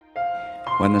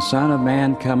When the Son of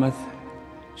Man cometh,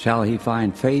 shall he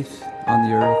find faith on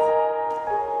the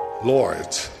earth?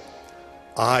 Lord,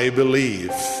 I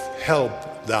believe, help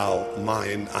thou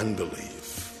mine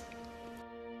unbelief.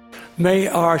 May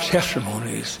our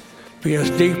testimonies be as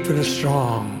deep and as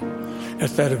strong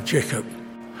as that of Jacob,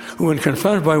 who, when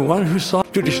confronted by one who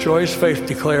sought to destroy his faith,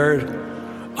 declared,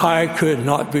 I could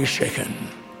not be shaken.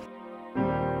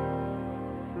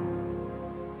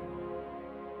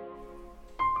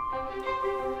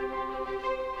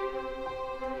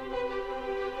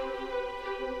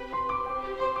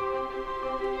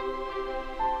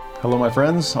 Hello, my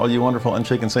friends, all you wonderful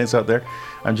Unshaken Saints out there.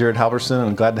 I'm Jared Halverson, and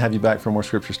I'm glad to have you back for more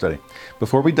Scripture study.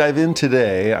 Before we dive in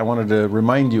today, I wanted to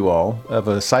remind you all of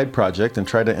a side project and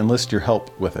try to enlist your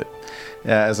help with it.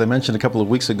 As I mentioned a couple of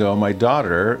weeks ago, my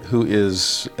daughter, who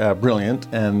is brilliant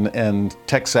and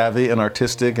tech-savvy and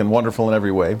artistic and wonderful in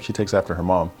every way, she takes after her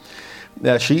mom,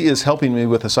 she is helping me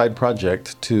with a side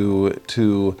project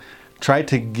to try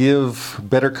to give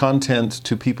better content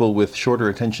to people with shorter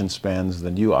attention spans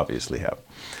than you obviously have.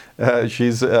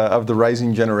 She's of the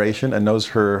rising generation and knows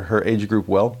her age group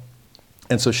well.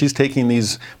 And so she's taking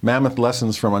these mammoth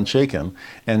lessons from Unshaken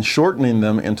and shortening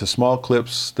them into small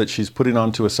clips that she's putting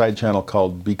onto a side channel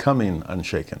called Becoming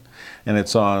Unshaken. And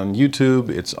it's on YouTube,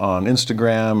 it's on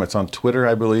Instagram, it's on Twitter,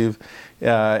 I believe.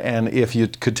 And if you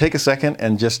could take a second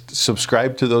and just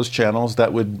subscribe to those channels,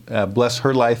 that would bless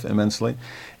her life immensely.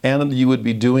 And you would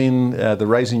be doing the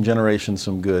rising generation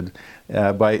some good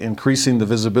by increasing the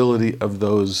visibility of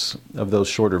those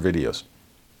shorter videos.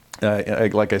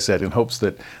 Like I said, in hopes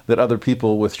that other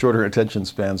people with shorter attention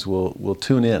spans will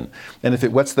tune in. And if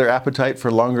it whets their appetite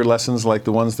for longer lessons like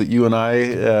the ones that you and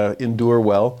I endure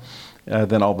well,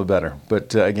 then all the better.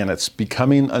 But again, it's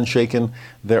Becoming Unshaken.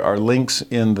 There are links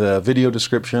in the video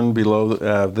description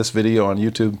below this video on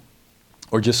YouTube,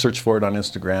 or just search for it on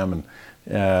Instagram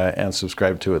and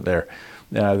subscribe to it there.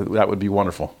 That would be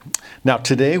wonderful. Now,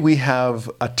 today we have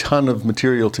a ton of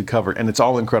material to cover, and it's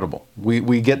all incredible.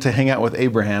 We get to hang out with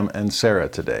Abraham and Sarah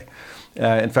today.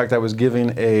 In fact, I was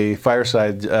giving a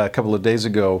fireside a couple of days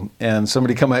ago, and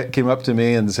somebody came up to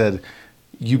me and said,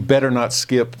 you better not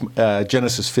skip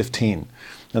Genesis 15.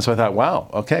 And so I thought, wow,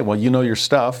 okay, well, you know your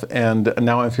stuff, and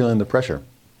now I'm feeling the pressure.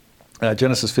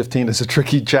 Genesis 15 is a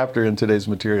tricky chapter in today's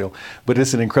material, but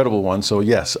it's an incredible one. So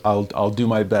yes, I'll do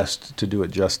my best to do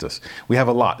it justice. We have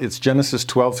a lot. It's Genesis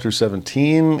 12 through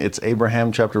 17. It's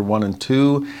Abraham chapter 1 and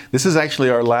 2. This is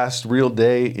actually our last real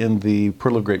day in the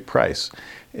Pearl of Great Price.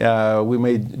 We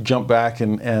may jump back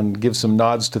and give some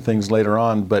nods to things later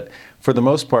on, but for the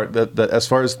most part, that as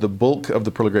far as the bulk of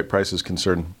the Pearl of Great Price is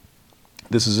concerned,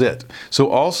 this is it. So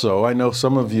also, I know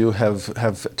some of you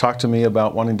have talked to me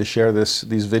about wanting to share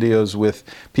these videos with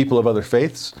people of other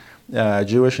faiths,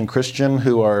 Jewish and Christian,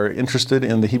 who are interested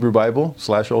in the Hebrew Bible /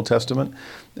 Old Testament.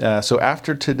 So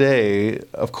after today,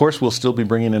 of course, we'll still be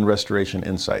bringing in Restoration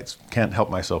Insights. Can't help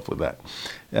myself with that.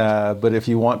 But if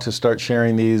you want to start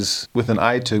sharing these with an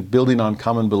eye to building on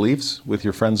common beliefs with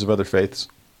your friends of other faiths,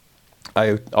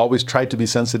 I always try to be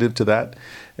sensitive to that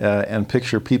and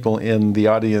picture people in the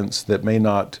audience that may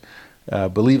not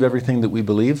believe everything that we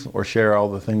believe or share all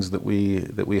the things that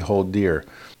we hold dear.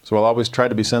 So I'll always try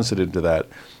to be sensitive to that,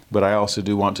 but I also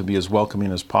do want to be as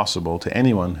welcoming as possible to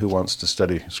anyone who wants to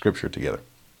study Scripture together.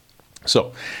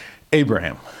 So,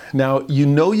 Abraham. Now, you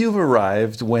know you've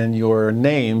arrived when your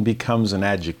name becomes an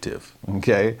adjective,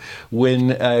 okay? When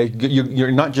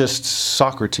you're not just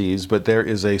Socrates, but there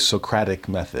is a Socratic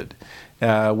method.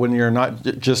 When you're not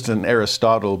just an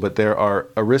Aristotle, but there are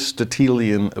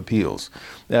Aristotelian appeals.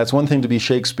 It's one thing to be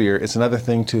Shakespeare. It's another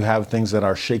thing to have things that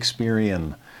are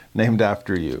Shakespearean, named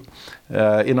after you.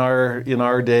 In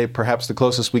our day, perhaps the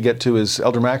closest we get to is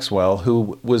Elder Maxwell,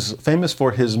 who was famous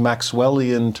for his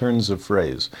Maxwellian turns of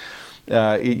phrase.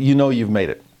 You know you've made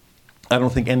it. I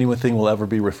don't think anything will ever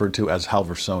be referred to as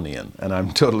Halversonian, and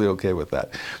I'm totally okay with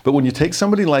that. But when you take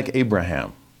somebody like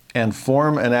Abraham and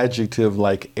form an adjective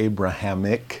like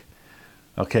Abrahamic,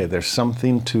 okay, there's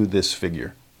something to this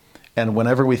figure. And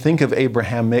whenever we think of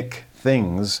Abrahamic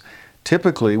things,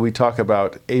 typically we talk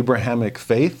about Abrahamic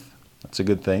faith. That's a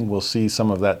good thing. We'll see some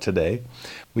of that today.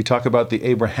 We talk about the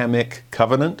Abrahamic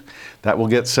covenant. That will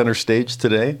get center stage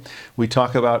today. We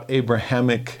talk about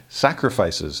Abrahamic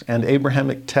sacrifices and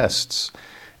Abrahamic tests,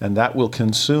 and that will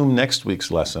consume next week's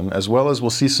lesson, as well as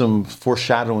we'll see some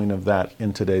foreshadowing of that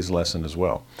in today's lesson as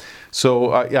well.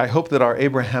 So I hope that our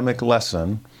Abrahamic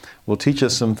lesson will teach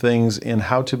us some things in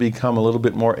how to become a little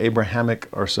bit more Abrahamic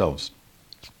ourselves.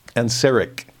 And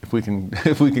Saraic, if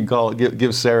we can call it,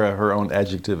 give Sarah her own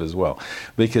adjective as well,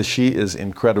 because she is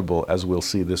incredible, as we'll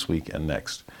see this week and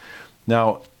next.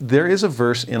 Now, there is a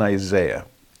verse in Isaiah,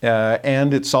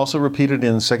 and it's also repeated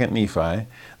in 2 Nephi.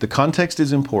 The context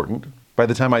is important. By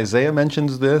the time Isaiah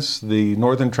mentions this, the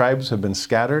northern tribes have been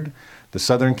scattered. The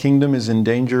southern kingdom is in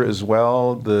danger as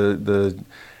well. The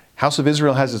house of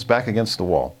Israel has its back against the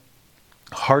wall.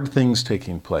 Hard things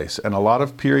taking place and a lot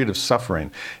of period of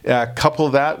suffering. Couple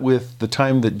that with the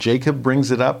time that Jacob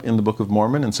brings it up in the Book of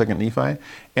Mormon in 2 Nephi,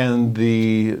 and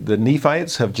the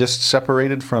Nephites have just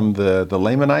separated from the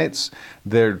Lamanites.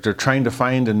 They're trying to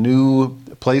find a new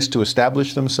place to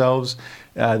establish themselves.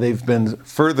 They've been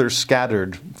further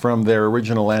scattered from their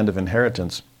original land of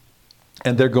inheritance.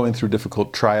 And they're going through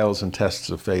difficult trials and tests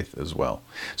of faith as well.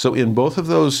 So in both of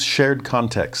those shared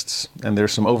contexts, and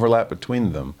there's some overlap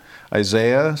between them,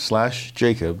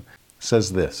 Isaiah/Jacob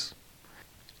says this: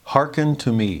 "Hearken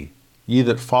to me, ye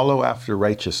that follow after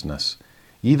righteousness,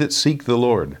 ye that seek the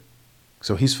Lord."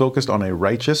 So he's focused on a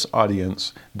righteous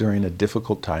audience during a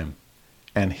difficult time.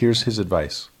 And here's his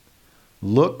advice: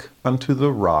 "Look unto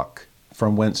the rock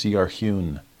from whence ye are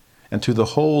hewn, and to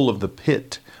the hole of the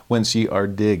pit whence ye are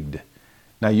digged."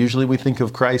 Now, usually we think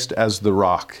of Christ as the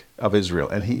rock of Israel,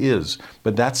 and he is,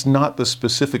 but that's not the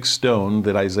specific stone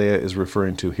that Isaiah is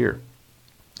referring to here.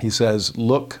 He says,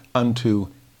 "Look unto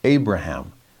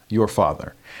Abraham, your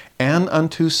father, and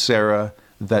unto Sarah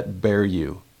that bare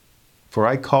you. For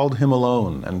I called him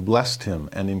alone, and blessed him,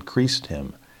 and increased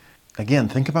him." Again,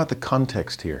 think about the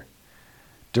context here.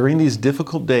 During these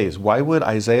difficult days, why would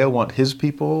Isaiah want his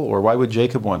people, or why would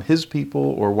Jacob want his people,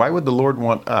 or why would the Lord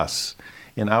want us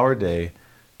in our day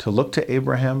to look to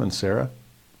Abraham and Sarah?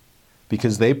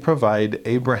 Because they provide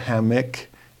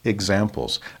Abrahamic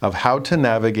examples of how to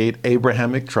navigate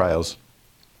Abrahamic trials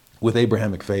with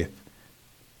Abrahamic faith.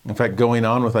 In fact, going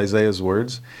on with Isaiah's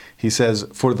words, he says,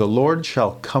 "For the Lord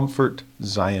shall comfort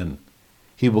Zion.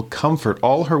 He will comfort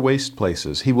all her waste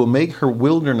places. He will make her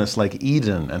wilderness like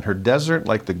Eden, and her desert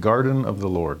like the garden of the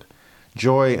Lord.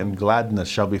 Joy and gladness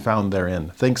shall be found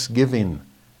therein, thanksgiving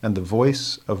and the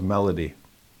voice of melody."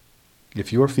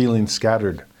 If you're feeling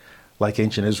scattered like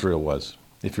ancient Israel was,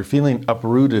 if you're feeling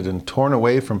uprooted and torn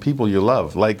away from people you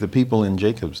love, like the people in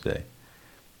Jacob's day,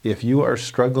 if you are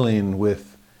struggling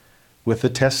with the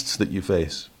tests that you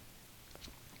face,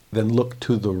 then look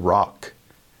to the rock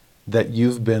that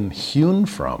you've been hewn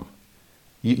from.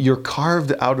 You're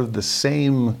carved out of the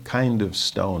same kind of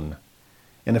stone.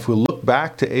 And if we look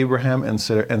back to Abraham and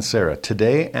Sarah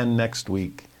today and next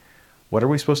week, what are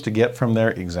we supposed to get from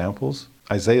their examples?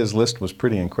 Isaiah's list was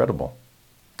pretty incredible.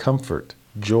 Comfort,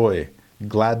 joy,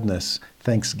 gladness,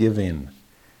 thanksgiving.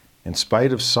 In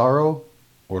spite of sorrow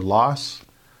or loss,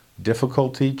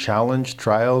 difficulty, challenge,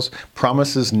 trials,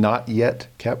 promises not yet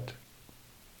kept.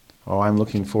 Oh, I'm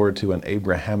looking forward to an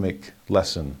Abrahamic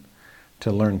lesson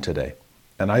to learn today.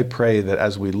 And I pray that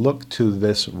as we look to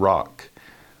this rock,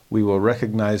 we will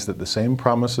recognize that the same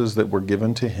promises that were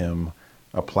given to him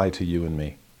apply to you and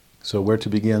me. So where to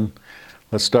begin?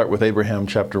 Let's start with Abraham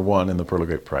chapter 1 in the Pearl of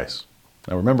Great Price.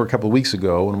 Now remember a couple of weeks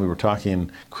ago when we were talking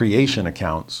creation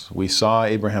accounts, we saw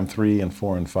Abraham 3 and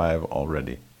 4 and 5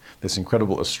 already. This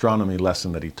incredible astronomy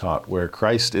lesson that he taught where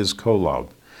Christ is Kolob.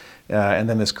 And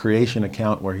then this creation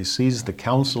account where he sees the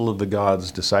council of the gods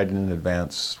deciding in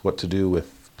advance what to do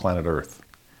with planet Earth.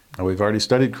 Now we've already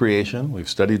studied creation, we've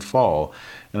studied fall,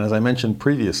 and as I mentioned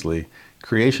previously,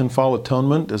 creation, fall,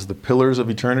 atonement as the pillars of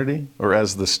eternity, or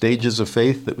as the stages of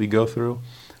faith that we go through.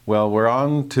 Well, we're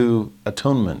on to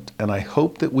atonement, and I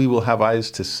hope that we will have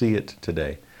eyes to see it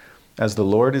today. As the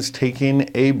Lord is taking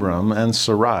Abram and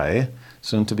Sarai,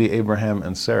 soon to be Abraham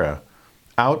and Sarah,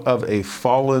 out of a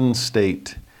fallen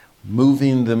state,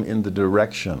 moving them in the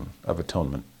direction of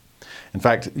atonement. In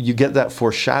fact, you get that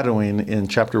foreshadowing in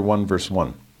chapter 1, verse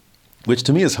 1. Which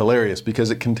to me is hilarious because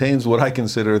it contains what I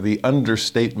consider the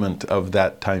understatement of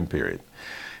that time period.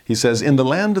 He says, "In the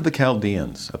land of the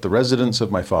Chaldeans, at the residence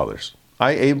of my fathers,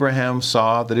 I, Abraham,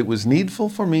 saw that it was needful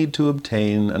for me to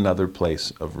obtain another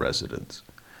place of residence."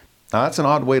 Now that's an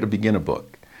odd way to begin a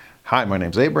book. Hi, my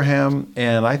name's Abraham,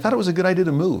 and I thought it was a good idea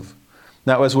to move.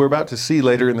 Now, as we're about to see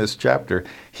later in this chapter,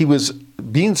 he was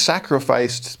being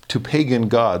sacrificed to pagan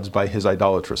gods by his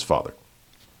idolatrous father.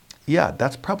 Yeah,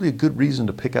 that's probably a good reason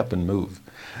to pick up and move.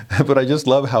 But I just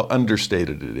love how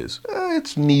understated it is.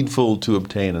 It's needful to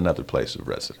obtain another place of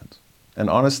residence. And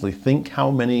honestly, think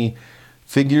how many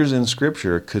figures in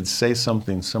Scripture could say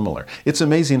something similar. It's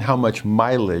amazing how much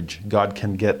mileage God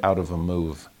can get out of a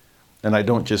move. And I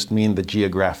don't just mean the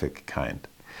geographic kind.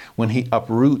 When he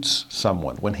uproots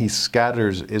someone, when he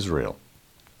scatters Israel,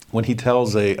 when he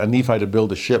tells a Nephi to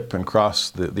build a ship and cross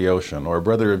the ocean, or a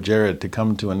brother of Jared to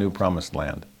come to a new promised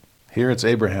land. Here it's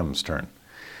Abraham's turn.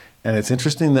 And it's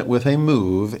interesting that with a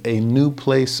move, a new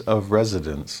place of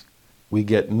residence, we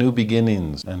get new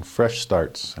beginnings and fresh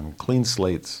starts and clean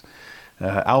slates,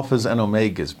 alphas and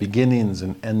omegas, beginnings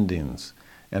and endings.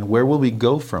 And where will we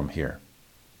go from here?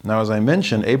 Now, as I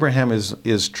mentioned, Abraham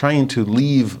is trying to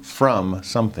leave from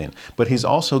something, but he's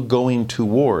also going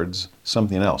towards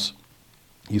something else.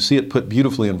 You see it put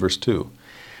beautifully in verse 2.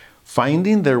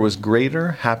 Finding there was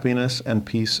greater happiness and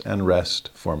peace and rest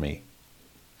for me.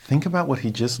 Think about what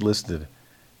he just listed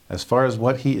as far as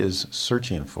what he is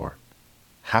searching for.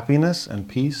 Happiness and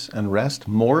peace and rest,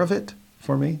 more of it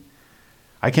for me?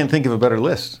 I can't think of a better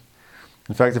list.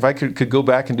 In fact, if I could go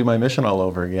back and do my mission all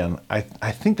over again, I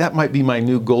think that might be my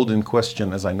new golden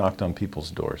question as I knocked on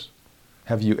people's doors.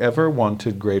 Have you ever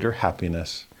wanted greater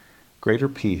happiness, greater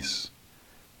peace,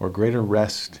 or greater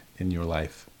rest in your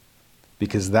life?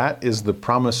 Because that is the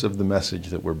promise of the message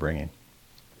that we're bringing.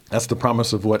 That's the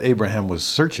promise of what Abraham was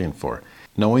searching for.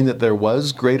 Knowing that there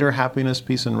was greater happiness,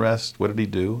 peace, and rest, what did he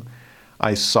do?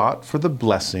 I sought for the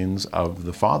blessings of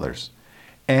the fathers,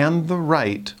 and the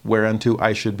right whereunto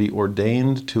I should be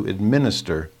ordained to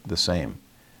administer the same.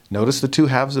 Notice the two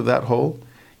halves of that whole.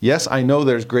 Yes, I know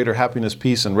there's greater happiness,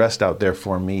 peace, and rest out there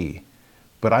for me,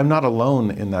 but I'm not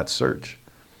alone in that search.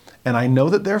 And I know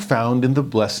that they're found in the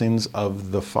blessings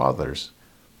of the fathers.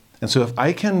 And so if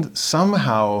I can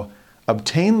somehow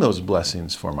obtain those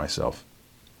blessings for myself,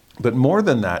 but more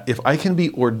than that, if I can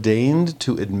be ordained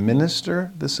to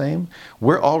administer the same,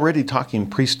 we're already talking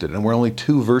priesthood, and we're only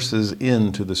 2 verses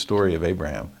into the story of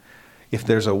Abraham. If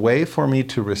there's a way for me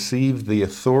to receive the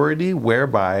authority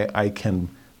whereby I can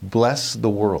bless the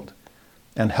world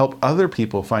and help other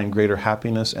people find greater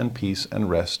happiness and peace and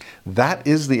rest, that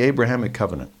is the Abrahamic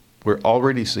covenant. We're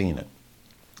already seeing it.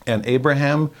 And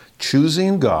Abraham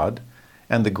choosing God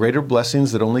and the greater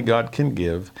blessings that only God can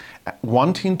give,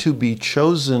 wanting to be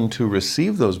chosen to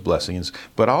receive those blessings,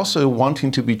 but also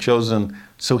wanting to be chosen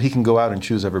so he can go out and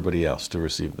choose everybody else to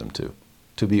receive them too,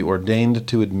 to be ordained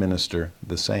to administer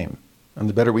the same. And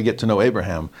the better we get to know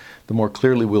Abraham, the more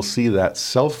clearly we'll see that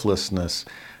selflessness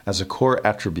as a core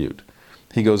attribute.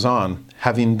 He goes on,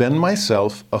 having been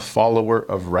myself a follower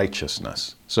of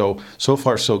righteousness. So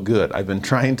far so good. I've been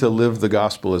trying to live the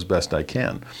gospel as best I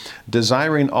can.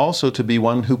 Desiring also to be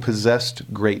one who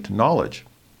possessed great knowledge.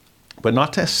 But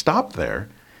not to stop there.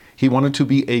 He wanted to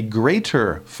be a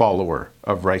greater follower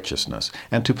of righteousness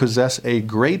and to possess a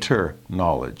greater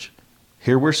knowledge.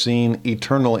 Here we're seeing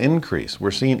eternal increase.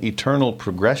 We're seeing eternal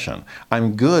progression.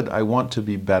 I'm good. I want to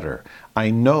be better.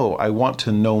 I know. I want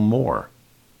to know more.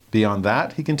 Beyond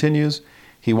that, he continues,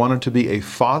 he wanted to be a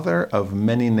father of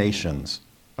many nations,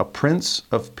 a prince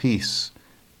of peace.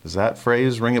 Does that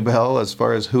phrase ring a bell as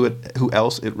far as who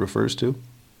else it refers to?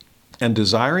 And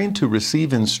desiring to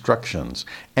receive instructions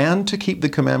and to keep the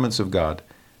commandments of God,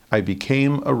 I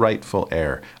became a rightful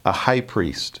heir, a high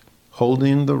priest,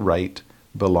 holding the right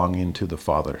belonging to the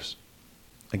fathers.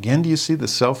 Again, do you see the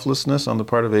selflessness on the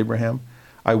part of Abraham?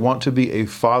 I want to be a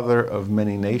father of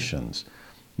many nations.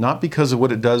 Not because of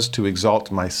what it does to exalt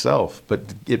myself,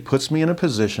 but it puts me in a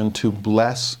position to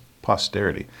bless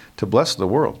posterity, to bless the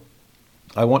world.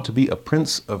 I want to be a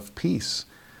prince of peace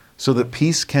so that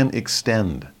peace can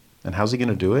extend. And how's he going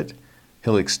to do it?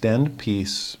 He'll extend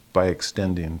peace by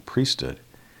extending priesthood.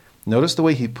 Notice the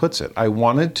way he puts it.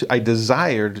 I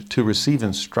desired to receive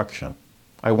instruction.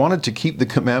 I wanted to keep the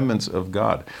commandments of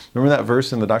God. Remember that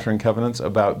verse in the Doctrine and Covenants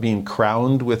about being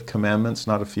crowned with commandments,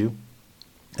 not a few?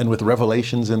 And with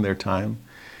revelations in their time.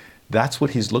 That's what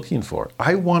he's looking for.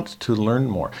 I want to learn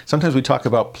more. Sometimes we talk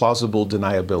about plausible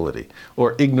deniability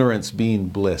or ignorance being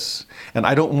bliss. And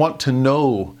I don't want to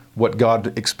know what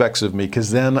God expects of me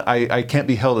because then I can't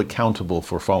be held accountable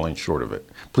for falling short of it.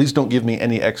 Please don't give me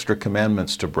any extra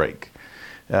commandments to break,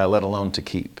 let alone to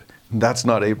keep. That's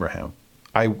not Abraham.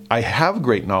 I have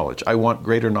great knowledge. I want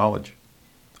greater knowledge.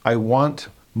 I want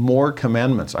more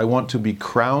commandments. I want to be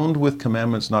crowned with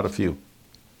commandments, not a few.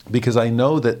 Because I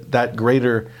know that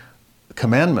greater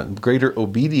commandment, greater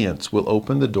obedience will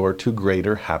open the door to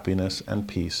greater happiness and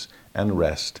peace and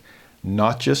rest,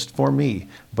 not just for me,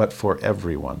 but for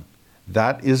everyone.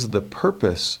 That is the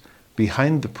purpose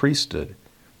behind the priesthood.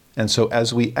 And so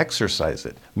as we exercise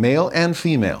it, male and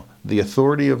female, the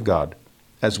authority of God,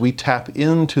 as we tap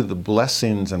into the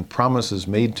blessings and promises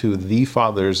made to the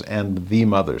fathers and the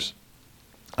mothers,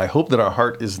 I hope that our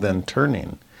heart is then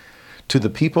turning to the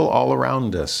people all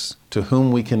around us to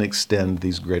whom we can extend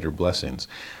these greater blessings.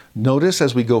 Notice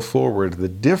as we go forward the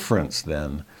difference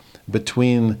then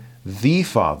between the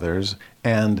fathers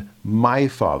and my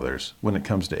fathers when it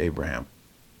comes to Abraham,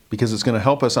 because it's going to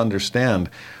help us understand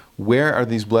where are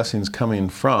these blessings coming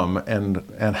from,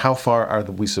 and how far are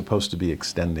we supposed to be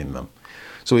extending them?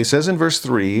 So he says in verse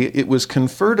 3, it was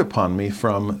conferred upon me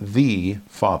from the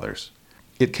fathers.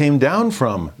 It came down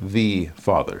from the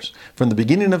fathers, from the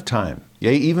beginning of time,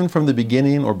 yea, even from the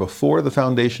beginning or before the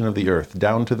foundation of the earth,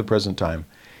 down to the present time,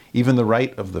 even the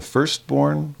right of the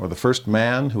firstborn, or the first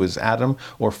man, who is Adam,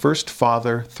 or first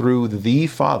father, through the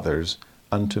fathers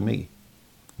unto me.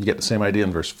 You get the same idea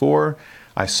in verse 4.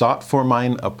 I sought for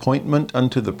mine appointment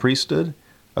unto the priesthood,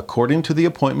 according to the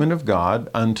appointment of God,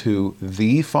 unto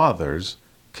the fathers,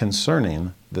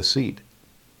 concerning the seed.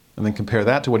 And then compare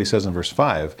that to what he says in verse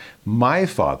 5. My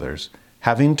fathers,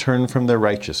 having turned from their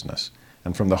righteousness,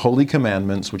 and from the holy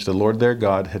commandments which the Lord their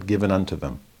God had given unto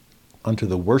them, unto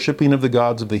the worshiping of the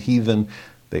gods of the heathen,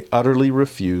 they utterly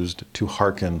refused to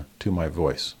hearken to my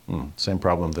voice. Same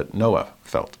problem that Noah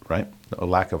felt, right? A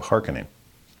lack of hearkening.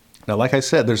 Now, like I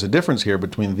said, there's a difference here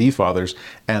between the fathers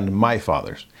and my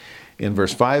fathers. In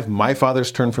verse 5, my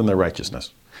fathers turned from their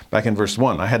righteousness. Back in verse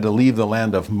 1, I had to leave the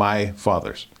land of my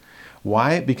fathers.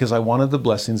 Why? Because I wanted the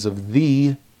blessings of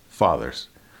the fathers.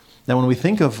 Now, when we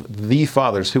think of the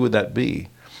fathers, who would that be?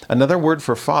 Another word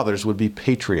for fathers would be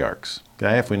patriarchs,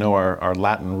 okay, if we know our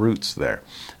Latin roots there.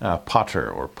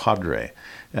 Pater or padre.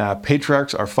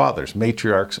 Patriarchs are fathers.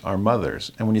 Matriarchs are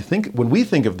mothers. And when we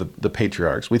think of the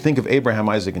patriarchs, we think of Abraham,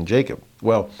 Isaac, and Jacob.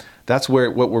 Well, that's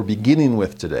what we're beginning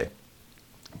with today.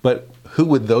 But who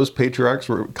would those patriarchs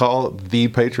call the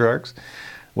patriarchs?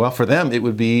 Well, for them, it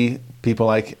would be people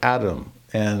like Adam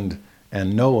and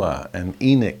Noah and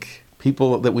Enoch,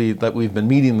 people that we've been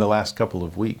meeting the last couple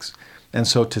of weeks. And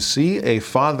so to see a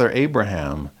father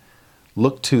Abraham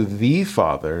look to the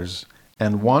fathers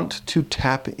and want to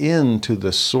tap into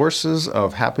the sources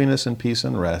of happiness and peace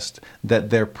and rest that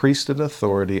their priesthood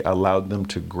authority allowed them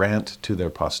to grant to their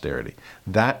posterity.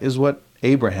 That is what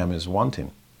Abraham is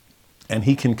wanting. And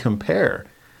he can compare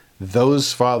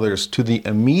those fathers to the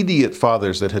immediate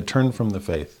fathers that had turned from the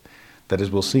faith, that, as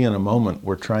we'll see in a moment,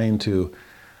 were trying to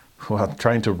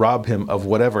rob him of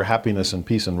whatever happiness and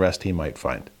peace and rest he might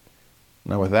find.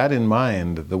 Now, with that in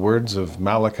mind, the words of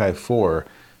Malachi 4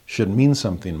 should mean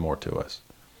something more to us.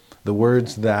 The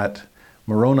words that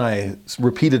Moroni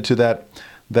repeated to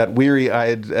that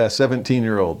weary-eyed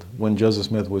 17-year-old when Joseph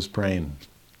Smith was praying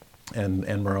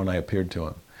and Moroni appeared to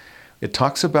him. It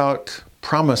talks about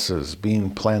promises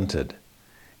being planted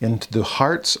into the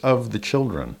hearts of the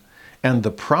children, and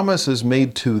the promises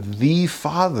made to the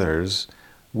fathers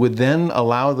would then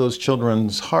allow those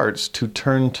children's hearts to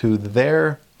turn to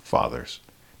their fathers.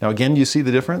 Now again, do you see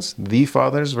the difference? The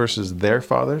fathers versus their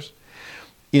fathers.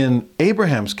 In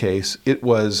Abraham's case, it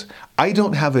was, I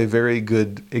don't have a very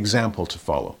good example to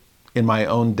follow in my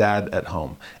own dad at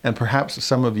home. And perhaps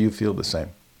some of you feel the same.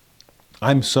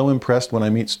 I'm so impressed when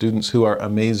I meet students who are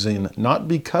amazing, not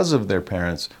because of their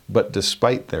parents, but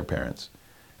despite their parents.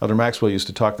 Elder Maxwell used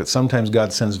to talk that sometimes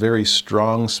God sends very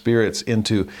strong spirits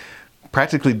into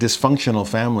practically dysfunctional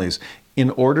families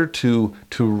in order to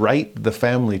right the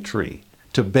family tree,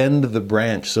 to bend the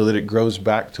branch so that it grows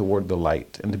back toward the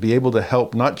light, and to be able to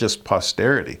help not just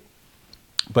posterity,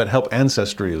 but help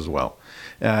ancestry as well.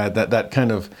 That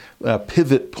kind of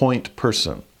pivot point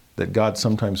person that God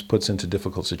sometimes puts into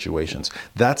difficult situations.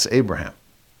 That's Abraham.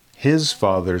 His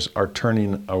fathers are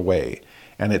turning away,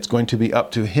 and it's going to be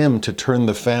up to him to turn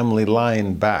the family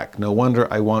line back. No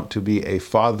wonder I want to be a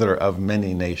father of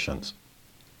many nations,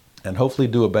 and hopefully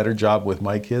do a better job with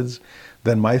my kids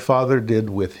than my father did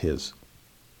with his.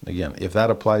 Again, if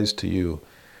that applies to you,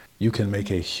 you can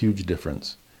make a huge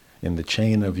difference in the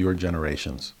chain of your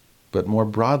generations. But more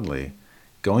broadly,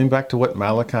 going back to what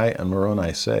Malachi and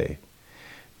Moroni say,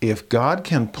 if God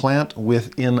can plant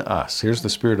within us, here's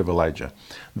the spirit of Elijah,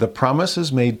 the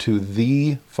promises made to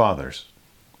the fathers,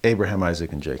 Abraham,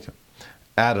 Isaac, and Jacob,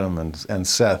 Adam and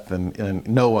Seth and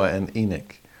Noah and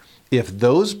Enoch, if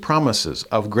those promises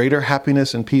of greater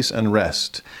happiness and peace and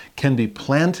rest can be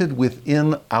planted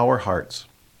within our hearts,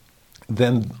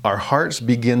 then our hearts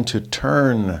begin to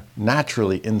turn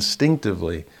naturally,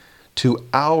 instinctively, to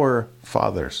our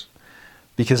fathers,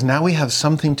 because now we have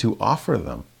something to offer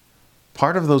them.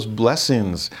 Part of those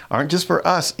blessings aren't just for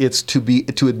us, it's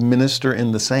to administer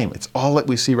in the same. It's all that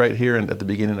we see right here at the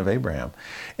beginning of Abraham.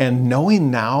 And knowing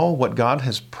now what God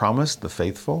has promised the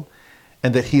faithful,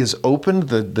 and that he has opened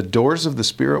the doors of the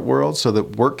spirit world so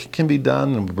that work can be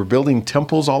done, and we're building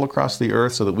temples all across the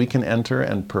earth so that we can enter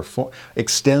and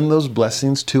extend those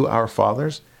blessings to our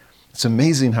fathers. It's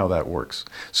amazing how that works.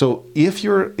 So if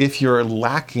you're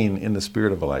lacking in the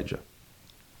spirit of Elijah,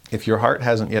 if your heart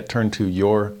hasn't yet turned to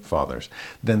your fathers,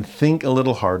 then think a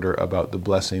little harder about the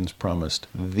blessings promised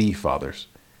the fathers.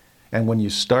 And when you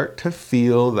start to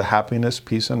feel the happiness,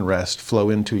 peace, and rest flow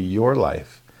into your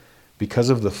life because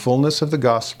of the fullness of the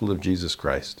gospel of Jesus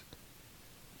Christ,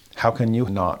 how can you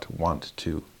not want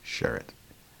to share it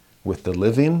with the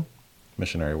living,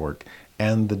 missionary work,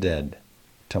 and the dead,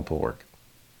 temple work,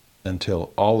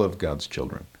 until all of God's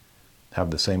children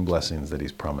have the same blessings that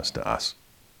he's promised to us?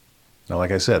 Now,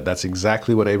 like I said, that's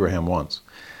exactly what Abraham wants.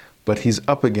 But he's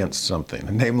up against something,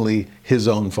 namely his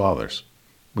own fathers.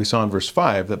 We saw in verse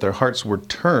 5 that their hearts were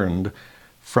turned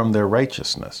from their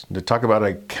righteousness. To talk about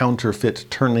a counterfeit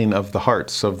turning of the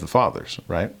hearts of the fathers,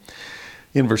 right?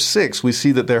 In verse 6, we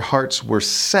see that their hearts were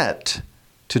set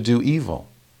to do evil.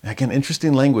 Again,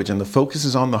 interesting language, and the focus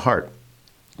is on the heart.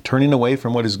 Turning away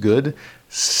from what is good,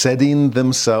 setting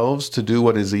themselves to do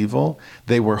what is evil.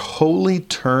 They were wholly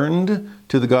turned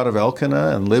to the god of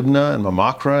Elkanah and Libnah and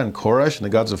Mamachra and Koresh and the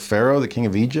gods of Pharaoh, the king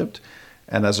of Egypt.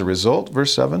 And as a result,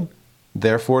 verse 7,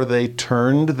 therefore they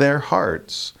turned their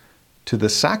hearts to the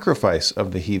sacrifice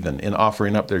of the heathen in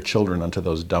offering up their children unto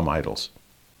those dumb idols.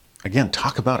 Again,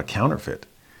 talk about a counterfeit.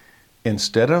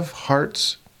 Instead of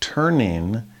hearts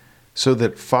turning so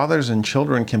that fathers and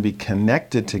children can be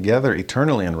connected together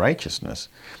eternally in righteousness,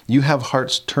 you have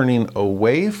hearts turning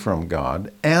away from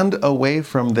God and away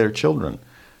from their children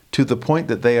to the point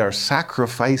that they are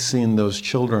sacrificing those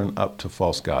children up to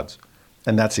false gods.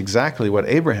 And that's exactly what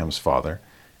Abraham's father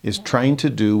is trying to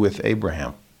do with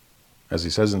Abraham. As he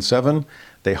says in 7,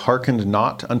 they hearkened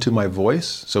not unto my voice.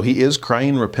 So he is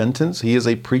crying repentance. He is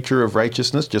a preacher of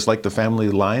righteousness, just like the family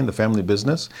line, the family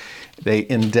business. They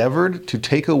endeavored to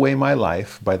take away my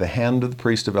life by the hand of the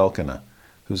priest of Elkanah,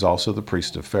 who's also the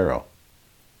priest of Pharaoh.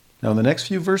 Now in the next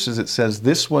few verses it says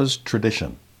this was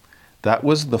tradition. That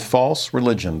was the false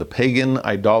religion, the pagan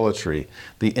idolatry,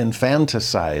 the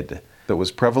infanticide that was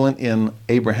prevalent in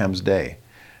Abraham's day.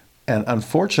 And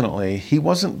unfortunately, he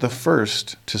wasn't the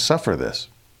first to suffer this.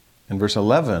 In verse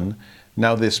 11,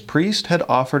 now this priest had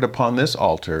offered upon this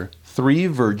altar 3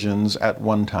 virgins at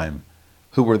one time,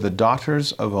 who were the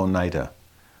daughters of Onidah,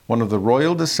 one of the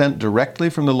royal descent directly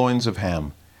from the loins of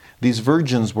Ham. These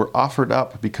virgins were offered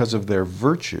up because of their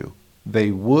virtue. They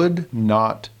would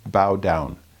not bow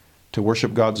down to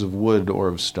worship gods of wood or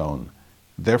of stone.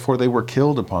 Therefore they were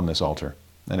killed upon this altar,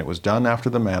 and it was done after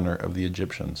the manner of the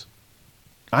Egyptians.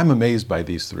 I'm amazed by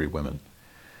these 3 women.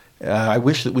 I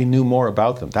wish that we knew more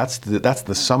about them. That's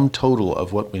the sum total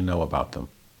of what we know about them.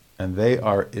 And they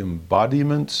are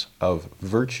embodiments of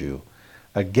virtue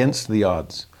against the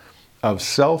odds, of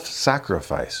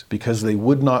self-sacrifice, because they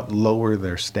would not lower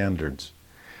their standards.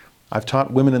 I've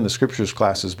taught women in the scriptures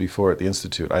classes before at the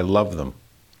Institute. I love them.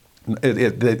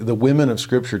 The women of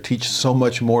Scripture teach so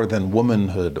much more than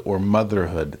womanhood or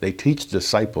motherhood. They teach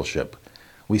discipleship.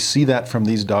 We see that from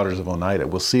these daughters of Onidah.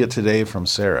 We'll see it today from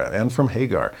Sarah and from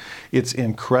Hagar. It's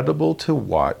incredible to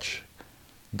watch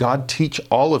God teach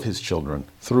all of his children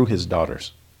through his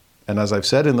daughters. And as I've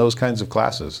said in those kinds of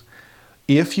classes,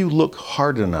 if you look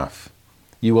hard enough,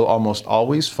 you will almost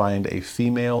always find a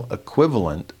female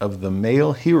equivalent of the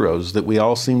male heroes that we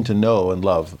all seem to know and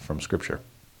love from Scripture.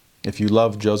 If you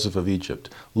love Joseph of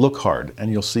Egypt, look hard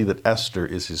and you'll see that Esther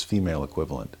is his female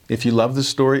equivalent. If you love the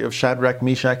story of Shadrach,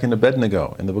 Meshach, and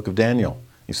Abednego in the book of Daniel,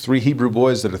 these 3 Hebrew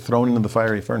boys that are thrown into the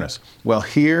fiery furnace, well,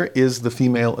 here is the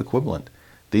female equivalent,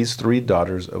 these 3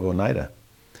 daughters of Onidah.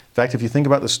 In fact, if you think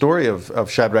about the story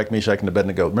of Shadrach, Meshach, and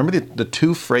Abednego, remember the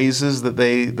 2 phrases that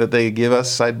they give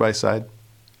us side by side?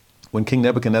 When King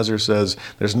Nebuchadnezzar says,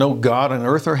 there's no God on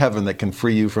earth or heaven that can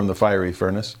free you from the fiery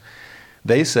furnace,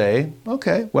 they say,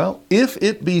 okay, well, if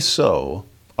it be so,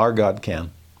 our God can.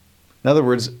 In other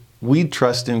words, we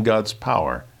trust in God's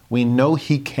power. We know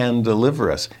he can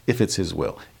deliver us if it's his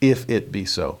will, if it be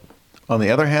so. On the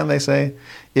other hand, they say,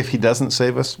 if he doesn't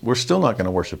save us, we're still not going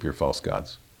to worship your false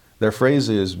gods. Their phrase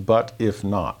is, but if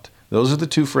not. Those are the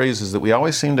 2 phrases that we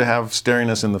always seem to have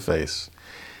staring us in the face.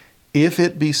 If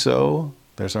it be so,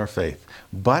 there's our faith.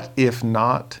 But if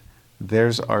not,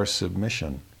 there's our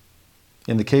submission.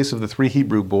 In the case of the 3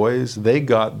 Hebrew boys, they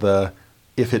got the,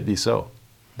 if it be so.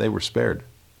 They were spared.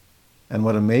 And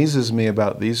what amazes me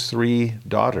about these 3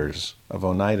 daughters of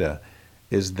Onidah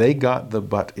is they got the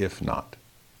but if not.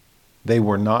 They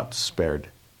were not spared.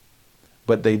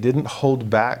 But they didn't hold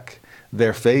back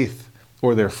their faith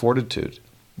or their fortitude.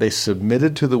 They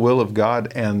submitted to the will of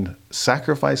God and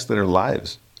sacrificed their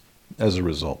lives as a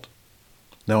result.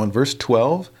 Now in verse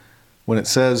 12, when it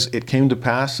says, it came to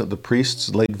pass that the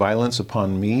priests laid violence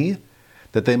upon me,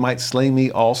 that they might slay me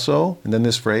also, and then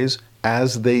this phrase,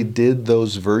 as they did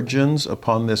those virgins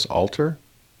upon this altar.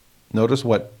 Notice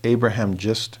what Abraham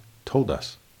just told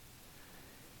us.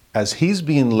 As he's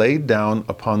being laid down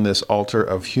upon this altar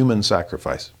of human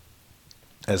sacrifice,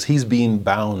 as he's being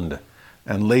bound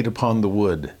and laid upon the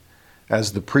wood,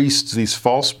 as the priests, these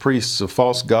false priests of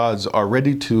false gods, are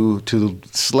ready to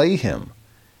slay him,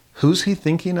 who's he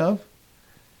thinking of?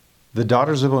 The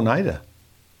daughters of Oneida.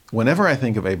 Whenever I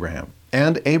think of Abraham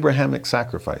and Abrahamic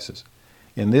sacrifices,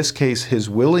 in this case, his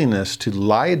willingness to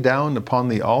lie down upon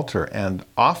the altar and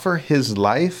offer his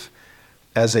life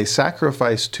as a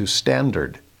sacrifice to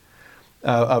standard,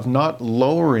 of not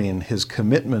lowering his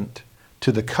commitment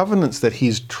to the covenants that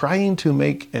he's trying to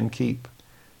make and keep.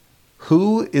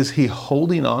 Who is he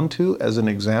holding on to as an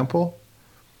example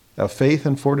of faith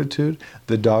and fortitude?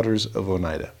 The daughters of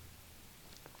Oneida.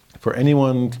 For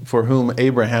anyone for whom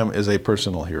Abraham is a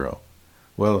personal hero,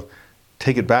 well,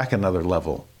 take it back another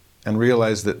level and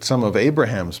realize that some of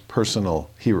Abraham's personal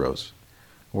heroes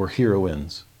were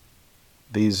heroines.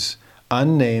 These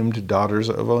unnamed daughters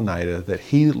of Oneida that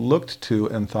he looked to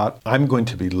and thought, I'm going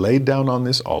to be laid down on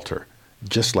this altar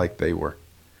just like they were.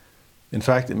 In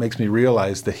fact, it makes me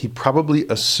realize that he probably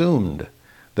assumed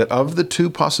that of the two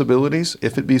possibilities,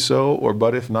 if it be so or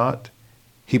but if not,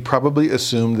 he probably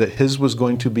assumed that his was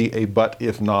going to be a but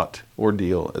if not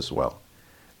ordeal as well.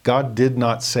 God did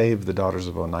not save the daughters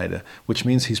of Oneida, which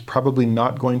means he's probably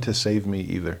not going to save me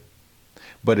either.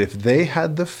 But if they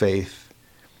had the faith,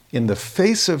 in the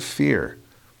face of fear,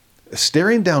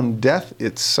 staring down death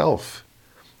itself,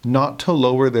 not to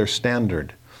lower their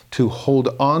standard, to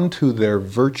hold on to their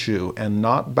virtue and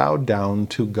not bow down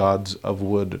to gods of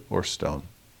wood or stone,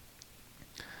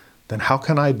 then how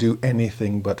can I do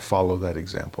anything but follow that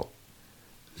example?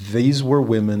 These were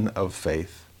women of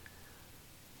faith.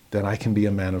 Then I can be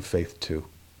a man of faith too.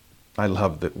 I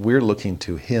love that we're looking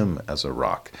to him as a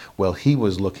rock. Well, he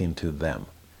was looking to them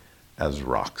as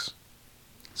rocks.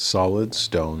 Solid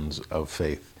stones of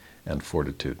faith and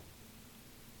fortitude.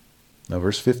 Now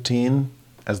verse 15,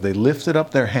 as they lifted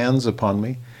up their hands upon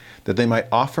me, that they might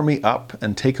offer me up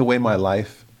and take away my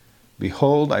life,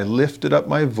 behold, I lifted up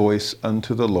my voice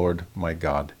unto the Lord my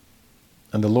God.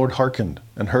 And the Lord hearkened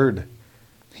and heard.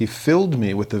 He filled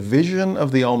me with the vision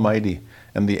of the Almighty,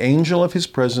 and the angel of his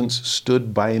presence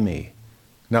stood by me.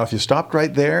 Now, if you stopped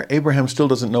right there, Abraham still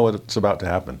doesn't know what's about to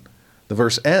happen. The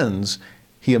verse ends,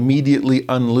 he immediately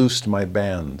unloosed my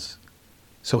bands.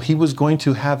 So he was going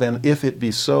to have an if it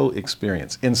be so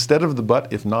experience, instead of the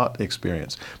but if not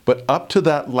experience. But up to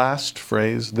that last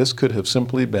phrase, this could have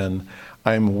simply been,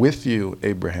 I'm with you,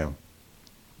 Abraham.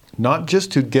 Not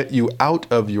just to get you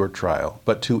out of your trial,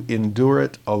 but to endure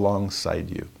it alongside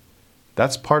you.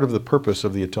 That's part of the purpose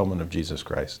of the atonement of Jesus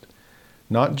Christ.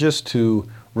 Not just to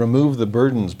remove the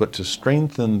burdens, but to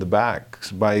strengthen the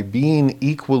backs by being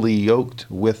equally yoked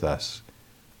with us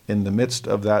in the midst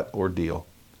of that ordeal.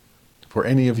 For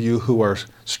any of you who are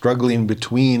struggling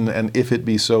between an if it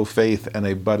be so faith and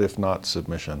a but if not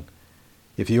submission,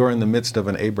 if you are in the midst of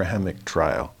an Abrahamic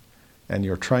trial and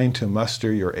you're trying to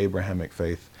muster your Abrahamic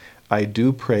faith, I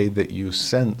do pray that you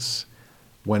sense,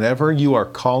 whenever you are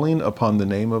calling upon the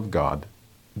name of God,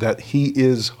 that he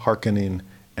is hearkening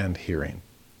and hearing,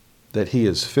 that he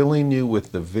is filling you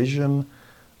with the vision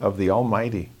of the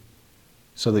Almighty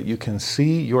so that you can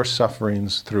see your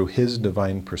sufferings through his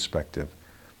divine perspective,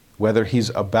 whether he's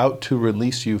about to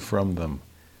release you from them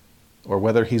or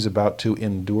whether he's about to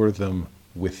endure them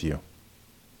with you.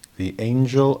 The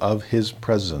angel of his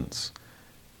presence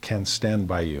can stand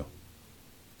by you.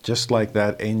 Just like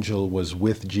that angel was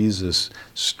with Jesus,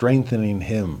 strengthening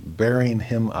him, bearing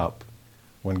him up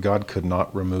when God could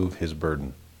not remove his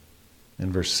burden.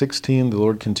 In verse 16, the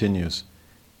Lord continues,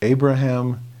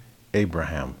 Abraham,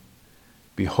 Abraham,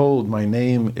 behold, my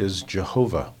name is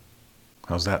Jehovah.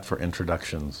 How's that for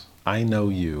introductions? I know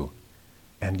you,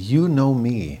 and you know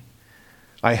me.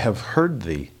 I have heard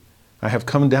thee. I have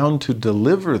come down to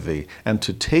deliver thee and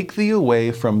to take thee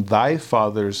away from thy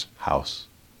father's house.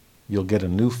 You'll get a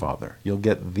new father. You'll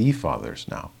get the fathers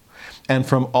now. And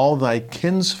from all thy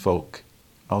kinsfolk,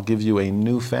 I'll give you a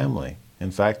new family. In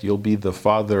fact, you'll be the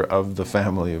father of the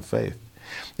family of faith.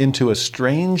 Into a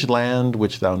strange land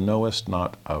which thou knowest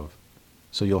not of.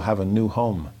 So you'll have a new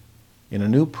home in a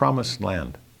new promised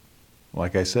land.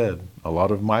 Like I said, a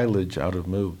lot of mileage out of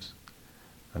moves.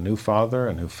 A new father,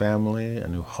 a new family, a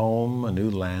new home, a new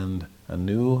land, a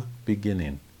new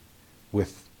beginning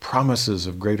with promises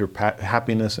of greater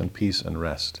happiness and peace and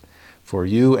rest for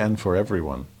you and for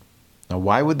everyone. Now,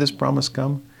 why would this promise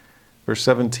come? Verse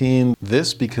 17,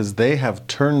 this because they have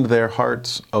turned their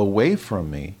hearts away from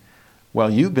me while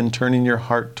you've been turning your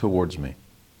heart towards me.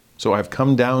 So I've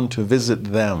come down to visit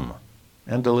them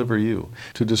and deliver you,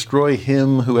 to destroy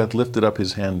him who hath lifted up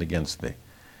his hand against thee,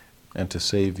 and to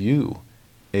save you,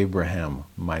 Abraham,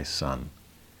 my son,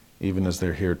 even as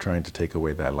they're here trying to take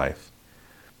away thy life.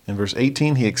 In verse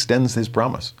 18, he extends his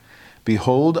promise.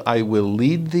 Behold, I will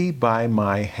lead thee by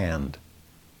my hand.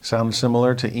 Sounds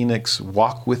similar to Enoch's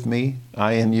walk with me,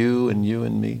 I and you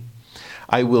and me.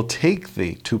 I will take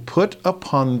thee to put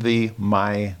upon thee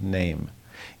my name,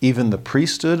 even the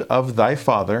priesthood of thy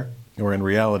father, or in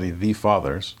reality, the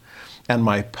fathers, and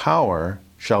my power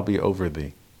shall be over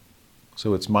thee.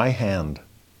 So it's my hand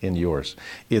in yours.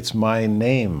 It's my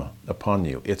name upon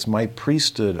you. It's my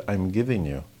priesthood I'm giving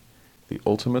you, the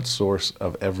ultimate source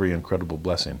of every incredible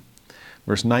blessing.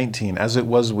 Verse 19, as it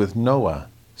was with Noah,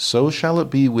 so shall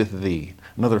it be with thee.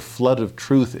 Another flood of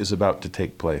truth is about to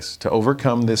take place to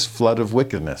overcome this flood of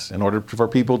wickedness in order for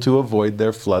people to avoid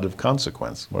their flood of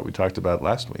consequence, what we talked about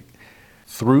last week.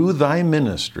 Through thy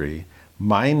ministry,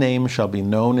 my name shall be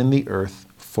known in the earth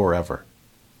forever,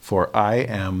 for I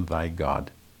am thy God.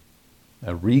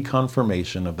 A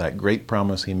reconfirmation of that great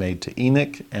promise he made to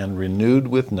Enoch and renewed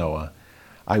with Noah.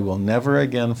 I will never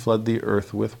again flood the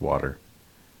earth with water.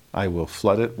 I will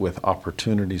flood it with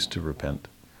opportunities to repent.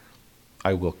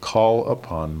 I will call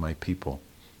upon my people.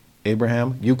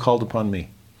 Abraham, you called upon me.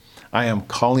 I am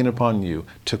calling upon you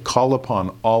to call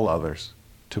upon all others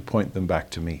to point them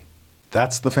back to me.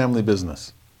 That's the family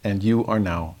business, and you are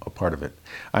now a part of it.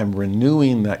 I'm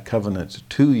renewing that covenant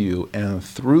to you and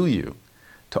through you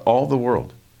to all the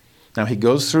world. Now, he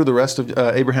goes through the rest of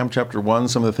Abraham chapter 1,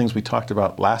 some of the things we talked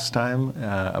about last time,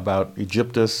 about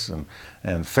Egyptus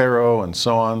and Pharaoh and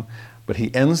so on. But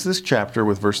he ends this chapter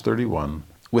with verse 31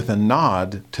 with a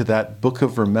nod to that book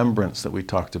of remembrance that we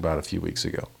talked about a few weeks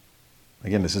ago.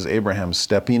 Again, this is Abraham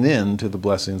stepping into the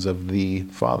blessings of the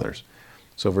fathers.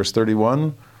 So verse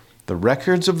 31, the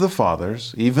records of the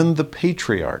fathers, even the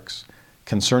patriarchs,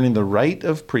 concerning the right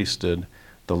of priesthood,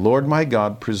 the Lord my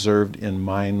God preserved in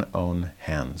mine own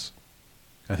hands.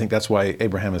 I think that's why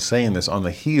Abraham is saying this on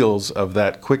the heels of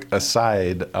that quick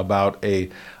aside about a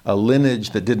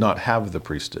lineage that did not have the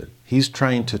priesthood. He's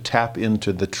trying to tap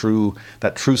into that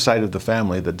true side of the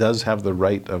family that does have the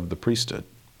right of the priesthood.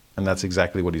 And that's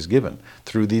exactly what he's given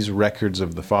through these records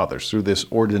of the fathers, through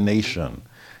this ordination.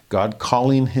 God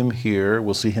calling him here,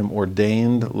 we'll see him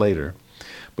ordained later.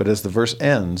 But as the verse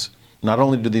ends, not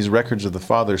only do these records of the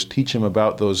fathers teach him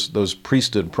about those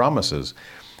priesthood promises,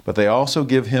 but they also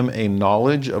give him a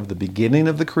knowledge of the beginning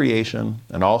of the creation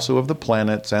and also of the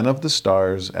planets and of the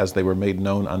stars as they were made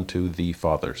known unto the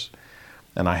fathers.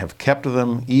 And I have kept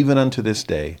them even unto this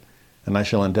day, and I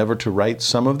shall endeavor to write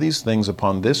some of these things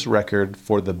upon this record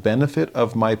for the benefit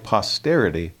of my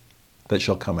posterity that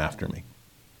shall come after me.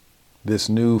 This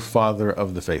new father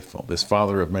of the faithful, this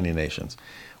father of many nations,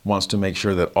 wants to make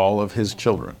sure that all of his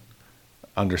children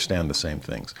understand the same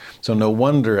things. So no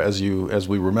wonder, as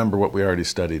we remember what we already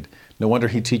studied, no wonder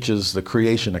he teaches the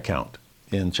creation account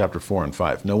in chapter 4 and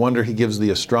 5. No wonder he gives the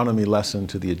astronomy lesson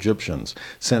to the Egyptians,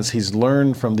 since he's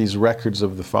learned from these records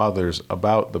of the fathers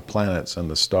about the planets and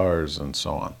the stars and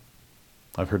so on.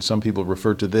 I've heard some people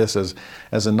refer to this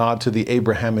as a nod to the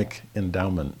Abrahamic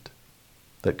endowment,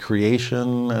 that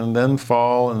creation and then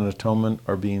fall and atonement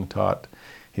are being taught.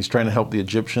 He's trying to help the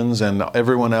Egyptians and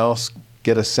everyone else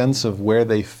get a sense of where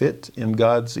they fit in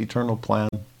God's eternal plan.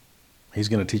 He's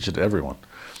going to teach it to everyone.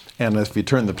 And if you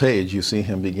turn the page, you see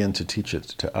him begin to teach it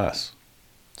to us.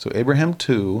 So Abraham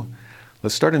 2,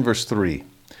 let's start in verse 3.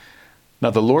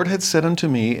 Now the Lord had said unto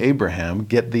me, Abraham,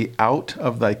 get thee out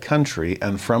of thy country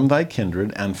and from thy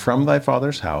kindred and from thy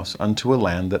father's house unto a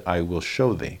land that I will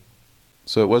show thee.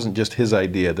 So it wasn't just his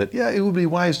idea that, it would be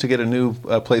wise to get a new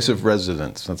place of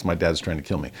residence. That's my dad's trying to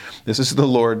kill me. This is the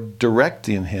Lord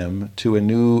directing him to a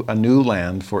new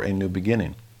land for a new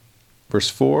beginning. Verse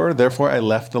 4, therefore I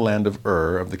left the land of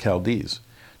Ur of the Chaldees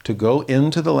to go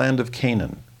into the land of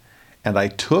Canaan. And I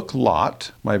took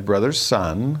Lot, my brother's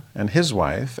son, and his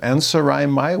wife, and Sarai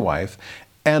my wife,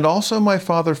 and also my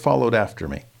father followed after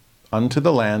me, unto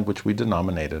the land which we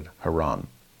denominated Haran.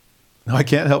 Now I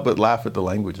can't help but laugh at the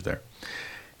language there.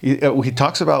 He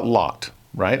talks about Lot,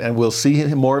 right? And we'll see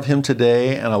more of him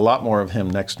today and a lot more of him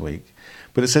next week.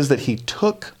 But it says that he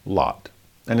took Lot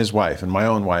and his wife and my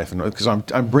own wife, because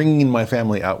I'm bringing my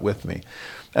family out with me,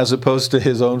 as opposed to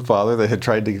his own father that had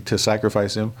tried to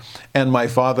sacrifice him. And my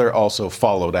father also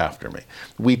followed after me.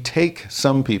 We take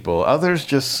some people, others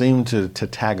just seem to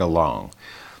tag along.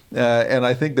 And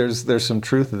I think there's some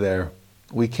truth there.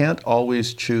 We can't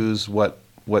always choose what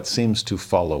seems to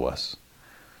follow us.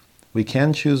 We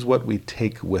can choose what we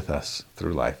take with us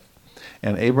through life.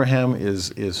 And Abraham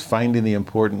is finding the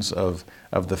importance of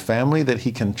the family that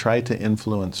he can try to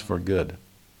influence for good.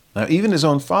 Now, even his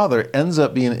own father ends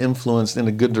up being influenced in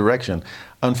a good direction.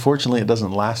 Unfortunately, it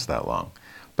doesn't last that long.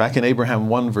 Back in Abraham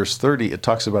 1 verse 30, it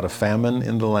talks about a famine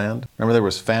in the land. Remember, there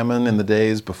was famine in the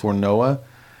days before Noah.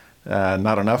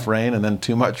 Not enough rain and then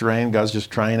too much rain. God's just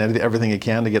trying everything he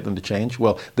can to get them to change.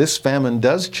 Well, this famine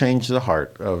does change the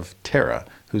heart of Terah,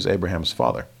 who's Abraham's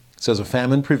father. It says, a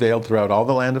famine prevailed throughout all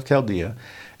the land of Chaldea,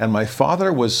 and my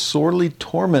father was sorely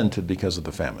tormented because of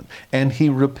the famine, and he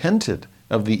repented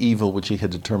of the evil which he had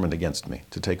determined against me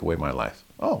to take away my life.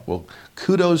 Oh, well,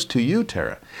 kudos to you,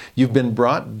 Terah. You've been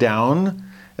brought down,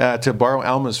 to borrow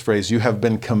Alma's phrase, you have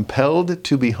been compelled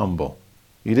to be humble.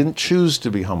 You didn't choose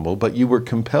to be humble, but you were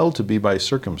compelled to be by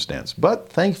circumstance. But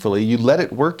thankfully, you let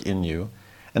it work in you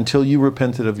until you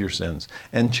repented of your sins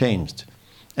and changed.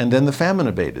 And then the famine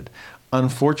abated.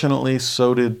 Unfortunately,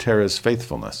 so did Terah's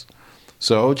faithfulness.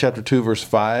 So, chapter 2, verse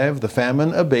 5, the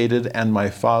famine abated, and my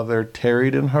father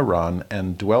tarried in Haran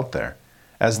and dwelt there,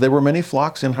 as there were many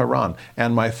flocks in Haran,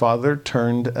 and my father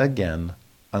turned again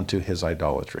unto his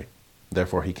idolatry.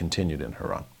 Therefore he continued in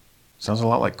Haran. Sounds a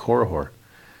lot like Korihor,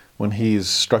 when he's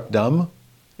struck dumb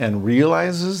and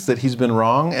realizes that he's been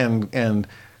wrong and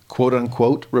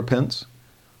quote-unquote repents,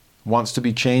 wants to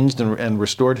be changed and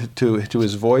restored to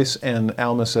his voice, and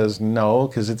Alma says, no,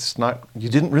 because it's not, you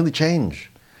didn't really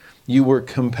change. You were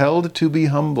compelled to be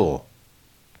humble,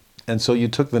 and so you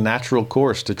took the natural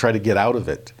course to try to get out of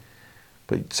it.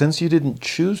 But since you didn't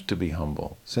choose to be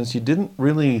humble, since you didn't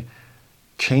really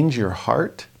change your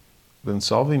heart, then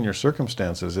solving your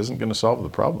circumstances isn't going to solve the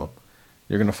problem.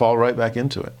 You're going to fall right back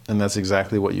into it. And that's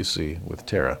exactly what you see with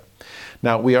Terah.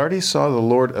 Now, we already saw the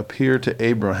Lord appear to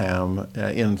Abraham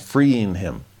in freeing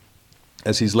him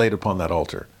as he's laid upon that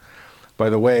altar. By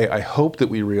the way, I hope that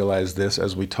we realize this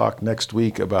as we talk next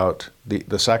week about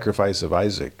the sacrifice of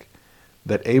Isaac,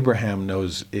 that Abraham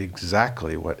knows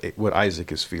exactly what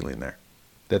Isaac is feeling there.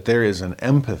 That there is an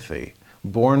empathy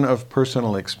born of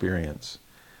personal experience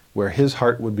where his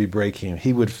heart would be breaking.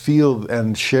 He would feel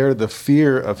and share the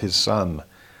fear of his son,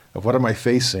 of what am I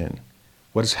facing?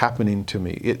 What is happening to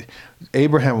me?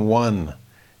 Abraham 1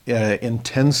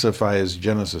 intensifies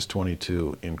Genesis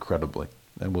 22 incredibly,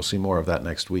 and we'll see more of that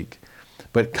next week.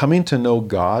 But coming to know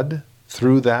God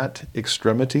through that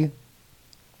extremity,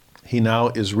 he now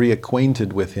is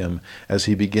reacquainted with him as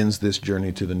he begins this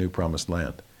journey to the new promised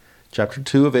land. Chapter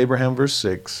 2 of Abraham, verse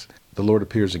 6, the Lord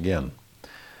appears again.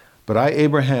 But I,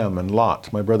 Abraham, and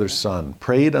Lot, my brother's son,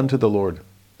 prayed unto the Lord,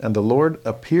 and the Lord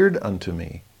appeared unto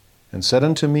me, and said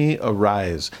unto me,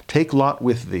 Arise, take Lot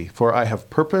with thee, for I have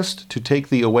purposed to take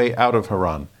thee away out of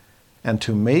Haran, and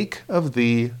to make of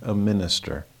thee a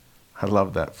minister. I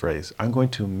love that phrase. I'm going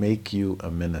to make you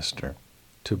a minister,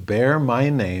 to bear my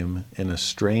name in a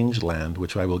strange land,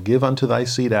 which I will give unto thy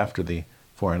seed after thee,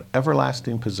 for an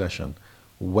everlasting possession,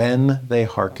 when they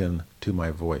hearken to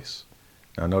my voice.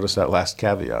 Now notice that last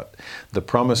caveat. The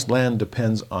promised land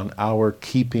depends on our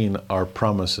keeping our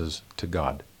promises to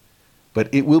God. But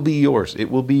it will be yours.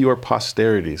 It will be your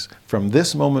posterity's from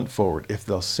this moment forward if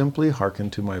they'll simply hearken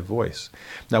to my voice.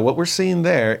 Now what we're seeing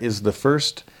there is the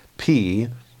first P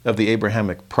of the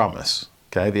Abrahamic promise,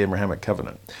 okay, the Abrahamic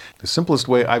covenant. The simplest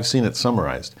way I've seen it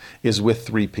summarized is with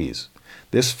 3 P's.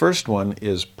 This first one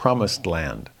is promised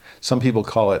land. Some people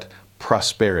call it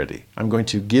prosperity. I'm going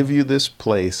to give you this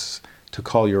place to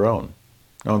call your own.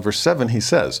 Now in verse 7 he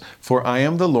says, For I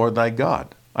am the Lord thy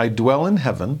God. I dwell in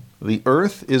heaven. The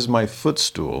earth is my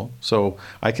footstool, so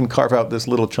I can carve out this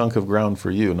little chunk of ground for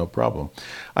you, no problem.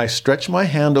 I stretch my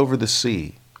hand over the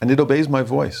sea, and it obeys my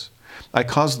voice. I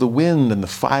cause the wind and the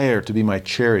fire to be my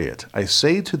chariot. I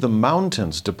say to the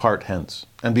mountains, Depart hence.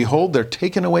 And behold, they're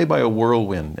taken away by a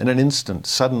whirlwind in an instant,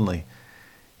 suddenly.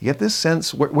 You get this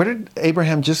sense? Where did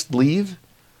Abraham just leave?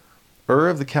 Ur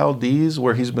of the Chaldees,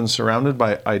 where he's been surrounded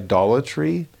by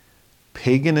idolatry,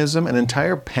 paganism, an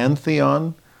entire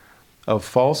pantheon of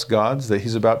false gods that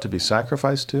he's about to be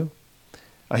sacrificed to.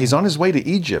 He's on his way to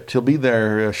Egypt. He'll be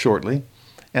there shortly.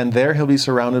 And there he'll be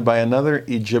surrounded by another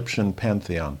Egyptian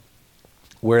pantheon,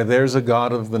 where there's a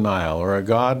god of the Nile, or a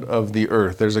god of the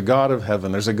earth. There's a god of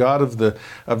heaven. There's a god of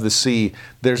the sea.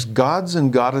 There's gods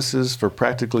and goddesses for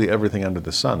practically everything under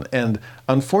the sun. And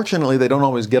unfortunately, they don't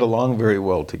always get along very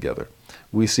well together.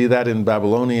 We see that in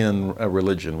Babylonian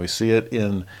religion. We see it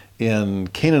in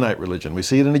Canaanite religion. We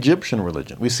see it in Egyptian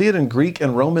religion. We see it in Greek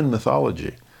and Roman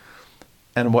mythology.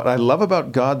 And what I love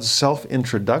about God's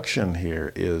self-introduction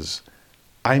here is,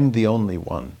 I'm the only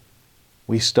one.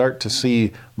 We start to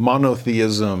see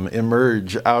monotheism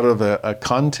emerge out of a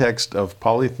context of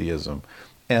polytheism.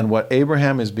 And what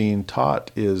Abraham is being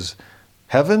taught is,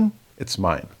 heaven, it's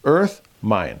mine. Earth,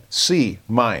 mine. Sea,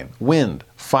 mine. Wind,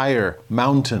 fire,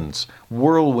 mountains,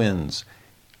 whirlwinds.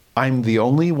 I'm the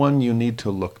only one you need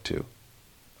to look to.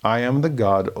 I am the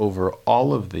God over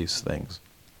all of these things.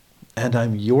 And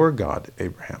I'm your God,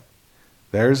 Abraham.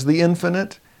 There's the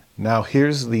infinite. Now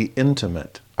here's the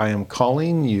intimate. I am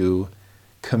calling you,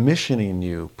 commissioning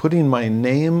you, putting my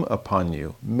name upon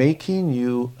you, making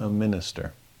you a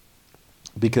minister.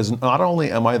 Because not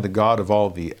only am I the God of all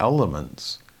the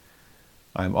elements,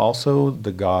 I'm also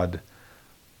the God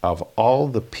of all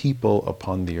the people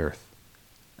upon the earth.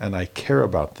 And I care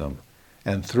about them.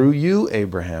 And through you,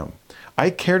 Abraham, I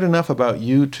cared enough about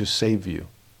you to save you.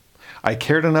 I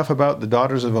cared enough about the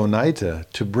daughters of Oneita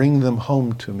to bring them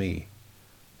home to me.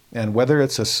 And whether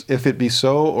it's if it be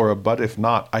so or a but if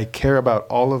not, I care about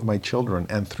all of my children.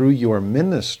 And through your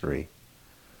ministry,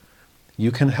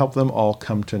 you can help them all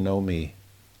come to know me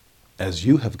as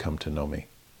you have come to know me.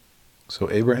 So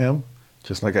Abraham,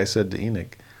 just like I said to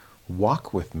Enoch,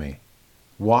 walk with me.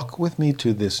 Walk with me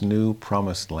to this new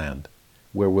promised land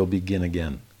where we'll begin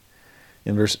again.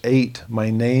 In verse 8,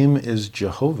 my name is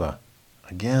Jehovah.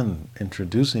 Again,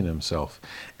 introducing himself.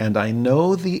 And I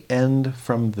know the end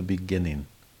from the beginning.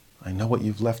 I know what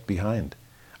you've left behind.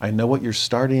 I know what you're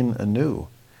starting anew.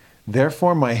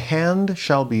 Therefore my hand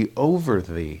shall be over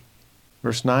thee.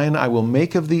 Verse 9, I will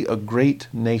make of thee a great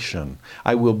nation.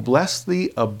 I will bless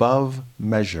thee above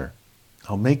measure.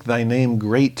 I'll make thy name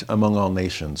great among all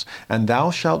nations, and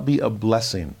thou shalt be a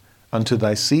blessing unto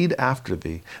thy seed after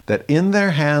thee, that in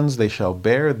their hands they shall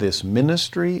bear this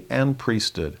ministry and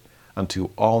priesthood unto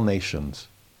all nations.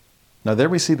 Now there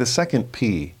we see the second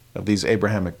P of these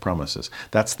Abrahamic promises.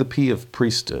 That's the P of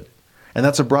priesthood. And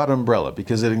that's a broad umbrella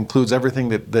because it includes everything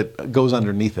that goes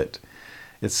underneath it.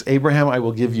 It's Abraham, I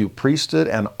will give you priesthood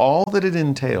and all that it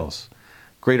entails,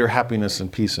 greater happiness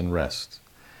and peace and rest,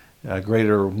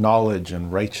 greater knowledge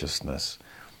and righteousness,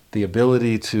 the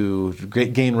ability to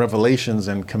gain revelations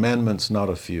and commandments, not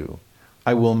a few.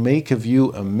 I will make of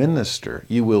you a minister.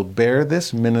 You will bear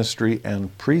this ministry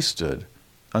and priesthood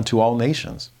unto all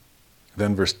nations.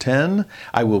 Then verse 10,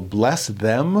 I will bless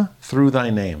them through thy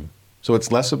name. So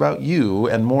it's less about you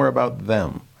and more about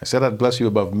them. I said I'd bless you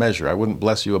above measure. I wouldn't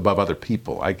bless you above other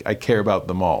people. I care about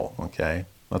them all, okay?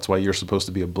 That's why you're supposed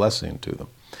to be a blessing to them.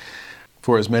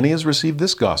 For as many as receive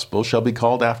this gospel shall be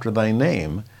called after thy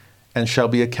name, and shall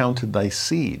be accounted thy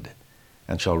seed,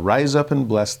 and shall rise up and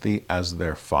bless thee as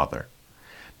their father.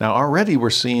 Now already we're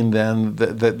seeing then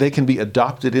that they can be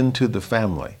adopted into the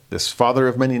family. This father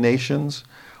of many nations,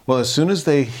 well, as soon as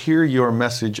they hear your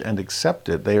message and accept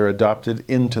it, they are adopted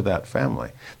into that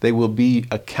family. They will be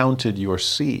accounted your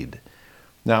seed.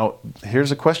 Now,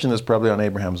 here's a question that's probably on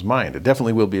Abraham's mind. It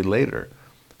definitely will be later.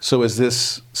 So is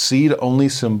this seed only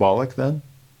symbolic then?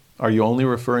 Are you only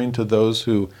referring to those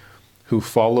who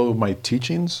follow my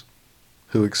teachings,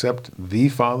 who accept the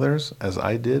fathers as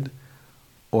I did?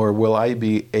 Or will I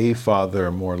be a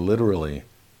father more literally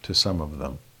to some of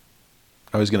them?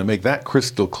 I was going to make that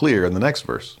crystal clear in the next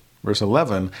verse. Verse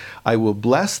 11, I will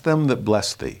bless them that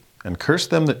bless thee, and curse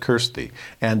them that curse thee.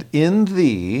 And in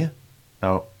thee,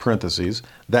 now parentheses,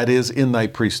 that is in thy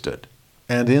priesthood,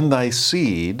 and in thy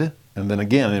seed, and then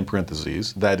again in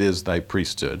parentheses, that is thy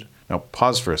priesthood. Now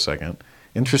pause for a second.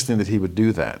 Interesting that he would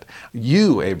do that.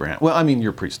 You, Abraham, well, I mean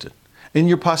your priesthood. In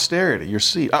your posterity, your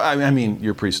seed, I mean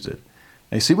your priesthood.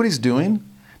 Now you see what he's doing?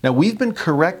 Now we've been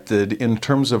corrected in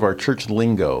terms of our church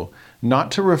lingo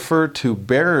not to refer to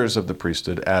bearers of the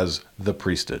priesthood as the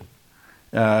priesthood.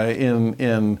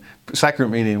 In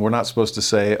sacrament meeting, we're not supposed to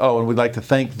say, oh, and we'd like to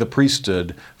thank the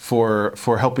priesthood for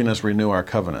helping us renew our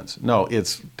covenants. No,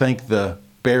 it's thank the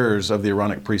bearers of the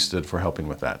Aaronic priesthood for helping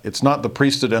with that. It's not the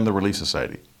priesthood and the Relief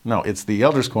Society. No, it's the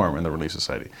Elders Quorum and the Relief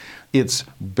Society. It's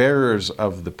bearers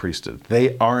of the priesthood.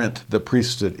 They aren't the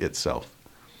priesthood itself.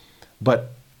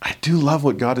 But I do love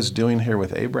what God is doing here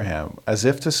with Abraham, as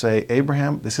if to say,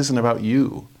 Abraham, this isn't about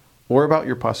you or about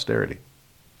your posterity.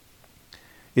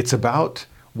 It's about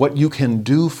what you can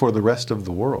do for the rest of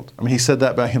the world. I mean, he said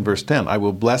that back in verse 10, I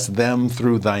will bless them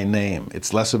through thy name.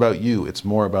 It's less about you, it's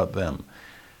more about them.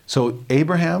 So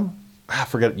Abraham,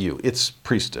 forget you, it's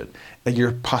priesthood.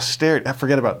 Your posterity,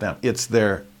 forget about them. It's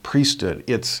their priesthood.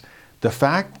 It's the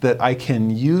fact that I can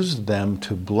use them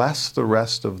to bless the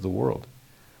rest of the world.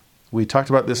 We talked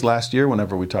about this last year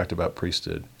whenever we talked about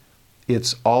priesthood.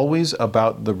 It's always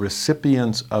about the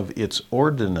recipients of its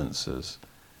ordinances,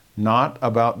 not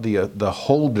about the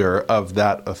holder of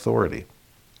that authority.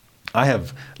 I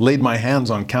have laid my hands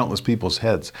on countless people's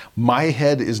heads. My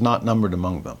head is not numbered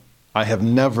among them. I have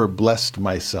never blessed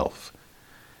myself.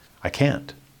 I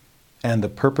can't. And the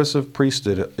purpose of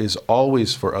priesthood is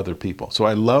always for other people. So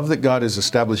I love that God is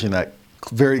establishing that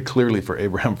very clearly for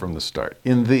Abraham from the start.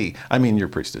 In thee, I mean your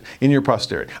priesthood. In your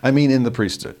posterity, I mean in the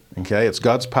priesthood. Okay, it's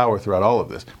God's power throughout all of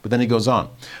this. But then he goes on,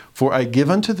 for I give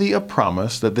unto thee a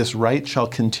promise that this right shall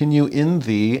continue in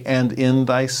thee and in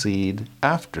thy seed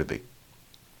after thee.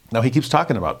 Now he keeps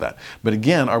talking about that. But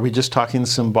again, are we just talking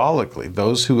symbolically?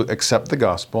 Those who accept the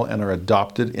gospel and are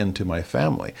adopted into my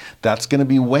family. That's going to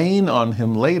be weighing on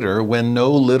him later when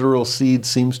no literal seed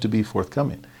seems to be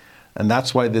forthcoming. And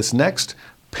that's why this next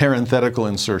parenthetical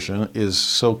insertion is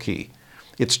so key.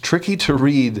 It's tricky to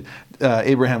read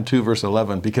Abraham 2 verse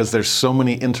 11 because there's so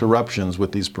many interruptions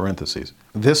with these parentheses.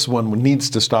 This one needs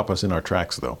to stop us in our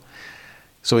tracks though.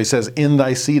 So he says, in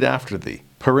thy seed after thee,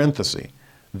 parenthesis.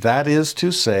 That is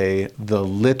to say, the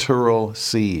literal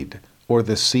seed, or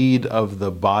the seed of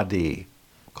the body,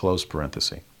 close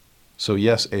parenthesis. So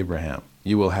yes, Abraham,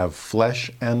 you will have flesh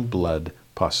and blood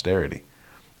posterity.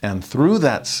 And through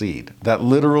that seed, that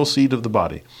literal seed of the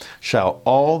body, shall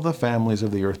all the families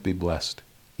of the earth be blessed,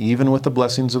 even with the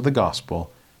blessings of the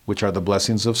gospel, which are the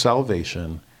blessings of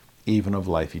salvation, even of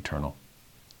life eternal.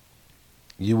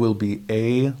 You will be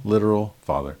a literal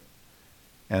father.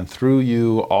 And through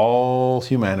you, all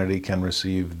humanity can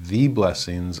receive the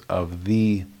blessings of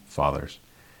the fathers,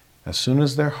 as soon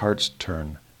as their hearts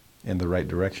turn in the right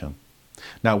direction.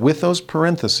 Now, with those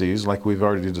parentheses, like we've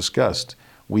already discussed,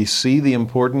 we see the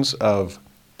importance of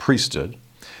priesthood.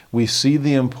 We see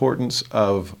the importance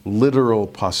of literal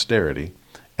posterity.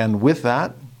 And with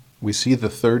that, we see the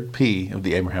third P of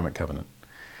the Abrahamic covenant.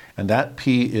 And that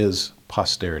P is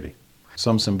posterity.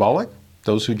 Some symbolic,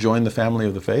 those who join the family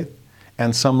of the faith,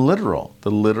 and some literal,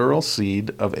 the literal seed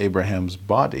of Abraham's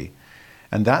body.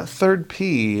 And that third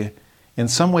P, in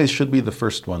some ways, should be the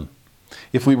first one.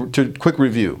 If we were to quick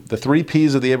review, the three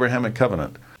P's of the Abrahamic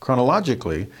covenant,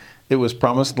 chronologically, it was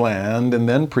promised land, and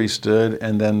then priesthood,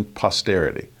 and then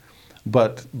posterity.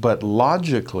 But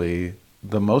logically,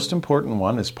 the most important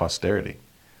one is posterity.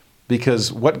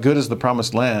 Because what good is the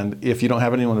promised land if you don't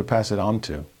have anyone to pass it on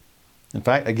to? In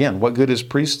fact, again, what good is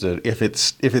priesthood if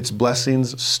its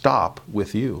blessings stop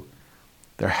with you?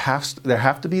 There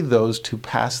have to be those to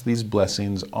pass these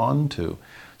blessings on to.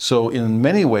 So in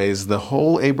many ways, the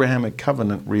whole Abrahamic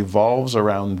covenant revolves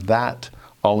around that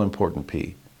all-important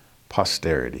P,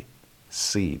 posterity,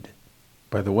 seed.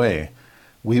 By the way,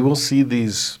 we will see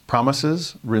these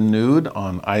promises renewed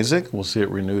on Isaac. We'll see it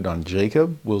renewed on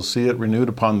Jacob. We'll see it renewed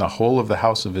upon the whole of the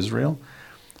house of Israel.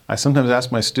 I sometimes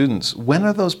ask my students, when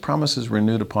are those promises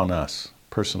renewed upon us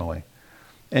personally?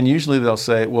 And usually they'll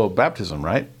say, well, baptism,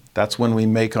 right? That's when we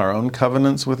make our own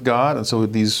covenants with God, and so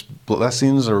these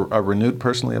blessings are renewed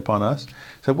personally upon us.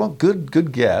 So, well,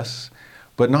 good guess,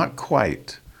 but not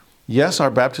quite. Yes,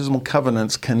 our baptismal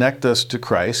covenants connect us to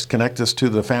Christ, connect us to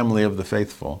the family of the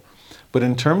faithful. But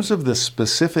in terms of the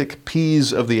specific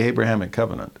P's of the Abrahamic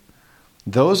covenant,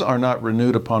 those are not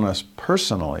renewed upon us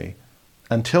personally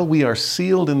until we are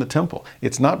sealed in the temple.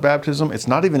 It's not baptism, it's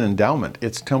not even endowment,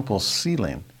 it's temple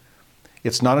sealing.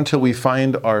 It's not until we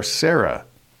find our Sarah,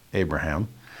 Abraham.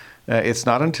 It's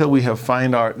not until we have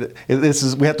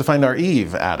we have to find our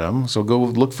Eve, Adam, so go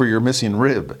look for your missing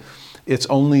rib. It's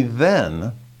only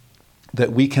then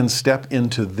that we can step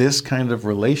into this kind of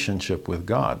relationship with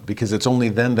God, because it's only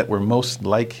then that we're most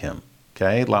like Him,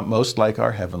 okay? Most like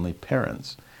our heavenly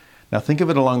parents. Now think of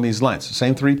it along these lines.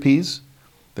 Same three P's.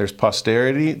 There's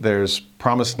posterity, there's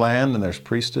promised land, and there's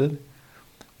priesthood.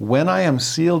 When I am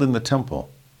sealed in the temple,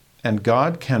 and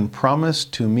God can promise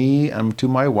to me and to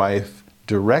my wife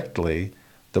directly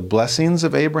the blessings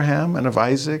of Abraham and of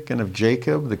Isaac and of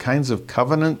Jacob, the kinds of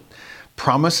covenant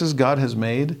promises God has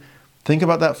made, think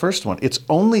about that first one. It's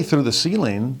only through the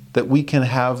sealing that we can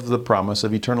have the promise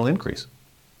of eternal increase.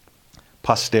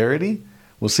 Posterity,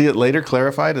 we'll see it later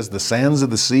clarified as the sands of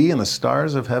the sea and the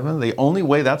stars of heaven. The only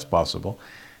way that's possible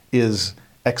is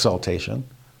exaltation,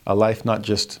 a life not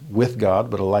just with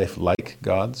God, but a life like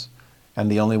God's.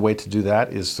 And the only way to do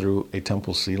that is through a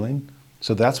temple sealing.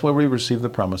 So that's where we receive the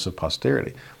promise of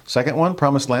posterity. Second one,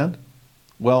 promised land.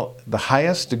 Well, the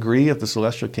highest degree of the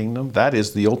celestial kingdom, that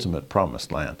is the ultimate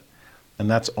promised land. And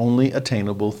that's only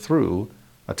attainable through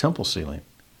a temple sealing.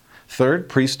 Third,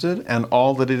 priesthood and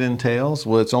all that it entails.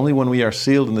 Well, it's only when we are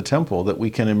sealed in the temple that we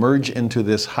can emerge into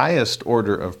this highest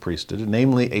order of priesthood,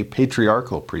 namely a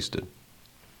patriarchal priesthood,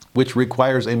 which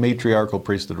requires a matriarchal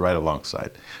priesthood right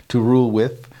alongside to rule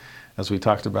with, as we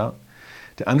talked about.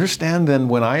 To understand then,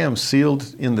 when I am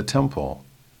sealed in the temple,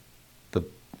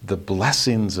 the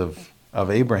blessings of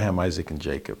Abraham, Isaac, and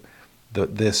Jacob,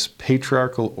 this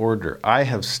patriarchal order, I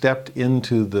have stepped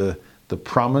into the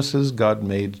promises God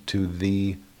made to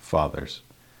the fathers.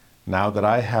 now that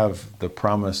I have the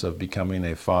promise of becoming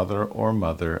a father or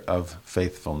mother of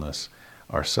faithfulness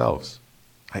ourselves.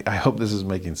 I hope this is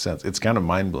making sense. It's kind of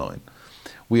mind-blowing.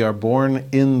 We are born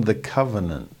in the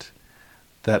covenant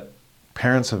that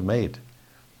parents have made,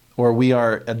 or we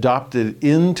are adopted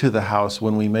into the house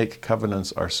when we make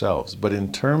covenants ourselves. But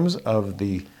in terms of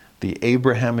the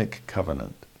Abrahamic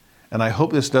covenant, and I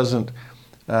hope this doesn't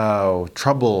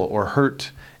trouble or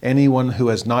hurt anyone who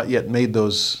has not yet made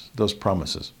those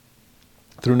promises.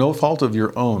 Through no fault of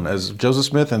your own, as Joseph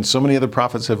Smith and so many other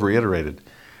prophets have reiterated,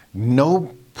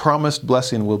 no promised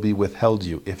blessing will be withheld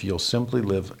you if you'll simply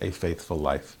live a faithful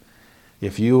life.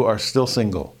 If you are still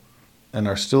single and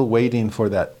are still waiting for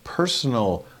that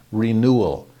personal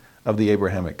renewal of the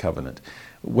Abrahamic covenant,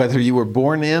 whether you were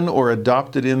born in or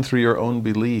adopted in through your own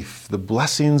belief, the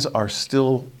blessings are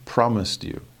still promised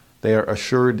you. They are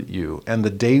assured you, and the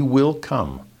day will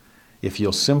come, if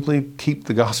you'll simply keep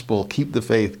the gospel, keep the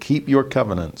faith, keep your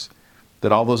covenants,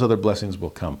 that all those other blessings will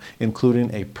come,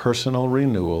 including a personal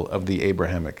renewal of the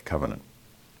Abrahamic covenant,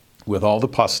 with all the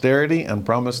posterity and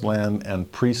promised land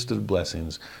and priesthood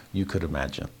blessings you could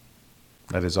imagine.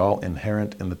 That is all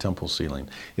inherent in the temple ceiling.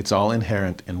 It's all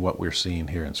inherent in what we're seeing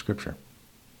here in Scripture.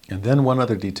 And then one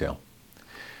other detail.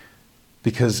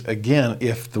 Because again,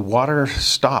 if the water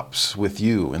stops with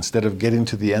you instead of getting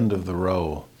to the end of the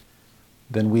row,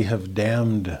 then we have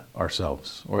damned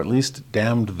ourselves, or at least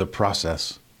damned the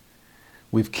process.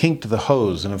 We've kinked the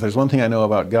hose, and if there's one thing I know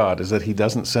about God, is that He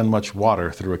doesn't send much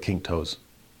water through a kinked hose.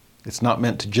 It's not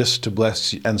meant to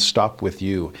bless and stop with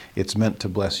you. It's meant to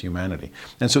bless humanity.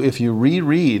 And so if you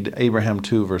reread Abraham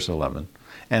 2, verse 11,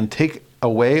 and take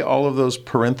away all of those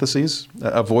parentheses,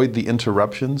 avoid the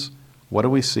interruptions, what do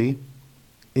we see?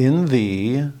 In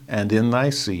thee and in thy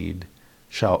seed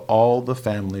shall all the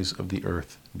families of the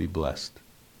earth be blessed.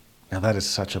 Now that is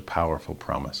such a powerful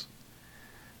promise.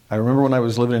 I remember when I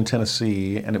was living in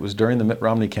Tennessee, and it was during the Mitt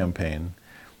Romney campaign,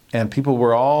 and people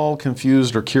were all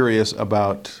confused or curious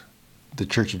about the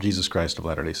Church of Jesus Christ of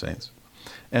Latter-day Saints.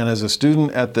 And as a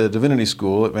student at the Divinity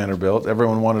School at Vanderbilt,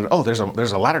 everyone wanted, oh, there's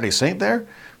a Latter-day Saint there?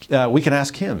 We can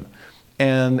ask him.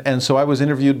 And so I was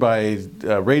interviewed by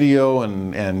radio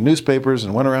and newspapers,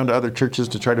 and went around to other churches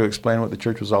to try to explain what the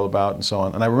church was all about and so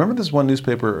on. And I remember this one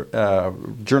newspaper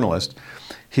journalist,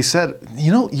 he said,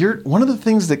 you know, one of the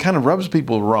things that kind of rubs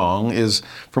people wrong is,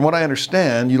 from what I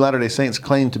understand, you Latter-day Saints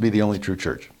claim to be the only true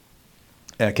church.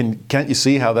 Can't you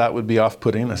see how that would be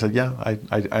off-putting? I said, yeah,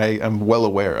 I am well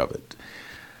aware of it.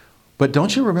 But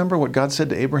don't you remember what God said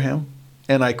to Abraham?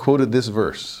 And I quoted this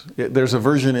verse. There's a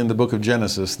version in the book of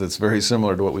Genesis that's very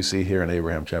similar to what we see here in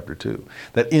Abraham chapter 2.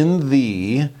 That in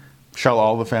thee shall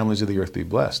all the families of the earth be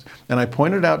blessed. And I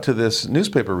pointed out to this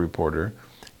newspaper reporter,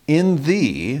 in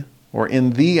thee, or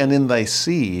in thee and in thy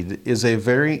seed, is a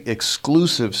very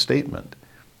exclusive statement.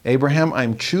 Abraham,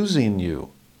 I'm choosing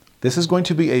you. This is going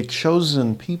to be a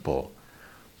chosen people.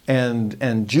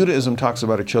 And Judaism talks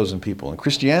about a chosen people, and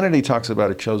Christianity talks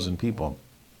about a chosen people.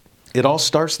 It all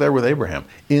starts there with Abraham,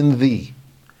 in thee.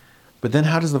 But then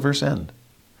how does the verse end?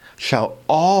 Shall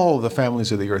all the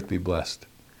families of the earth be blessed?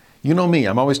 You know me,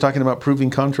 I'm always talking about proving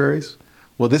contraries.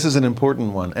 Well, this is an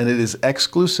important one, and it is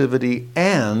exclusivity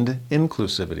and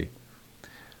inclusivity.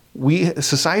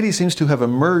 Society seems to have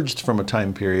emerged from a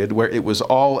time period where it was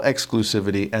all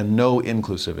exclusivity and no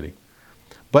inclusivity.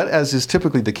 But as is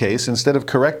typically the case, instead of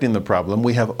correcting the problem,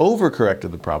 we have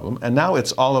overcorrected the problem, and now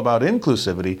it's all about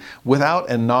inclusivity without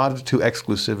a nod to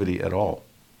exclusivity at all.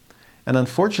 And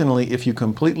unfortunately, if you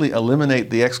completely eliminate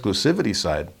the exclusivity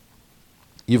side,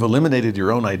 you've eliminated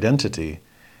your own identity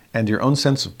and your own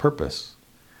sense of purpose.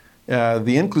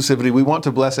 The inclusivity, we want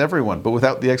to bless everyone, but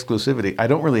without the exclusivity, I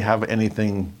don't really have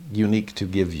anything unique to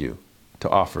give you, to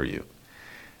offer you.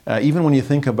 Even when you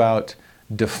think about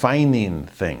defining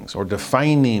things or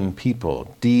defining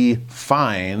people,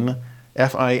 define,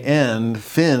 F-I-N,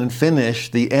 finish,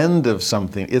 the end of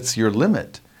something. It's your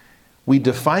limit. We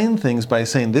define things by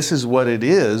saying this is what it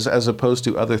is as opposed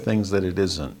to other things that it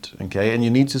isn't, okay? And you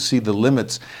need to see the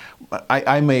limits.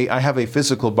 I have a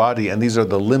physical body, and these are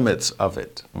the limits of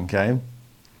it, okay?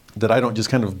 That I don't just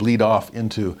kind of bleed off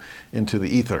into the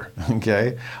ether,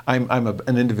 okay? I'm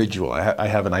an individual. I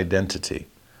have an identity.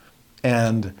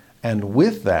 And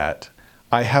with that,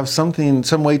 I have some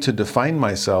way to define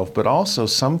myself, but also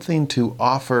something to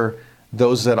offer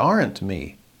those that aren't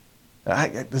me.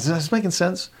 Is this making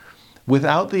sense?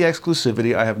 Without the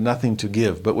exclusivity, I have nothing to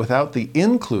give. But without the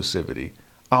inclusivity,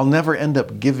 I'll never end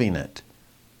up giving it.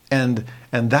 And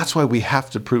that's why we have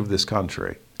to prove this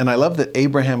contrary. And I love that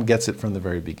Abraham gets it from the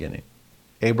very beginning.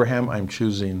 Abraham, I'm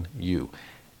choosing you.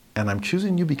 And I'm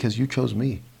choosing you because you chose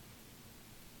me.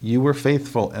 You were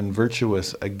faithful and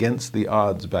virtuous against the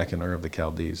odds back in Ur of the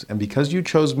Chaldees. And because you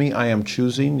chose me, I am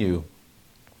choosing you.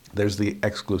 There's the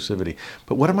exclusivity.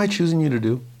 But what am I choosing you to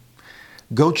do?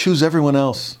 Go choose everyone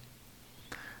else.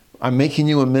 I'm making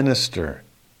you a minister.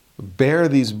 Bear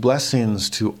these blessings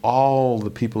to all the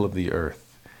people of the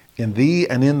earth. In thee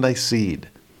and in thy seed,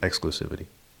 exclusivity,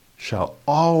 shall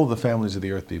all the families of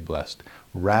the earth be blessed.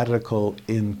 Radical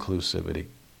inclusivity.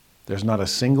 There's not a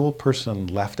single person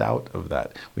left out of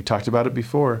that. We talked about it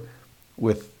before.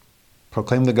 With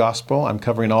proclaim the gospel, I'm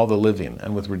covering all the living.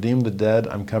 And with redeem the dead,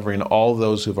 I'm covering all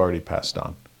those who've already passed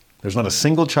on. There's not a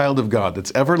single child of God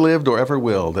that's ever lived or ever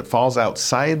will that falls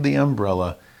outside the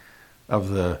umbrella of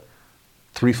the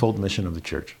threefold mission of the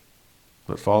church,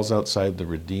 that falls outside the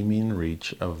redeeming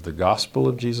reach of the gospel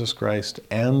of Jesus Christ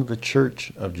and the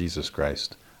church of Jesus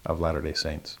Christ of Latter-day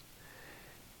Saints.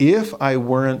 If I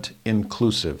weren't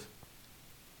inclusive,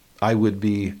 I would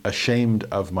be ashamed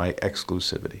of my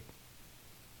exclusivity.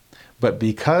 But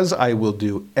because I will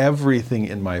do everything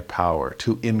in my power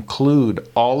to include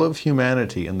all of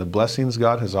humanity in the blessings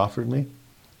God has offered me,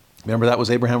 remember that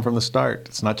was Abraham from the start.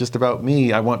 It's not just about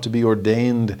me. I want to be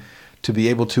ordained to be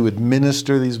able to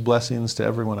administer these blessings to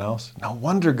everyone else. No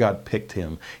wonder God picked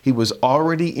him. He was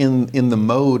already in the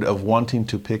mode of wanting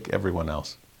to pick everyone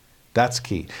else. That's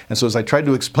key. And so as I tried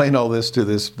to explain all this to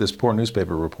this poor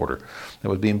newspaper reporter that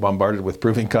was being bombarded with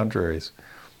proving contraries,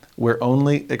 we're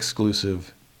only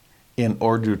exclusive in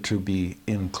order to be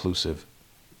inclusive.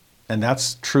 And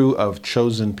that's true of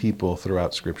chosen people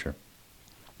throughout Scripture.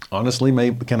 Honestly,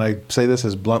 can I say this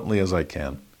as bluntly as I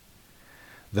can?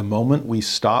 The moment we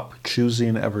stop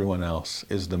choosing everyone else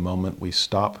is the moment we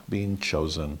stop being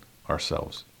chosen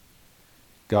ourselves.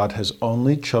 God has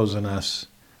only chosen us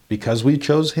because we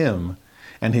chose him,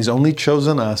 and he's only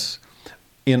chosen us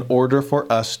in order for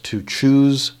us to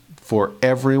choose for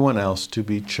everyone else to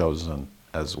be chosen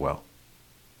as well.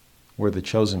 We're the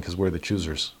chosen because we're the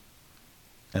choosers.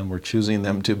 And we're choosing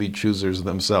them to be choosers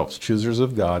themselves, choosers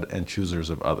of God and choosers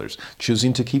of others.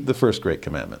 Choosing to keep the first great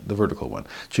commandment, the vertical one.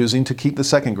 Choosing to keep the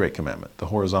second great commandment, the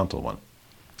horizontal one.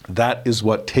 That is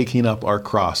what taking up our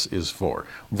cross is for.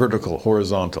 Vertical,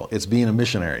 horizontal. It's being a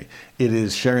missionary. It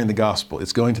is sharing the gospel.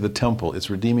 It's going to the temple. It's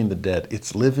redeeming the dead.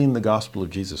 It's living the gospel of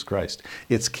Jesus Christ.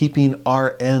 It's keeping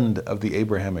our end of the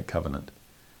Abrahamic covenant.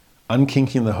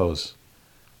 Unkinking the hose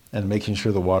and making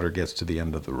sure the water gets to the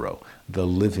end of the row. The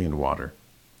living water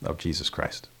of Jesus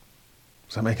Christ.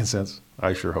 Is that making sense?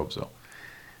 I sure hope so.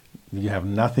 You have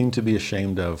nothing to be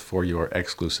ashamed of for your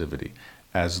exclusivity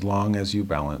as long as you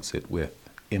balance it with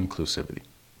inclusivity,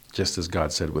 just as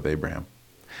God said with Abraham.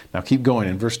 Now keep going.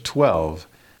 In verse 12,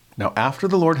 now after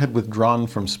the Lord had withdrawn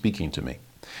from speaking to me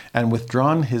and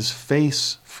withdrawn his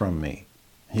face from me.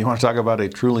 You want to talk about a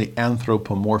truly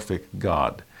anthropomorphic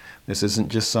God. This isn't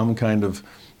just some kind of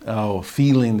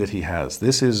feeling that he has.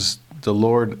 This is the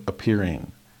Lord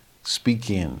appearing,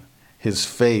 speaking, his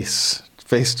face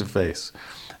to face.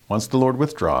 Once the Lord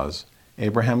withdraws,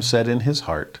 Abraham said in his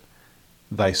heart,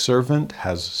 thy servant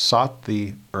has sought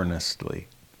thee earnestly.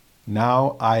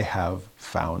 Now I have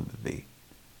found thee.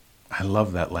 I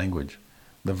love that language.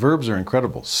 The verbs are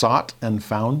incredible. Sought and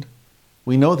found.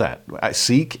 We know that.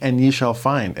 Seek and ye shall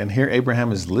find. And here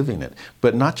Abraham is living it.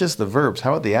 But not just the verbs.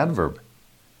 How about the adverb?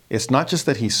 It's not just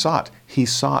that he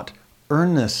sought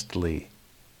earnestly.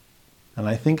 And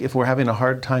I think if we're having a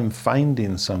hard time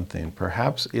finding something,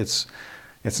 perhaps it's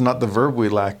not the verb we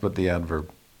lack, but the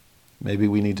adverb. Maybe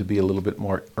we need to be a little bit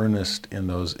more earnest in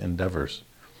those endeavors.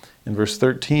 In verse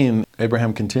 13,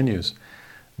 Abraham continues,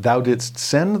 thou didst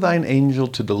send thine angel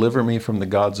to deliver me from the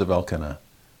gods of Elkanah,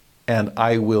 and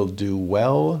I will do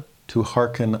well to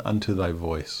hearken unto thy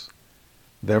voice.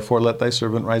 Therefore let thy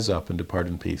servant rise up and depart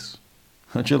in peace.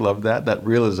 Don't you love that? That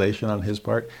realization on his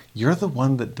part? You're the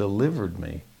one that delivered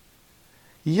me.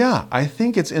 Yeah, I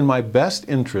think it's in my best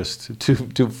interest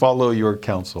to follow your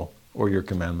counsel or your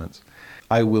commandments.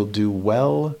 I will do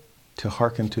well to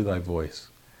hearken to thy voice.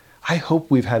 I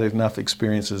hope we've had enough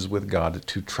experiences with God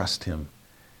to trust him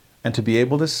and to be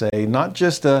able to say, not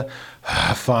just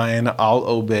fine, I'll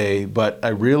obey, but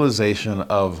a realization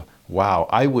of, wow,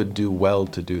 I would do well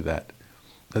to do that.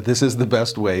 That this is the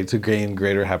best way to gain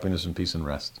greater happiness and peace and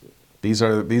rest. These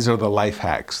are the life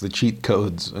hacks, the cheat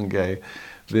codes, okay?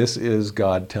 This is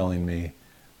God telling me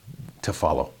to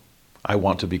follow. I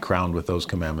want to be crowned with those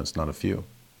commandments, not a few.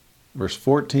 Verse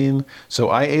 14, so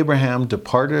I, Abraham,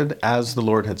 departed as the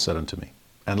Lord had said unto me,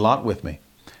 and Lot with me.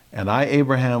 And I,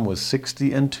 Abraham, was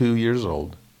 62 years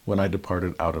old when I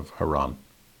departed out of Haran.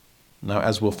 Now,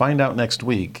 as we'll find out next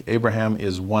week, Abraham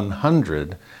is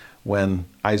 100 when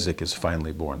Isaac is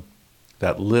finally born.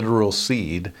 that literal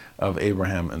seed of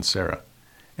Abraham and Sarah.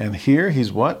 And here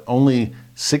he's what? Only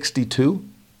 62?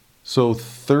 So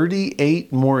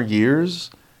 38 more years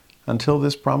until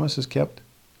this promise is kept?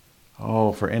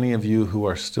 Oh, for any of you who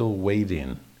are still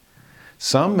waiting,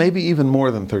 some maybe even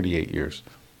more than 38 years,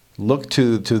 look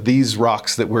to these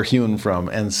rocks that we're hewn from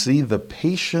and see the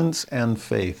patience and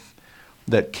faith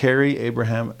that carry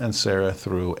Abraham and Sarah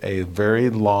through a very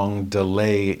long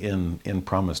delay in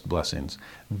promised blessings.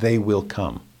 They will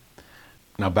come.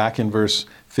 Now back in verse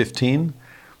 15,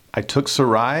 I took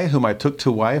Sarai, whom I took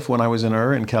to wife when I was in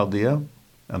Ur in Chaldea,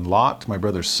 and Lot, my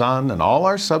brother's son, and all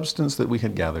our substance that we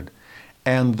had gathered,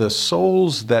 and the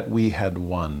souls that we had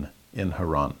won in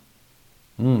Haran.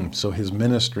 So his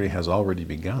ministry has already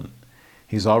begun.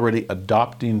 He's already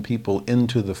adopting people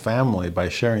into the family by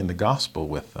sharing the gospel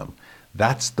with them.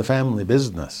 That's the family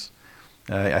business.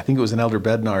 I think it was in Elder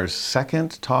Bednar's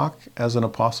second talk as an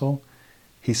apostle.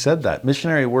 He said that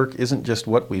missionary work isn't just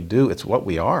what we do, it's what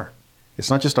we are.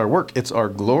 It's not just our work, it's our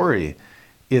glory.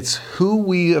 It's who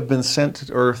we have been sent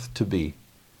to earth to be,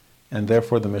 and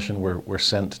therefore the mission we're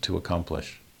sent to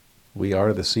accomplish. We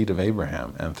are the seed of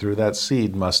Abraham, and through that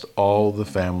seed must all the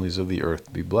families of the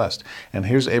earth be blessed. And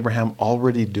here's Abraham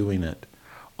already doing it,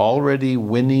 already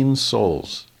winning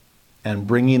souls and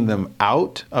bringing them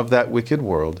out of that wicked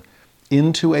world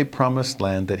into a promised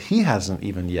land that he hasn't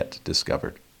even yet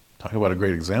discovered. Talk about a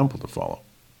great example to follow.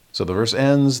 So the verse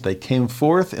ends, they came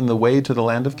forth in the way to the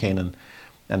land of Canaan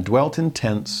and dwelt in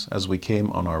tents as we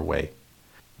came on our way.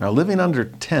 Now living under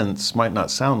tents might not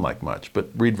sound like much, but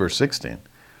read verse 16.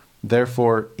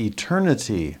 Therefore,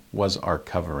 eternity was our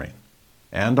covering,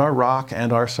 and our rock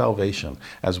and our salvation,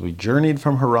 as we journeyed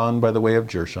from Haran by the way of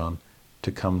Jershon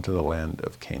to come to the land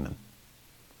of Canaan.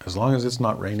 As long as it's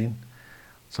not raining,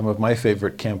 some of my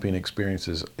favorite camping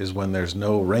experiences is when there's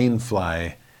no rain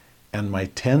fly and my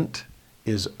tent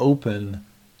is open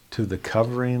to the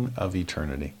covering of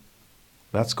eternity.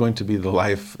 That's going to be the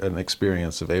life and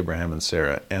experience of Abraham and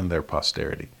Sarah and their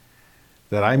posterity.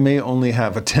 That I may only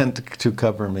have a tent to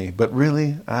cover me, but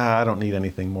really, I don't need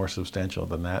anything more substantial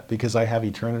than that because I have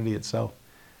eternity itself.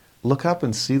 Look up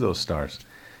and see those stars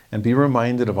and be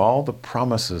reminded of all the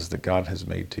promises that God has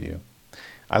made to you.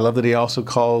 I love that he also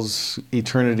calls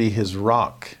eternity his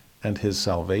rock and his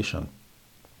salvation.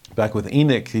 Back with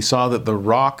Enoch, he saw that the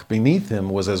rock beneath him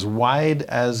was as wide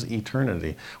as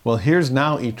eternity. Well, here's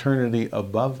now eternity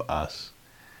above us.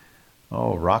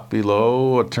 Oh, rock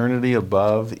below, eternity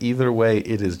above. Either way,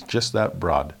 it is just that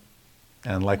broad.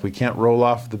 And like we can't roll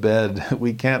off the bed,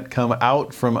 we can't come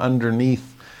out from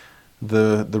underneath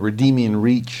the redeeming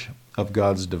reach of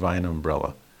God's divine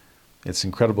umbrella. It's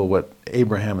incredible what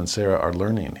Abraham and Sarah are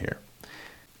learning here.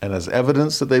 And as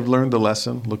evidence that they've learned the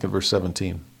lesson, look at verse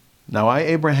 17. Now I,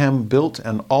 Abraham, built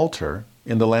an altar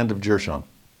in the land of Jershon.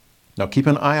 Now keep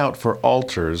an eye out for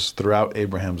altars throughout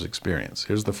Abraham's experience.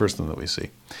 Here's the first thing that we see.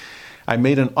 I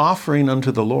made an offering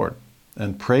unto the Lord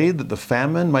and prayed that the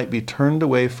famine might be turned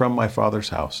away from my father's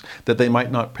house, that they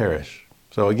might not perish.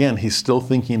 So again, he's still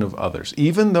thinking of others,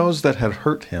 even those that had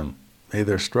hurt him. May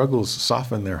their struggles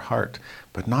soften their heart,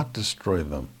 but not destroy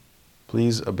them.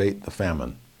 Please abate the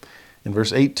famine. In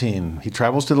verse 18, he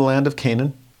travels to the land of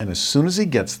Canaan, and as soon as he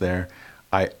gets there,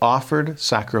 I offered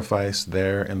sacrifice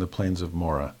there in the plains of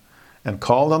Moreh, and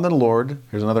called on the Lord,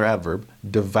 here's another adverb,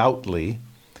 devoutly,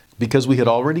 because we had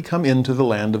already come into the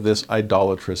land of this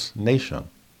idolatrous nation.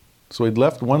 So he'd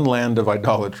left one land of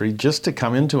idolatry just to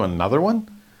come into another one?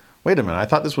 Wait a minute, I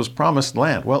thought this was promised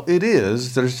land. Well, it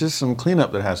is. There's just some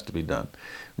cleanup that has to be done.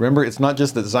 Remember, it's not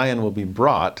just that Zion will be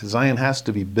brought. Zion has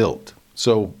to be built.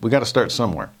 So we got to start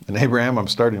somewhere. And Abraham, I'm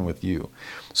starting with you.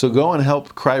 So go and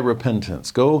help cry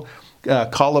repentance. Go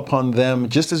call upon them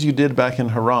just as you did back in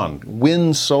Haran.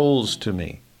 Win souls to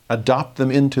me. Adopt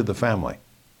them into the family.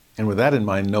 And with that in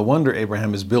mind, no wonder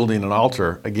Abraham is building an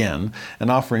altar again and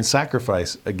offering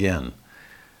sacrifice again.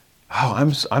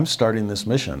 Oh, I'm starting this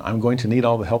mission. I'm going to need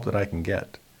all the help that I can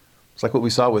get. It's like what we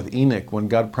saw with Enoch when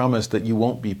God promised that you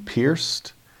won't be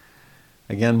pierced.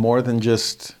 Again, more than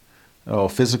just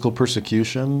physical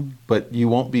persecution, but you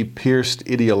won't be pierced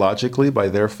ideologically by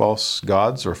their false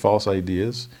gods or false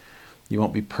ideas. You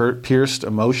won't be pierced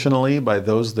emotionally by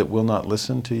those that will not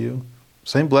listen to you.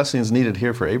 Same blessing is needed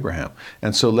here for Abraham.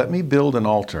 And so let me build an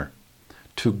altar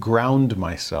to ground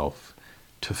myself,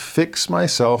 to fix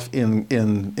myself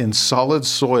in solid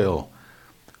soil,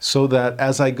 so that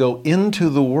as I go into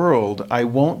the world, I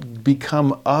won't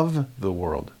become of the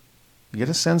world. You get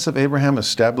a sense of Abraham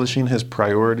establishing his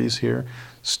priorities here,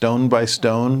 stone by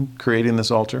stone, creating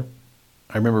this altar?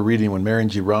 I remember reading when Marion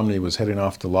G. Romney was heading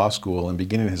off to law school and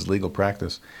beginning his legal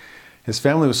practice, His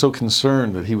family was so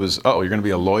concerned that he was, oh, you're going to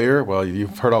be a lawyer? Well,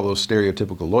 you've heard all those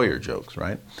stereotypical lawyer jokes,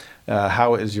 right?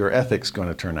 How is your ethics going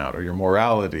to turn out, or your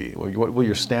morality? What will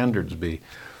your standards be?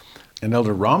 And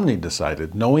Elder Romney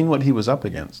decided, knowing what he was up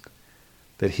against,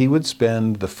 that he would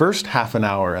spend the first half an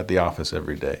hour at the office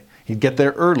every day. He'd get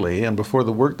there early, and before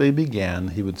the workday began,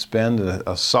 he would spend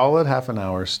a solid half an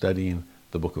hour studying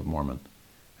the Book of Mormon.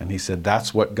 And he said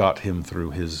that's what got him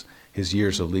through his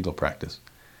years of legal practice.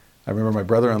 I remember my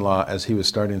brother-in-law, as he was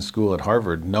starting school at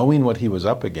Harvard, knowing what he was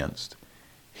up against,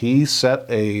 he set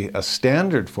a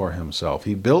standard for himself.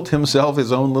 He built himself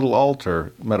his own little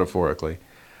altar, metaphorically.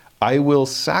 I will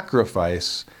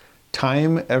sacrifice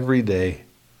time every day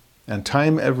and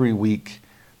time every week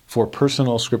for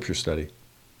personal scripture study,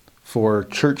 for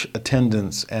church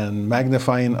attendance and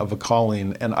magnifying of a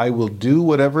calling, and I will do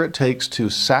whatever it takes to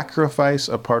sacrifice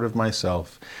a part of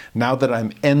myself now that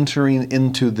I'm entering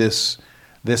into this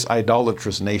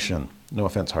idolatrous nation. No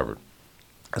offense, Harvard.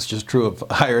 That's just true of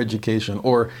higher education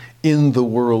or in the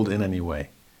world in any way.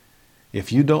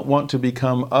 If you don't want to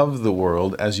become of the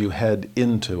world as you head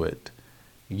into it,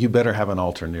 you better have an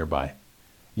altar nearby.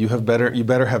 You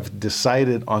better have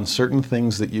decided on certain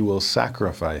things that you will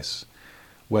sacrifice,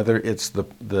 whether it's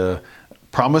the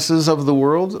promises of the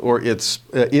world or its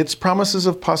promises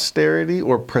of posterity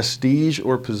or prestige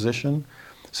or position,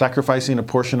 sacrificing a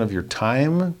portion of your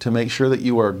time to make sure that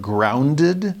you are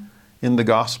grounded in the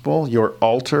gospel, your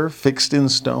altar fixed in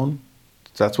stone.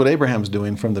 That's what Abraham's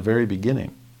doing from the very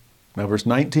beginning. Now, verse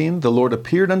 19, the Lord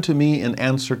appeared unto me in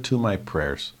answer to my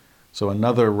prayers. So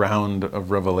another round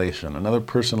of revelation, another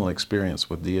personal experience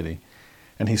with deity.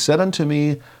 And he said unto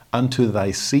me, unto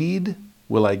thy seed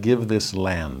will I give this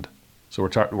land. So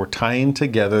we're tying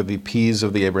together the P's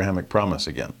of the Abrahamic promise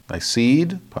again. Thy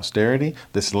seed, posterity,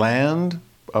 this land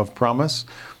of promise.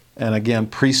 And again,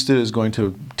 priesthood is going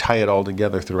to tie it all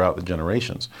together throughout the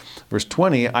generations. Verse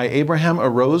 20, I, Abraham,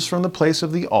 arose from the place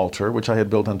of the altar, which I had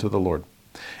built unto the Lord.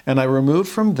 And I removed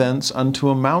from thence unto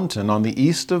a mountain on the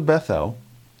east of Bethel,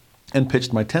 and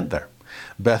pitched my tent there.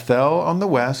 Bethel on the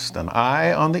west, and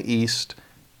I on the east.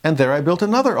 And there I built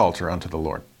another altar unto the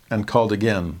Lord, and called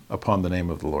again upon the name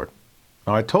of the Lord.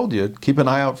 Now I told you, keep an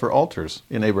eye out for altars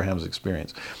in Abraham's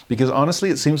experience. Because honestly,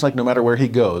 it seems like no matter where he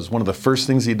goes, one of the first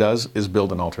things he does is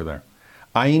build an altar there.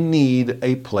 I need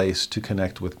a place to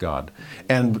connect with God.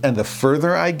 And the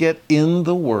further I get in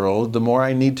the world, the more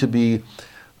I need to be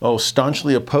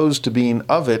staunchly opposed to being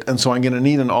of it. And so I'm going to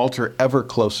need an altar ever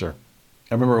closer.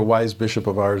 I remember a wise bishop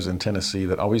of ours in Tennessee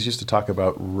that always used to talk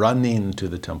about running to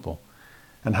the temple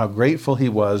and how grateful he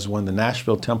was when the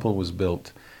Nashville temple was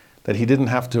built, that he didn't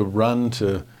have to run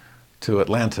to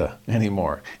Atlanta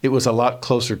anymore. It was a lot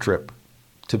closer trip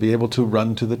to be able to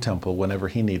run to the temple whenever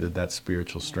he needed that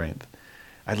spiritual strength.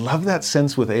 I love that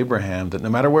sense with Abraham that no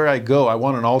matter where I go, I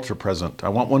want an altar present. I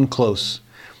want one close.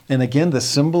 And again, the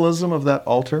symbolism of that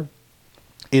altar,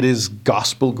 it is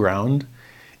gospel ground.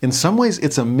 In some ways,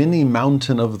 it's a mini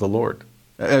mountain of the Lord.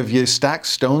 If you stack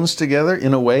stones together,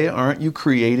 in a way, aren't you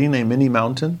creating a mini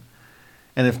mountain?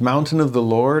 And if mountain of the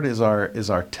Lord is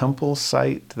our temple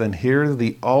site, then here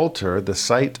the altar, the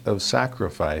site of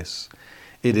sacrifice,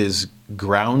 it is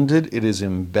grounded, it is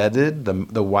embedded.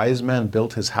 The wise man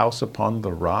built his house upon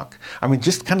the rock. I mean,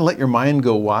 just kind of let your mind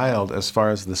go wild as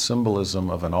far as the symbolism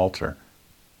of an altar.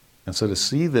 And so to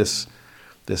see this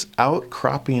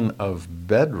outcropping of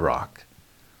bedrock,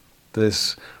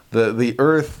 the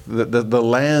earth, the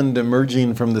land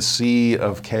emerging from the sea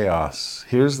of chaos.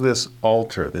 Here's this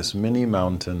altar, this mini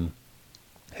mountain.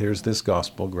 Here's this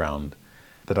gospel ground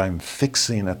that I'm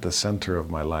fixing at the center of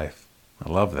my life. I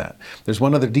love that. There's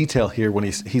one other detail here when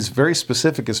he's very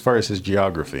specific as far as his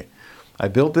geography. I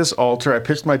built this altar, I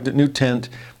pitched my new tent,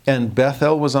 and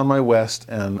Bethel was on my west,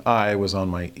 and I was on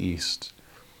my east.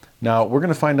 Now, we're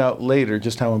going to find out later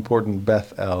just how important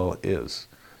Bethel is,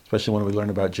 especially when we learn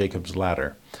about Jacob's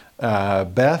ladder.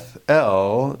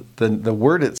 Bethel, the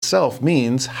word itself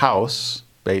means house,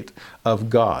 bait,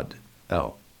 of God,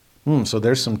 El. So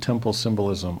there's some temple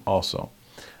symbolism also.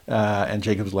 And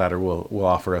Jacob's ladder will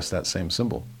offer us that same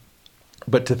symbol.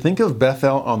 But to think of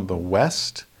Bethel on the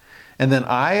west, and then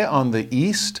I on the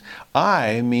east,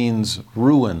 I means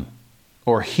ruin,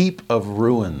 or heap of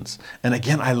ruins. And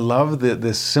again, I love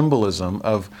this symbolism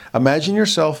of, imagine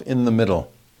yourself in the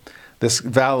middle. This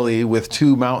valley with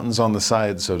two mountains on the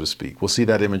side, so to speak. We'll see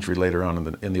that imagery later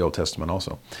on in the Old Testament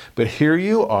also. But here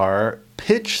you are,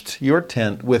 pitched your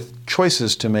tent with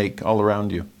choices to make all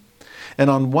around you. And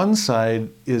on one side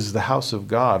is the house of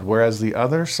God, whereas the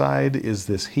other side is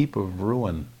this heap of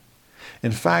ruin.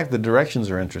 In fact, the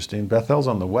directions are interesting. Bethel's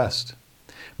on the west.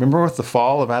 Remember with the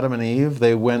fall of Adam and Eve,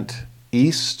 they went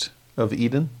east of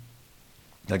Eden,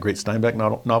 that great Steinbeck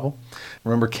novel.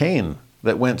 Remember Cain,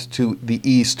 that went to the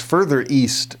east, further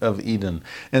east of Eden.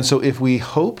 And so if we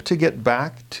hope to get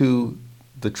back to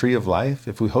the tree of life,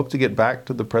 if we hope to get back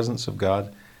to the presence of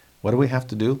God, what do we have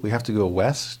to do? We have to go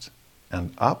west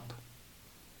and up.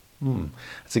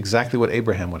 That's exactly what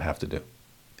Abraham would have to do.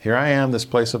 Here I am, this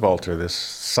place of altar, this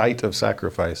site of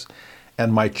sacrifice.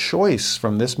 And my choice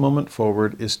from this moment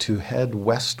forward is to head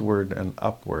westward and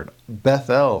upward.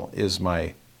 Bethel is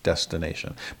my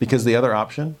destination. Because the other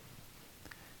option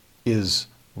is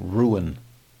ruin.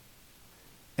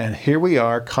 And here we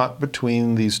are caught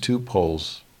between these two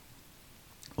poles,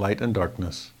 light and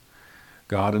darkness,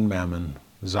 God and mammon,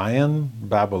 Zion,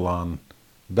 Babylon,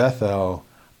 Bethel,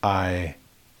 Ai.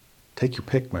 Take your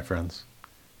pick, my friends.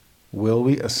 Will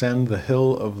we ascend the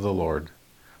hill of the Lord?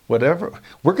 Whatever,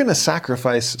 we're going to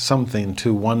sacrifice something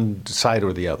to one side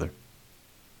or the other.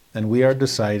 And we are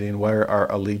deciding where our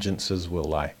allegiances will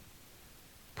lie.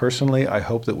 Personally, I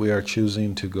hope that we are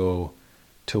choosing to go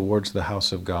towards the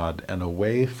house of God and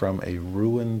away from a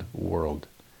ruined world.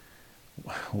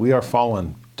 We are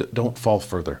fallen. Don't fall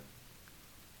further.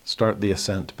 Start the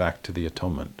ascent back to the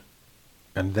atonement.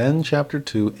 And then chapter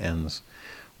 2 ends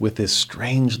with this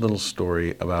strange little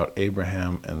story about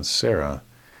Abraham and Sarah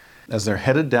as they're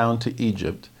headed down to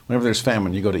Egypt. Whenever there's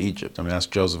famine, you go to Egypt. I mean, ask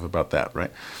Joseph about that,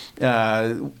 right?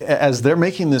 As they're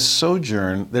making this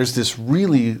sojourn, there's this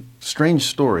really strange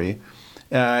story.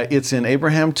 It's in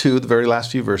Abraham 2, the very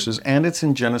last few verses, and it's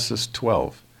in Genesis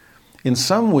 12. In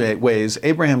some ways,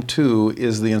 Abraham 2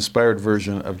 is the inspired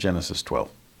version of Genesis 12.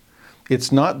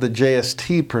 It's not the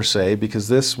JST per se, because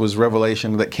this was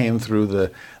revelation that came through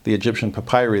the Egyptian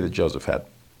papyri that Joseph had.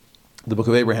 The book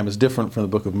of Abraham is different from the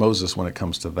book of Moses when it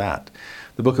comes to that.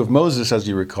 The book of Moses, as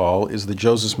you recall, is the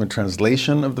Joseph Smith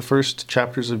translation of the first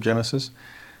chapters of Genesis.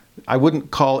 I wouldn't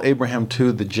call Abraham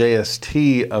 2 the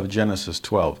JST of Genesis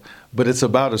 12, but it's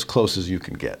about as close as you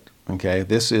can get. Okay,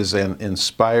 this is an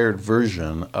inspired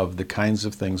version of the kinds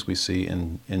of things we see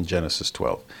in Genesis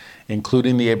 12,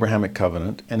 including the Abrahamic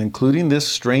covenant and including this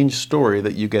strange story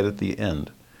that you get at the end.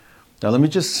 Now, let me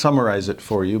just summarize it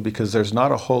for you, because there's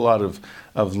not a whole lot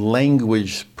of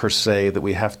language per se that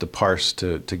we have to parse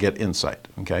to get insight,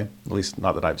 okay? At least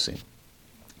not that I've seen.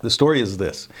 The story is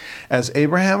this. As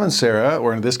Abraham and Sarah,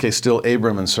 or in this case still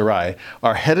Abram and Sarai,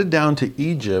 are headed down to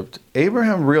Egypt,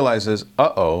 Abraham realizes,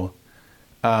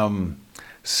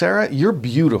 Sarah, you're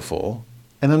beautiful,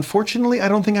 and unfortunately I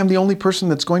don't think I'm the only person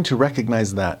that's going to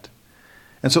recognize that.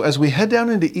 And so as we head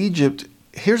down into Egypt,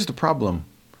 here's the problem.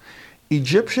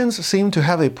 Egyptians seem to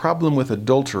have a problem with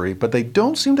adultery, but they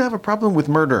don't seem to have a problem with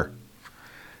murder.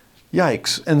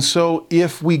 Yikes. And so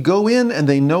if we go in and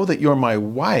they know that you're my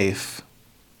wife,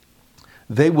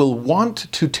 they will want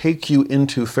to take you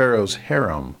into Pharaoh's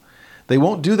harem. They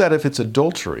won't do that if it's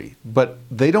adultery, but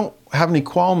they don't have any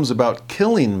qualms about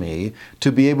killing me to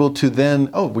be able to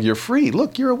then, well, you're free.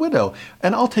 Look, you're a widow,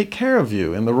 and I'll take care of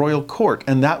you in the royal court.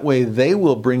 And that way they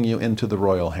will bring you into the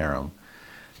royal harem.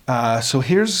 So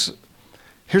here's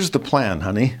the plan,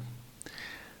 honey.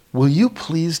 Will you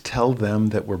please tell them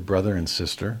that we're brother and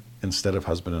sister instead of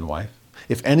husband and wife?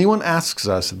 If anyone asks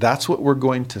us, that's what we're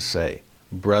going to say,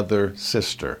 brother,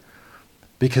 sister,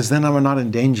 because then I'm not in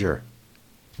danger.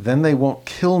 Then they won't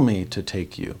kill me to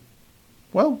take you.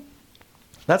 Well,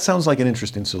 that sounds like an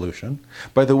interesting solution.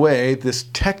 By the way, this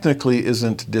technically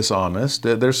isn't dishonest.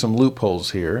 There's some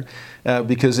loopholes here,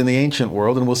 because in the ancient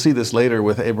world, and we'll see this later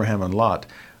with Abraham and Lot,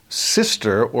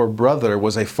 sister or brother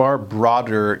was a far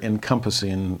broader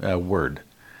encompassing word.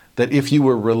 That if you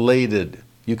were related,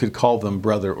 you could call them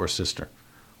brother or sister.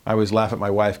 I always laugh at my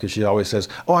wife because she always says,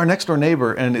 our next door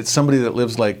neighbor, and it's somebody that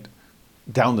lives like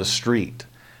down the street.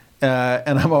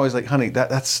 And I'm always like, honey,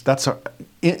 that's our,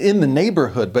 in the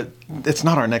neighborhood, but it's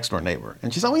not our next door neighbor.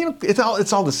 And she's like, it's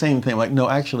all the same thing. I'm like, no,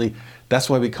 actually, that's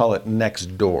why we call it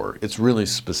next door. It's really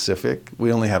specific.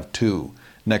 We only have 2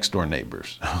 next door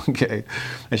neighbors, okay?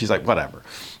 And she's like, whatever.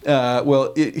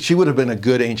 She would have been a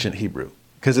good ancient Hebrew,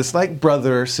 because it's like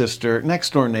brother, sister,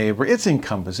 next door neighbor. It's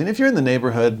encompassing. If you're in the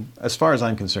neighborhood, as far as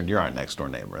I'm concerned, you're our next door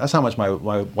neighbor. That's how much my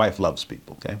wife loves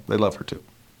people, okay? They love her too.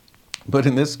 But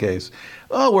in this case,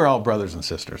 we're all brothers and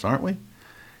sisters, aren't we?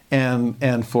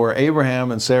 And for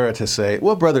Abraham and Sarah to say,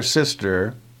 well, brother,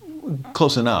 sister,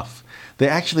 close enough. They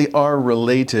actually are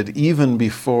related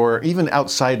even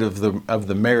outside of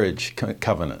the marriage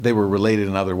covenant. They were related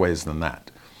in other ways than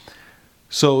that.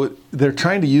 So they're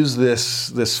trying to use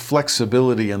this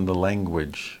flexibility in the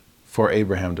language for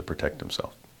Abraham to protect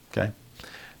himself. Okay.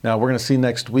 Now we're going to see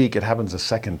next week it happens a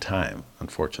second time,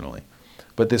 unfortunately.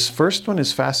 But this first one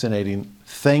is fascinating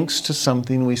thanks to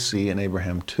something we see in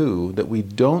Abraham 2 that we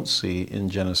don't see in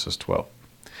Genesis 12.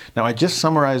 Now, I just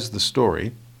summarized the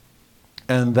story,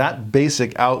 and that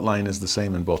basic outline is the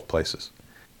same in both places.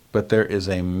 But there is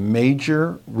a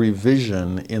major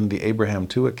revision in the Abraham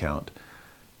 2 account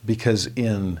because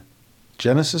in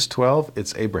Genesis 12,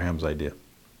 it's Abraham's idea.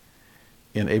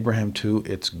 In Abraham 2,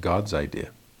 it's God's idea.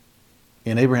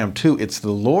 In Abraham 2, it's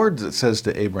the Lord that says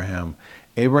to Abraham,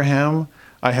 Abraham,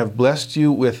 I have blessed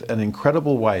you with an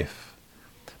incredible wife,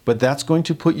 but that's going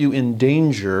to put you in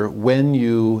danger when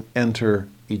you enter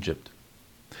Egypt.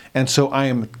 And so I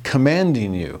am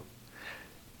commanding you,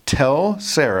 tell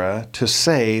Sarah to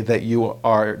say that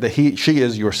she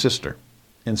is your sister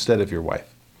instead of your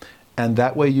wife. And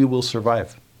that way you will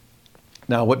survive.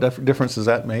 Now, what difference does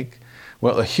that make?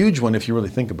 Well, a huge one if you really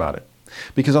think about it.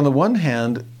 Because on the one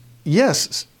hand,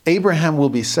 yes, Abraham will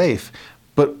be safe,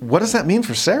 but what does that mean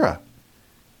for Sarah?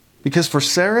 Because for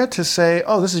Sarah to say,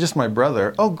 oh, this is just my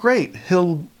brother, oh, great,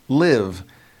 he'll live.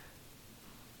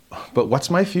 But what's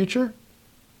my future?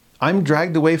 I'm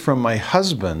dragged away from my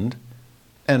husband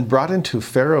and brought into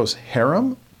Pharaoh's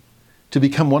harem to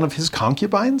become one of his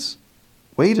concubines?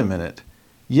 Wait a minute.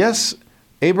 Yes,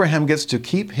 Abraham gets to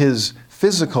keep his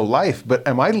physical life, but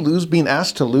am I being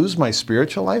asked to lose my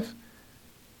spiritual life?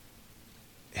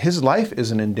 His life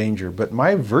isn't in danger, but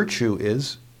my virtue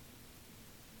is,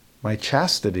 my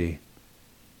chastity,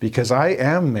 because I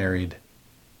am married.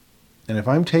 And if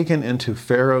I'm taken into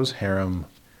Pharaoh's harem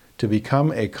to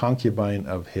become a concubine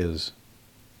of his,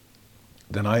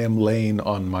 then I am laying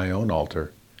on my own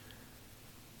altar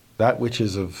that which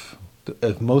is of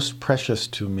most precious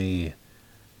to me,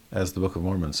 as the Book of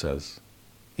Mormon says,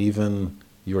 even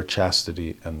your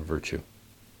chastity and virtue.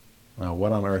 Now,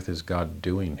 what on earth is God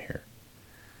doing here?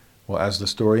 Well, as the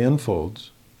story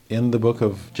unfolds in the book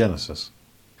of Genesis,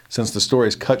 since the story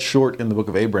is cut short in the book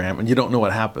of Abraham and you don't know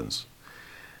what happens,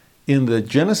 in the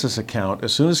Genesis account,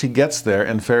 as soon as he gets there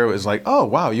and Pharaoh is like, oh,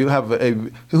 wow, you have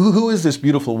who is this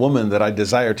beautiful woman that I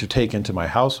desire to take into my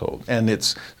household? And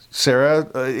it's Sarah,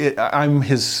 I'm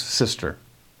his sister.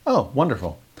 Oh,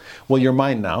 wonderful. Well, you're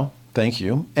mine now. Thank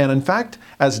you. And in fact,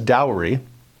 as dowry,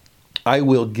 I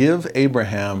will give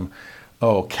Abraham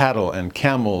cattle and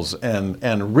camels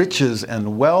and riches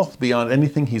and wealth beyond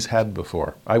anything he's had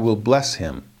before. I will bless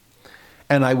him,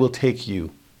 and I will take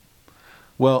you.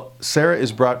 Well, Sarah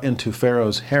is brought into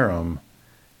Pharaoh's harem,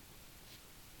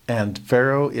 and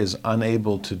Pharaoh is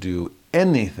unable to do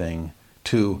anything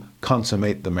to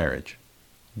consummate the marriage.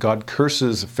 God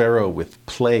curses Pharaoh with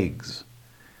plagues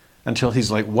until he's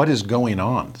like, what is going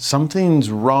on? Something's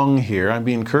wrong here. I'm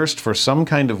being cursed for some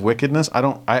kind of wickedness.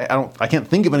 I can't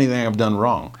think of anything I've done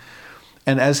wrong.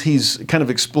 And as he's kind of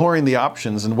exploring the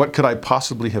options and what could I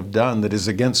possibly have done that is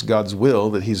against God's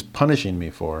will that he's punishing me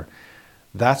for,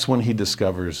 that's when he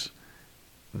discovers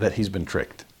that he's been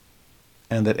tricked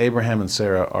and that Abraham and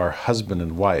Sarah are husband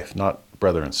and wife, not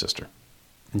brother and sister.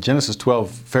 In Genesis 12,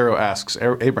 Pharaoh asks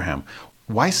Abraham,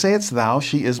 why sayest thou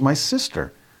she is my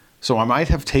sister? So I might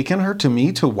have taken her to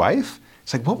me to wife?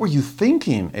 It's like, what were you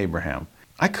thinking, Abraham?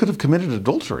 I could have committed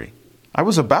adultery. I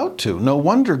was about to. No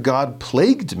wonder God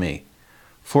plagued me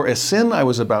for a sin I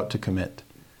was about to commit.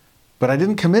 But I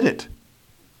didn't commit it,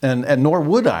 and nor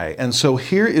would I. And so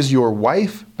here is your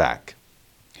wife back.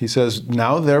 He says,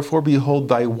 now therefore behold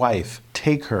thy wife,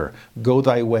 take her, go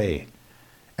thy way.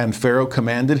 And Pharaoh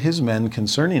commanded his men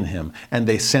concerning him, and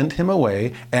they sent him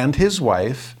away, and his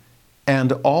wife,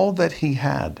 and all that he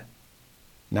had.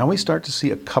 Now we start to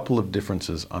see a couple of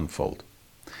differences unfold.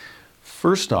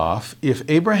 First off, if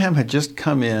Abraham had just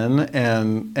come in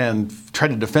and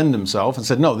tried to defend himself and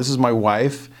said, no, this is my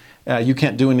wife, you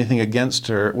can't do anything against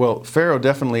her, well, Pharaoh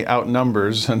definitely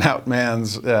outnumbers and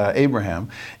outmans Abraham,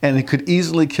 and he could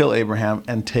easily kill Abraham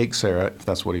and take Sarah if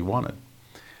that's what he wanted.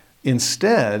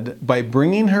 Instead, by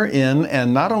bringing her in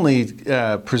and not only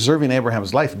preserving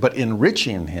Abraham's life, but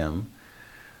enriching him,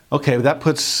 okay, that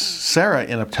puts Sarah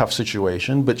in a tough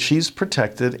situation, but she's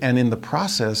protected, and in the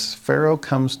process, Pharaoh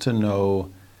comes to know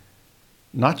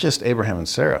not just Abraham and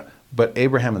Sarah, but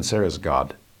Abraham and Sarah's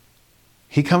God.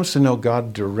 He comes to know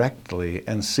God directly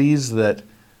and sees that,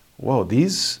 whoa,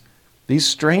 these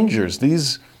strangers,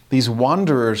 these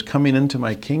wanderers coming into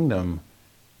my kingdom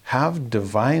have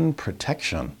divine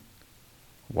protection.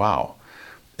 Wow.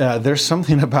 There's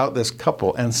something about this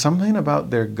couple and something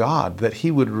about their God that he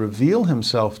would reveal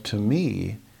himself to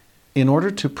me in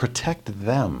order to protect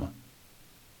them.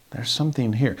 There's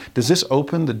something here. Does this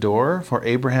open the door for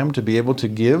Abraham to be able to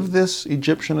give this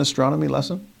Egyptian astronomy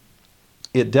lesson?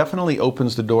 It definitely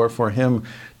opens the door for him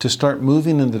to start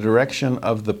moving in the direction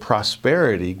of the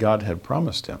prosperity God had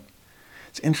promised him.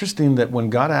 It's interesting that when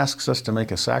God asks us to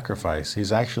make a sacrifice,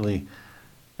 he's actually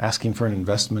asking for an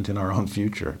investment in our own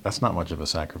future. That's not much of a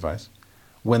sacrifice.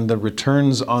 When the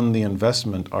returns on the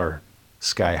investment are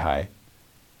sky high.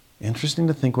 Interesting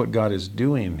to think what God is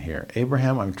doing here.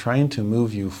 Abraham, I'm trying to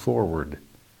move you forward.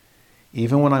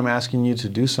 Even when I'm asking you to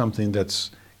do something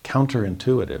that's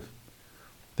counterintuitive.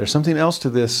 There's something else to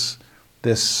this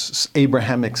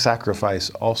Abrahamic sacrifice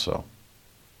also.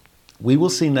 We will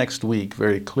see next week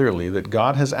very clearly that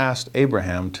God has asked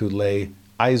Abraham to lay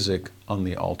Isaac on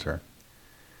the altar.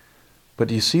 But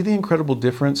do you see the incredible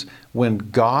difference when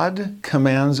God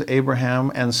commands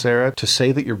Abraham and Sarah to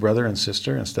say that you're brother and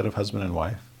sister instead of husband and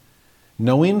wife?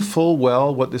 Knowing full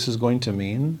well what this is going to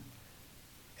mean,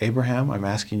 Abraham, I'm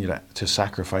asking you to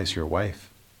sacrifice your wife,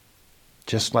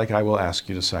 just like I will ask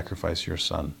you to sacrifice your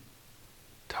son.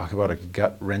 Talk about a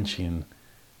gut-wrenching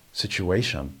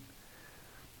situation.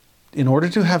 In order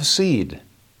to have seed,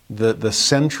 the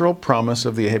central promise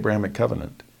of the Abrahamic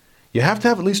covenant, you have to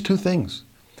have at least two things.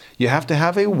 You have to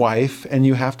have a wife and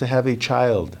you have to have a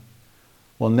child.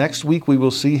 Well, next week we will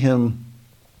see him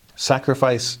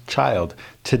sacrifice child.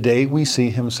 Today we see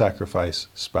him sacrifice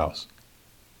spouse.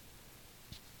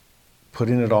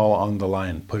 Putting it all on the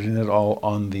line, putting it all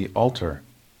on the altar.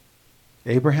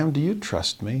 Abraham, do you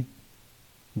trust me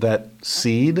that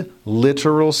seed,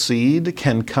 literal seed,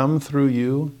 can come through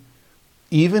you,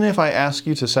 even if I ask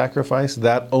you to sacrifice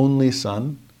that only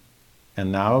son?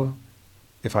 And now,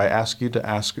 if I ask you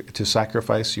to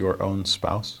sacrifice your own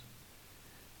spouse,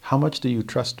 how much do you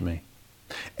trust me?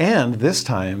 And this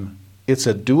time, it's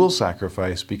a dual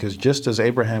sacrifice, because just as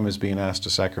Abraham is being asked to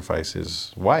sacrifice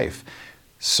his wife,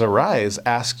 Sarai is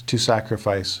asked to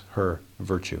sacrifice her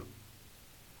virtue.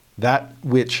 That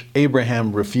which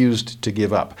Abraham refused to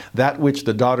give up, that which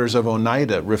the daughters of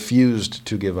Onidah refused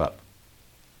to give up.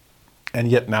 And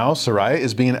yet now Sarai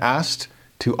is being asked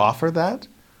to offer that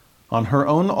on her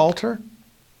own altar.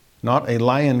 Not a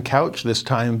lion couch this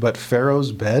time, but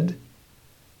Pharaoh's bed.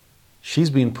 She's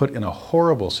being put in a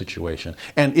horrible situation.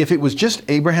 And if it was just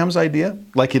Abraham's idea,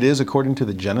 like it is according to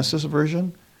the Genesis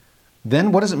version,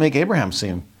 then what does it make Abraham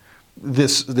seem?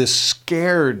 This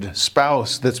scared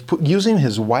spouse that's using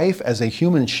his wife as a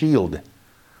human shield.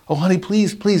 Oh, honey,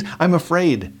 please, please, I'm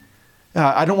afraid.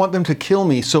 I don't want them to kill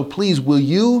me. So please, will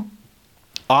you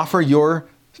offer your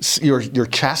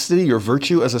chastity, your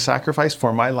virtue as a sacrifice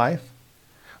for my life?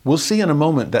 We'll see in a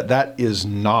moment that that is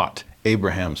not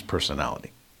Abraham's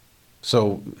personality.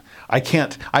 So I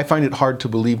find it hard to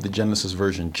believe the Genesis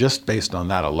version just based on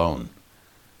that alone.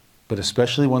 But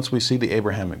especially once we see the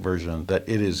Abrahamic version, that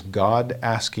it is God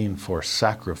asking for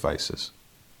sacrifices.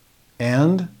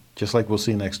 And, just like we'll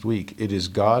see next week, it is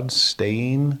God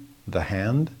staying the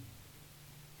hand.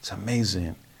 It's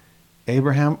amazing.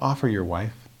 Abraham, offer your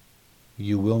wife.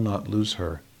 You will not lose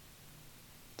her.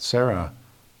 Sarah,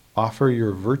 offer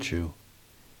your virtue.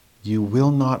 You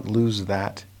will not lose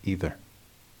that either.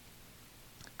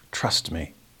 Trust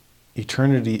me.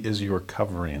 Eternity is your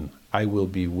covering. I will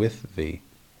be with thee.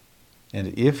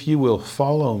 And if you will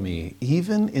follow me,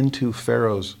 even into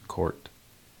Pharaoh's court,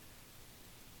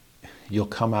 you'll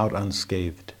come out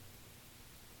unscathed.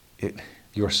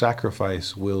 Your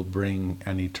sacrifice will bring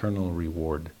an eternal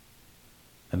reward.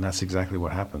 And that's exactly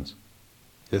what happens.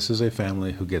 This is a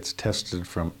family who gets tested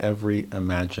from every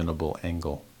imaginable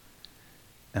angle.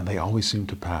 And they always seem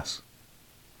to pass.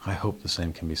 I hope the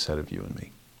same can be said of you and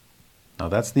me. Now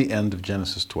that's the end of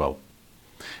Genesis 12.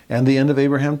 And the end of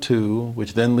Abraham 2,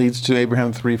 which then leads to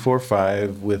Abraham 3, 4,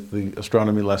 5 with the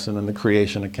astronomy lesson and the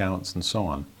creation accounts and so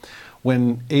on.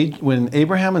 When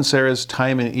Abraham and Sarah's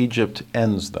time in Egypt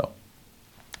ends, though,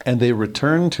 and they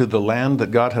return to the land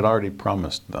that God had already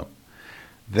promised them,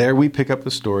 there we pick up the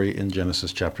story in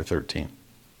Genesis chapter 13.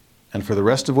 And for the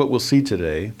rest of what we'll see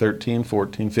today, 13,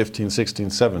 14, 15, 16,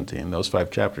 17, those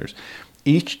 5 chapters,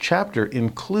 each chapter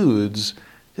includes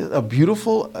a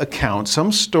beautiful account, some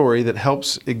story that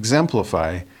helps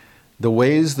exemplify the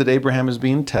ways that Abraham is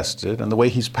being tested and the way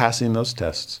he's passing those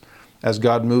tests as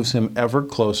God moves him ever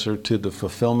closer to the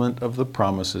fulfillment of the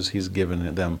promises he's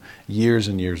given them years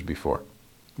and years before.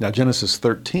 Now, Genesis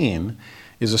 13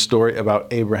 is a story about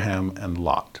Abraham and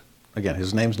Lot. Again,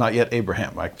 his name's not yet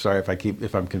Abraham. I'm sorry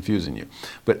if I'm confusing you.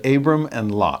 But Abram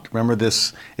and Lot. Remember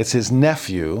this, it's his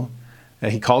nephew.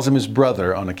 He calls him his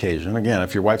brother on occasion. Again,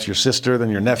 if your wife's your sister, then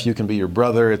your nephew can be your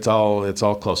brother. It's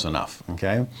all close enough,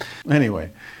 okay?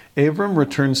 Anyway, Abram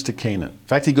returns to Canaan. In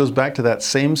fact, he goes back to that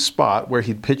same spot where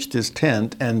he'd pitched his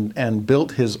tent and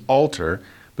built his altar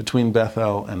between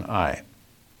Bethel and Ai.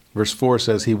 Verse 4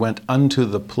 says, he went unto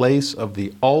the place of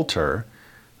the altar,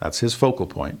 that's his focal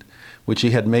point, which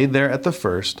he had made there at the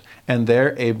first, and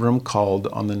there Abram called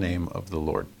on the name of the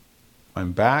Lord.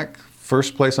 I'm back.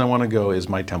 First place I want to go is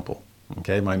my temple,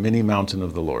 okay, my mini mountain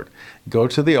of the Lord. Go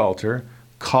to the altar,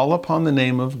 call upon the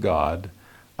name of God.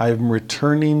 I'm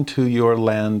returning to your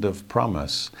land of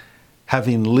promise,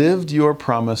 having lived your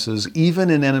promises even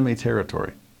in enemy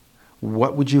territory.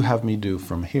 What would you have me do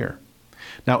from here?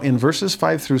 Now, in verses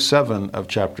 5 through 7 of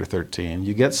chapter 13,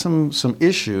 you get some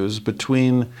issues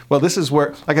between, well, this is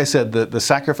where, like I said, the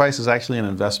sacrifice is actually an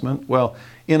investment. Well,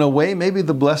 in a way, maybe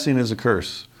the blessing is a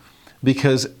curse,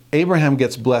 because Abraham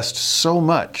gets blessed so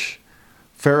much.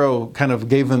 Pharaoh kind of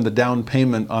gave him the down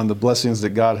payment on the blessings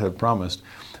that God had promised.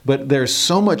 But there's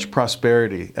so much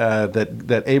prosperity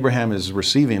that Abraham is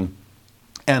receiving.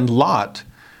 And Lot,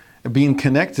 being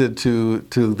connected to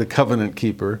the covenant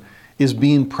keeper, is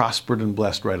being prospered and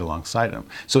blessed right alongside him.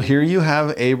 So here you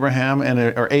have Abram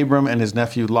and his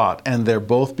nephew Lot, and they're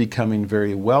both becoming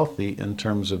very wealthy in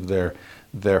terms of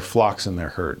their flocks and their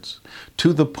herds,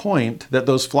 to the point that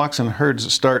those flocks and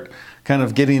herds start kind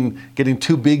of getting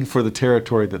too big for the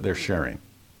territory that they're sharing.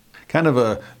 Kind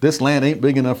of this land ain't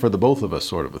big enough for the both of us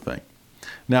sort of a thing.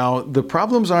 Now, the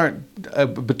problems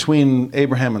aren't between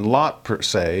Abraham and Lot per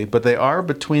se, but they are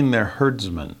between their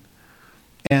herdsmen.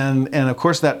 And of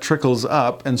course that trickles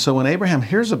up. And so when Abraham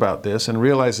hears about this and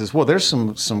realizes, well, there's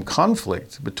some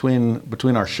conflict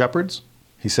between our shepherds,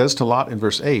 he says to Lot in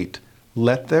verse 8,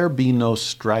 "Let there be no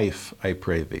strife, I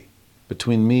pray thee,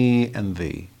 between me and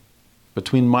thee,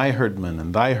 between my herdmen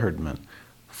and thy herdmen,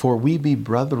 for we be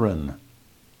brethren."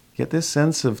 Get this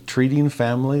sense of treating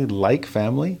family like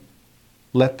family?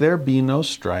 Let there be no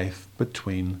strife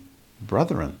between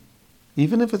brethren.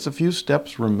 Even if it's a few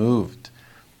steps removed,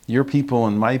 your people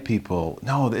and my people.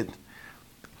 No,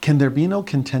 can there be no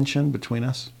contention between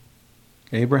us?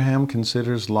 Abraham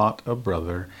considers Lot a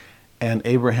brother, and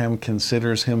Abraham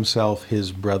considers himself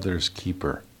his brother's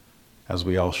keeper, as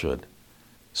we all should.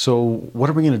 So what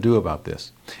are we going to do about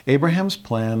this? Abraham's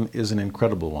plan is an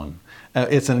incredible one.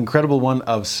 It's an incredible one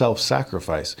of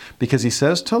self-sacrifice, because he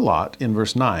says to Lot in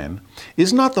verse 9,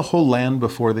 "Is not the whole land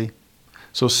before thee?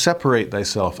 So separate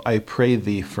thyself, I pray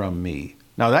thee, from me."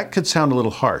 Now that could sound a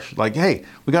little harsh, like, hey,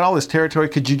 we got all this territory,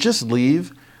 could you just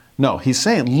leave? No, he's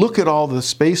saying, look at all the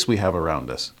space we have around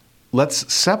us.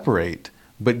 Let's separate,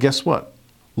 but guess what,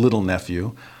 little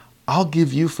nephew? I'll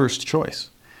give you first choice.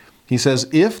 He says,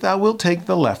 if thou wilt take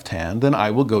the left hand, then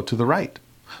I will go to the right.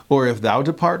 Or if thou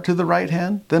depart to the right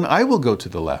hand, then I will go to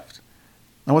the left.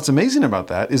 Now what's amazing about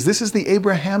that is this is the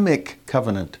Abrahamic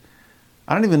covenant.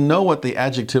 I don't even know what the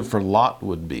adjective for Lot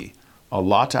would be. A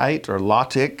Lotite or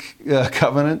Lotic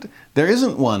covenant. There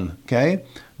isn't one, okay?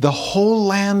 The whole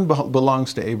land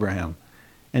belongs to Abraham.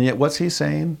 And yet what's he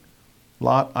saying?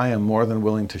 Lot, I am more than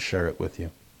willing to share it with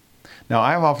you. Now,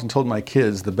 I've often told my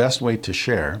kids the best way to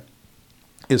share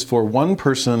is for one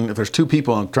person, if there's two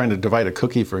people and trying to divide a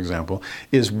cookie, for example,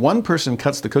 is one person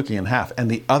cuts the cookie in half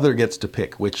and the other gets to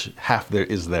pick which half there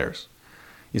is theirs.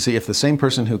 You see, if the same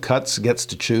person who cuts gets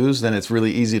to choose, then it's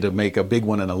really easy to make a big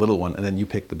one and a little one, and then you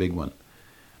pick the big one.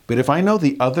 But if I know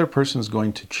the other person's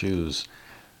going to choose,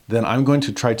 then I'm going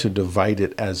to try to divide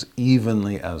it as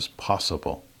evenly as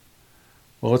possible.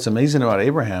 Well, what's amazing about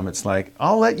Abraham, it's like,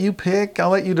 I'll let you pick, I'll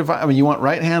let you divide. I mean, you want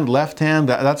right hand, left hand?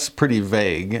 That's pretty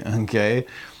vague, okay?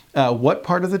 What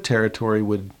part of the territory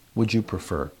would you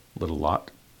prefer, little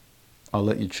Lot? I'll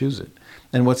let you choose it.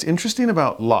 And what's interesting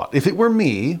about Lot, if it were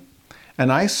me,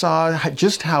 and I saw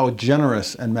just how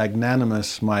generous and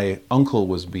magnanimous my uncle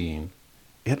was being,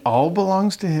 it all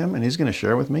belongs to him and he's going to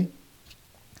share with me.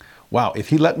 Wow, if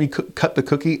he let me cut the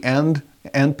cookie and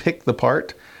pick the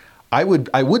part, I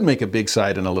would make a big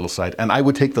side and a little side, and I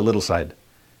would take the little side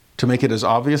to make it as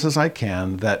obvious as I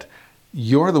can that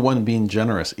you're the one being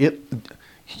generous.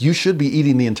 You should be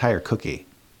eating the entire cookie.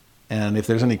 And if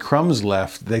there's any crumbs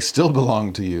left, they still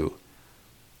belong to you.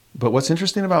 But what's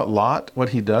interesting about Lot, what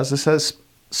he does, it says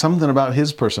something about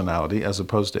his personality as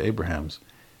opposed to Abraham's.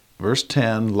 Verse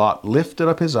 10, Lot lifted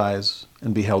up his eyes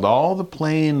and beheld all the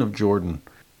plain of Jordan,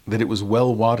 that it was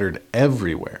well watered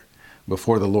everywhere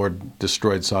before the Lord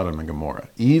destroyed Sodom and Gomorrah,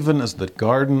 even as the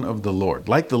garden of the Lord,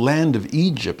 like the land of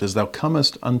Egypt, as thou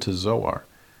comest unto Zoar.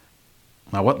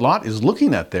 Now what Lot is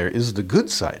looking at there is the good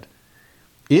side.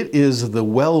 It is the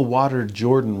well-watered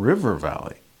Jordan River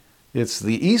Valley. It's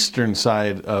the eastern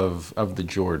side of the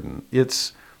Jordan.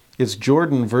 It's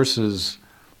Jordan versus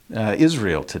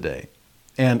Israel today.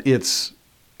 And it's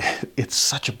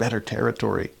such a better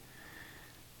territory.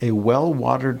 A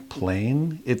well-watered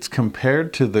plain, it's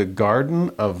compared to the garden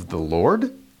of the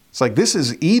Lord. It's like this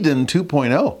is Eden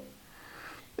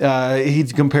 2.0. He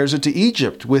compares it to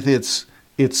Egypt with its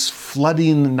It's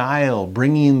flooding the Nile,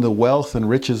 bringing the wealth and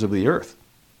riches of the earth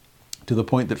to the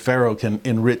point that Pharaoh can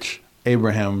enrich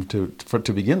Abraham to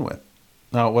begin with.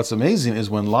 Now, what's amazing is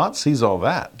when Lot sees all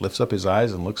that, lifts up his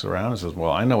eyes and looks around and says,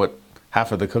 well, I know what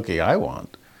half of the cookie I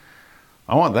want.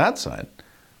 I want that side.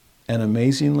 And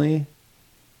amazingly,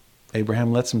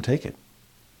 Abraham lets him take it.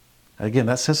 Again,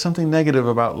 that says something negative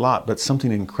about Lot, but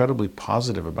something incredibly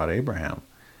positive about Abraham.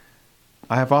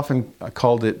 I have often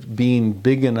called it being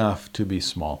big enough to be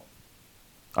small.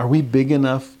 Are we big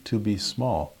enough to be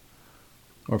small?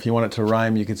 Or if you want it to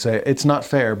rhyme, you could say, it's not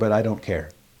fair, but I don't care.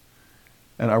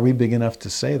 And are we big enough to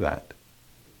say that?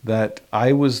 That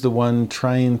I was the one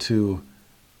trying to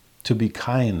be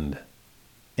kind,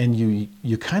 and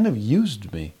you kind of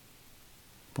used me.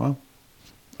 Well,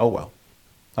 oh well,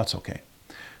 that's okay.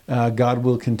 God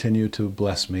will continue to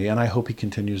bless me, and I hope he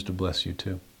continues to bless you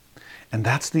too. And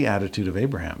that's the attitude of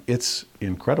Abraham. It's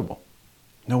incredible.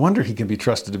 No wonder he can be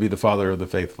trusted to be the father of the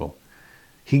faithful.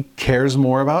 He cares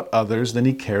more about others than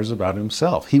he cares about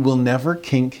himself. He will never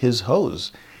kink his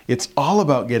hose. It's all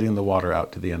about getting the water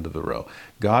out to the end of the row.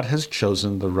 God has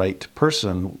chosen the right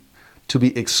person to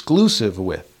be exclusive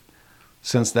with,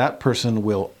 since that person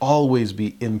will always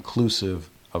be inclusive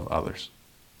of others.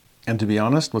 And to be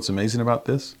honest, what's amazing about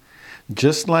this?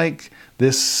 Just like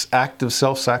this act of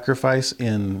self-sacrifice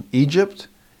in Egypt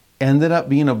ended up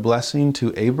being a blessing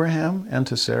to Abraham and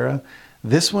to Sarah,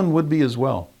 this one would be as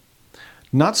well.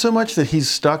 Not so much that he's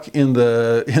stuck in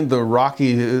the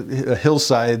rocky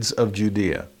hillsides of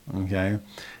Judea. Okay,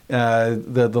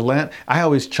 the land. I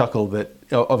always chuckle that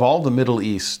of all the Middle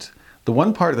East, the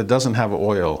one part that doesn't have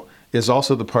oil is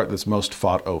also the part that's most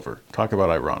fought over. Talk about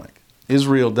ironic.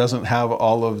 Israel doesn't have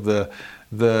all of the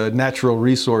natural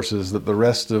resources that the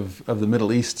rest of the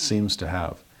Middle East seems to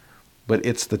have, but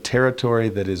it's the territory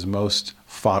that is most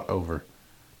fought over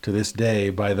to this day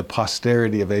by the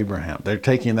posterity of Abraham. They're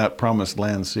taking that promised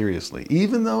land seriously,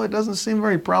 even though it doesn't seem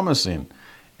very promising,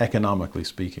 economically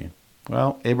speaking.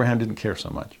 Well, Abraham didn't care so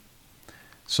much.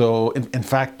 So, in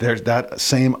fact, there's that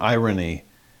same irony.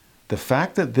 The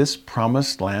fact that this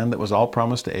promised land that was all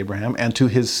promised to Abraham and to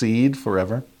his seed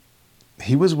forever,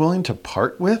 he was willing to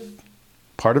part with,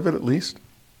 part of it at least,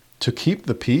 to keep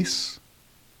the peace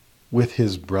with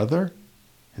his brother,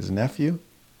 his nephew.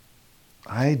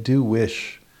 I do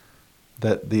wish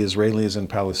that the Israelis and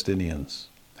Palestinians,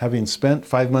 having spent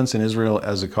 5 months in Israel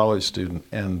as a college student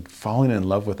and falling in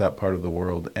love with that part of the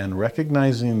world and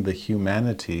recognizing the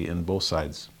humanity in both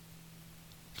sides.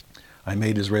 I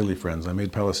made Israeli friends. I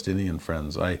made Palestinian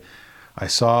friends. I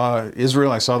saw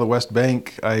Israel. I saw the West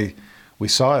Bank. We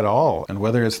saw it all. And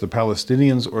whether it's the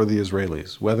Palestinians or the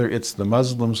Israelis, whether it's the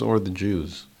Muslims or the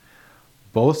Jews,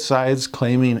 both sides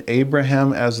claiming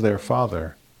Abraham as their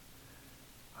father,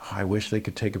 I wish they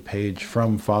could take a page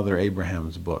from Father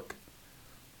Abraham's book.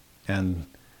 And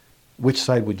which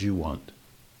side would you want?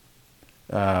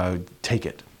 Take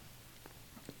it.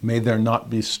 May there not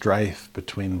be strife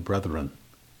between brethren.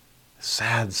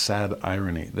 Sad, sad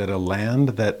irony that a land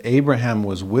that Abraham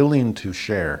was willing to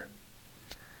share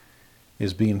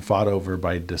is being fought over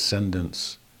by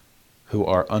descendants who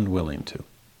are unwilling to.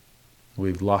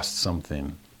 We've lost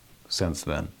something since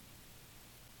then.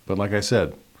 But like I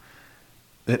said,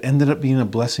 it ended up being a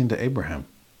blessing to Abraham.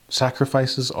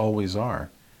 Sacrifices always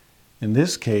are. In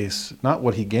this case, not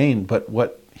what he gained, but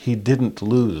what he didn't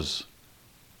lose.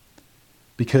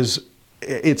 Because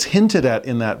it's hinted at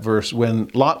in that verse when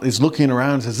Lot is looking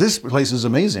around and says, this place is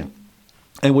amazing.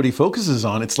 And what he focuses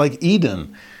on, it's like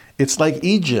Eden. It's like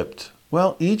Egypt.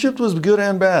 Well, Egypt was good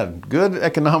and bad. Good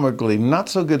economically, not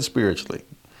so good spiritually.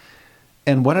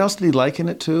 And what else did he liken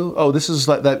it to? Oh, this is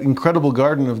like that incredible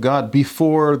garden of God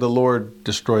before the Lord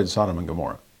destroyed Sodom and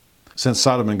Gomorrah. Since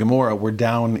Sodom and Gomorrah were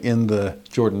down in the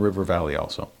Jordan River Valley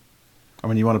also. I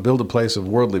mean, you want to build a place of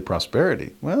worldly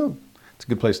prosperity. Well, it's a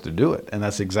good place to do it. And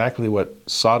that's exactly what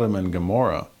Sodom and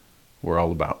Gomorrah were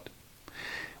all about.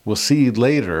 We'll see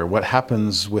later what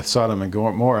happens with Sodom and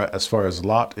Gomorrah as far as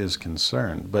Lot is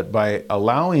concerned. But by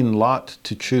allowing Lot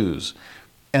to choose,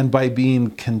 and by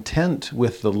being content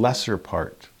with the lesser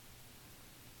part,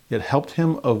 it helped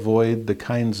him avoid the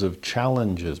kinds of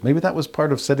challenges. Maybe that was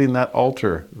part of setting that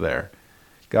altar there.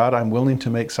 God, I'm willing to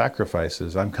make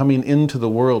sacrifices. I'm coming into the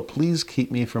world. Please keep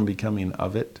me from becoming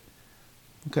of it.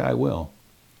 Okay, I will.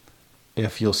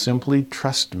 If you'll simply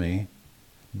trust me,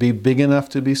 be big enough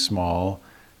to be small,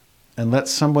 and let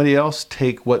somebody else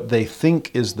take what they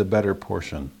think is the better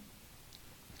portion,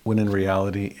 when in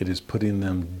reality it is putting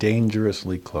them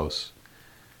dangerously close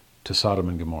to Sodom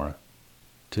and Gomorrah,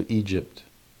 to Egypt,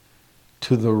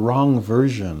 to the wrong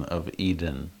version of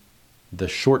Eden, the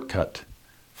shortcut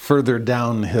further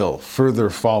downhill, further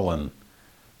fallen,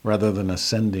 rather than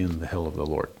ascending the hill of the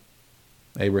Lord.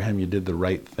 Abraham, you did the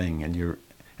right thing,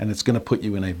 and it's going to put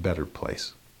you in a better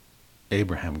place.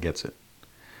 Abraham gets it.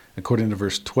 According to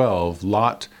verse 12,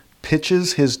 Lot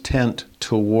pitches his tent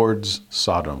towards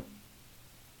Sodom.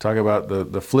 Talk about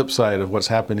the flip side of what's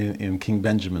happening in King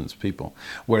Benjamin's people,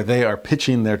 where they are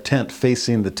pitching their tent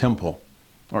facing the temple,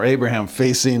 or Abraham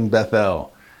facing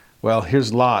Bethel. Well,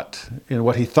 here's Lot in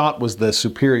what he thought was the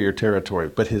superior territory,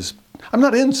 but I'm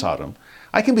not in Sodom.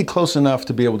 I can be close enough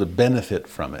to be able to benefit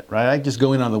from it, right? I just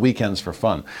go in on the weekends for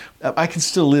fun. I can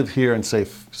still live here in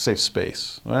safe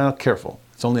space. Well, careful.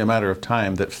 It's only a matter of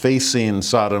time that facing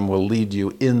Sodom will lead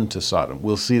you into Sodom.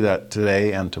 We'll see that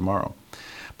today and tomorrow.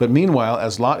 But meanwhile,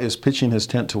 as Lot is pitching his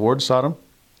tent towards Sodom,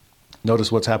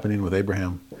 notice what's happening with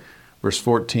Abraham. Verse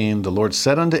 14, the Lord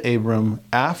said unto Abram,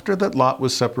 after that Lot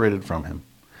was separated from him,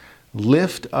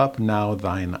 lift up now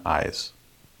thine eyes.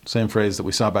 Same phrase that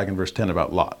we saw back in verse 10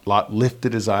 about Lot. Lot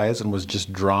lifted his eyes and was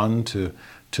just drawn to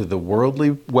the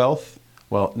worldly wealth.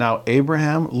 Well, now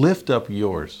Abraham, lift up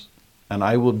yours, and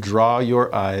I will draw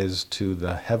your eyes to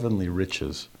the heavenly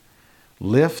riches.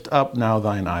 Lift up now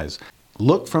thine eyes.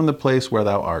 Look from the place where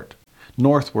thou art,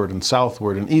 northward and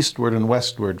southward and eastward and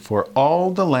westward, for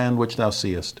all the land which thou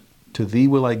seest, to thee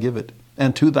will I give it,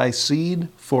 and to thy seed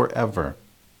forever.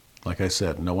 Like I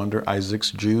said, no wonder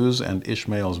Isaac's Jews and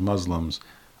Ishmael's Muslims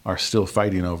are still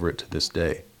fighting over it to this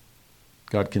day.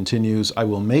 God continues, I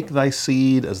will make thy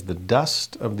seed as the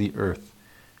dust of the earth.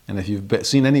 And if you've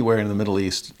seen anywhere in the Middle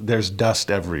East, there's dust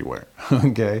everywhere.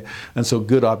 Okay? And so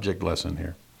good object lesson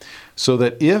here. So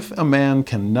that if a man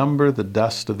can number the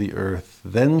dust of the earth,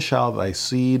 then shall thy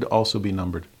seed also be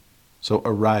numbered. So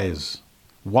arise,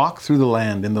 walk through the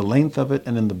land in the length of it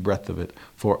and in the breadth of it,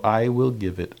 for I will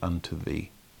give it unto thee.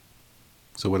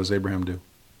 So what does Abraham do?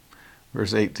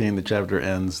 Verse 18, the chapter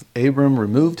ends, Abram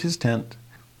removed his tent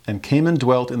and came and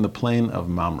dwelt in the plain of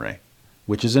Mamre,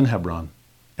 which is in Hebron.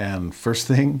 And first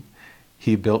thing,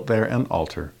 he built there an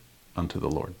altar unto the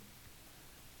Lord.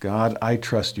 God, I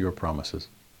trust your promises.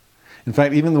 In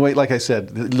fact, even the way, like I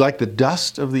said, like the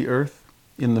dust of the earth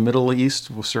in the Middle East,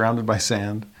 surrounded by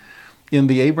sand. In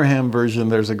the Abraham version,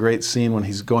 there's a great scene when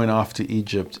he's going off to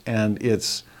Egypt, and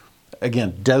it's,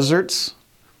 again, deserts,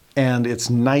 and it's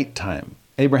nighttime.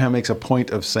 Abraham makes a point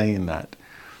of saying that.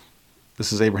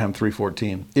 This is Abraham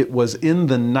 3:14. It was in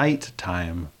the night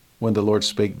time when the Lord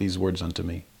spake these words unto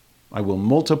me. I will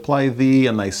multiply thee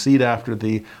and thy seed after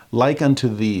thee like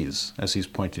unto these, as he's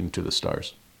pointing to the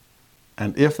stars.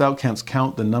 And if thou canst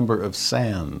count the number of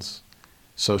sands,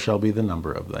 so shall be the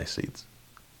number of thy seeds.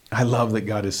 I love that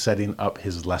God is setting up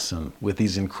his lesson with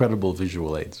these incredible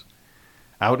visual aids.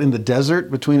 Out in the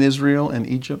desert between Israel and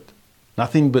Egypt,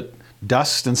 nothing but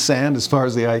dust and sand as far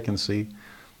as the eye can see.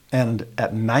 And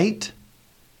at night,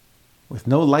 with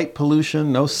no light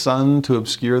pollution, no sun to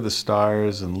obscure the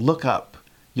stars, and look up,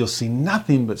 you'll see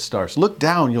nothing but stars. Look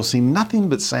down, you'll see nothing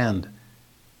but sand.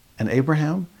 And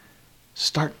Abraham,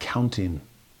 start counting.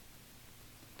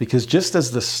 Because just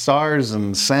as the stars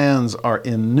and sands are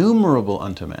innumerable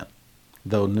unto man,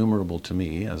 though numerable to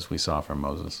me, as we saw from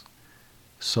Moses,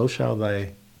 so shall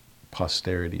thy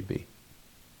posterity be.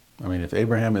 I mean, if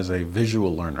Abraham is a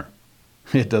visual learner,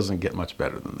 it doesn't get much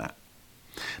better than that.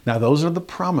 Now, those are the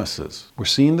promises. We're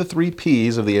seeing the 3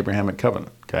 P's of the Abrahamic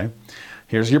covenant, okay?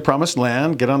 Here's your promised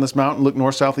land. Get on this mountain, look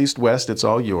north, south, east, west. It's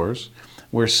all yours.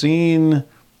 We're seeing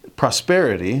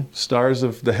prosperity, stars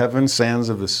of the heaven, sands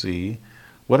of the sea.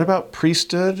 What about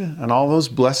priesthood and all those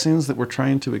blessings that we're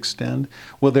trying to extend?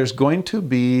 Well, there's going to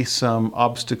be some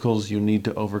obstacles you need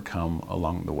to overcome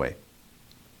along the way.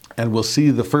 And we'll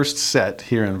see the first set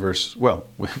here in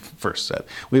first set.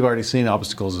 We've already seen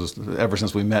obstacles ever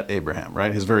since we met Abraham,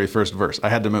 right? His very first verse. I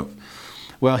had to move.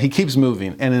 Well, he keeps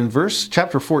moving. And in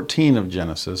chapter 14 of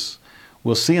Genesis,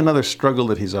 we'll see another struggle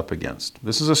that he's up against.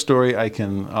 This is a story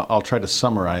I'll try to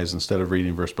summarize instead of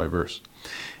reading verse by verse.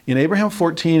 In Abraham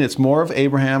 14, it's more of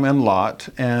Abraham and Lot,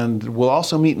 and we'll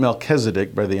also meet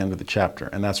Melchizedek by the end of the chapter,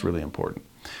 and that's really important.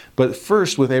 But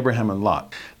first with Abraham and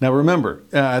Lot. Now remember,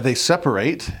 they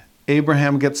separate.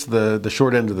 Abraham gets the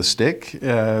short end of the stick.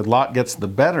 Lot gets the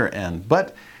better end.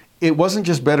 But it wasn't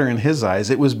just better in his eyes,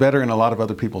 it was better in a lot of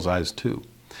other people's eyes too.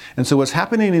 And so what's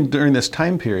happening during this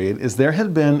time period is there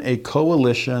had been a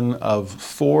coalition of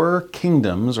 4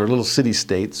 kingdoms or little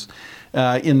city-states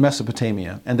in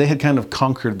Mesopotamia, and they had kind of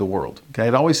conquered the world. Okay,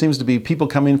 it always seems to be people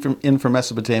coming in from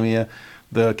Mesopotamia,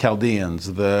 the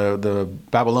Chaldeans, the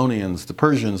Babylonians, the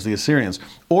Persians, the Assyrians,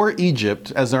 or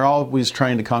Egypt, as they're always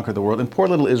trying to conquer the world, and poor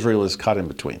little Israel is caught in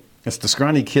between. It's the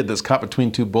scrawny kid that's caught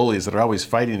between two bullies that are always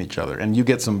fighting each other, and you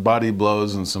get some body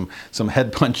blows and some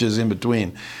head punches in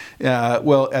between.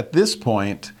 Well, at this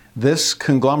point, this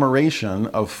conglomeration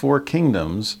of 4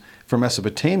 kingdoms from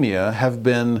Mesopotamia have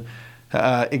been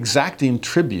exacting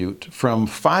tribute from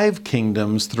 5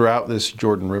 kingdoms throughout this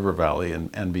Jordan River Valley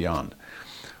and beyond.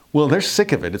 Well, they're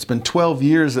sick of it. It's been 12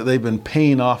 years that they've been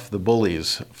paying off the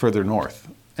bullies further north.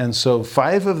 And so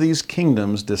 5 of these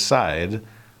kingdoms decide,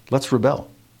 let's rebel.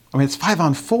 I mean, it's 5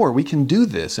 on 4. We can do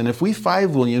this. And if we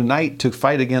 5 will unite to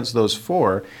fight against those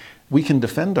 4, we can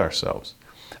defend ourselves.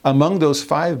 Among those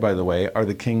 5, by the way, are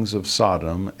the kings of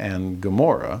Sodom and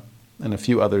Gomorrah and a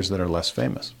few others that are less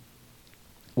famous.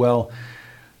 Well,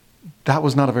 that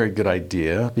was not a very good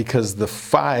idea because the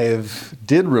 5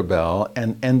 did rebel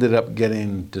and ended up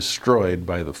getting destroyed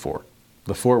by the 4.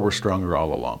 The 4 were stronger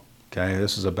all along. Okay,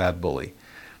 this is a bad bully.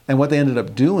 And what they ended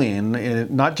up doing,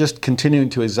 not just continuing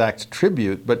to exact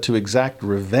tribute, but to exact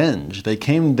revenge. They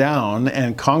came down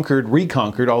and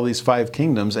reconquered all these 5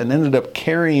 kingdoms and ended up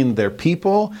carrying their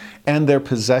people and their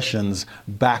possessions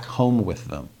back home with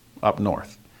them up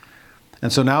north.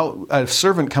 And so now a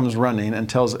servant comes running and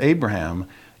tells Abraham,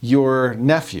 your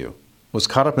nephew was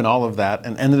caught up in all of that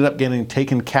and ended up getting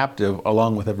taken captive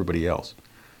along with everybody else.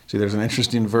 See, there's an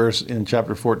interesting verse in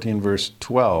chapter 14, verse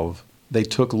 12. They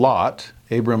took Lot,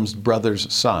 Abram's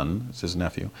brother's son, it's his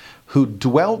nephew, who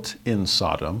dwelt in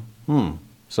Sodom.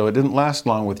 So it didn't last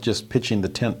long with just pitching the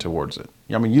tent towards it.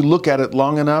 I mean, you look at it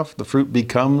long enough, the fruit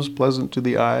becomes pleasant to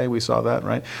the eye. We saw that,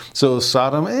 right? So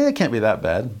Sodom, it can't be that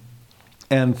bad.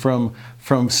 And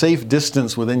from safe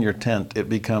distance within your tent, it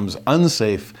becomes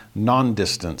unsafe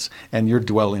non-distance, and you're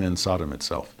dwelling in Sodom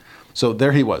itself. So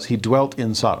there he was. He dwelt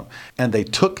in Sodom. And they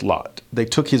took Lot. They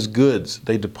took his goods.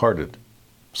 They departed.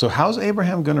 So how's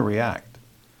Abraham going to react?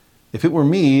 If it were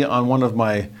me on one of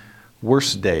my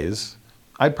worst days,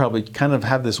 I'd probably kind of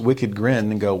have this wicked grin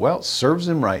and go, well, serves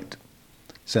him right.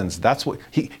 Since that's what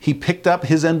he picked up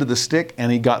his end of the stick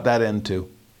and he got that end too.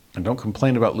 And don't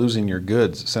complain about losing your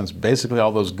goods, since basically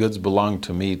all those goods belong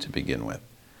to me to begin with.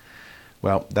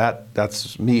 Well,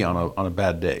 that's me on a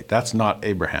bad day. That's not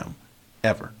Abraham,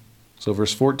 ever. So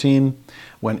verse 14,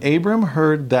 when Abram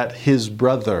heard that his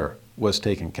brother was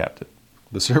taken captive,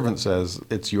 the servant says,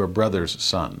 it's your brother's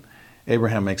son.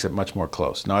 Abraham makes it much more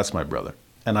close. No, it's my brother,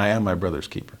 and I am my brother's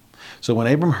keeper. So when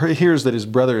Abram hears that his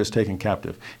brother is taken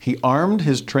captive, he armed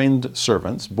his trained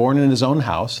servants, born in his own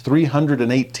house,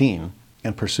 318,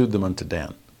 and pursued them unto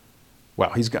Dan. Wow,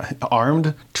 he's got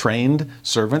armed, trained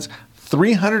servants,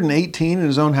 318 in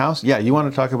his own house. Yeah, you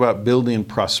want to talk about building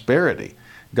prosperity.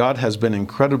 God has been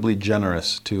incredibly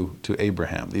generous to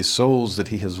Abraham. These souls that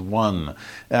he has won,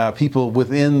 people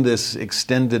within this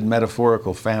extended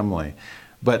metaphorical family.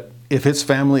 But if it's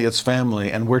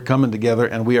family, and we're coming together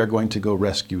and we are going to go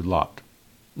rescue Lot.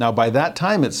 Now, by that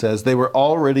time, it says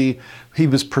he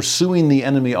was pursuing the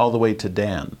enemy all the way to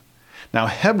Dan. Now,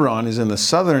 Hebron is in the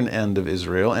southern end of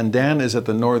Israel, and Dan is at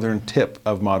the northern tip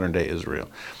of modern-day Israel.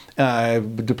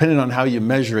 Depending on how you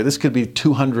measure it, this could be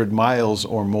 200 miles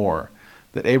or more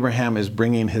that Abraham is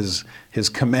bringing his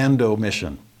commando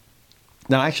mission.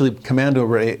 Now, actually, commando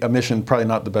mission, probably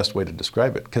not the best way to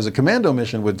describe it, because a commando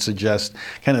mission would suggest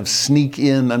kind of sneak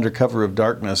in under cover of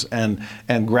darkness and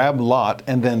grab Lot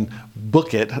and then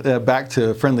book it back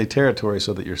to friendly territory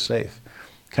so that you're safe.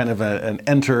 Kind of an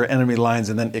enter enemy lines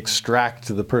and then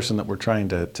extract the person that we're trying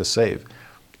to save.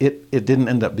 It didn't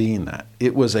end up being that.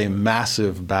 It was a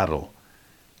massive battle.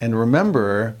 And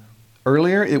remember,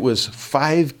 earlier it was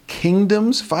 5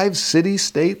 kingdoms, 5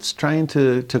 city-states trying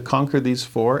to conquer these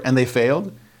 4, and they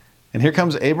failed. And here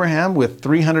comes Abraham with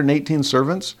 318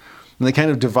 servants, and they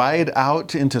kind of divide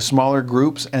out into smaller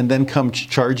groups and then come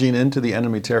charging into the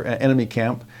enemy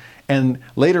camp. And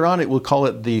later on it will call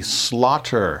it the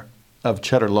slaughter of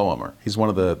Chedorlaomer. He's one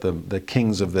of the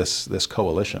kings of this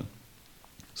coalition.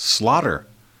 Slaughter.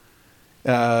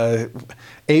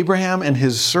 Abraham and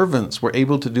his servants were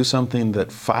able to do something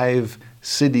that 5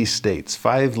 city-states,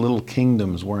 5 little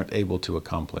kingdoms weren't able to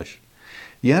accomplish.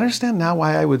 You understand now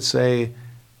why I would say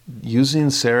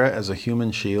using Sarah as a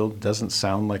human shield doesn't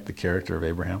sound like the character of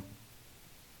Abraham?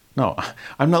 No,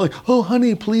 I'm not like, oh,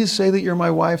 honey, please say that you're my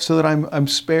wife so that I'm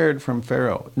spared from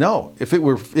Pharaoh. No, if it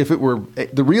were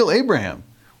the real Abraham,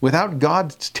 without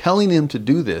God telling him to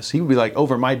do this, he would be like,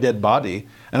 over my dead body,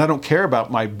 and I don't care about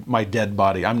my dead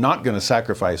body. I'm not going to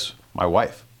sacrifice my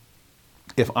wife.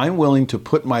 If I'm willing to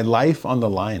put my life on the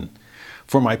line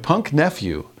for my punk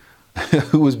nephew,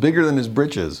 who was bigger than his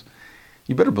britches,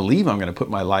 you better believe I'm going to put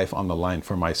my life on the line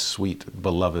for my sweet,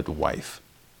 beloved wife.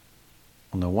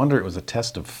 Well, no wonder it was a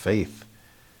test of faith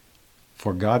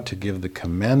for God to give the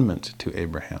commandment to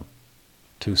Abraham.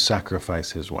 to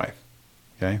sacrifice his wife.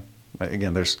 Okay?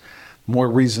 Again, there's more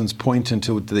reasons pointing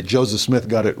to that Joseph Smith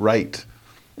got it right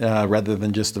rather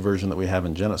than just the version that we have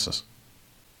in Genesis.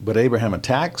 But Abraham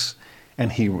attacks,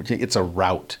 and it's a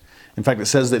rout. In fact, it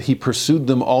says that he pursued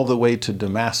them all the way to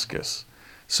Damascus.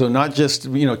 So not just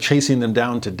chasing them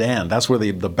down to Dan, that's where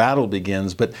the battle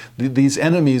begins, but these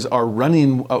enemies are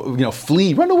running,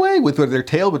 flee, run away with their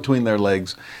tail between their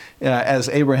legs as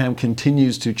Abraham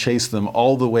continues to chase them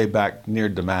all the way back near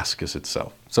Damascus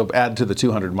itself. So add to the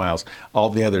 200 miles all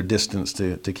the other distance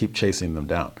to keep chasing them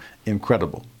down.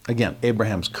 Incredible. Again,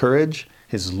 Abraham's courage,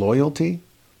 his loyalty,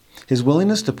 his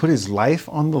willingness to put his life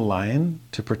on the line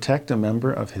to protect a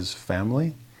member of his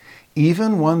family,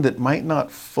 even one that might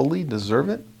not fully deserve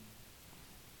it.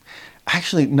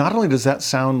 Actually, not only does that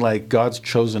sound like God's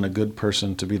chosen a good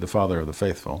person to be the father of the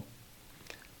faithful,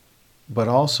 but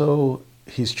also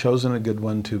he's chosen a good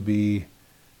one to be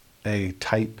a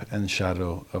type and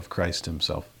shadow of Christ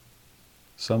himself.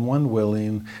 Someone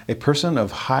willing, a person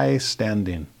of high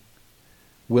standing,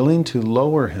 willing to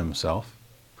lower himself,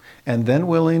 and then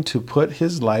willing to put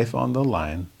his life on the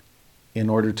line in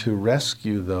order to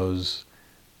rescue those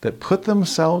that put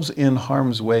themselves in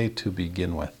harm's way to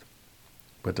begin with,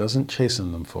 but doesn't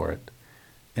chasten them for it.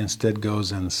 Instead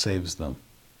goes and saves them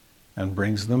and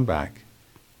brings them back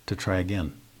to try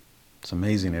again. It's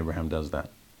amazing Abraham does that.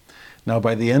 Now,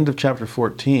 by the end of chapter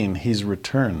 14, he's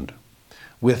returned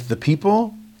with the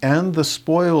people and the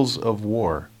spoils of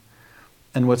war.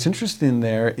 And what's interesting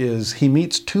there is he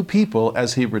meets two people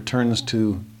as he returns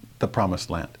to the promised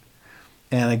land.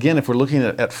 And again, if we're looking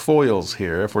at foils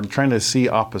here, if we're trying to see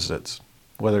opposites,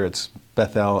 whether it's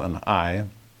Bethel and Ai,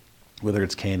 whether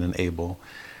it's Cain and Abel,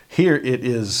 here it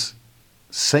is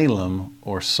Salem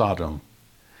or Sodom,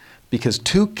 because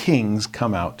two kings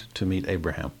come out to meet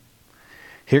Abraham.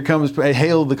 Here comes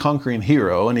Hail the conquering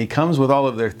hero, and he comes with all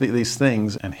of these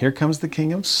things, and here comes the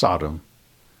king of Sodom,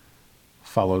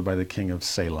 followed by the king of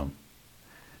Salem.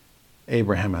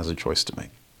 Abraham has a choice to make.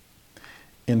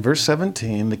 In verse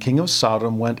 17, the king of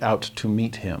Sodom went out to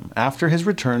meet him after his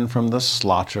return from the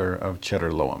slaughter of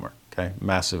Chedorlaomer. Okay,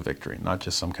 massive victory, not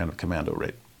just some kind of commando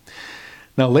raid.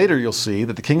 Now later you'll see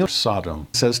that the king of Sodom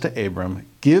says to Abram,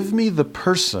 "Give me the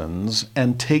persons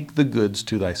and take the goods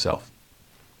to thyself."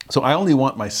 So I only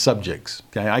want my subjects.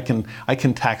 Okay, I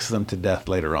can tax them to death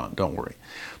later on. Don't worry.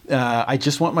 I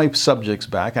just want my subjects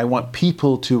back. I want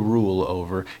people to rule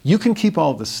over. You can keep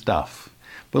all the stuff.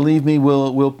 Believe me,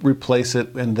 we'll replace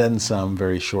it and then some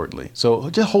very shortly. So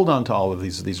just hold on to all of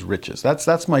these riches.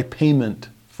 That's my payment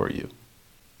for you.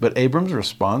 But Abram's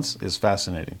response is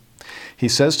fascinating. He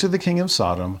says to the king of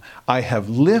Sodom, "I have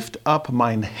lifted up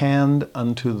mine hand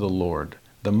unto the Lord,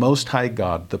 the Most High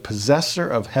God, the possessor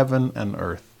of heaven and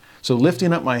earth." So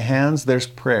lifting up my hands, there's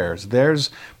prayers, there's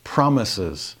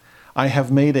promises. I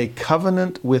have made a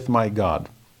covenant with my God.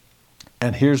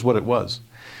 And here's what it was: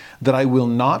 that I will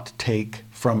not take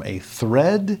from a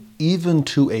thread even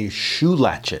to a shoe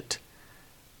latchet,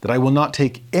 that I will not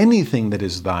take anything that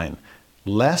is thine,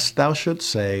 lest thou shouldst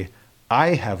say,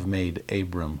 I have made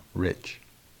Abram rich.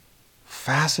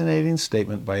 Fascinating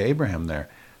statement by Abraham there.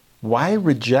 Why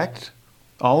reject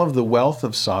all of the wealth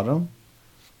of Sodom?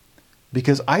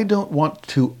 Because I don't want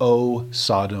to owe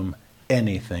Sodom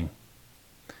anything.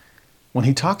 When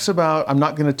he talks about, I'm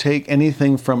not going to take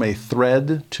anything from a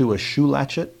thread to a shoe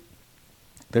latchet,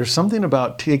 there's something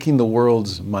about taking the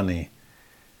world's money.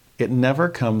 It never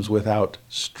comes without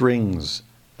strings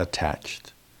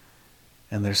attached.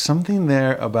 And there's something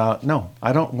there about, no,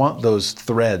 I don't want those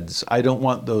threads. I don't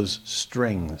want those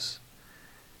strings.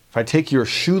 If I take your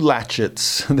shoe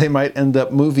latchets, they might end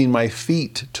up moving my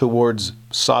feet towards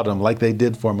Sodom like they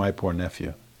did for my poor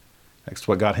nephew. That's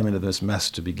what got him into this mess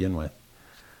to begin with.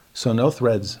 So no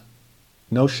threads,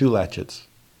 no shoe latchets,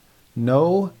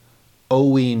 no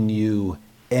owing you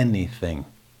anything.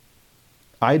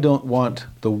 I don't want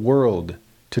the world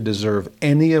to deserve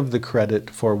any of the credit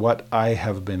for what I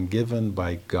have been given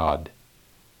by God,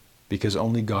 because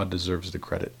only God deserves the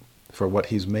credit for what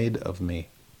he's made of me.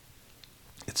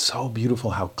 It's so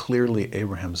beautiful how clearly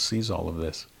Abraham sees all of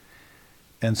this.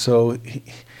 And so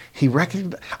he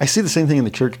recognized, I see the same thing in the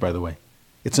church, by the way.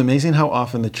 It's amazing how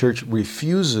often the church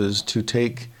refuses to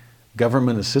take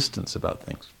government assistance about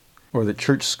things, or that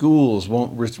church schools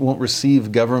won't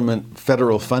receive government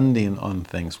federal funding on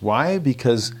things. Why?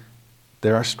 Because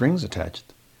there are strings attached.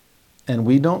 And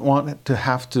we don't want to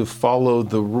have to follow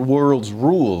the world's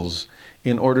rules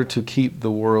in order to keep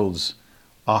the world's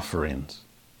offerings.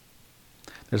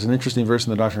 There's an interesting verse in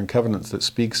the Doctrine and Covenants that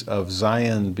speaks of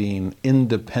Zion being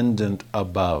independent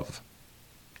above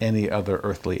any other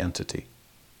earthly entity.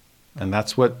 And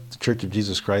that's what the Church of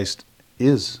Jesus Christ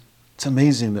is. It's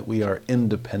amazing that we are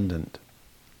independent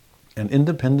and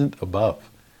independent above.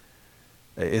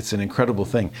 It's an incredible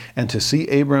thing. And to see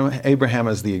Abraham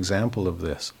as the example of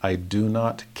this, I do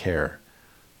not care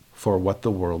for what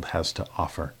the world has to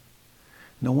offer.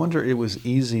 No wonder it was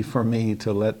easy for me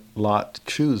to let Lot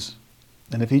choose.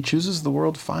 And if he chooses the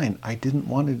world, fine. I didn't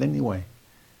want it anyway.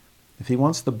 If he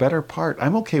wants the better part,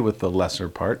 I'm okay with the lesser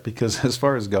part, because as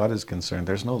far as God is concerned,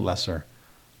 there's no lesser.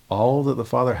 All that the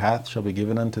Father hath shall be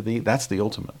given unto thee. That's the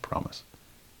ultimate promise.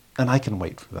 And I can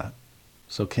wait for that.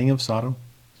 So, King of Sodom,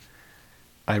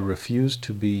 I refuse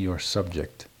to be your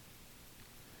subject.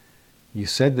 You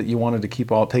said that you wanted to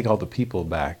take all the people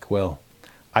back. Well,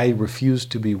 I refuse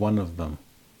to be one of them.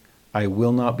 I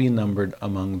will not be numbered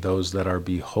among those that are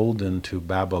beholden to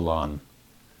Babylon,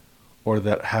 or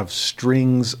that have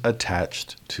strings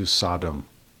attached to Sodom.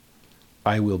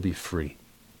 I will be free.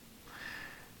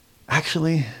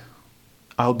 Actually,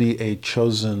 I'll be a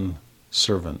chosen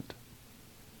servant,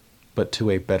 but to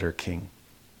a better king.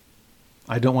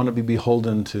 I don't want to be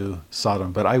beholden to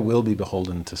Sodom, but I will be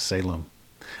beholden to Salem.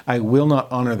 I will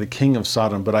not honor the king of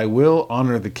Sodom, but I will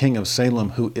honor the king of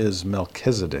Salem, who is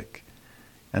Melchizedek.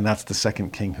 And that's the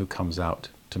second king who comes out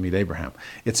to meet Abraham.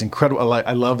 It's incredible.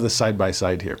 I love the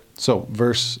side-by-side here. So,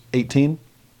 verse 18,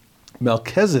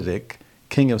 Melchizedek,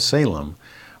 king of Salem,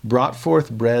 brought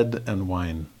forth bread and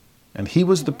wine, and he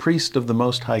was the priest of the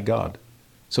Most High God.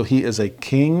 So he is a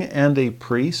king and a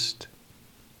priest.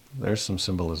 There's some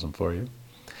symbolism for you.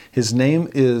 His name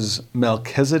is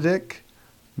Melchizedek.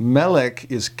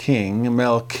 Melech is king.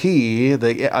 Melchi,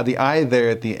 the I there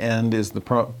at the end is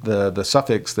the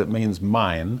suffix that means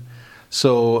mine.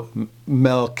 So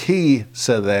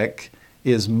Melchizedek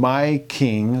is my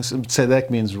king. Tzedek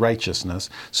means righteousness.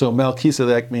 So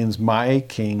Melchizedek means my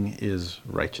king is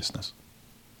righteousness.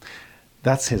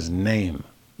 That's his name,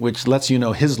 which lets you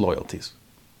know his loyalties.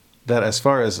 That as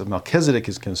far as Melchizedek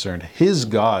is concerned, his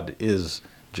God is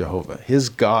Jehovah. His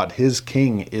God, his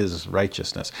king is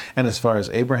righteousness. And as far as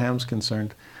Abraham's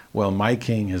concerned, well, my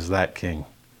king is that king.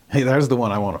 Hey, there's the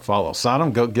one I want to follow.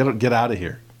 Sodom, go get out of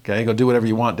here. Okay, go do whatever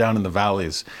you want down in the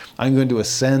valleys. I'm going to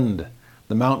ascend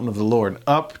the mountain of the Lord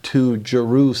up to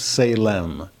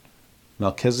Jerusalem.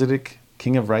 Melchizedek,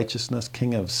 king of righteousness,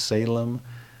 king of Salem.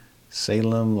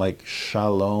 Salem like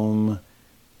shalom,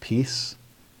 peace.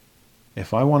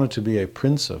 If I wanted to be a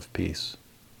prince of peace,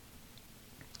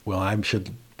 well, I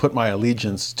should put my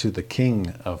allegiance to the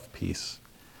king of peace,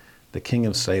 the king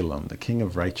of Salem, the king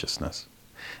of righteousness.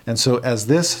 And so as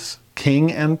this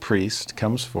king and priest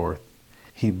comes forth,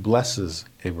 he blesses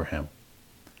Abraham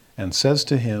and says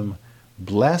to him,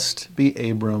 "Blessed be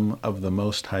Abram of the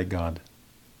Most High God."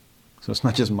 So it's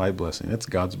not just my blessing, it's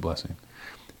God's blessing.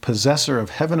 Possessor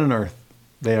of heaven and earth,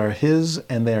 they are his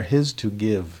and they are his to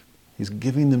give. He's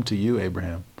giving them to you,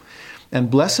 Abraham.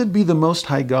 And blessed be the Most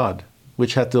High God,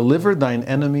 which hath delivered thine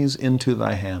enemies into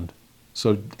thy hand.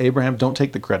 So Abraham, don't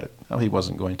take the credit. No, he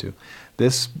wasn't going to.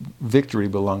 This victory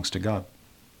belongs to God.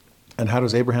 And how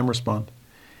does Abraham respond?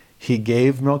 He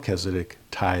gave Melchizedek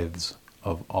tithes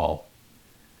of all.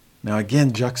 Now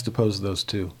again, juxtapose those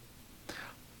two.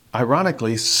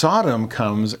 Ironically, Sodom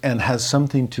comes and has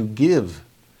something to give,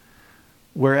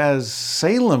 whereas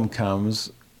Salem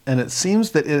comes and it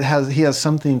seems that he has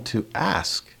something to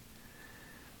ask.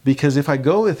 Because if I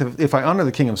honor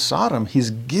the king of Sodom,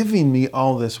 he's giving me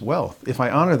all this wealth. If I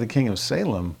honor the king of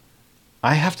Salem,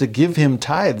 I have to give him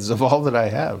tithes of all that I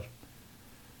have.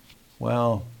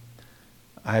 Well,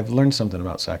 I've learned something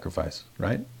about sacrifice,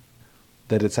 right?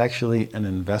 That it's actually an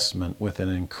investment with an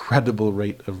incredible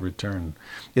rate of return.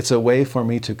 It's a way for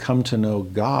me to come to know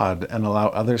God and allow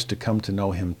others to come to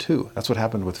know him too. That's what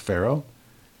happened with Pharaoh.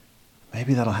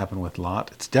 Maybe that'll happen with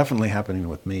Lot. It's definitely happening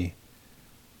with me.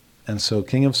 And so,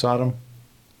 king of Sodom,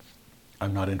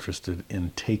 I'm not interested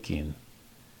in taking.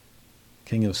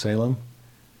 King of Salem,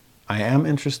 I am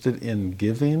interested in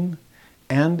giving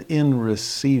and in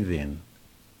receiving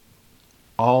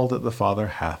all that the Father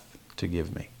hath to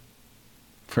give me.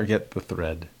 Forget the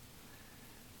thread.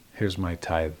 Here's my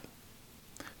tithe.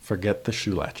 Forget the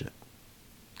shoe latchet.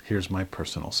 Here's my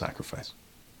personal sacrifice.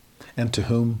 And to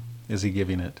whom is he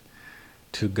giving it?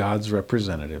 To God's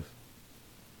representative,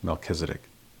 Melchizedek.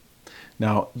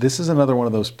 Now, this is another one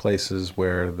of those places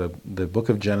where the book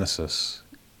of Genesis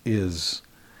is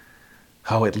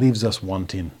how it leaves us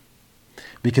wanting.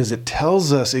 Because it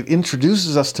tells us, it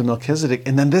introduces us to Melchizedek,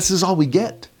 and then this is all we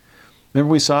get.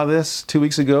 Remember we saw this 2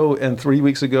 weeks ago and 3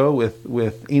 weeks ago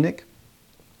with Enoch?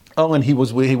 Oh, and he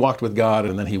walked with God,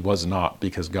 and then he was not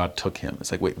because God took him.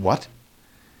 It's like, wait, what?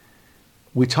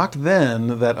 We talked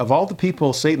then that of all the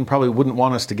people Satan probably wouldn't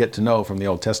want us to get to know from the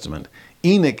Old Testament,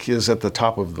 Enoch is at the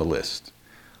top of the list.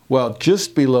 Well,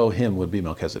 just below him would be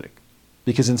Melchizedek.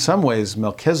 Because in some ways,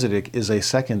 Melchizedek is a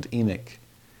second Enoch.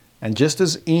 And just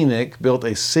as Enoch built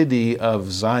a city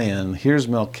of Zion, here's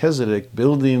Melchizedek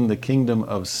building the kingdom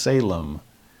of Salem.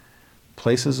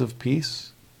 Places of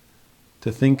peace.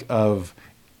 To think of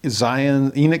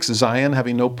Zion, Enoch's Zion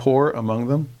having no poor among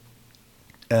them,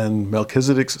 and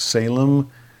Melchizedek's Salem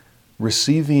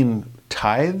receiving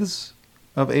tithes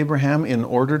of Abraham in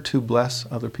order to bless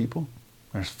other people.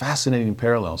 There's fascinating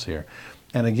parallels here.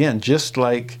 And again, just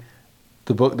like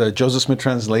the Joseph Smith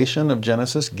translation of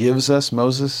Genesis gives us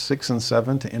Moses 6 and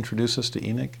 7 to introduce us to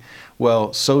Enoch,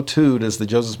 well, so too does the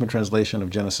Joseph Smith translation of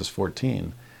Genesis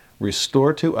 14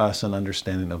 restore to us an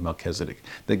understanding of Melchizedek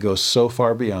that goes so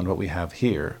far beyond what we have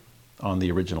here on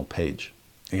the original page.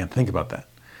 Again, think about that.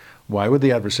 Why would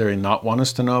the adversary not want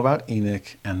us to know about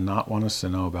Enoch and not want us to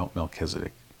know about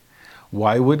Melchizedek?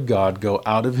 Why would God go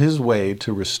out of his way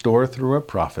to restore through a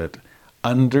prophet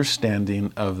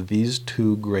understanding of these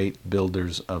two great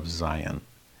builders of Zion?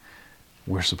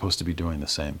 We're supposed to be doing the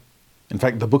same. In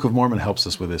fact, the Book of Mormon helps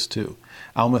us with this too.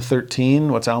 Alma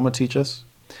 13, what's Alma teach us?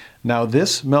 Now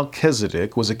this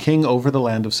Melchizedek was a king over the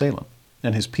land of Salem,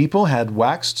 and his people had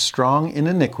waxed strong in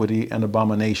iniquity and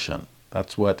abomination.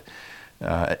 That's what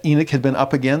Enoch had been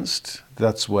up against.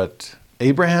 That's what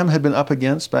Abraham had been up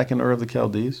against back in Ur of the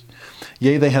Chaldees.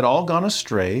 Yea, they had all gone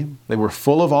astray. They were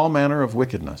full of all manner of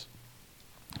wickedness.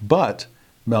 But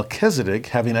Melchizedek,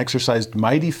 having exercised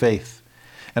mighty faith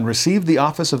and received the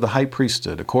office of the high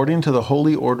priesthood, according to the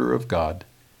holy order of God,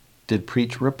 did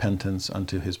preach repentance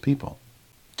unto his people.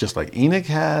 Just like Enoch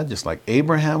had, just like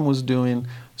Abraham was doing,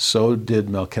 so did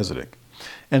Melchizedek.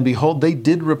 And behold, they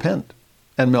did repent.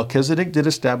 And Melchizedek did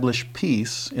establish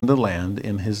peace in the land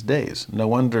in his days. No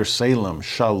wonder Salem,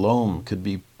 Shalom, could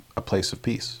be a place of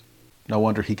peace. No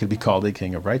wonder he could be called a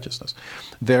king of righteousness.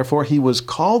 Therefore he was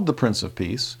called the Prince of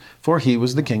Peace, for he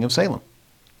was the king of Salem.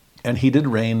 And he did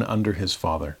reign under his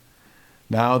father.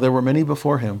 Now there were many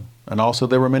before him, and also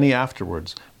there were many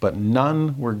afterwards, but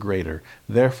none were greater.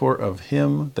 Therefore of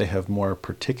him they have more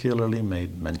particularly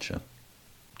made mention.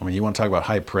 I mean, you want to talk about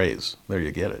high praise. There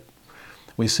you get it.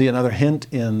 We see another hint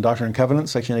in Doctrine and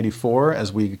Covenants, section 84,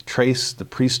 as we trace the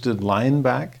priesthood line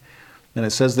back. And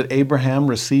it says that Abraham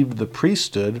received the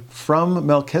priesthood from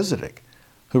Melchizedek,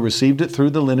 who received it through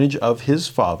the lineage of his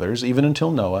fathers, even until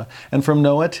Noah, and from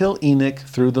Noah till Enoch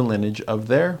through the lineage of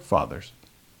their fathers.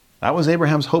 That was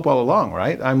Abraham's hope all along,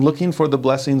 right? I'm looking for the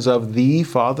blessings of the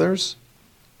fathers.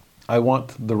 I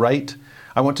want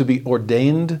to be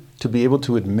ordained to be able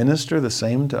to administer the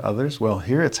same to others. Well,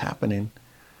 here it's happening.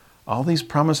 All these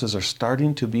promises are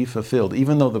starting to be fulfilled,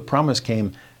 even though the promise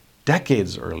came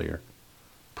decades earlier.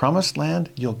 Promised land,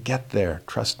 you'll get there,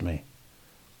 trust me.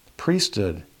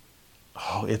 Priesthood,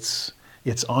 it's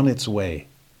on its way.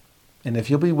 And if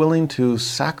you'll be willing to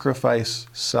sacrifice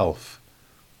self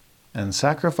and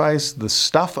sacrifice the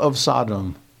stuff of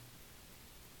Sodom,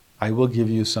 I will give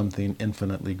you something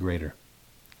infinitely greater.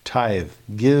 Tithe,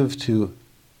 give to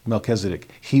Melchizedek.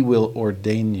 He will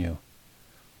ordain you.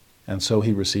 And so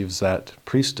he receives that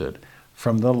priesthood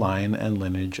from the line and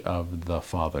lineage of the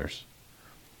fathers.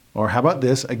 Or how about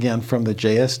this, again, from the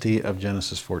JST of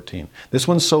Genesis 14. This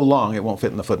one's so long, it won't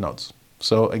fit in the footnotes.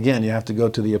 So again, you have to go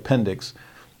to the appendix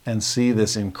and see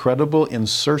this incredible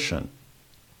insertion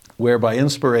where by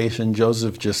inspiration,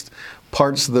 Joseph just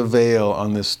parts the veil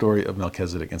on this story of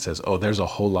Melchizedek and says, oh, there's a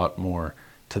whole lot more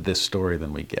to this story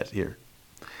than we get here.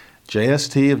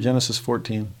 JST of Genesis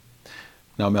 14.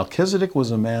 Now Melchizedek was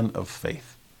a man of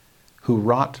faith who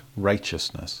wrought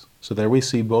righteousness. So there we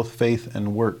see both faith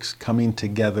and works coming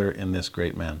together in this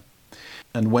great man.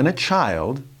 And when a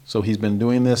child, so he's been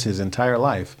doing this his entire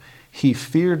life, he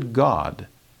feared God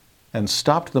and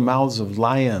stopped the mouths of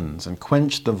lions and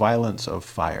quenched the violence of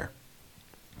fire.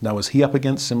 Now was he up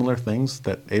against similar things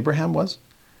that Abraham was?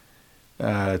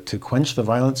 To quench the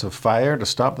violence of fire, to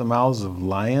stop the mouths of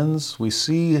lions. We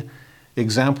see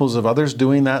examples of others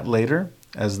doing that later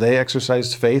as they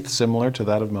exercised faith similar to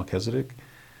that of Melchizedek.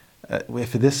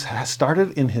 If this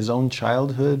started in his own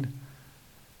childhood,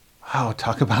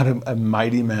 talk about a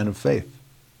mighty man of faith.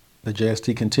 The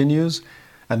JST continues,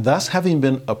 and thus having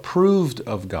been approved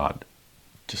of God,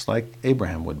 just like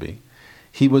Abraham would be,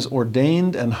 he was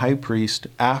ordained an high priest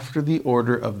after the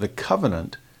order of the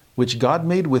covenant which God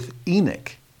made with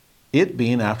Enoch, it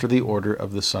being after the order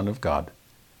of the Son of God,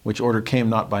 which order came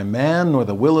not by man, nor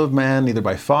the will of man, neither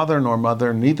by father nor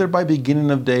mother, neither by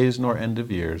beginning of days nor end of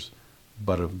years,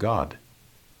 but of God.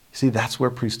 See, that's where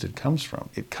priesthood comes from.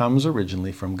 It comes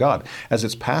originally from God. As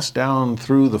it's passed down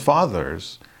through the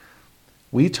fathers,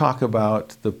 we talk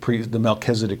about the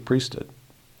Melchizedek priesthood.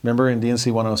 Remember in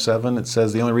D&C 107, it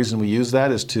says the only reason we use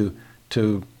that is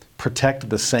to protect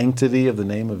the sanctity of the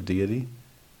name of deity.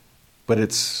 But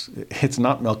it's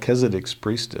not Melchizedek's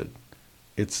priesthood.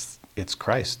 It's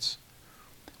Christ's.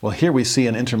 Well, here we see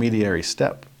an intermediary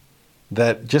step.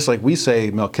 That just like we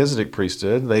say Melchizedek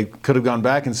priesthood, they could have gone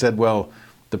back and said, well,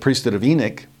 the priesthood of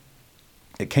Enoch,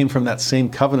 it came from that same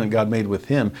covenant God made with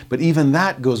him. But even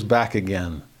that goes back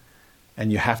again.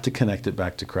 And you have to connect it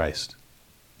back to Christ.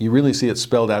 You really see it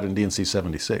spelled out in D&C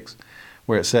 76,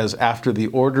 where it says, after the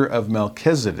order of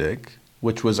Melchizedek,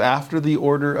 which was after the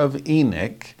order of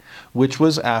Enoch, which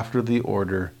was after the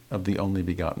order of the only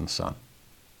begotten Son.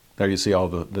 There you see all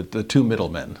the two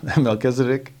middlemen,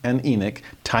 Melchizedek and Enoch,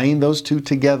 tying those two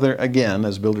together again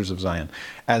as builders of Zion,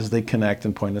 as they connect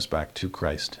and point us back to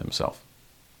Christ himself.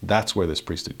 That's where this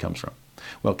priesthood comes from.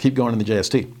 Well, keep going in the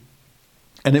JST.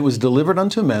 And it was delivered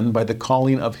unto men by the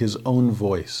calling of his own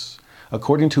voice,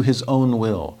 according to his own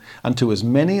will, unto as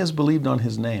many as believed on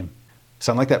his name.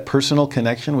 Sound like that personal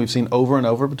connection we've seen over and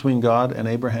over between God and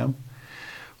Abraham?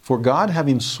 For God,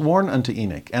 having sworn unto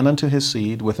Enoch and unto his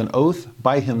seed with an oath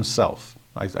by himself,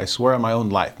 I swear on my own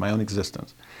life, my own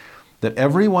existence, that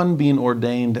every one being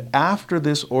ordained after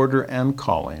this order and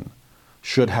calling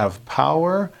should have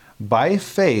power by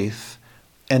faith,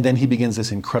 and then he begins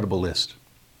this incredible list.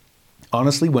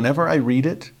 Honestly, whenever I read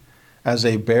it, as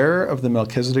a bearer of the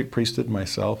Melchizedek priesthood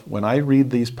myself, when I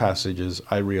read these passages,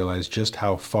 I realize just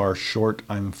how far short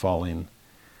I'm falling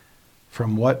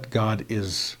from what God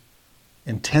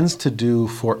intends to do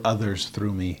for others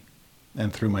through me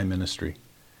and through my ministry.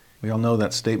 We all know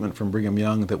that statement from Brigham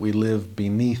Young that we live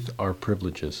beneath our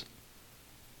privileges.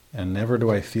 And never do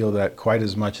I feel that quite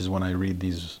as much as when I read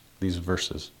these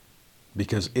verses.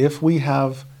 Because if we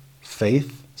have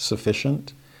faith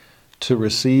sufficient to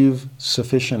receive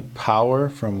sufficient power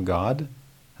from God,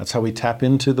 that's how we tap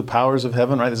into the powers of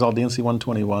heaven, right? This is all D&C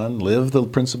 121. Live the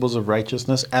principles of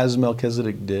righteousness as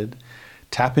Melchizedek did.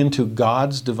 Tap into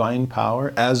God's divine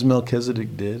power as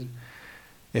Melchizedek did.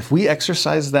 If we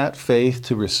exercise that faith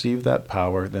to receive that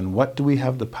power, then what do we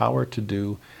have the power to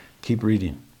do? Keep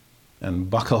reading and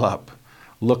buckle up.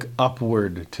 Look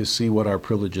upward to see what our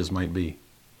privileges might be.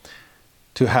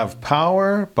 To have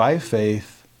power by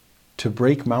faith to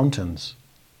break mountains,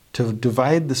 to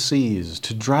divide the seas,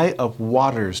 to dry up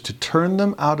waters, to turn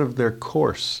them out of their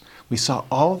course. We saw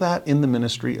all that in the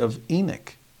ministry of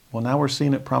Enoch. Well, now we're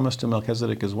seeing it promised to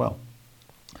Melchizedek as well.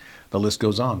 The list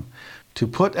goes on. To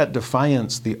put at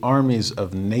defiance the armies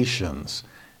of nations,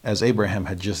 as Abraham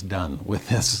had just done with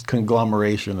this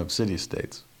conglomeration of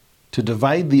city-states. To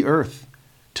divide the earth,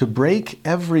 to break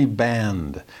every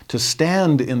band, to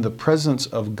stand in the presence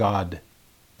of God,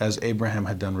 as Abraham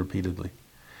had done repeatedly.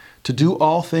 To do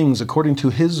all things according to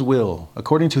his will,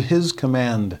 according to his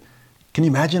command. Can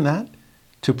you imagine that?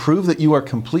 To prove that you are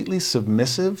completely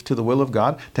submissive to the will of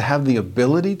God, to have the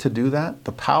ability to do that,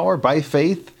 the power by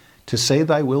faith to say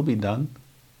thy will be done.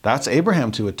 That's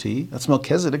Abraham to a T. That's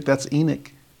Melchizedek. That's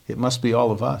Enoch. It must be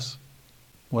all of us.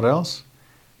 What else?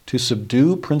 To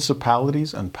subdue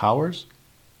principalities and powers,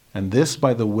 and this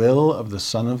by the will of the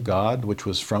Son of God, which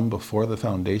was from before the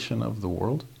foundation of the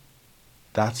world.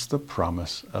 That's the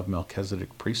promise of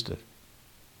Melchizedek priesthood.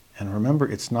 And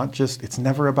remember, it's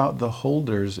never about the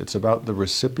holders, it's about the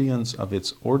recipients of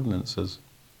its ordinances.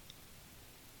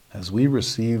 As we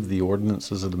receive the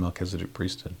ordinances of the Melchizedek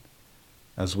priesthood,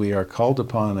 as we are called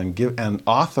upon and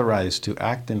authorized to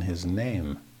act in his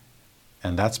name,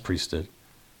 and that's priesthood.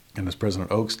 And as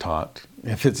President Oakes taught,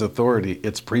 if it's authority,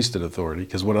 it's priesthood authority,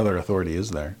 because what other authority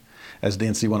is there? As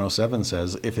D&C 107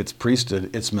 says, if it's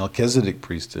priesthood, it's Melchizedek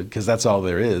priesthood, because that's all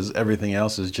there is. Everything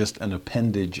else is just an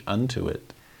appendage unto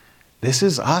it. This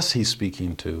is us he's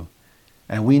speaking to,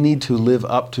 and we need to live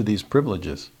up to these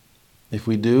privileges. If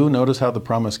we do, notice how the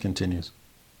promise continues.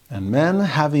 And men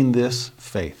having this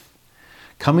faith,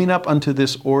 coming up unto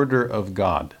this order of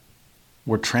God,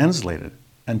 were translated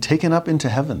and taken up into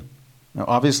heaven. Now,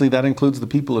 obviously, that includes the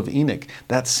people of Enoch.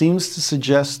 That seems to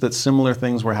suggest that similar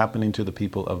things were happening to the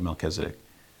people of Melchizedek.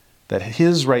 That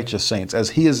his righteous saints,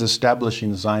 as he is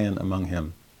establishing Zion among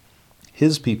him,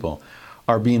 his people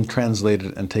are being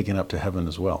translated and taken up to heaven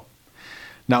as well.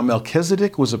 Now,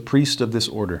 Melchizedek was a priest of this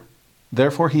order.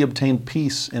 Therefore, he obtained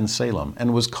peace in Salem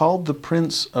and was called the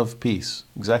Prince of Peace,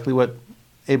 exactly what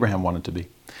Abraham wanted to be.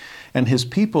 And his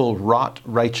people wrought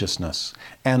righteousness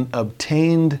and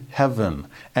obtained heaven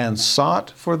and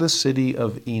sought for the city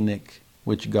of Enoch,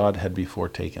 which God had before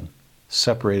taken,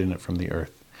 separating it from the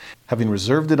earth. having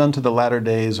reserved it unto the latter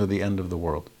days or the end of the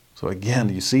world. So again,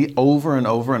 you see over and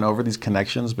over and over these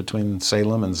connections between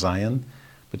Salem and Zion,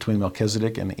 between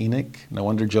Melchizedek and Enoch. No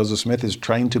wonder Joseph Smith is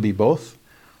trying to be both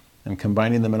and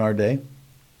combining them in our day.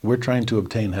 We're trying to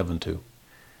obtain heaven too.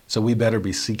 So we better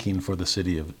be seeking for the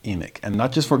city of Enoch. And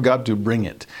not just for God to bring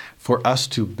it, for us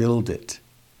to build it.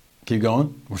 Keep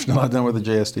going. We're still not done with the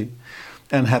JST.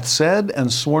 And hath said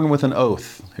and sworn with an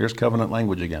oath, here's covenant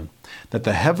language again, that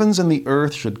the heavens and the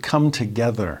earth should come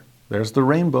together. There's the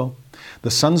rainbow.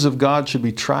 The sons of God should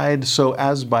be tried so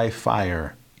as by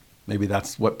fire. Maybe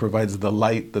that's what provides the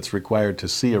light that's required to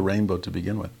see a rainbow to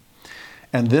begin with.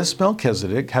 And this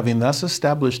Melchizedek, having thus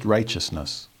established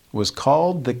righteousness, was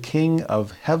called the King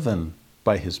of Heaven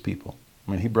by his people.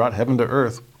 I mean, he brought heaven to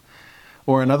earth.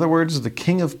 Or in other words, the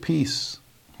King of Peace.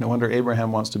 No wonder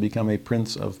Abraham wants to become a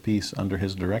Prince of Peace under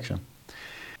his direction.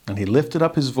 And he lifted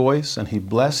up his voice and he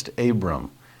blessed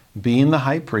Abram, being the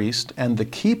high priest and the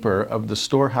keeper of the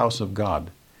storehouse of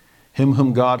God, him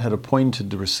whom God had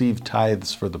appointed to receive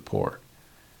tithes for the poor.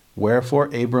 Wherefore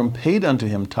Abram paid unto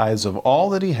him tithes of all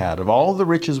that he had, of all the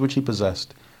riches which he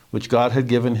possessed, which God had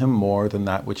given him more than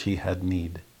that which he had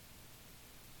need.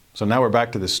 So now we're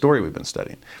back to this story we've been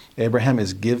studying. Abraham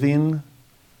is giving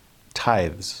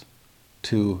tithes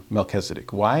to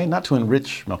Melchizedek. Why? Not to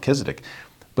enrich Melchizedek,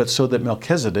 but so that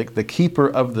Melchizedek, the keeper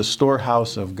of the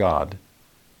storehouse of God,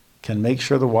 can make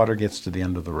sure the water gets to the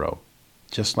end of the row,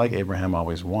 just like Abraham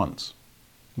always wants.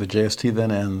 The JST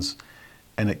then ends,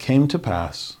 and it came to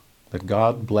pass that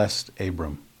God blessed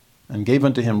Abram, and gave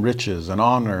unto him riches and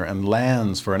honor and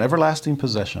lands for an everlasting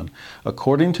possession,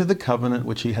 according to the covenant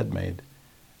which he had made,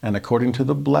 and according to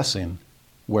the blessing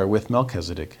wherewith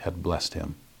Melchizedek had blessed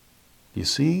him. You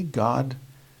see God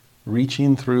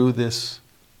reaching through this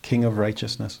King of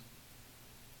righteousness,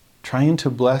 trying to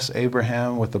bless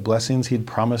Abraham with the blessings he'd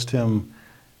promised him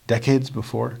decades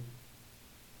before.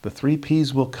 The 3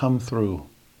 P's will come through.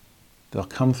 They'll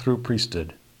come through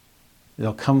priesthood.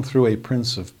 They'll come through a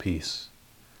Prince of Peace.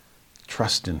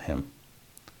 Trust in him.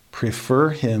 Prefer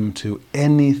him to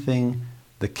anything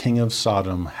the king of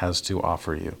Sodom has to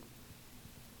offer you.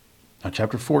 Now,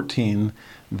 chapter 14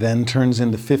 then turns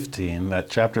into 15, that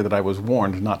chapter that I was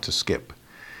warned not to skip.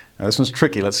 Now, this one's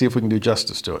tricky. Let's see if we can do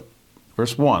justice to it.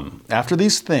 Verse 1, after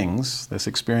these things, this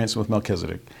experience with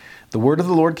Melchizedek, the word of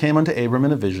the Lord came unto Abram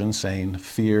in a vision, saying,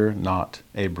 Fear not,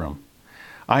 Abram.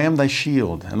 I am thy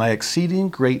shield, and thy exceeding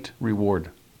great reward.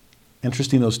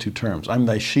 Interesting, those two terms. I'm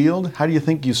thy shield. How do you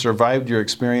think you survived your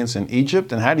experience in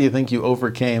Egypt? And how do you think you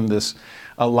overcame this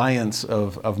alliance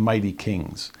of mighty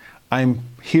kings? I'm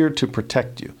here to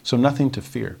protect you, so nothing to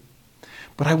fear.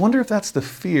 But I wonder if that's the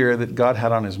fear that God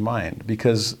had on his mind,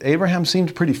 because Abraham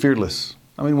seemed pretty fearless.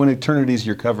 I mean, when eternity's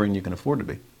your covering, you can afford to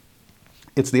be.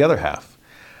 It's the other half.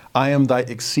 I am thy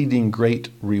exceeding great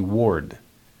reward.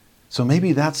 So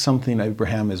maybe that's something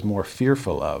Abraham is more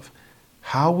fearful of.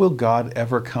 How will God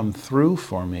ever come through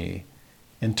for me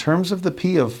in terms of the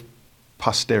P of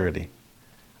posterity?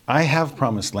 I have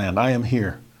promised land. I am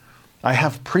here. I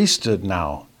have priesthood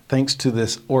now, thanks to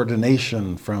this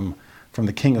ordination from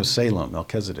the king of Salem,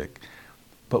 Melchizedek.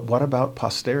 But what about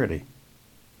posterity?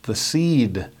 The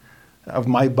seed of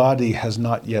my body has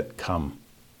not yet come.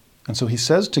 And so he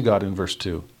says to God in verse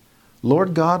 2,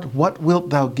 Lord God, what wilt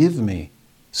thou give me,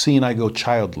 seeing I go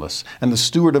childless, and the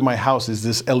steward of my house is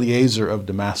this Eliezer of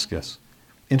Damascus?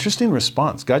 Interesting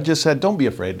response. God just said, don't be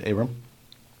afraid, Abram.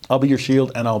 I'll be your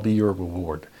shield and I'll be your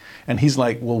reward. And he's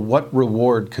like, well, what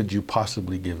reward could you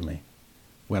possibly give me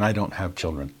when I don't have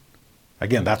children?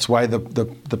 Again, that's why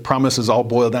the promises all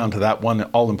boil down to that one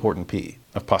all-important P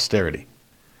of posterity.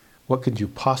 What could you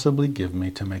possibly give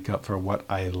me to make up for what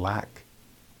I lack?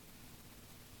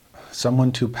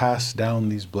 Someone to pass down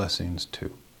these blessings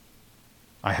to.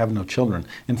 I have no children.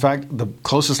 In fact, the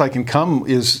closest I can come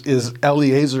is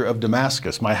Eliezer of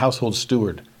Damascus, my household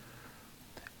steward.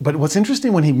 But what's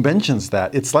interesting when he mentions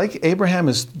that, it's like Abraham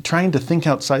is trying to think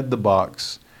outside the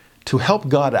box to help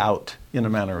God out, in a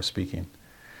manner of speaking.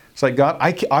 It's like, God,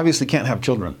 I obviously can't have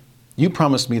children. You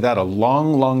promised me that a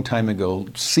long, long time ago,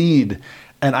 seed,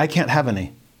 and I can't have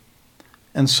any.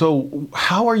 And so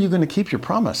how are you going to keep your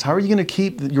promise? How are you going to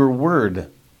keep your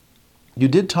word? You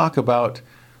did talk about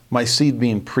my seed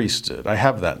being priesthood. I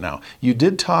have that now. You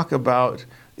did talk about,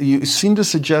 you seem to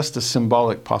suggest a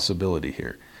symbolic possibility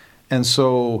here. And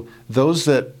so those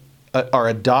that are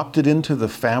adopted into the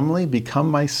family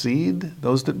become my seed,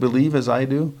 those that believe as I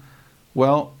do.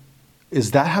 Well,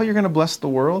 is that how you're going to bless the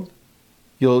world?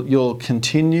 You'll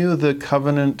continue the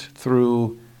covenant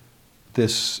through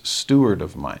this steward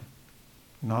of mine.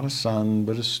 Not a son,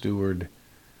 but a steward.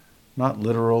 Not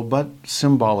literal, but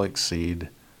symbolic seed.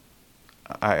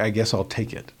 I guess I'll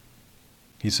take it.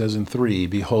 He says in 3,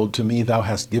 behold, to me thou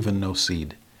hast given no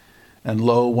seed, and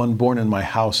lo, one born in my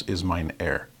house is mine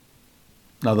heir.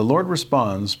 Now the Lord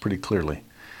responds pretty clearly.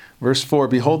 Verse 4,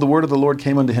 behold, the word of the Lord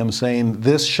came unto him, saying,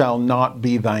 this shall not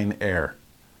be thine heir.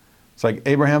 It's like,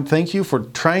 Abraham, thank you for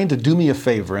trying to do me a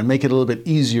favor and make it a little bit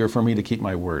easier for me to keep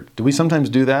my word. Do we sometimes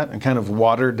do that and kind of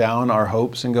water down our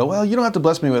hopes and go, well, you don't have to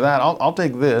bless me with that. I'll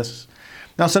take this.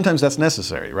 Now, sometimes that's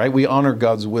necessary, right? We honor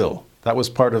God's will. That was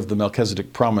part of the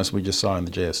Melchizedek promise we just saw in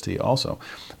the JST also.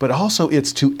 But also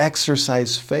it's to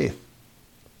exercise faith.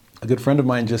 A good friend of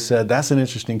mine just said, that's an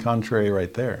interesting contrary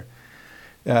right there.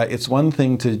 It's one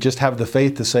thing to just have the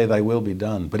faith to say thy will be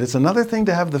done, but it's another thing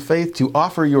to have the faith to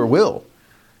offer your will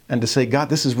and to say, God,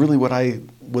 this is really what I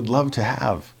would love to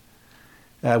have.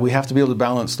 We have to be able to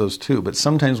balance those two, but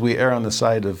sometimes we err on the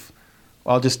side of,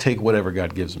 I'll just take whatever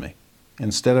God gives me,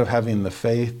 instead of having the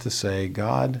faith to say,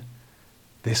 God,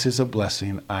 this is a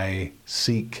blessing I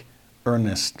seek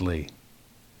earnestly.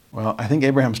 Well, I think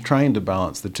Abraham's trying to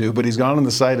balance the two, but he's gone on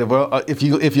the side of, well, if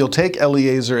you'll take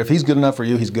Eliezer, if he's good enough for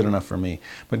you, he's good enough for me.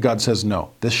 But God says,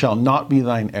 no, this shall not be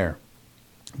thine heir.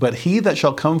 But he that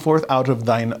shall come forth out of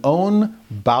thine own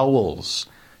bowels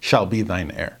shall be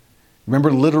thine heir.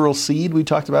 Remember literal seed we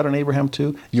talked about in Abraham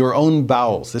 2? Your own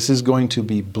bowels. This is going to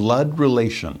be blood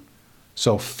relation.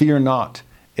 So fear not,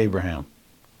 Abraham.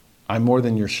 I'm more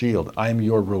than your shield. I am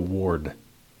your reward.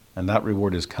 And that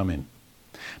reward is coming.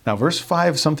 Now, verse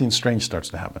 5, something strange starts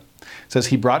to happen. It says,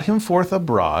 he brought him forth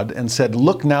abroad and said,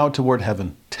 look now toward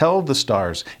heaven. Tell the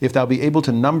stars, if thou be able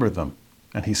to number them.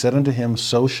 And he said unto him,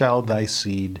 so shall thy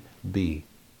seed be.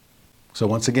 So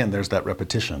once again, there's that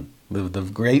repetition. The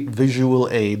great visual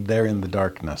aid there in the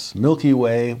darkness. Milky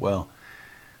Way, well,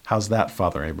 how's that,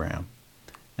 Father Abraham?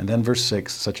 And then verse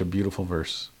 6, such a beautiful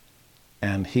verse.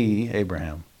 And he,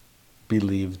 Abraham,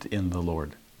 believed in the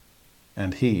Lord.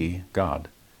 And he, God,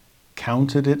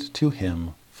 counted it to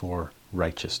him for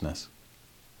righteousness.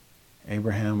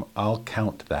 Abraham, I'll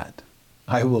count that.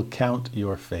 I will count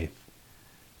your faith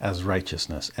as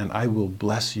righteousness, and I will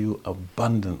bless you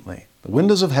abundantly. The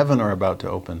windows of heaven are about to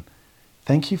open.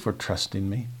 Thank you for trusting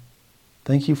me.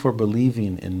 Thank you for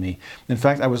believing in me. In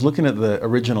fact, I was looking at the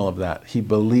original of that. He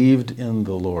believed in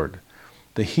the Lord.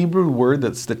 The Hebrew word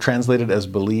that's translated as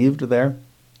believed there,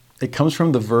 it comes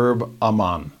from the verb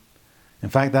aman. In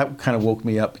fact, that kind of woke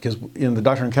me up because in the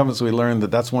Doctrine and Covenants we learned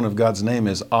that that's one of God's name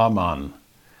is Aman.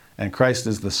 And Christ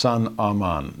is the son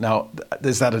Aman. Now,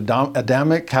 is that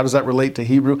Adamic? How does that relate to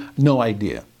Hebrew? No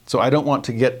idea. So I don't want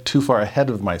to get too far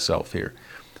ahead of myself here.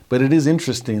 But it is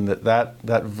interesting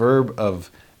that verb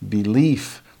of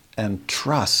belief and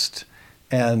trust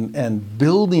and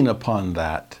building upon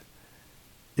that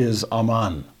is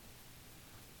Aman.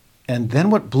 And then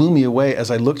what blew me away as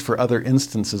I looked for other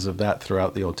instances of that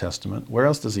throughout the Old Testament, where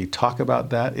else does he talk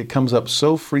about that? It comes up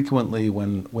so frequently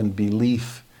when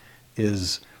belief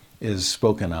is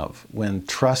spoken of, when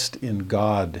trust in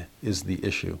God is the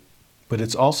issue. But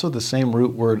it's also the same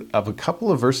root word of a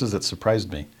couple of verses that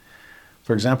surprised me.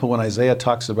 For example, when Isaiah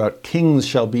talks about kings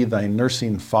shall be thy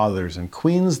nursing fathers and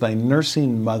queens thy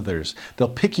nursing mothers. They'll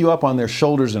pick you up on their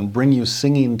shoulders and bring you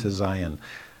singing to Zion.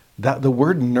 That the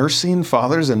word nursing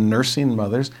fathers and nursing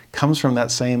mothers comes from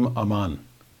that same Aman.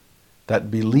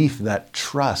 That belief, that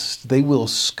trust. They will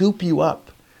scoop you up.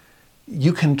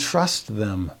 You can trust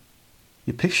them.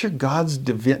 You picture God's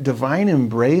divine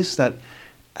embrace, that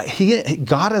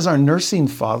God as our nursing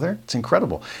father. It's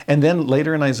incredible. And then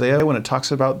later in Isaiah, when it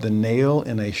talks about the nail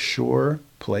in a sure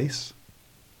place,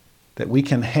 that we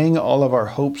can hang all of our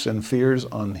hopes and fears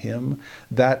on him,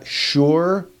 that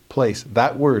sure place,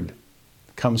 that word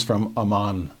comes from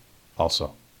Aman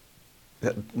also.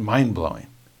 Mind-blowing.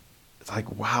 It's like,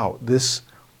 wow,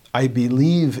 I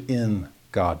believe in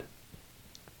God.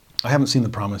 I haven't seen the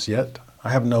promise yet.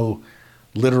 I have no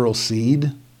literal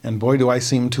seed. And boy, do I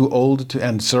seem too old to,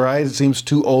 and Sarai seems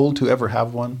too old to ever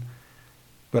have one.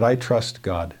 But I trust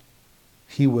God.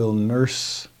 He will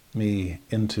nurse me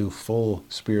into full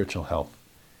spiritual health.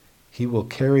 He will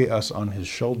carry us on his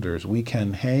shoulders. We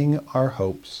can hang our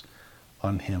hopes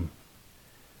on him.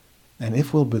 And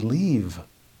if we'll believe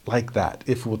like that,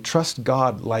 if we'll trust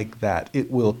God like that,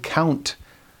 it will count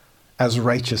as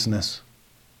righteousness.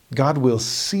 God will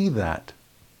see that.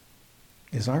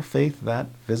 Is our faith that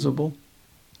visible?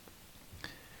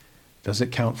 Does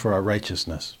it count for our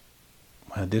righteousness?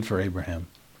 Well, it did for Abraham.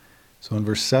 So in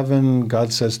verse 7,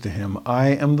 God says to him, I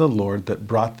am the Lord that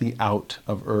brought thee out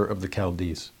of Ur of the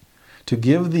Chaldees, to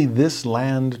give thee this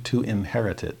land to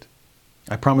inherit it.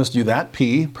 I promised you that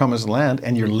P, promised land,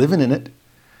 and you're living in it.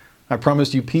 I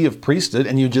promised you P of priesthood,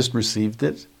 and you just received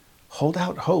it. Hold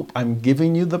out hope. I'm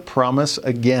giving you the promise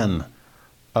again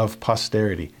of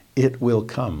posterity. It will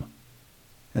come.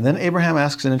 And then Abraham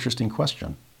asks an interesting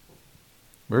question.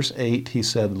 Verse 8, he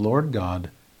said, Lord God,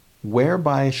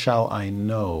 whereby shall I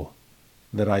know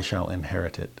that I shall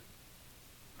inherit it?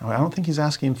 Now, I don't think he's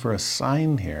asking for a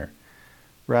sign here.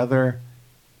 Rather,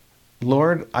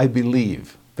 Lord, I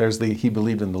believe. He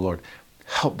believed in the Lord.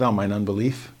 Help thou mine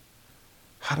unbelief.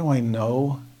 How do I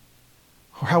know?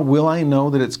 Or how will I know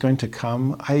that it's going to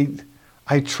come?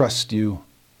 I trust you.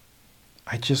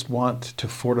 I just want to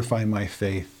fortify my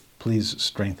faith. Please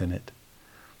strengthen it.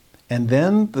 And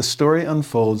then the story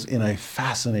unfolds in a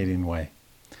fascinating way.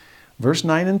 Verse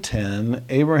 9 and 10,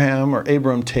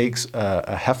 Abram takes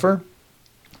a heifer,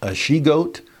 a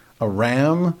she-goat, a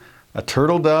ram, a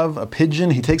turtle dove, a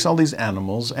pigeon. He takes all these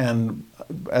animals, and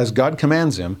as God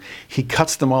commands him, he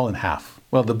cuts them all in half.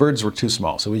 Well, the birds were too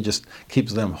small, so he just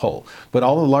keeps them whole. But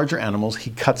all the larger animals,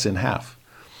 he cuts in half.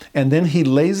 And then he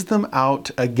lays them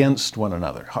out against one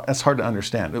another. That's hard to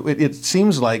understand. It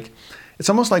seems like, it's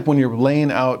almost like when you're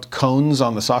laying out cones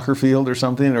on the soccer field or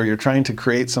something, or you're trying to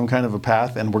create some kind of a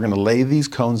path, and we're going to lay these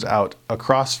cones out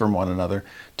across from one another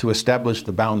to establish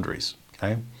the boundaries.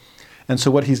 Okay? And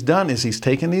so what he's done is he's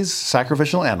taken these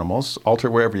sacrificial animals, altar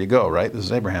wherever you go, right? This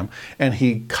is Abraham. And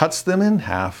he cuts them in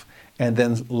half and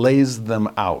then lays them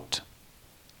out.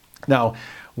 Now,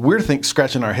 we're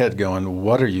scratching our head going,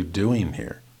 what are you doing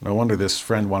here? No wonder this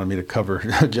friend wanted me to cover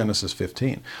Genesis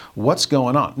 15. What's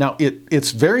going on? Now,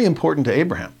 it's very important to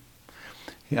Abraham.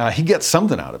 He gets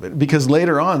something out of it, because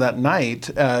later on that night,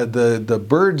 the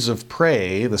birds of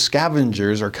prey, the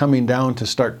scavengers, are coming down to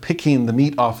start picking the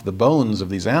meat off the bones of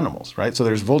these animals, right? So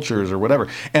there's vultures or whatever.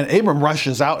 And Abram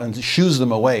rushes out and shoos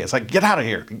them away. It's like, get out of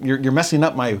here. You're messing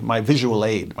up my visual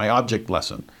aid, my object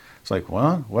lesson. It's like,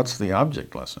 well, what's the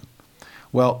object lesson?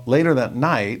 Well, later that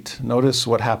night, notice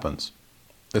what happens.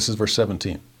 This is verse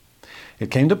 17. It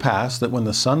came to pass that when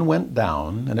the sun went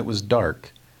down and it was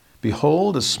dark,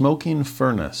 behold, a smoking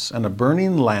furnace and a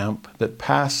burning lamp that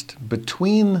passed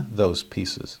between those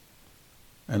pieces.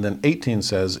 And then 18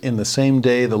 says, in the same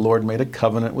day the Lord made a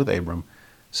covenant with Abram,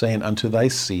 saying, unto thy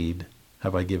seed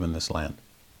have I given this land.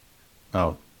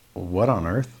 Now, what on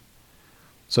earth?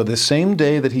 So this same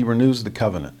day that he renews the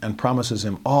covenant and promises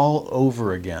him all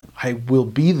over again, I will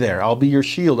be there, I'll be your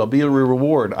shield, I'll be your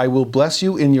reward, I will bless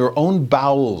you in your own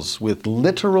bowels with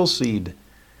literal seed,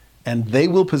 and they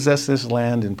will possess this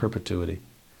land in perpetuity.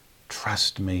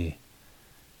 Trust me.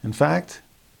 In fact,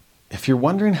 if you're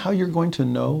wondering how you're going to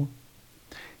know,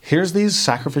 here's these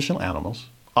sacrificial animals,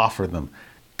 offer them,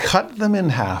 cut them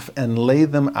in half and lay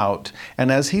them out. And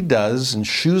as he does and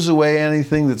shoos away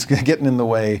anything that's getting in the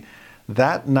way,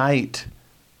 that night,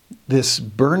 this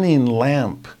burning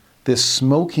lamp, this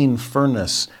smoking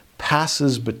furnace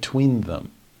passes between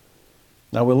them.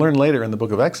 Now, we'll learn later in the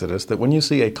book of Exodus that when you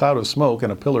see a cloud of smoke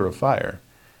and a pillar of fire,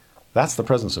 that's the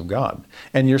presence of God.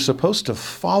 And you're supposed to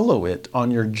follow it on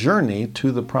your journey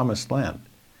to the promised land.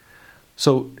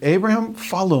 So, Abraham,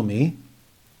 follow me.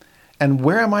 And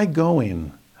where am I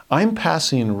going? I'm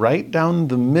passing right down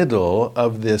the middle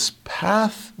of this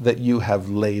path that you have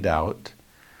laid out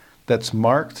that's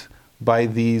marked by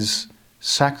these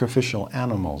sacrificial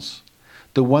animals,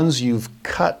 the ones you've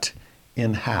cut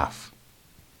in half.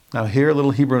 Now here, a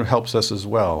little Hebrew helps us as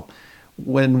well.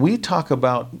 When we talk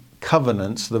about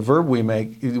covenants, the verb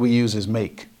we use is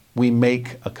make. We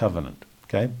make a covenant,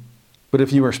 okay? But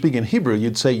if you were speaking Hebrew,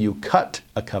 you'd say you cut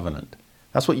a covenant.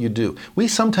 That's what you do. We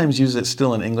sometimes use it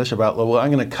still in English about, well,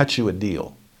 I'm going to cut you a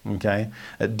deal, okay?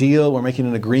 A deal, we're making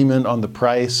an agreement on the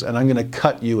price, and I'm going to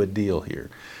cut you a deal here.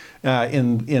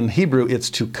 In Hebrew,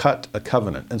 it's to cut a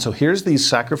covenant. And so here's these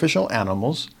sacrificial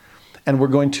animals, and we're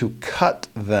going to cut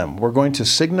them. We're going to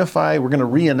signify, we're going to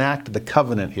reenact the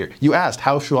covenant here. You asked,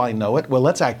 how shall I know it? Well,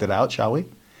 let's act it out, shall we?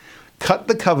 Cut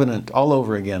the covenant all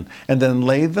over again, and then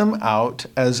lay them out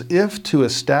as if to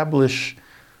establish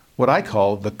what I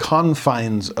call the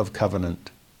confines of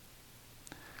covenant.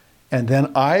 And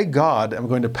then I, God, am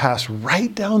going to pass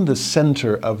right down the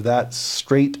center of that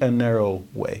straight and narrow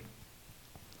way.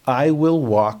 I will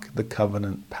walk the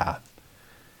covenant path.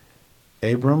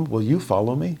 Abram, will you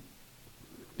follow me?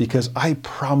 Because I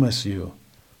promise you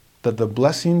that the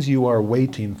blessings you are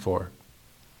waiting for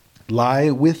lie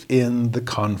within the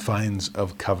confines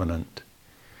of covenant.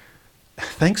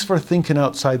 Thanks for thinking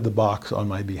outside the box on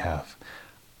my behalf.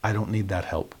 I don't need that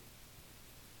help.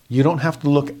 You don't have to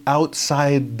look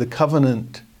outside the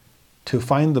covenant to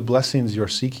find the blessings you're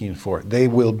seeking for. They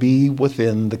will be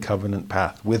within the covenant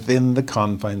path, within the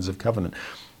confines of covenant.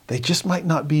 They just might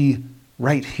not be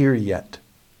right here yet.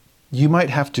 You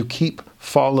might have to keep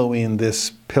following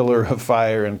this pillar of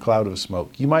fire and cloud of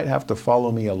smoke. You might have to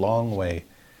follow me a long way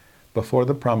before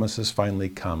the promises finally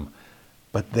come,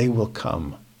 but they will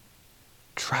come.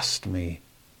 Trust me.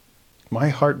 My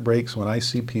heart breaks when I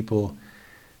see people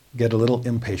get a little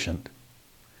impatient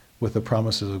with the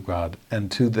promises of God,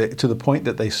 and to the point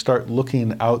that they start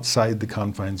looking outside the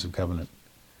confines of covenant.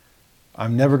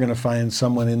 I'm never going to find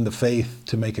someone in the faith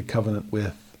to make a covenant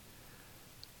with.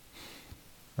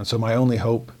 And so my only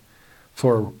hope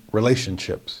for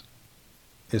relationships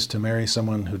is to marry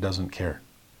someone who doesn't care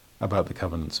about the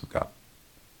covenants of God.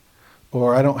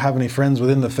 Or I don't have any friends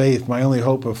within the faith. My only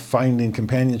hope of finding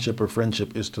companionship or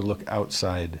friendship is to look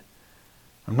outside.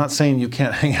 I'm not saying you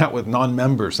can't hang out with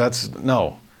non-members.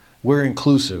 No, we're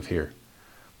inclusive here.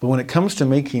 But when it comes to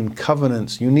making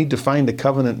covenants, you need to find a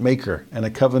covenant maker and a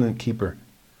covenant keeper.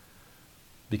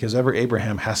 Because every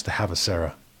Abraham has to have a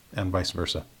Sarah, and vice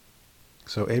versa.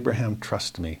 So Abraham,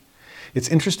 trust me. It's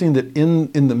interesting that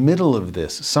in the middle of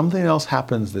this, something else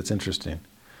happens that's interesting.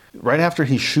 Right after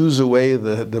he shoos away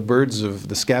the birds of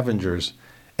the scavengers,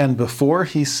 and before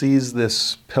he sees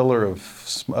this pillar of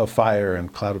fire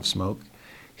and cloud of smoke,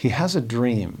 he has a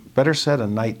dream, better said, a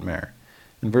nightmare.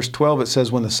 In verse 12 it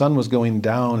says, when the sun was going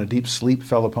down, a deep sleep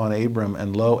fell upon Abram,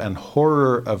 and lo, an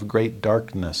horror of great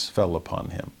darkness fell upon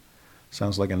him.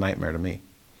 Sounds like a nightmare to me.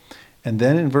 And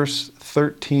then in verse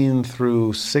 13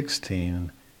 through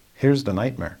 16, here's the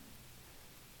nightmare.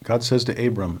 God says to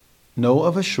Abram, know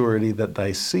of a surety that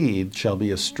thy seed shall be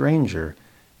a stranger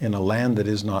in a land that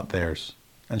is not theirs,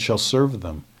 and shall serve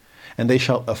them, and they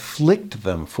shall afflict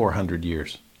them 400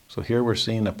 years. So here we're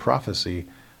seeing a prophecy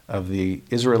of the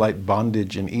Israelite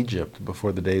bondage in Egypt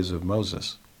before the days of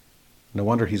Moses. No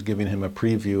wonder he's giving him a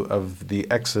preview of the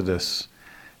Exodus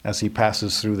as he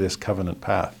passes through this covenant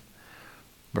path.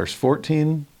 Verse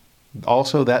 14,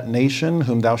 also that nation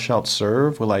whom thou shalt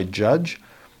serve will I judge,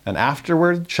 and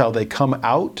afterward shall they come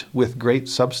out with great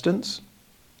substance.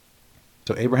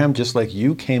 So Abraham, just like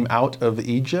you came out of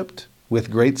Egypt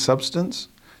with great substance,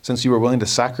 since you were willing to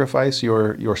sacrifice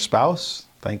your spouse,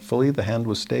 thankfully the hand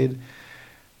was stayed,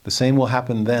 the same will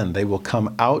happen then. They will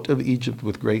come out of Egypt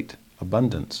with great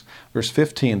abundance. Verse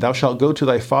 15, thou shalt go to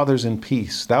thy fathers in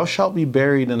peace. Thou shalt be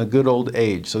buried in a good old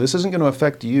age. So this isn't going to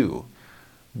affect you.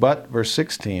 But, verse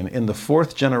 16, in the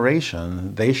fourth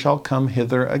generation they shall come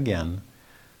hither again,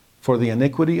 for the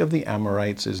iniquity of the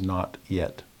Amorites is not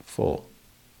yet full.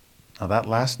 Now that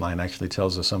last line actually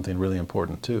tells us something really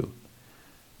important too.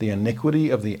 The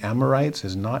iniquity of the Amorites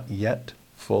is not yet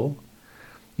full.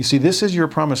 You see, this is your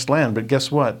promised land, but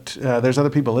guess what? There's other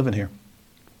people living here.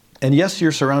 And yes,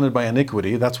 you're surrounded by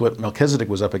iniquity. That's what Melchizedek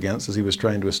was up against as he was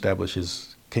trying to establish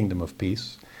his kingdom of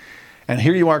peace. And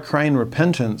here you are crying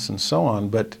repentance and so on,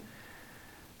 but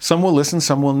some will listen,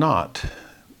 some will not.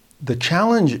 The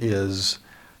challenge is,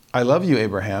 I love you,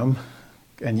 Abraham,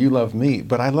 and you love me,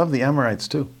 but I love the Amorites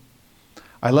too.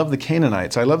 I love the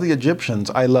Canaanites. I love the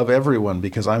Egyptians. I love everyone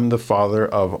because I'm the father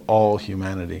of all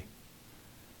humanity.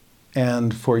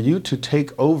 And for you to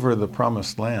take over the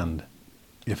promised land,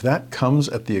 if that comes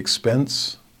at the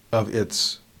expense of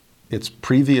its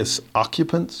previous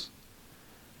occupants,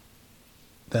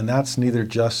 then that's neither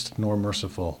just nor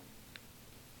merciful.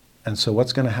 And so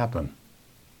what's going to happen?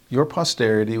 Your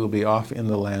posterity will be off in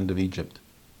the land of Egypt.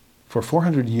 For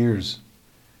 400 years,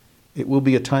 it will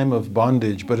be a time of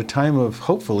bondage, but a time of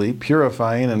hopefully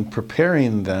purifying and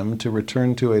preparing them to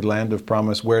return to a land of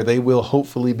promise where they will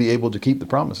hopefully be able to keep the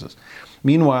promises.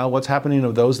 Meanwhile, what's happening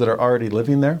of those that are already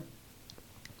living there?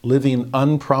 Living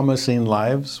unpromising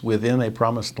lives within a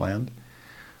promised land?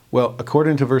 Well,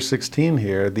 according to verse 16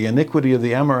 here, the iniquity of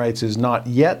the Amorites is not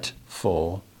yet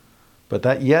full, but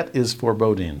that yet is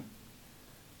foreboding.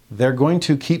 They're going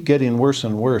to keep getting worse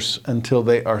and worse until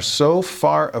they are so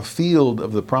far afield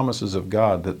of the promises of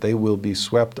God that they will be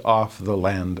swept off the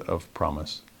land of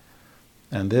promise.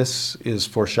 And this is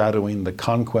foreshadowing the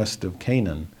conquest of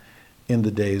Canaan in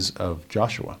the days of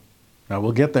Joshua. Now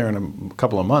we'll get there in a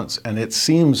couple of months, and it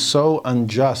seems so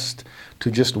unjust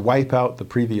to just wipe out the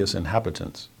previous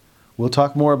inhabitants. We'll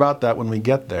talk more about that when we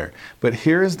get there. But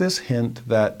here is this hint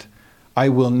that I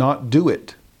will not do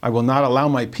it. I will not allow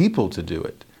my people to do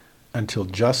it until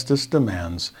justice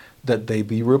demands that they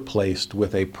be replaced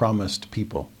with a promised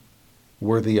people,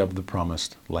 worthy of the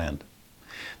promised land.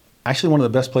 Actually, one of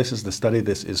the best places to study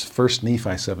this is 1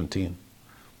 Nephi 17.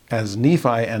 As Nephi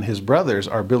and his brothers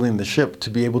are building the ship to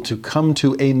be able to come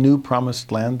to a new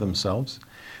promised land themselves.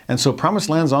 And so promised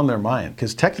land's on their mind,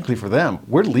 because technically for them,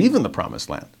 we're leaving the promised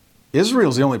land.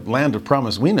 Israel's the only land of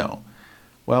promise we know.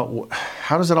 Well,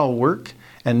 how does it all work?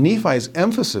 And Nephi's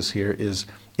emphasis here is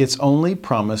it's only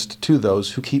promised to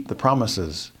those who keep the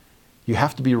promises. You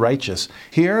have to be righteous.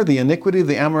 Here, the iniquity of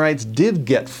the Amorites did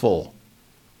get full,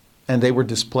 and they were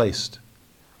displaced.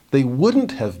 They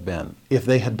wouldn't have been if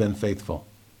they had been faithful.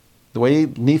 The way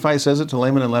Nephi says it to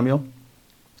Laman and Lemuel,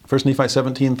 1 Nephi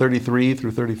 17:33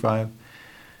 through 35.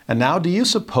 And now do you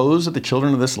suppose that the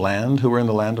children of this land, who were in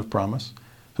the land of promise,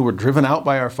 who were driven out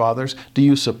by our fathers, do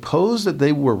you suppose that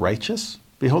they were righteous?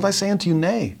 Behold, I say unto you,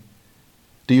 nay.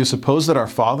 Do you suppose that our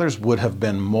fathers would have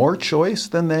been more choice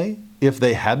than they, if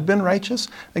they had been righteous?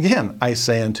 Again, I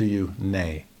say unto you,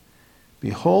 nay.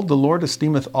 Behold, the Lord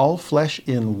esteemeth all flesh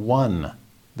in one.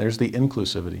 There's the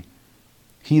inclusivity.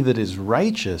 He that is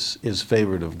righteous is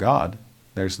favored of God.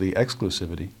 There's the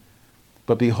exclusivity.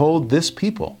 But behold, this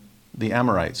people, the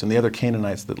Amorites and the other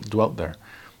Canaanites that dwelt there,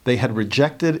 they had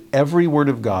rejected every word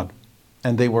of God,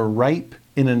 and they were ripe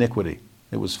in iniquity.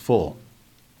 It was full.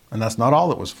 And that's not all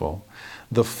that was full.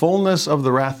 The fullness of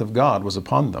the wrath of God was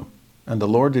upon them. And the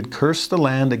Lord did curse the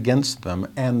land against them,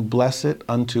 and bless it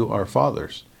unto our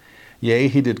fathers. Yea,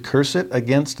 he did curse it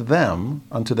against them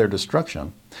unto their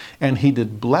destruction, and he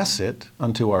did bless it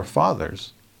unto our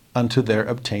fathers, unto their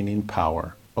obtaining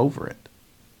power over it.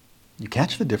 You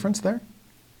catch the difference there?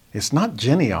 It's not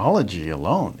genealogy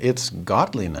alone, it's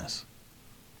godliness.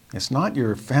 It's not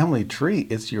your family tree,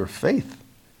 it's your faith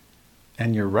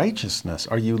and your righteousness.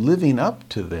 Are you living up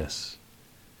to this?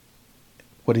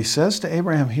 What he says to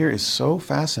Abraham here is so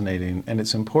fascinating, and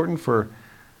it's important for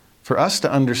us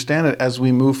to understand it as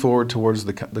we move forward towards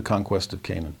the conquest of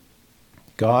Canaan.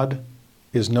 God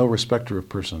is no respecter of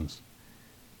persons.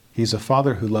 He's a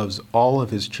father who loves all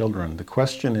of his children. The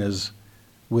question is,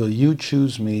 will you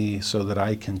choose me so that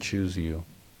I can choose you,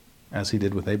 as he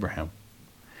did with Abraham?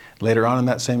 Later on in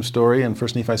that same story, in 1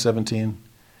 Nephi 17,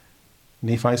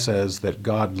 Nephi says that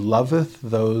God loveth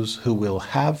those who will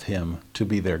have him to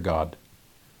be their God.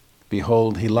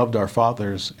 Behold, he loved our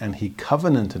fathers, and he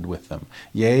covenanted with them,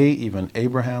 yea, even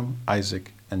Abraham,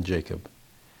 Isaac, and Jacob.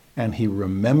 And he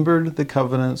remembered the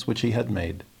covenants which he had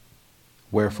made,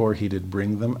 wherefore he did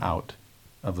bring them out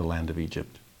of the land of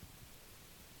Egypt.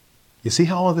 You see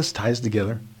how all of this ties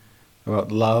together? About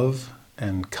love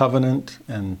and covenant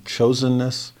and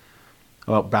chosenness,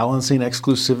 about balancing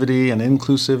exclusivity and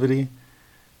inclusivity,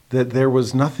 that there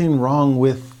was nothing wrong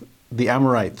with the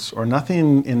Amorites or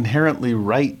nothing inherently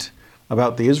right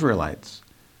about the Israelites.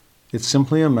 It's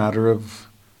simply a matter of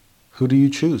who do you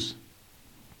choose?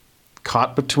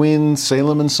 Caught between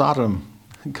Salem and Sodom,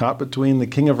 caught between the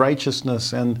King of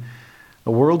Righteousness and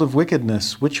a world of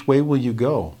wickedness, which way will you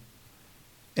go?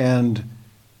 And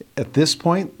at this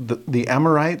point, the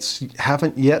Amorites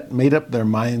haven't yet made up their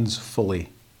minds fully.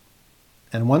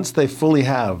 And once they fully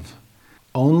have,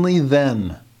 only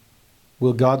then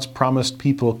will God's promised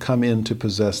people come in to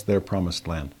possess their promised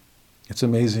land. It's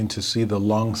amazing to see the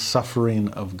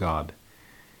long-suffering of God,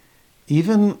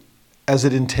 even as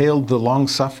it entailed the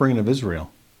long-suffering of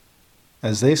Israel,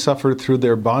 as they suffered through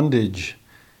their bondage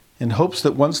in hopes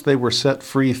that once they were set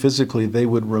free physically, they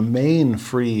would remain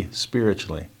free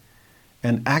spiritually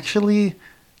and actually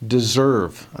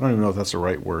deserve, I don't even know if that's the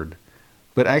right word,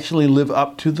 but actually live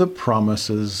up to the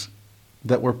promises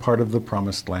that were part of the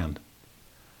promised land.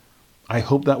 I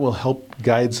hope that will help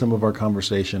guide some of our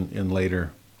conversation in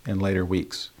later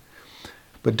weeks.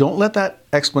 But don't let that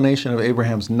explanation of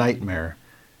Abraham's nightmare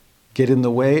get in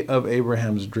the way of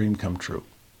Abraham's dream come true.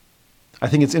 I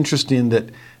think it's interesting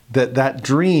that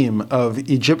dream of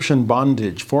Egyptian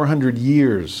bondage, 400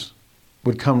 years,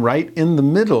 would come right in the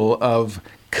middle of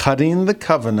cutting the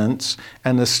covenants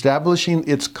and establishing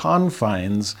its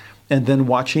confines, and then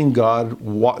watching God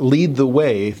lead the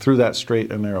way through that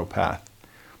straight and narrow path.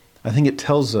 I think it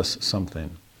tells us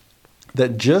something.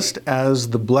 That just as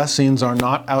the blessings are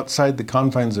not outside the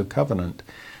confines of covenant,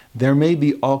 there may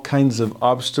be all kinds of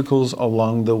obstacles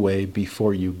along the way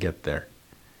before you get there.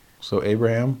 So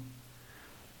Abraham,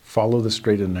 follow the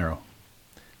straight and narrow.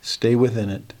 Stay within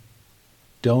it.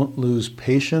 Don't lose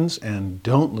patience and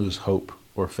don't lose hope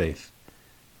or faith.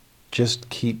 Just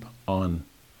keep on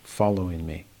following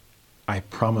me. I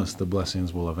promise the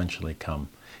blessings will eventually come,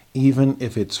 even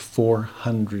if it's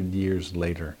 400 years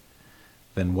later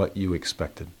than what you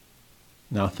expected.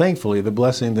 Now, thankfully, the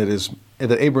blessing that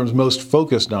Abram's most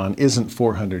focused on isn't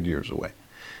 400 years away.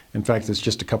 In fact, it's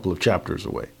just a couple of chapters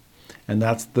away. And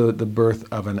that's the birth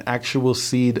of an actual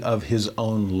seed of his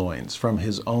own loins, from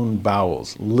his own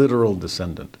bowels, literal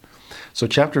descendant. So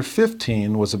chapter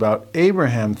 15 was about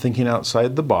Abraham thinking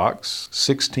outside the box.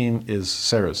 16 is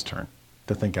Sarah's turn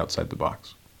to think outside the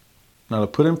box. Now, to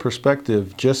put in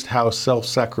perspective just how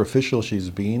self-sacrificial she's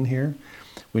being here,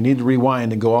 we need to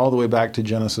rewind and go all the way back to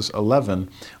Genesis 11.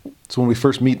 It's when we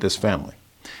first meet this family.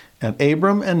 And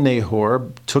Abram and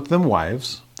Nahor took them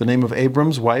wives. The name of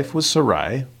Abram's wife was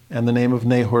Sarai, and the name of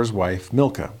Nahor's wife,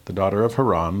 Milcah, the daughter of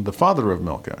Haran, the father of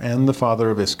Milcah, and the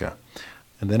father of Iscah.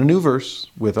 And then a new verse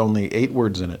with only 8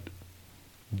 words in it.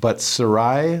 But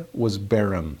Sarai was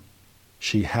barren.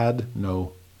 She had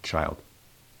no child.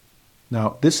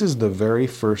 Now, this is the very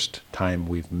first time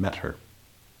we've met her.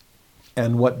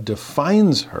 And what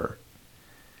defines her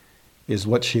is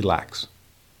what she lacks.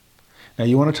 Now,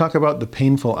 you want to talk about the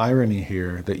painful irony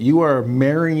here, that you are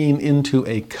marrying into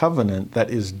a covenant that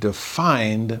is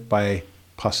defined by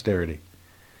posterity.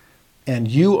 And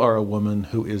you are a woman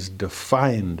who is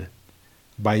defined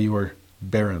by your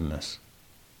barrenness.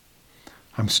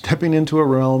 I'm stepping into a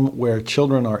realm where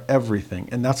children are everything,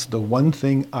 and that's the one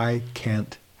thing I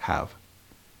can't have.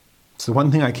 It's the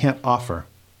one thing I can't offer.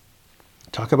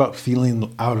 Talk about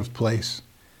feeling out of place.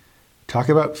 Talk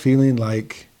about feeling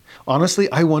like,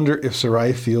 honestly, I wonder if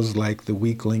Sarai feels like the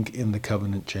weak link in the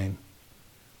covenant chain.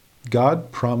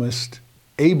 God promised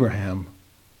Abraham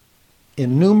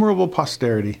innumerable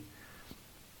posterity.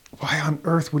 Why on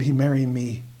earth would he marry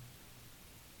me?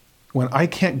 When I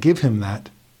can't give him that,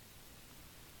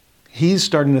 he's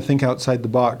starting to think outside the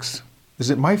box. Is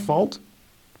it my fault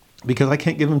because I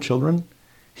can't give him children?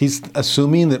 He's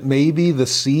assuming that maybe the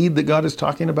seed that God is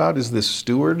talking about is this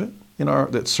steward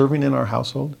that's serving in our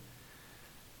household.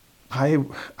 I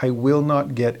will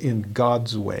not get in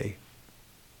God's way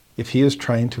if he is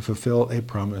trying to fulfill a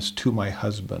promise to my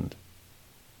husband.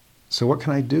 So what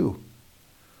can I do?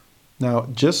 Now,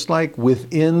 just like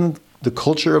within the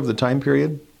culture of the time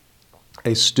period,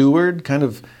 a steward kind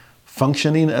of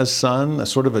functioning as son, a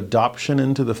sort of adoption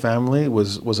into the family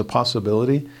was a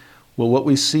possibility. Well, what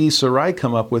we see Sarai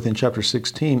come up with in chapter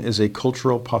 16 is a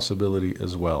cultural possibility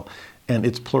as well, and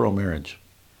it's plural marriage.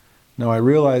 Now, I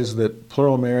realize that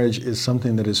plural marriage is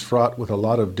something that is fraught with a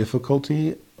lot of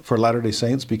difficulty for Latter-day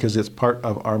Saints because it's part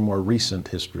of our more recent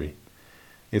history.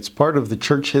 It's part of the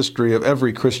church history of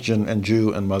every Christian and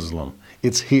Jew and Muslim.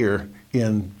 It's here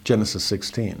in Genesis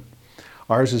 16.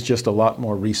 Ours is just a lot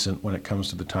more recent when it comes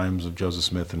to the times of Joseph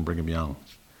Smith and Brigham Young.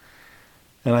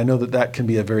 And I know that that can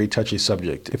be a very touchy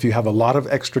subject. If you have a lot of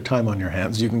extra time on your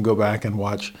hands, you can go back and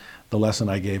watch the lesson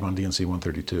I gave on D&C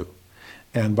 132.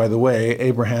 And by the way,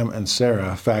 Abraham and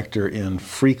Sarah factor in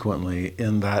frequently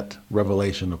in that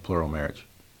revelation of plural marriage.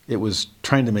 It was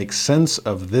trying to make sense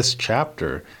of this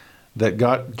chapter that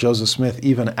got Joseph Smith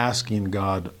even asking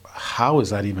God, how is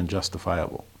that even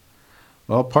justifiable?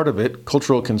 Well, part of it,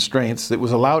 cultural constraints, it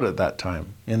was allowed at that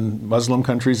time. In Muslim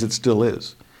countries, it still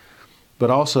is. But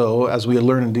also, as we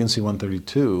learn in D&C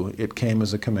 132, it came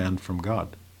as a command from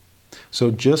God.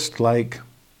 So just like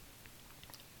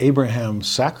Abraham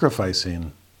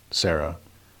sacrificing Sarah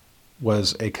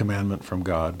was a commandment from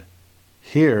God,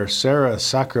 here Sarah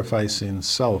sacrificing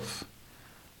self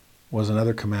was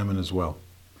another commandment as well.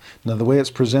 Now, the way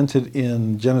it's presented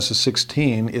in Genesis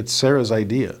 16, it's Sarah's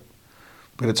idea.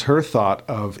 But it's her thought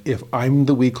of, if I'm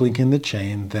the weak link in the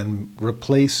chain, then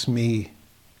replace me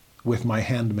with my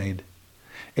handmaid.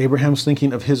 Abraham's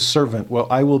thinking of his servant. Well,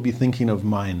 I will be thinking of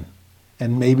mine.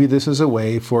 And maybe this is a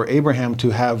way for Abraham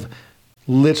to have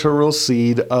literal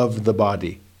seed of the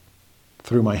body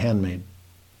through my handmaid.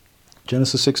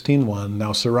 Genesis 16:1,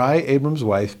 now Sarai, Abram's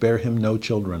wife, bare him no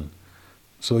children.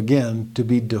 So again, to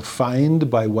be defined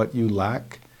by what you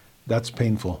lack, that's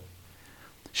painful.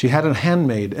 She had a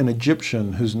handmaid, an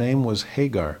Egyptian, whose name was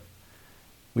Hagar.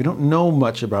 We don't know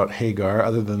much about Hagar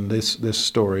other than this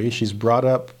story. She's brought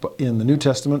up in the New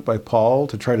Testament by Paul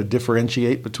to try to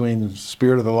differentiate between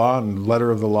spirit of the law and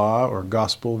letter of the law, or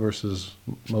gospel versus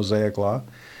Mosaic law.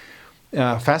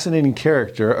 Fascinating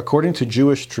character, according to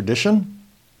Jewish tradition.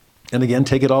 And again,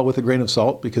 take it all with a grain of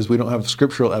salt because we don't have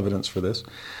scriptural evidence for this.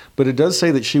 But it does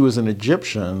say that she was an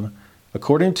Egyptian.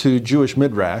 According to Jewish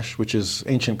Midrash, which is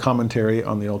ancient commentary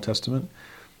on the Old Testament,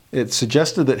 it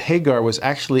suggested that Hagar was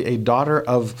actually a daughter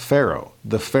of Pharaoh,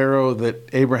 the Pharaoh that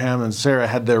Abraham and Sarah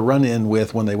had their run-in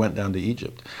with when they went down to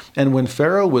Egypt. And when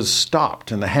Pharaoh was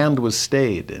stopped and the hand was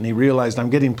stayed, and he realized, I'm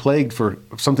getting plagued for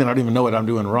something I don't even know what I'm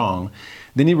doing wrong,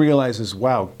 then he realizes,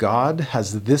 wow, God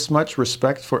has this much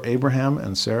respect for Abraham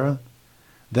and Sarah?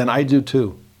 Then I do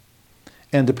too.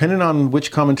 And depending on which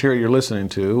commentary you're listening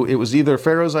to, it was either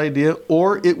Pharaoh's idea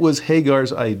or it was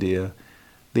Hagar's idea.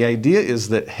 The idea is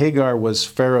that Hagar was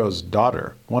Pharaoh's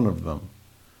daughter, one of them.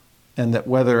 And that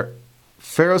whether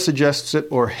Pharaoh suggests it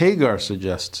or Hagar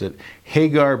suggests it,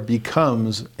 Hagar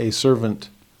becomes a servant,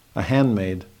 a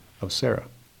handmaid of Sarah.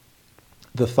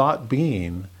 The thought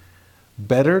being,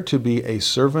 better to be a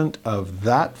servant of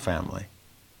that family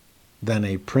than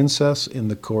a princess in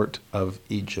the court of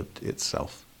Egypt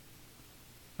itself.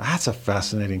 That's a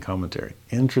fascinating commentary.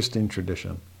 Interesting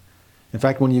tradition. In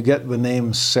fact, when you get the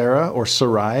name Sarah or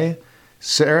Sarai,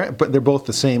 Sarah, but they're both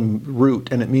the same root,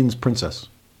 and it means princess.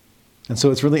 And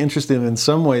so it's really interesting. In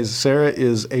some ways, Sarah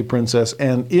is a princess,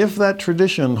 and if that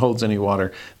tradition holds any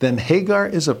water, then Hagar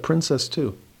is a princess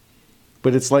too.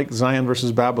 But it's like Zion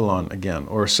versus Babylon again,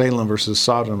 or Salem versus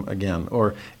Sodom again,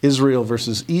 or Israel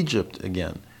versus Egypt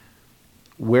again.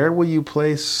 Where will you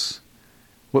place,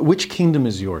 which kingdom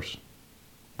is yours?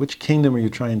 Which kingdom are you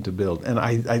trying to build? And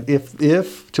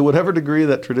if to whatever degree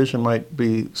that tradition might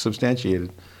be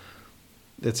substantiated,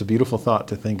 it's a beautiful thought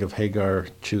to think of Hagar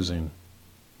choosing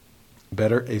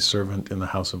better a servant in the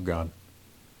house of God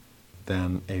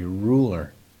than a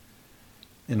ruler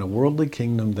in a worldly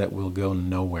kingdom that will go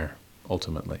nowhere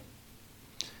ultimately.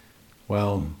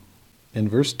 Well, in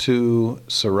verse 2,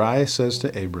 Sarai says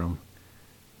to Abram,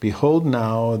 "Behold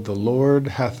now, the Lord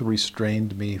hath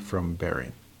restrained me from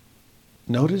bearing."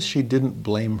 Notice she didn't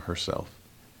blame herself.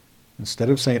 Instead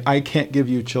of saying, "I can't give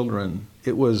you children,"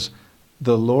 it was,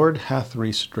 "The Lord hath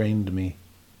restrained me."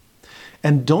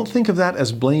 And don't think of that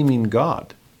as blaming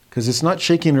God, because it's not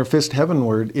shaking her fist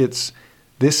heavenward. It's,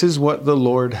 this is what the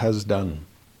Lord has done.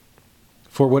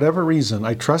 For whatever reason,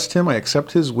 I trust him, I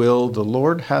accept his will, the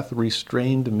Lord hath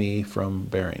restrained me from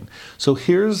bearing. So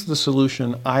here's the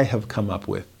solution I have come up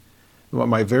with,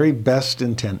 my very best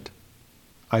intent.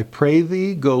 I pray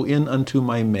thee, go in unto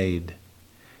my maid.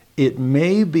 It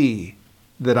may be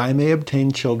that I may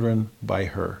obtain children by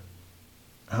her.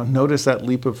 Now notice that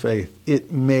leap of faith. It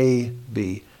may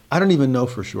be. I don't even know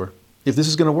for sure if this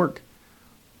is going to work.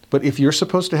 But if you're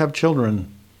supposed to have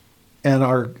children, and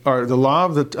the law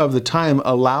of the time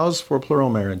allows for plural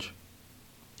marriage,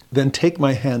 then take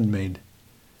my handmaid,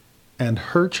 and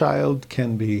her child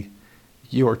can be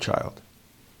your child.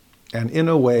 And in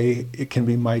a way, it can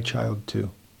be my child too.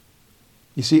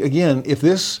 You see, again, if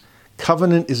this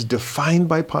covenant is defined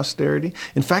by posterity,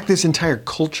 in fact, this entire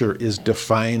culture is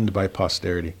defined by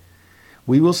posterity.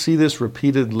 We will see this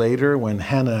repeated later when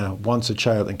Hannah wants a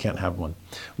child and can't have one,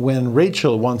 when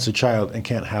Rachel wants a child and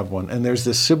can't have one, and there's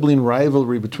this sibling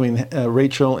rivalry between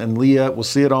Rachel and Leah. We'll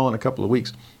see it all in a couple of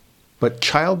weeks. But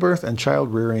childbirth and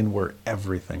child rearing were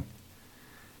everything.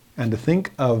 And to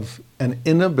think of an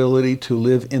inability to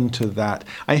live into that.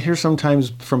 I hear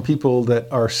sometimes from people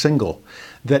that are single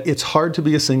that it's hard to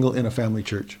be a single in a family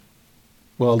church.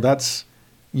 Well, that's,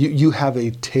 you have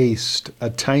a taste, a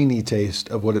tiny taste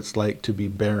of what it's like to be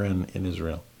barren in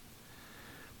Israel.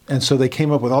 And so they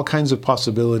came up with all kinds of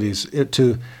possibilities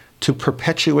to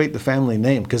perpetuate the family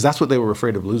name, because that's what they were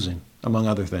afraid of losing, among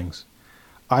other things.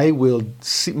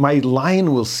 My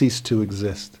line will cease to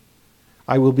exist.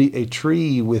 I will be a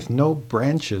tree with no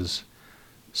branches.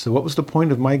 So what was the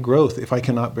point of my growth if I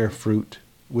cannot bear fruit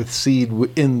with seed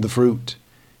in the fruit?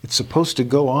 It's supposed to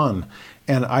go on,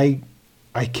 and I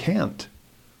can't.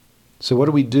 So what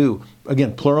do we do?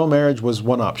 Again, plural marriage was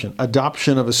one option.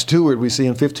 Adoption of a steward, we see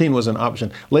in 15, was an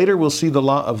option. Later we'll see the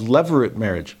law of levirate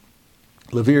marriage.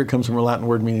 Levir comes from a Latin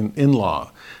word meaning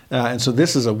in-law. And so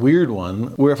this is a weird one,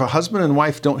 where if a husband and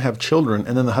wife don't have children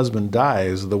and then the husband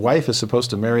dies, the wife is supposed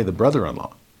to marry the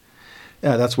brother-in-law.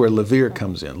 That's where levir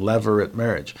comes in, levirate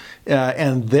marriage.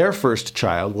 And their first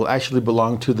child will actually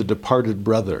belong to the departed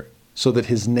brother, so that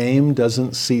his name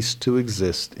doesn't cease to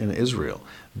exist in Israel.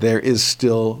 There is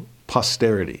still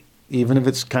posterity, even if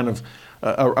it's kind of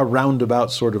a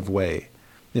roundabout sort of way.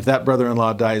 If that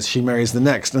brother-in-law dies, she marries the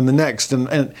next and the next,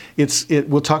 and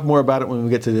we'll talk more about it when we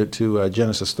get to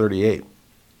Genesis 38.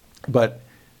 But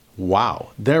wow,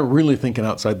 they're really thinking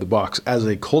outside the box as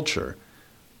a culture.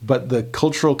 But the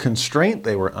cultural constraint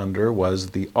they were under was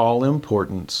the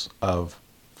all-importance of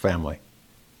family.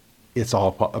 It's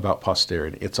all about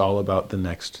posterity. It's all about the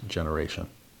next generation.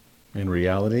 In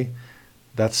reality,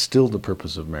 that's still the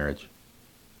purpose of marriage.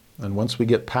 And once we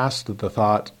get past the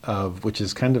thought of, which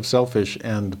is kind of selfish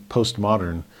and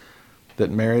postmodern,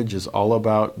 that marriage is all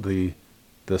about the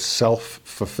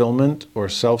self-fulfillment or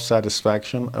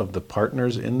self-satisfaction of the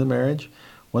partners in the marriage,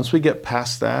 once we get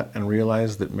past that and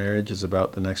realize that marriage is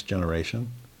about the next generation,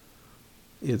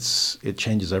 it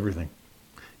changes everything.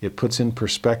 It puts in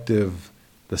perspective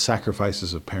the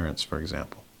sacrifices of parents, for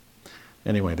example.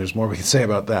 Anyway, there's more we can say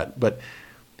about that. But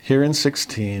here in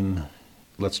 16,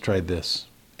 let's try this.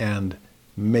 And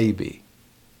maybe,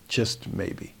 just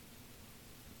maybe,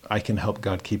 I can help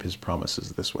God keep his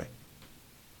promises this way.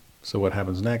 So what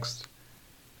happens next?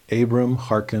 Abram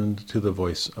hearkened to the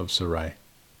voice of Sarai.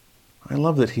 I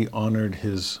love that he honored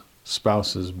his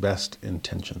spouse's best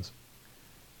intentions.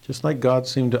 Just like God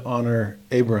seemed to honor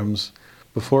Abram's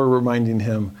before reminding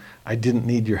him, I didn't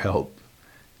need your help.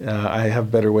 I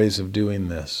have better ways of doing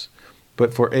this.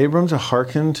 But for Abram to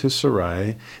hearken to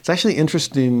Sarai, it's actually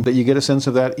interesting that you get a sense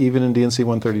of that even in D&C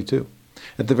 132.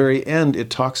 At the very end, it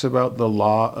talks about the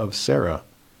law of Sarah.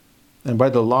 And by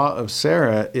the law of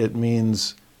Sarah, it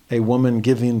means a woman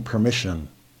giving permission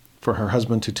for her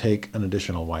husband to take an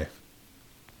additional wife.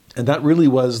 And that really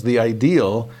was the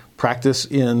ideal practice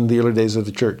in the early days of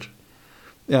the church.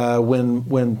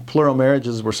 When plural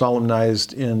marriages were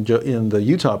solemnized in the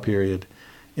Utah period,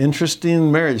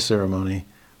 interesting marriage ceremony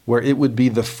where it would be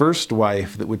the first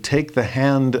wife that would take the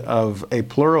hand of a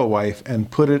plural wife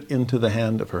and put it into the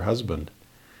hand of her husband.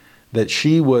 That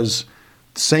she was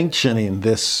sanctioning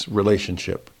this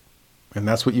relationship. And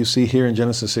that's what you see here in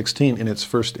Genesis 16 in its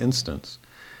first instance.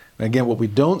 Again, what we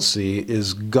don't see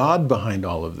is God behind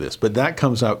all of this, but that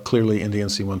comes out clearly in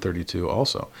D&C 132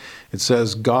 also. It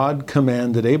says, God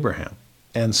commanded Abraham,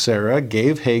 and Sarah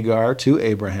gave Hagar to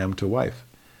Abraham to wife.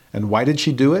 And why did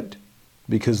she do it?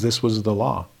 Because this was the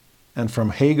law. And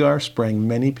from Hagar sprang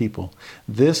many people.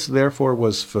 This, therefore,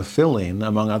 was fulfilling,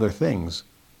 among other things,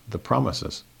 the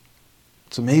promises.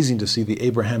 It's amazing to see the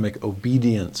Abrahamic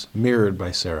obedience mirrored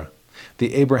by Sarah.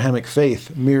 The Abrahamic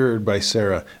faith mirrored by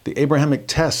Sarah. The Abrahamic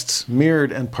tests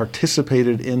mirrored and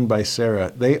participated in by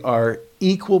Sarah. They are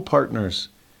equal partners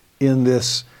in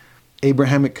this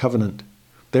Abrahamic covenant.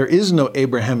 There is no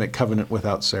Abrahamic covenant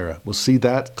without Sarah. We'll see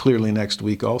that clearly next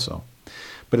week also.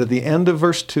 But at the end of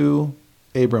verse 2,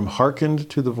 Abram hearkened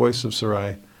to the voice of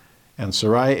Sarai, and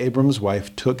Sarai, Abram's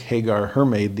wife, took Hagar, her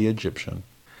maid, the Egyptian,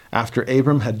 after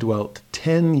Abram had dwelt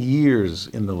 10 years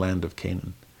in the land of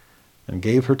Canaan, and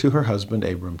gave her to her husband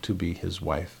Abram to be his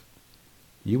wife.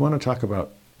 You want to talk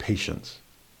about patience.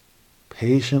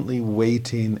 Patiently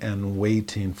waiting and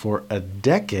waiting for a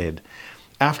decade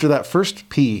after that first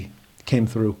P came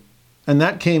through. And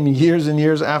that came years and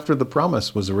years after the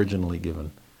promise was originally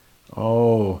given.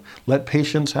 Oh, let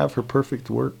patience have her perfect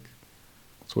work.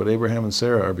 That's what Abraham and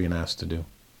Sarah are being asked to do.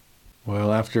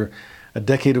 Well, after a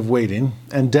decade of waiting,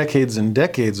 and decades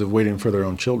of waiting for their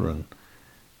own children,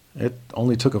 it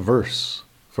only took a verse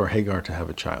for Hagar to have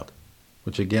a child,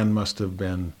 which again must have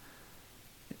been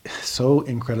so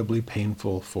incredibly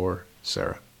painful for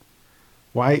Sarah.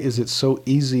 Why is it so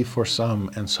easy for some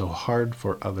and so hard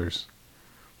for others?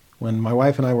 When my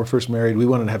wife and I were first married, we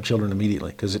wanted to have children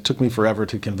immediately because it took me forever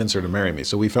to convince her to marry me.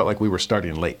 So we felt like we were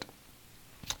starting late.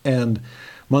 And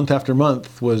month after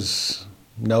month was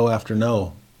no after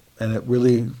no. And it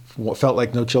really felt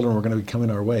like no children were going to be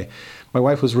coming our way. My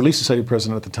wife was Relief Society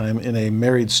president at the time in a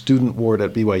married student ward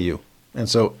at BYU. And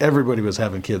so everybody was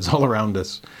having kids all around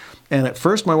us. And at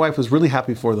first, my wife was really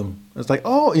happy for them. It's like,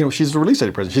 oh, she's the Relief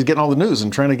Society president. She's getting all the news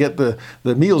and trying to get the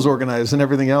meals organized and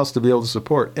everything else to be able to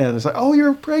support. And it's like, oh,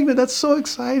 you're pregnant. That's so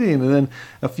exciting. And then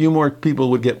a few more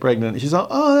people would get pregnant. She's all,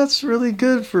 oh, that's really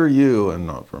good for you and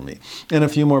not for me. And a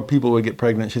few more people would get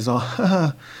pregnant. She's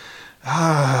all,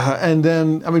 and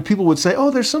then, people would say,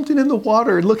 oh, there's something in the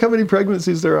water. Look how many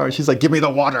pregnancies there are. She's like, give me the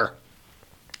water.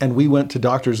 And we went to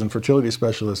doctors and fertility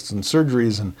specialists and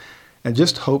surgeries and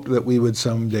just hoped that we would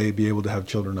someday be able to have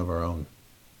children of our own.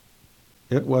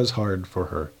 It was hard for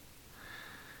her.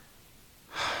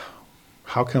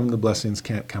 How come the blessings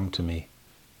can't come to me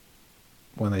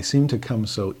when they seem to come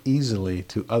so easily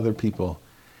to other people,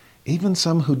 even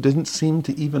some who didn't seem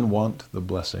to even want the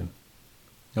blessing?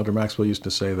 Elder Maxwell used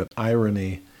to say that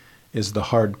irony is the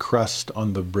hard crust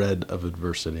on the bread of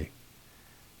adversity.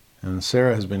 And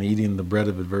Sarah has been eating the bread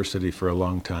of adversity for a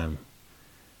long time.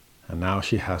 And now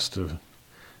she has to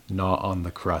gnaw on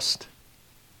the crust.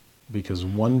 Because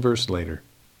one verse later,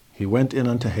 he went in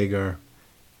unto Hagar,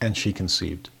 and she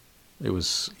conceived. It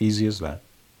was easy as that.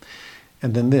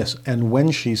 And then this, and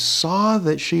when she saw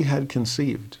that she had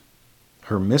conceived,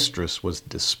 her mistress was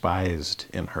despised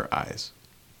in her eyes.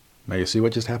 Now you see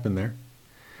what just happened there?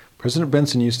 President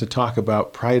Benson used to talk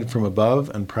about pride from above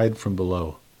and pride from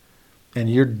below.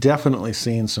 And you're definitely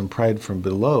seeing some pride from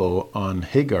below on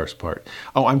Hagar's part.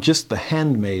 Oh, I'm just the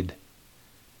handmaid.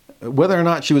 Whether or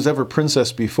not she was ever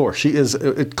princess before, she is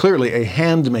clearly a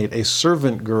handmaid, a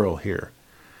servant girl here.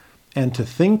 And to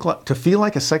feel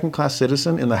like a second-class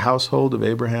citizen in the household of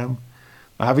Abraham,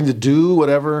 having to do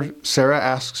whatever Sarah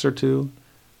asks her to.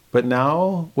 But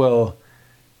now, well,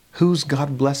 who's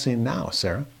God blessing now,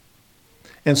 Sarah?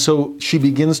 And so she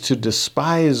begins to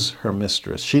despise her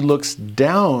mistress. She looks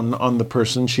down on the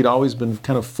person she'd always been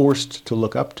kind of forced to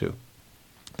look up to.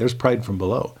 There's pride from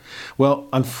below. Well,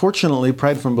 unfortunately,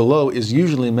 pride from below is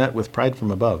usually met with pride from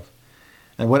above.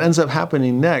 And what ends up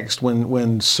happening next,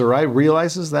 when Sarai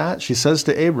realizes that, she says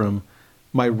to Abram,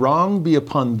 my wrong be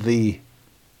upon thee.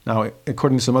 Now,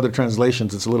 according to some other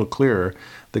translations, it's a little clearer.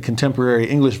 The contemporary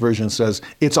English version says,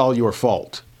 it's all your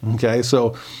fault. Okay,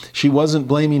 so she wasn't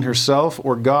blaming herself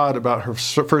or God about her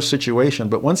first situation,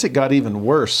 but once it got even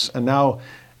worse, and now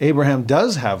Abraham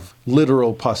does have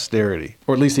literal posterity,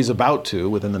 or at least he's about to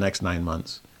within the next 9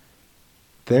 months,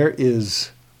 there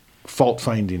is fault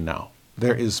finding now.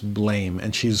 There is blame,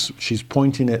 and she's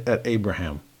pointing it at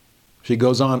Abraham. She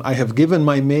goes on, I have given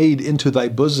my maid into thy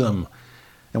bosom.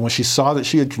 And when she saw that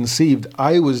she had conceived,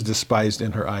 I was despised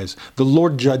in her eyes. The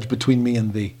Lord judge between me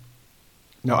and thee.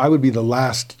 Now, I would be the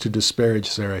last to disparage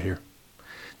Sarah here.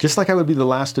 Just like I would be the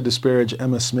last to disparage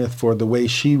Emma Smith for the way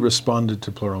she responded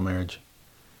to plural marriage.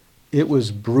 It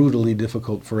was brutally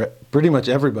difficult for pretty much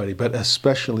everybody, but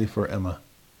especially for Emma,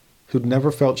 who'd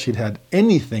never felt she'd had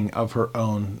anything of her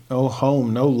own, no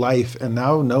home, no life, and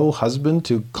now no husband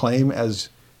to claim as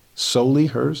solely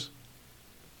hers.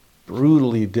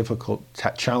 Brutally difficult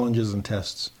challenges and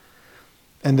tests.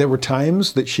 And there were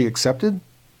times that she accepted,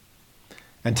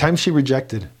 and times she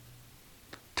rejected.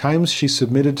 Times she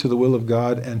submitted to the will of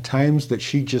God, and times that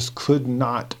she just could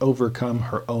not overcome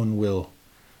her own will.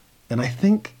 And I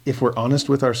think if we're honest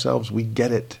with ourselves, we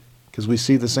get it, because we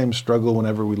see the same struggle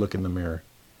whenever we look in the mirror.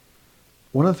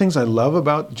 One of the things I love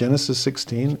about Genesis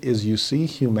 16 is you see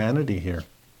humanity here.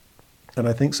 And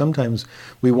I think sometimes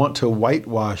we want to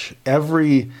whitewash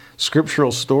every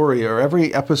scriptural story or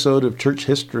every episode of church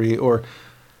history,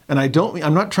 and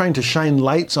I'm not trying to shine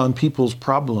lights on people's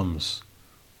problems,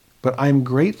 but I'm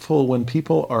grateful when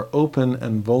people are open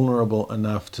and vulnerable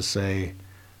enough to say,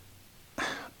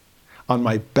 on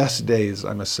my best days,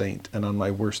 I'm a saint, and on my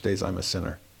worst days, I'm a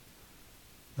sinner.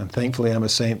 And thankfully, I'm a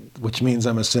saint, which means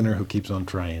I'm a sinner who keeps on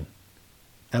trying.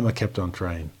 Emma kept on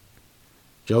trying.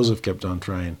 Joseph kept on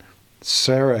trying.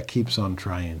 Sarah keeps on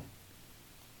trying.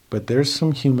 But there's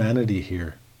some humanity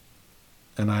here.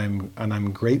 And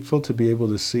I'm grateful to be able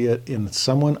to see it in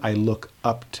someone I look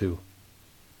up to,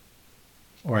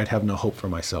 or I'd have no hope for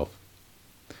myself.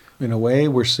 In a way,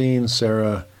 we're seeing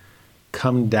Sarah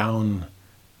come down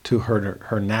to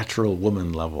her natural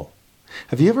woman level.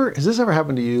 Has this ever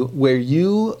happened to you where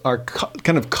you are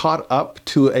kind of caught up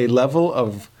to a level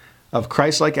of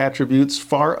Christ-like attributes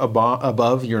far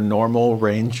above your normal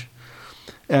range?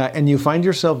 And you find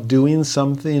yourself doing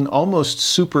something almost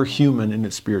superhuman in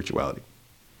its spirituality.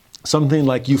 Something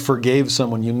like you forgave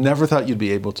someone you never thought you'd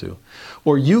be able to.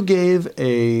 Or you gave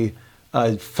a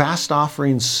fast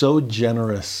offering so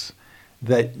generous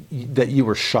that you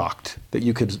were shocked that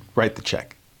you could write the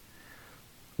check.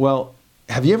 Well,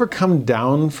 have you ever come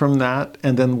down from that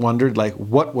and then wondered, like,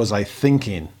 what was I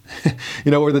thinking?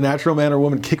 Where the natural man or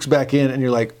woman kicks back in and you're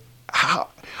like, how?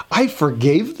 I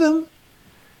forgave them?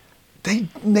 They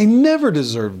never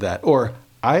deserved that. Or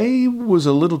I was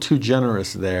a little too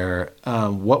generous there.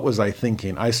 What was I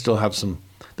thinking?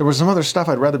 There was some other stuff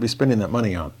I'd rather be spending that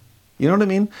money on. You know what I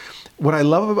mean? What I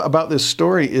love about this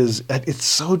story is that it's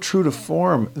so true to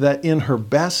form that in her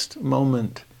best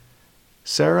moment,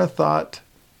 Sarah thought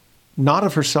not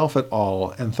of herself at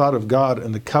all and thought of God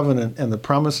and the covenant and the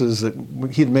promises that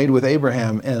he had made with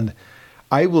Abraham. And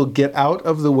I will get out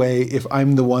of the way if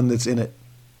I'm the one that's in it.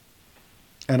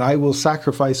 And I will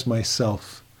sacrifice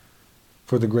myself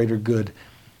for the greater good.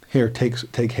 Here,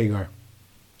 take Hagar.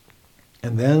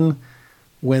 And then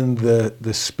when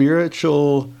the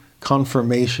spiritual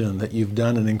confirmation that you've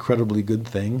done an incredibly good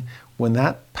thing, when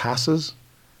that passes,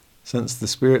 since the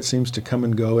Spirit seems to come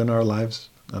and go in our lives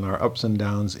and our ups and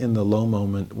downs, in the low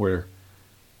moment where,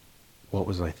 what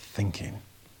was I thinking?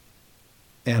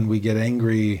 And we get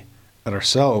angry at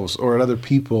ourselves or at other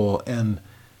people, and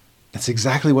it's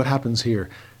exactly what happens here.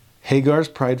 Hagar's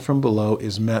pride from below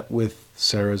is met with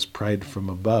Sarah's pride from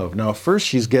above. Now, first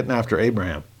she's getting after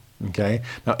Abraham, okay?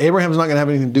 Now, Abraham's not going to have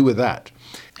anything to do with that.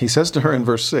 He says to her in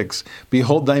verse 6,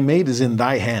 behold, thy maid is in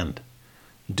thy hand.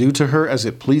 Do to her as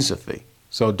it pleaseth thee.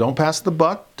 So don't pass the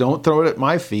buck. Don't throw it at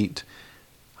my feet.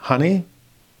 Honey,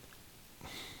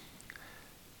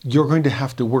 you're going to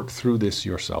have to work through this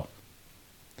yourself.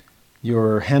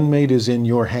 Your handmaid is in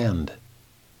your hand.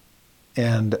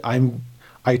 And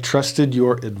I trusted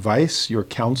your advice, your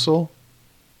counsel,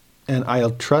 and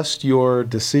I'll trust your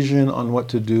decision on what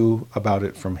to do about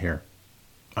it from here.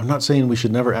 I'm not saying we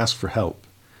should never ask for help,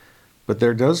 but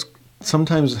there does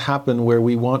sometimes happen where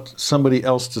we want somebody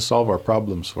else to solve our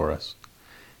problems for us,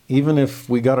 even if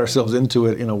we got ourselves into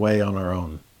it in a way on our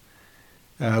own.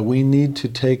 We need to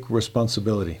take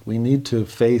responsibility. We need to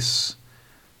face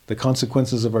the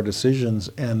consequences of our decisions,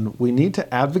 and we need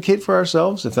to advocate for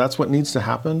ourselves if that's what needs to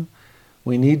happen.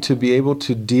 We need to be able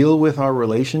to deal with our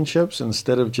relationships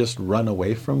instead of just run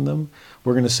away from them.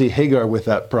 We're going to see Hagar with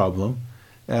that problem.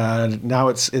 Now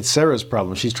it's Sarah's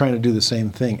problem. She's trying to do the same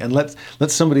thing. And let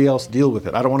somebody else deal with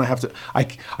it. I don't want to have to, I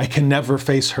can never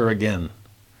face her again.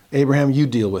 Abraham, you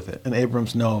deal with it. And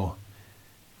Abram's, no.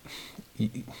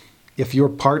 If you're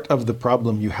part of the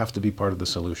problem, you have to be part of the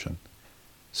solution.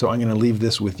 So I'm going to leave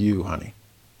this with you, honey.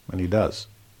 And he does.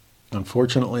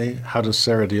 Unfortunately, how does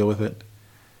Sarah deal with it?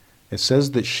 It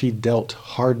says that she dealt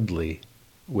hardly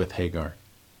with Hagar.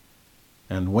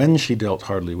 And when she dealt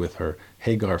hardly with her,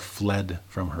 Hagar fled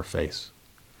from her face.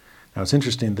 Now it's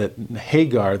interesting that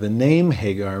Hagar, the name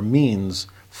Hagar, means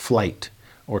flight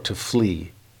or to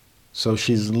flee. So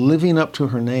she's living up to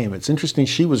her name. It's interesting,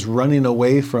 she was running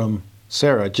away from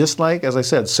Sarah, just like, as I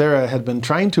said, Sarah had been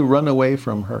trying to run away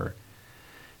from her.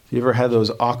 If you ever had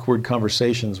those awkward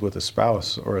conversations with a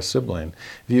spouse or a sibling,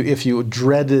 if you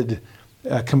dreaded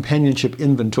companionship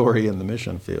inventory in the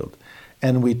mission field,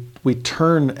 and we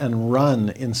turn and run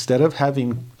instead of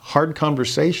having hard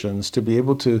conversations to be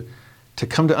able to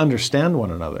come to understand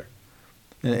one another.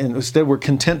 And instead we're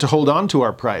content to hold on to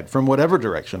our pride from whatever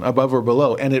direction, above or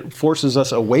below, and it forces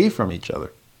us away from each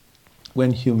other.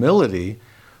 When humility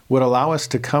would allow us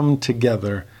to come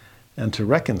together and to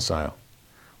reconcile.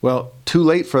 Well, too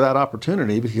late for that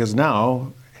opportunity, because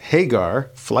now Hagar,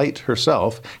 flight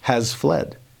herself, has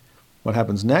fled. What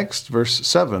happens next? Verse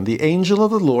 7, the angel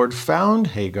of the Lord found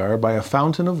Hagar by a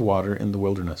fountain of water in the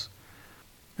wilderness.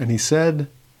 And he said,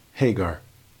 Hagar,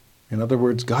 in other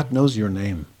words, God knows your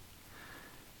name.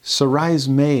 Sarai's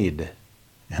maid,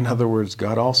 in other words,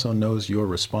 God also knows your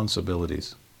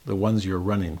responsibilities, the ones you're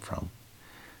running from.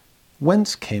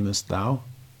 Whence camest thou?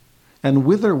 And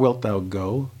whither wilt thou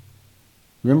go?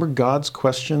 Remember God's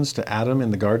questions to Adam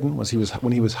in the garden when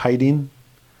he was hiding?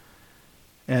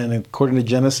 And according to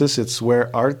Genesis, it's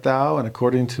where art thou? And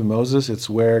according to Moses, it's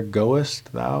where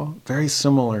goest thou? Very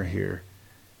similar here.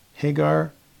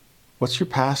 Hagar, what's your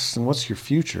past and what's your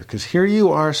future? Because here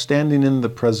you are standing in the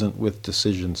present with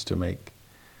decisions to make.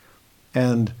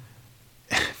 And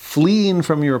fleeing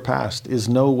from your past is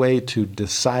no way to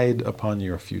decide upon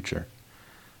your future.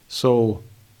 So,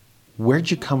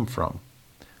 where'd you come from?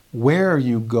 Where are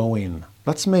you going?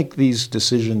 Let's make these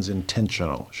decisions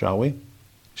intentional, shall we?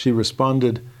 She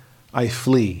responded, I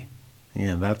flee.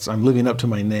 Yeah, I'm living up to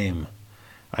my name.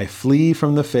 I flee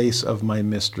from the face of my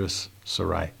mistress,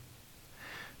 Sarai.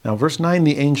 Now, verse 9,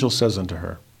 the angel says unto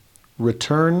her,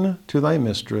 return to thy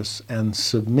mistress and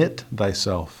submit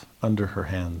thyself under her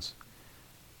hands.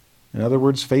 In other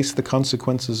words, face the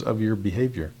consequences of your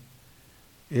behavior.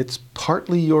 It's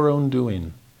partly your own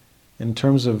doing. In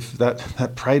terms of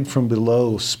that pride from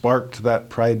below sparked that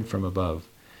pride from above.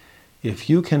 If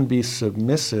you can be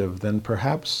submissive, then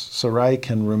perhaps Sarai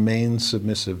can remain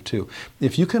submissive too.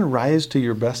 If you can rise to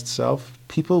your best self,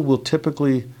 people will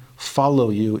typically follow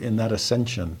you in that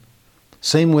ascension.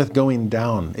 Same with going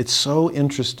down. It's so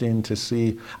interesting to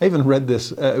see. I even read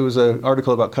this. It was an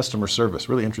article about customer service,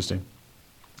 really interesting.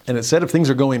 And it said if things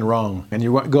are going wrong and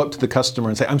you go up to the customer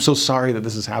and say, I'm so sorry that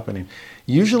this is happening,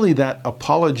 usually that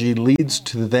apology leads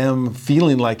to them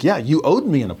feeling like, yeah, you owed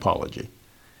me an apology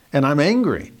and I'm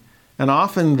angry. And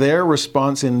often their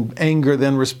response in anger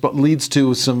then leads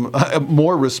to some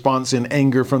more response in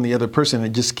anger from the other person.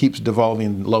 It just keeps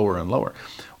devolving lower and lower.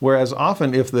 Whereas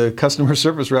often if the customer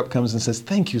service rep comes and says,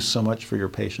 thank you so much for your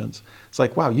patience, it's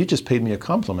like, wow, you just paid me a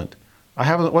compliment.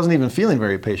 I wasn't even feeling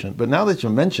very patient, but now that you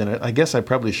mention it, I guess I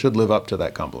probably should live up to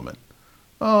that compliment.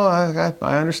 Oh,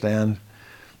 I understand.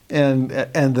 And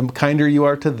the kinder you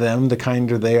are to them, the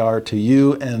kinder they are to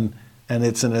you, and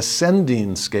it's an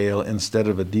ascending scale instead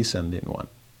of a descending one.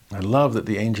 I love that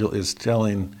the angel is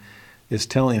telling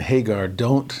Hagar,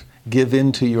 don't give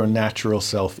in to your natural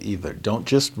self either. Don't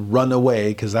just run away,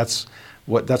 because that's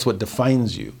what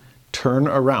defines you. Turn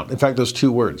around. In fact, those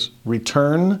two words,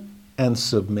 return and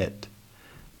submit.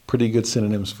 Pretty good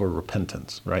synonyms for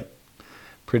repentance, right?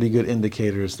 Pretty good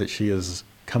indicators that she is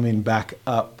coming back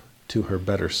up to her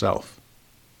better self.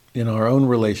 In our own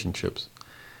relationships,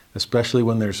 especially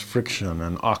when there's friction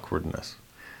and awkwardness,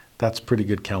 that's pretty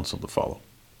good counsel to follow.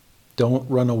 Don't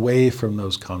run away from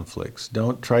those conflicts.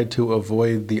 Don't try to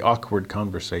avoid the awkward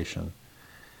conversation,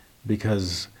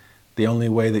 because the only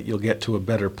way that you'll get to a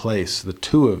better place, the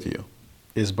two of you,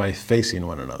 is by facing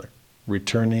one another,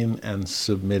 returning and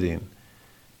submitting,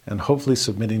 and hopefully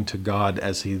submitting to God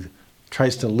as He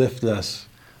tries to lift us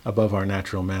above our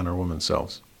natural man or woman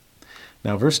selves.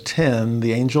 Now, verse 10,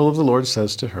 the angel of the Lord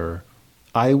says to her,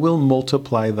 I will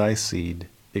multiply thy seed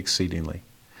exceedingly,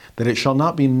 that it shall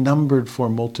not be numbered for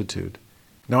multitude.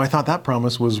 Now, I thought that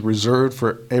promise was reserved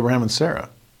for Abraham and Sarah.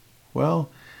 Well,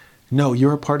 no,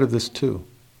 you're a part of this too.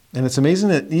 And it's amazing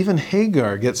that even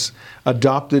Hagar gets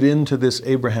adopted into this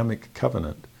Abrahamic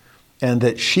covenant, and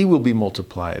that she will be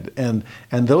multiplied. And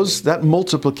that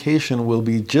multiplication will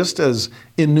be just as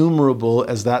innumerable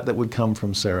as that would come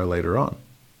from Sarah later on.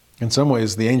 In some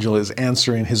ways, the angel is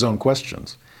answering his own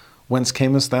questions. Whence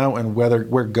camest thou, and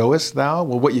where goest thou?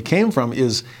 Well, what you came from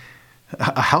is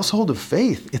a household of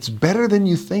faith. It's better than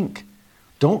you think.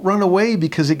 Don't run away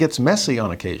because it gets messy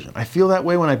on occasion. I feel that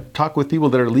way when I talk with people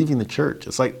that are leaving the church.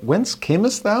 It's like, whence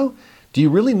camest thou? Do you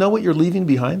really know what you're leaving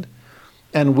behind?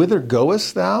 And whither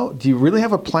goest thou? Do you really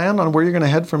have a plan on where you're going to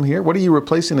head from here? What are you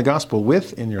replacing the gospel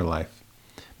with in your life?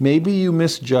 Maybe you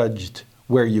misjudged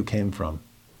where you came from.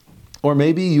 Or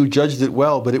maybe you judged it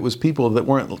well, but it was people that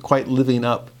weren't quite living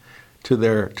up to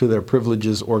their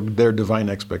privileges or their divine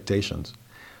expectations.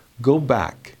 Go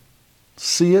back.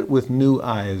 See it with new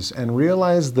eyes and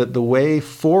realize that the way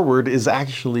forward is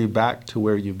actually back to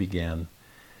where you began.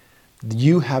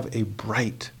 You have a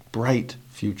bright, bright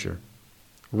future.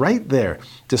 Right there.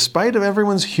 Despite of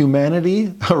everyone's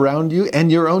humanity around you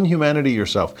and your own humanity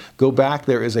yourself, go back,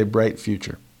 there is a bright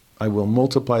future. I will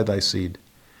multiply thy seed.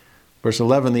 Verse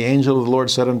 11, the angel of the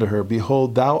Lord said unto her,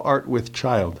 Behold, thou art with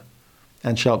child,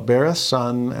 and shalt bear a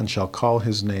son, and shall call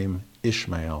his name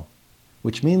Ishmael,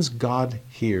 which means God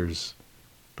hears.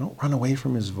 Don't run away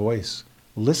from his voice.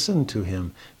 Listen to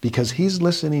him, because he's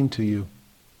listening to you.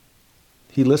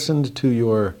 He listened to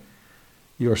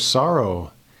your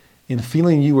sorrow in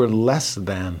feeling you were less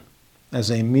than,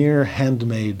 as a mere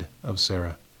handmaid of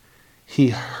Sarah. He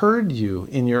heard you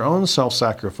in your own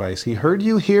self-sacrifice. He heard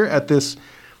you here at this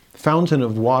fountain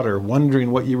of water,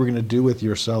 wondering what you were going to do with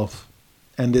yourself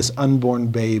and this unborn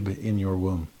babe in your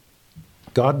womb.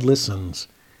 God listens,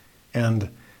 and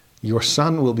your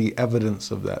son will be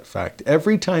evidence of that fact.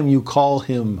 Every time you call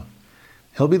him,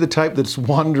 he'll be the type that's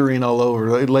wandering all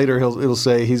over. Later it'll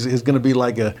say he's going to be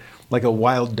like a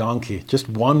wild donkey, just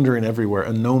wandering everywhere,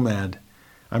 a nomad.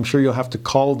 I'm sure you'll have to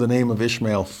call the name of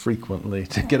Ishmael frequently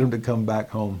to get him to come back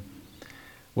home.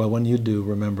 Well, when you do,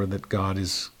 remember that God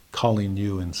is calling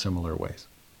you in similar ways.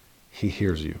 He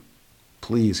hears you.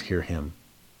 Please hear him.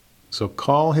 So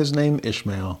call his name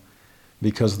Ishmael,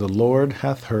 because the Lord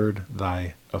hath heard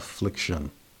thy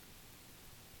affliction.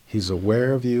 He's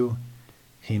aware of you.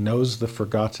 He knows the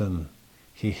forgotten.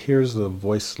 He hears the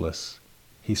voiceless.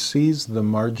 He sees the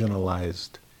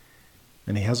marginalized.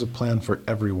 And he has a plan for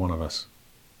every one of us.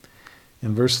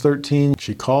 In verse 13,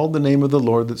 she called the name of the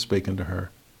Lord that spake unto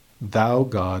her, Thou,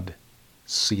 God,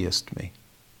 seest me.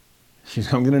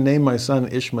 I'm going to name my son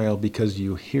Ishmael because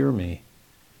you hear me,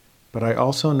 but I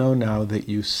also know now that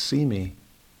you see me.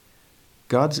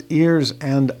 God's ears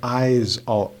and eyes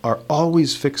are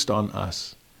always fixed on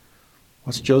us.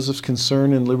 What's Joseph's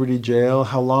concern in Liberty Jail?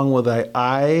 How long will thy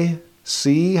eye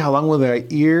see? How long will thy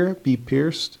ear be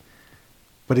pierced?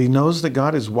 But he knows that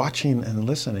God is watching and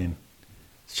listening.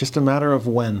 It's just a matter of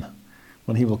when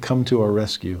he will come to our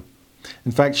rescue.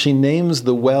 In fact, she names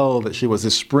the well that she was,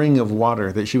 the spring of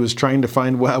water, that she was trying to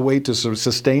find a way to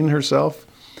sustain herself.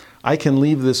 I can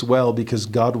leave this well because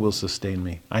God will sustain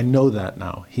me. I know that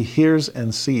now. He hears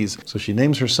and sees. So she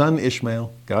names her son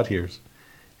Ishmael, God hears,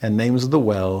 and names the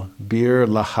well Beer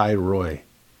Lahai Roi,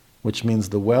 which means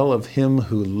the well of him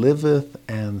who liveth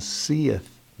and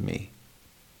seeth me.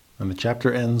 And the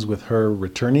chapter ends with her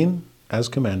returning as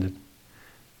commanded,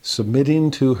 submitting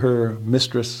to her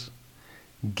mistress,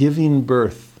 giving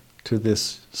birth to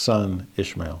this son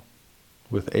Ishmael,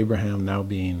 with Abraham now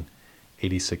being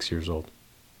 86 years old.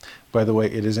 By the way,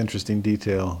 it is interesting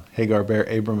detail. Hagar bare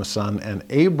Abram a son, and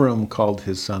Abram called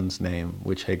his son's name,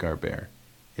 which Hagar bare,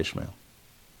 Ishmael.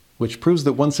 Which proves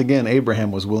that once again,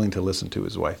 Abraham was willing to listen to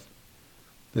his wife.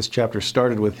 This chapter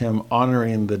started with him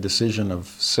honoring the decision of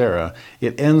Sarah.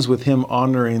 It ends with him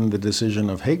honoring the decision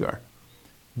of Hagar.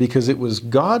 Because it was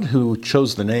God who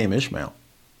chose the name Ishmael,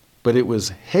 but it was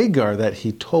Hagar that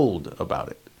he told about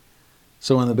it.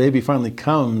 So when the baby finally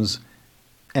comes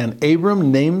and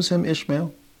Abram names him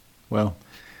Ishmael, well,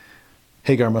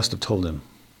 Hagar must have told him,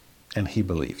 and he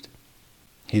believed.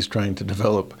 He's trying to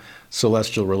develop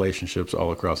celestial relationships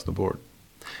all across the board.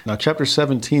 Now, chapter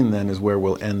 17, then, is where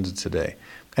we'll end today.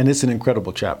 And it's an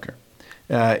incredible chapter.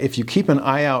 If you keep an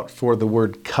eye out for the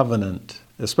word covenant,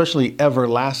 especially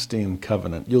everlasting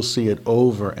covenant, you'll see it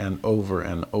over and over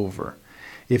and over.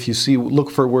 If you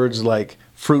look for words like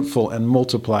fruitful and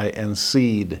multiply and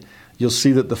seed, you'll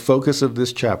see that the focus of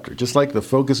this chapter, just like the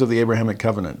focus of the Abrahamic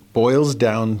covenant, boils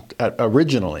down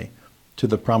originally to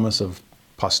the promise of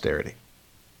posterity.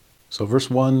 So verse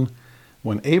 1,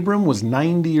 when Abram was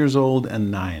 90 years old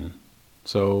and 9,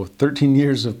 so 13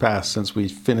 years have passed since we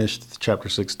finished chapter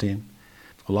 16,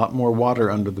 a lot more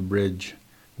water under the bridge.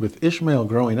 with Ishmael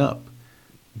growing up,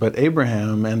 but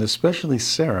Abraham and especially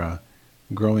Sarah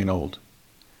growing old.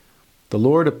 The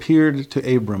Lord appeared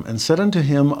to Abram and said unto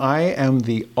him, I am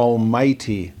the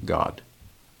Almighty God.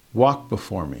 Walk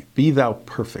before me. Be thou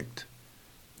perfect.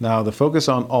 Now, the focus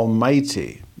on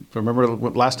Almighty. Remember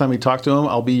last time we talked to him,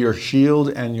 I'll be your shield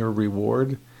and your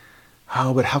reward.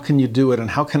 Oh, but how can you do it and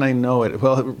how can I know it?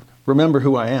 Well, remember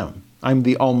who I am. I'm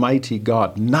the Almighty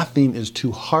God. Nothing is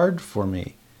too hard for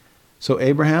me. So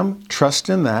Abraham, trust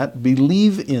in that,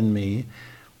 believe in me,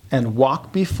 and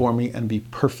walk before me and be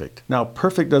perfect. Now,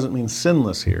 perfect doesn't mean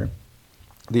sinless here.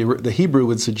 The Hebrew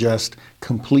would suggest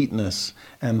completeness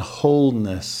and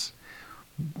wholeness,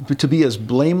 to be as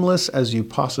blameless as you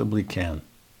possibly can,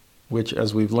 which,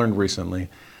 as we've learned recently,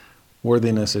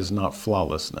 worthiness is not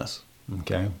flawlessness,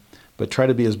 okay? But try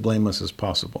to be as blameless as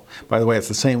possible. By the way, it's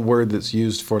the same word that's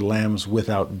used for lambs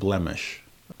without blemish.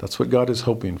 That's what God is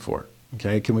hoping for,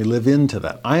 okay? Can we live into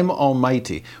that? I'm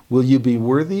Almighty. Will you be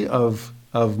worthy of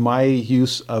my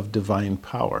use of divine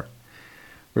power?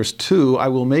 Verse 2, I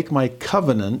will make my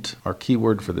covenant, our key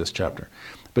word for this chapter,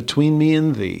 between me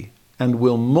and thee, and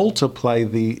will multiply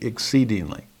thee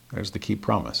exceedingly. There's the key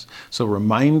promise. So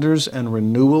reminders and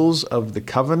renewals of the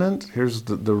covenant. Here's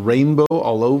the rainbow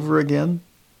all over again.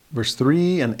 Verse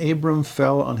 3, and Abram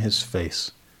fell on his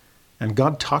face. And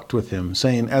God talked with him,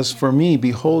 saying, as for me,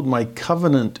 behold, my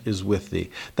covenant is with thee.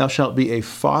 Thou shalt be a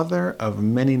father of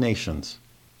many nations.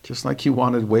 Just like you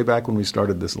wanted way back when we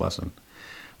started this lesson.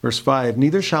 Verse 5,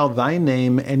 neither shall thy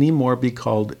name any more be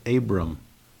called Abram,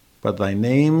 but thy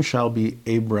name shall be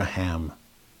Abraham.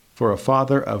 For a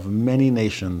father of many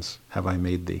nations have I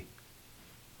made thee.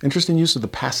 Interesting use of the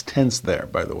past tense there,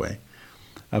 by the way.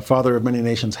 A father of many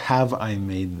nations have I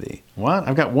made thee. What?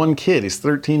 I've got one kid. He's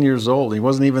 13 years old. He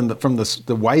wasn't even from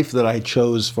the wife that I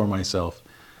chose for myself.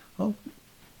 Well,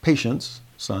 patience,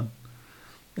 son.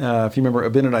 If you remember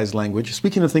Abinadi's language,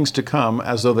 speaking of things to come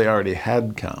as though they already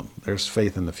had come. There's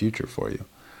faith in the future for you.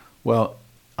 Well,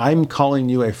 I'm calling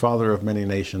you a father of many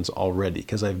nations already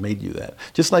because I've made you that.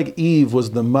 Just like Eve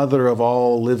was the mother of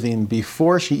all living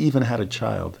before she even had a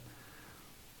child.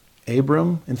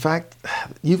 Abram, in fact,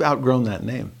 you've outgrown that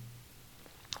name.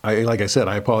 Like I said,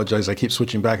 I apologize. I keep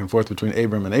switching back and forth between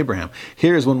Abram and Abraham.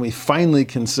 Here's when we finally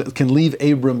can leave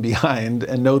Abram behind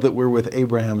and know that we're with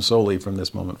Abraham solely from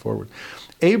this moment forward.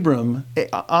 Abram,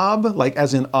 Ab, like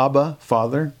as in Abba,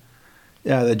 father,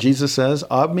 that Jesus says,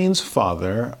 Ab means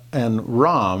father, and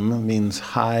Ram means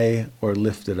high or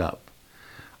lifted up.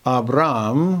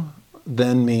 Abram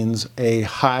then means a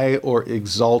high or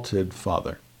exalted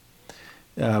father.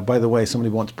 By the way, somebody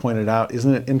once pointed out,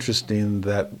 isn't it interesting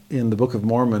that in the Book of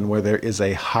Mormon, where there is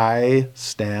a high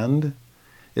stand,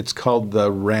 it's called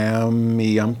the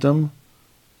Ramiyamtum.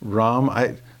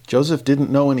 Joseph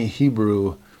didn't know any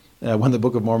Hebrew when the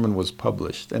Book of Mormon was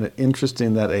published. And it's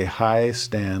interesting that a high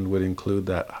stand would include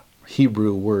that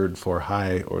Hebrew word for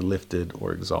high or lifted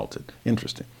or exalted.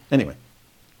 Interesting. Anyway,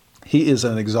 he is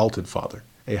an exalted father,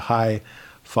 a high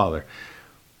father.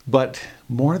 But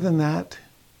more than that,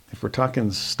 if we're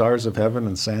talking stars of heaven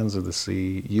and sands of the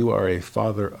sea, you are a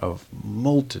father of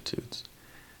multitudes.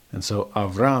 And so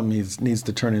Avram needs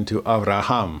to turn into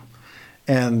Avraham.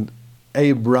 And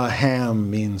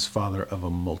Abraham means father of a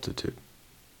multitude.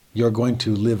 You're going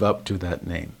to live up to that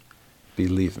name.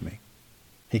 Believe me.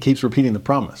 He keeps repeating the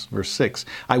promise. Verse 6,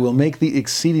 I will make thee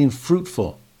exceeding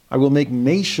fruitful. I will make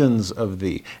nations of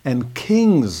thee, and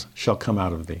kings shall come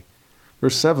out of thee.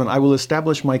 Verse 7, I will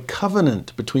establish my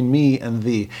covenant between me and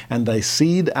thee, and thy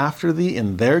seed after thee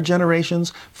in their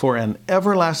generations, for an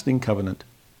everlasting covenant,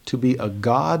 to be a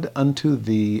God unto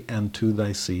thee and to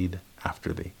thy seed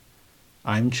after thee.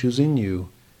 I'm choosing you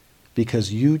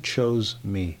because you chose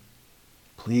me.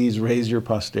 Please raise your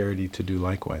posterity to do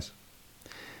likewise.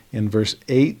 In verse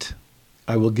 8,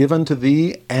 I will give unto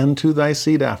thee and to thy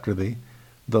seed after thee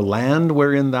the land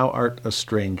wherein thou art a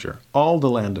stranger, all the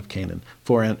land of Canaan,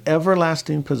 for an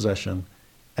everlasting possession,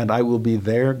 and I will be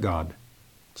their God.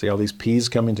 See all these P's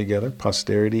coming together,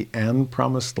 posterity and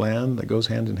promised land, that goes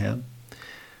hand in hand.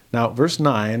 Now, verse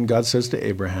 9, God says to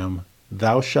Abraham,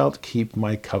 thou shalt keep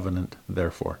my covenant,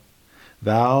 therefore,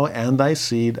 thou and thy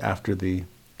seed after thee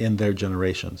in their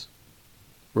generations.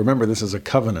 Remember, this is a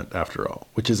covenant, after all,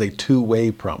 which is a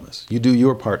two-way promise. You do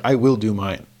your part, I will do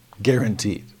mine.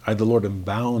 Guaranteed. I, the Lord, am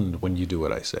bound when you do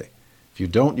what I say. If you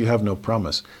don't, you have no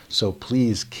promise. So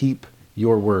please keep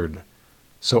your word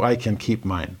so I can keep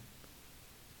mine.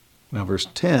 Now, verse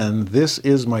 10, this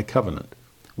is my covenant,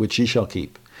 which ye shall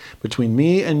keep, between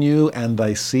me and you and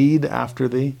thy seed after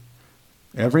thee.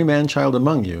 Every man-child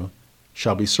among you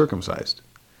shall be circumcised.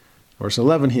 Verse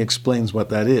 11, he explains what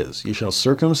that is. You shall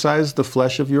circumcise the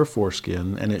flesh of your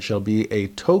foreskin, and it shall be a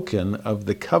token of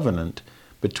the covenant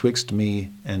betwixt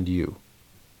me and you.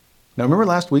 Now, remember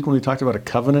last week when we talked about a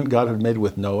covenant God had made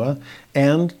with Noah,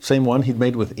 and same one he'd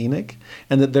made with Enoch,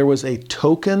 and that there was a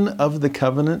token of the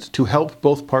covenant to help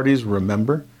both parties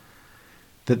remember?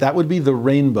 That would be the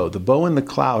rainbow, the bow in the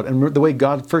cloud. And the way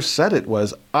God first said it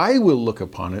was, I will look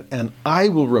upon it and I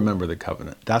will remember the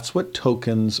covenant. That's what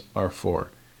tokens are for,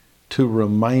 to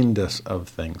remind us of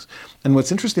things. And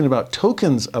what's interesting about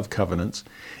tokens of covenants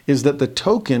is that the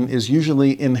token is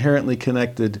usually inherently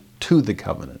connected to the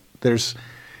covenant.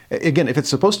 Again, if it's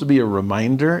supposed to be a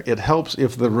reminder, it helps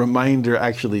if the reminder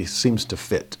actually seems to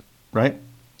fit, right?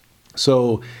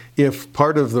 So if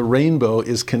part of the rainbow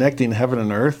is connecting heaven and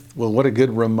earth, well, what a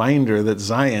good reminder that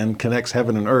Zion connects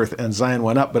heaven and earth, and Zion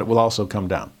went up, but it will also come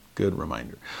down. Good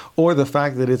reminder. Or the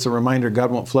fact that it's a reminder God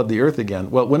won't flood the earth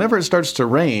again. Well, whenever it starts to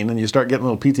rain and you start getting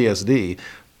a little PTSD,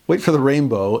 wait for the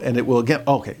rainbow and it will again,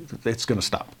 okay, it's going to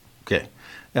stop. Okay,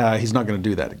 he's not going to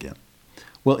do that again.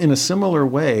 Well, in a similar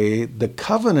way, the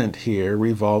covenant here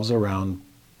revolves around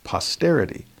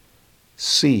posterity,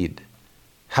 seed,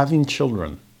 having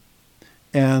children.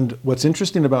 And what's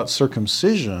interesting about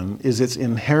circumcision is it's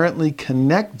inherently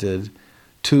connected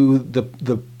to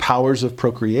the powers of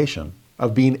procreation,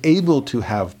 of being able to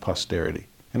have posterity.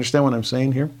 Understand what I'm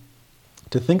saying here?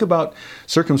 To think about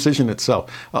circumcision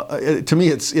itself. To me,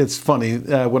 it's funny.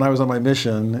 When I was on my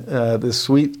mission, this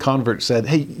sweet convert said,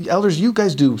 hey, elders, you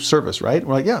guys do service, right? And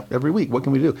we're like, yeah, every week. What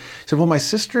can we do? He said, well, my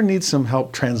sister needs some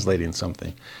help translating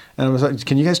something. And I was like,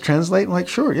 can you guys translate? I'm like,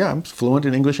 sure, yeah, I'm fluent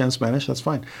in English and Spanish. That's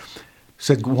fine.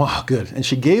 Said, wow, good. And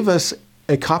she gave us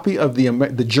a copy of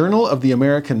the Journal of the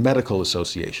American Medical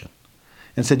Association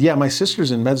and said, yeah, my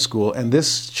sister's in med school and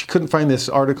she couldn't find this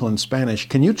article in Spanish.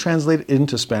 Can you translate it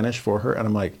into Spanish for her? And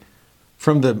I'm like,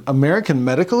 from the American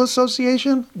Medical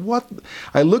Association? What?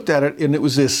 I looked at it and it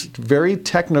was this very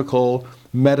technical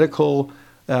medical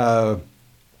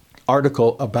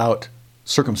article about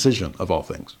circumcision of all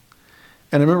things.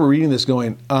 And I remember reading this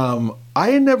going,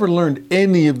 I had never learned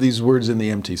any of these words in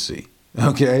the MTC.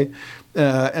 Okay,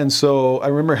 and so I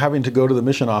remember having to go to the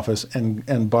mission office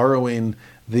and borrowing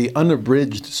the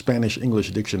unabridged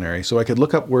Spanish-English dictionary so I could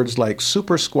look up words like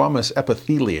suprasquamous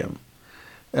epithelium.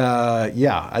 We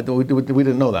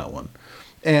didn't know that one.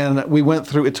 And we went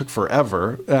through, it took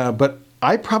forever, but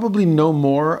I probably know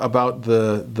more about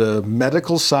the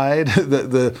medical side,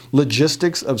 the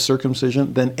logistics of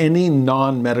circumcision than any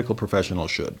non-medical professional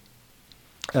should.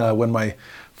 When my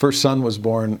first son was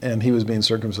born and he was being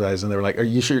circumcised and they were like, are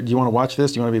you sure, do you want to watch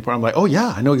this? Do you want to be part? I'm like, oh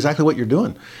yeah, I know exactly what you're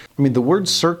doing. I mean, the word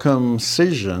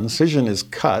circumcision, cision is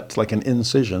cut like an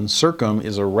incision. Circum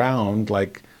is around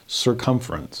like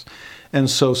circumference. And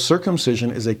so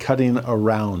circumcision is a cutting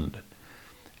around.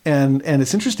 And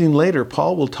it's interesting later,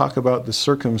 Paul will talk about the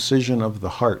circumcision of the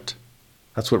heart.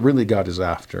 That's what really God is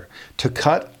after. To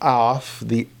cut off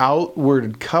the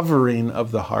outward covering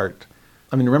of the heart.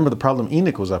 I mean, remember the problem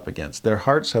Enoch was up against. Their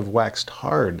hearts have waxed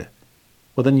hard.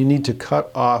 Well, then you need to cut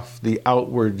off the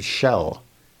outward shell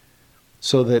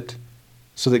so that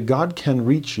God can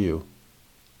reach you.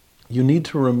 You need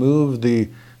to remove the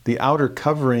outer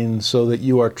covering so that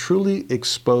you are truly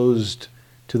exposed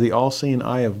to the all-seeing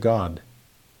eye of God.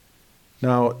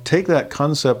 Now, take that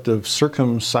concept of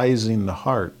circumcising the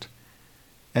heart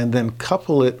and then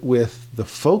couple it with the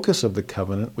focus of the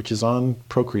covenant, which is on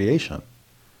procreation.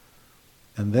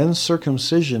 And then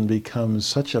circumcision becomes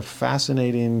such a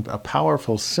fascinating, a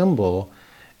powerful symbol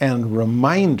and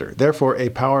reminder, therefore a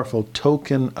powerful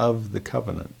token of the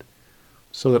covenant,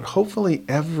 so that hopefully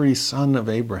every son of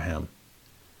Abraham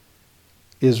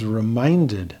is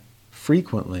reminded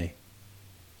frequently,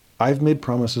 I've made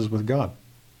promises with God.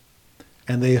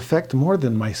 And they affect more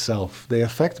than myself. They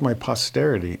affect my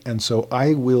posterity. And so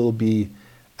I will be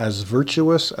as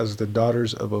virtuous as the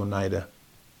daughters of Oneida.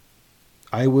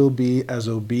 I will be as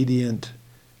obedient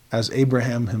as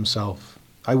Abraham himself.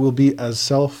 I will be as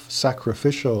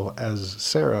self-sacrificial as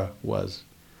Sarah was.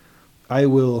 I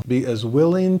will be as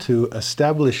willing to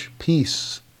establish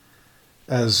peace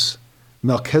as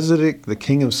Melchizedek, the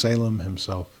king of Salem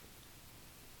himself.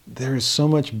 There is so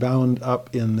much bound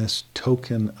up in this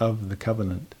token of the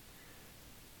covenant.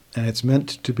 And it's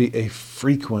meant to be a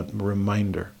frequent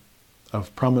reminder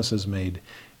of promises made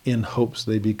in hopes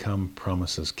they become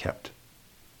promises kept.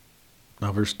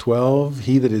 Now, verse 12,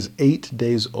 he that is 8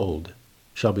 days old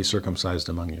shall be circumcised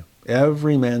among you.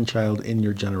 Every man-child in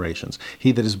your generations.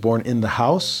 He that is born in the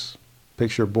house,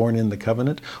 picture born in the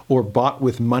covenant, or bought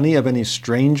with money of any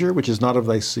stranger, which is not of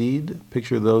thy seed,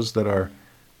 picture those that are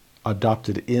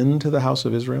adopted into the house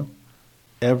of Israel.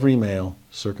 every male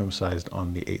circumcised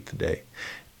on the 8th day.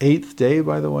 8th day,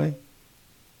 by the way,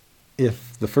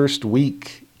 if the first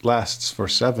week lasts for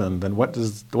 7, then what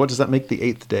does that make the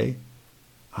 8th day?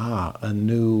 A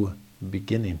new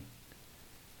beginning,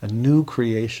 a new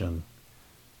creation.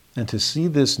 And to see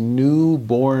this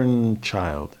newborn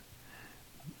child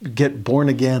get born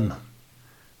again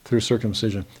through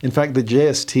circumcision. In fact, the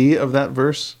JST of that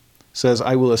verse says,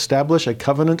 I will establish a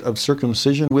covenant of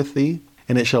circumcision with thee,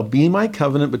 and it shall be my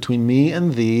covenant between me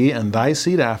and thee and thy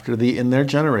seed after thee in their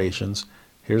generations.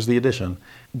 Here's the addition,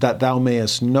 that thou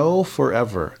mayest know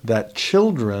forever that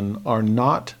children are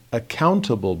not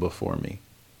accountable before me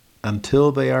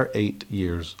until they are 8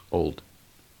 years old.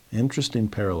 Interesting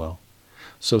parallel.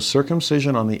 So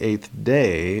circumcision on the 8th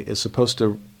day is supposed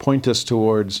to point us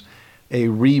towards a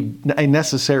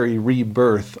necessary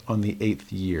rebirth on the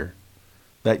 8th year.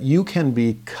 That you can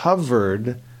be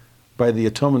covered by the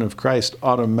atonement of Christ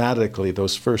automatically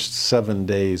those first 7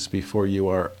 days before you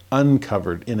are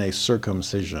uncovered in a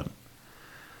circumcision.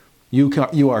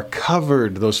 You are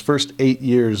covered those first 8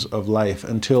 years of life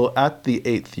until at the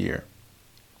 8th year,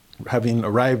 having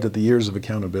arrived at the years of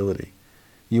accountability.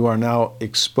 You are now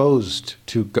exposed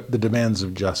to the demands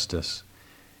of justice,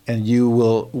 and you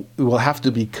will have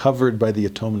to be covered by the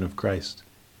atonement of Christ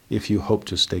if you hope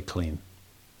to stay clean.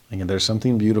 Again, there's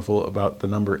something beautiful about the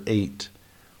number 8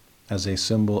 as a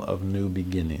symbol of new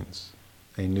beginnings,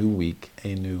 a new week,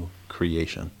 a new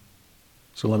creation.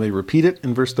 So let me repeat it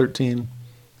in verse 13.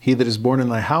 He that is born in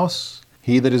thy house,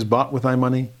 he that is bought with thy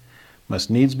money, must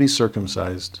needs be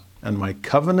circumcised, and my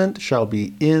covenant shall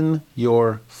be in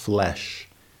your flesh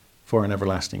for an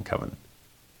everlasting covenant.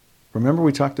 Remember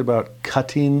we talked about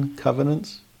cutting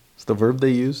covenants? It's the verb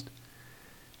they used.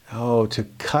 Oh, to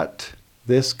cut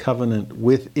this covenant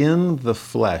within the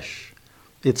flesh.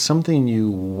 It's something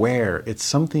you wear. It's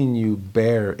something you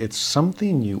bear. It's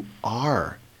something you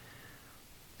are.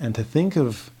 And to think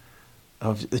of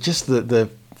just the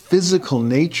physical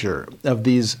nature of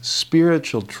these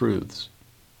spiritual truths,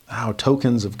 how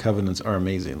tokens of covenants are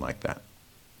amazing like that.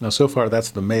 Now, so far, that's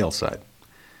the male side.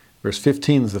 Verse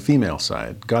 15 is the female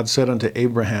side. God said unto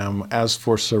Abraham, as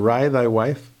for Sarai thy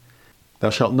wife,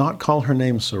 thou shalt not call her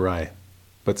name Sarai,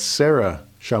 but Sarah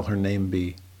shall her name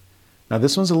be. Now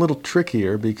this one's a little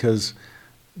trickier because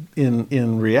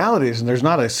in reality, there's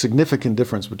not a significant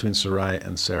difference between Sarai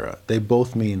and Sarah. They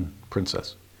both mean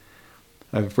princess.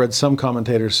 I've read some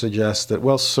commentators suggest that,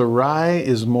 well, Sarai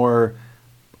is more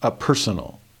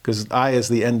personal, because I is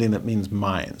the ending that means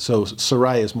mine. So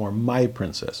Sarai is more my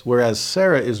princess, whereas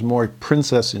Sarah is more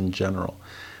princess in general,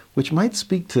 which might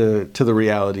speak to the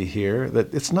reality here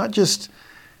that she's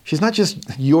not just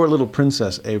your little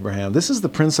princess, Abraham. This is the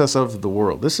princess of the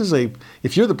world.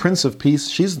 If you're the prince of peace,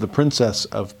 she's the princess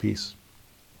of peace.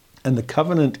 And the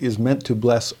covenant is meant to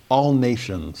bless all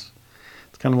nations.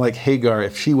 It's kind of like Hagar,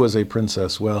 if she was a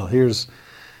princess. Well, here's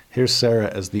Sarah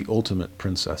as the ultimate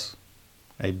princess,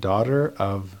 a daughter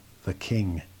of the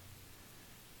king.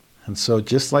 And so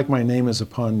just like my name is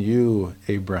upon you,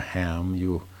 Abraham,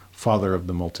 you father of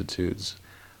the multitudes,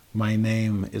 my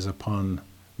name is upon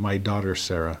my daughter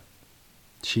Sarah.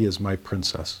 She is my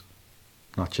princess,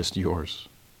 not just yours.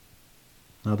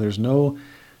 Now there's no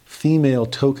female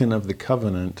token of the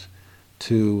covenant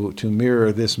to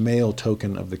mirror this male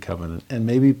token of the covenant. And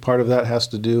maybe part of that has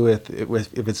to do with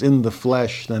if it's in the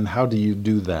flesh, then how do you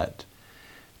do that?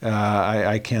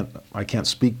 I can't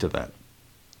speak to that.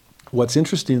 What's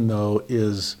interesting, though,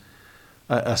 is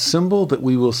a symbol that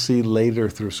we will see later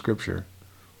through Scripture.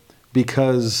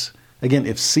 Because, again,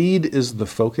 if seed is the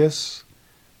focus,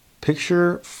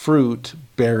 picture fruit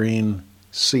bearing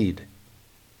seed.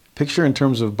 Picture in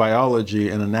terms of biology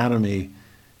and anatomy,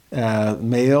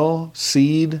 male,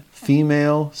 seed,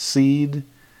 female, seed.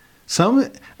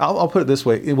 I'll put it this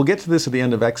way. We'll get to this at the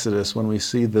end of Exodus when we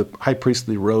see the high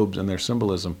priestly robes and their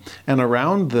symbolism. And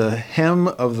around the hem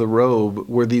of the robe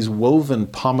were these woven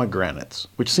pomegranates,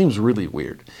 which seems really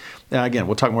weird. Now, again,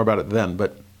 we'll talk more about it then,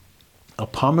 but a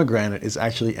pomegranate is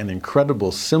actually an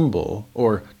incredible symbol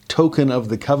or token of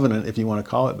the covenant, if you want to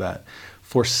call it that,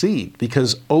 for seed.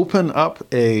 Because open up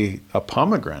a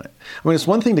pomegranate. I mean, it's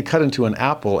one thing to cut into an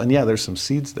apple, and yeah, there's some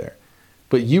seeds there.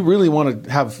 But you really want to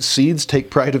have seeds take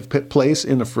pride of place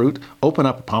in a fruit, open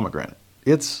up a pomegranate.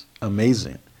 It's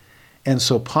amazing. And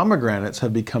so pomegranates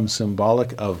have become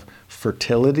symbolic of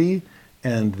fertility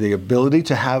and the ability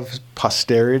to have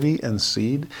posterity and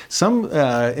seed. Some,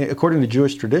 according to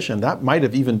Jewish tradition, that might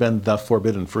have even been the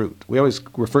forbidden fruit. We always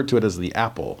refer to it as the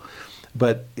apple,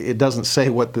 but it doesn't say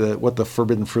what the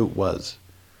forbidden fruit was.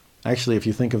 Actually, if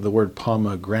you think of the word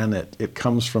pomegranate, it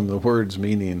comes from the words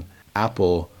meaning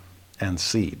apple and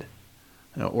seed.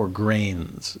 or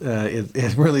grains.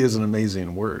 It really is an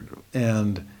amazing word.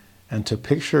 And to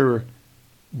picture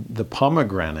the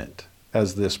pomegranate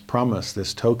as this promise,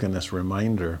 this token, this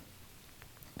reminder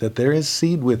that there is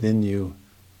seed within you,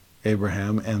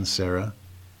 Abraham and Sarah,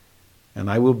 and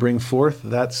I will bring forth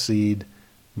that seed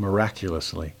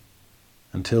miraculously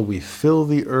until we fill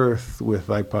the earth with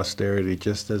thy posterity,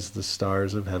 just as the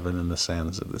stars of heaven and the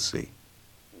sands of the sea.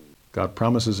 God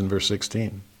promises in verse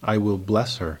 16, I will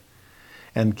bless her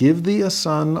and give thee a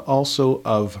son also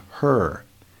of her.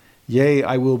 Yea,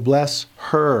 I will bless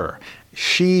her.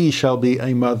 She shall be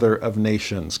a mother of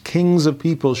nations. Kings of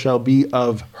people shall be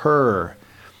of her.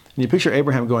 And you picture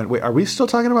Abraham going, wait, are we still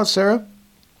talking about Sarah?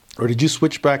 Or did you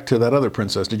switch back to that other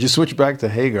princess? Did you switch back to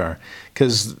Hagar?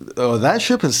 Because that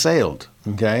ship has sailed,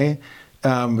 okay?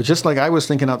 But just like I was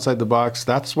thinking outside the box,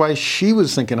 that's why she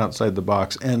was thinking outside the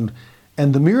box. And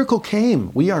the miracle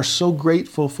came. We are so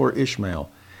grateful for Ishmael.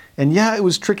 And yeah, it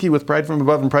was tricky with pride from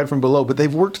above and pride from below, but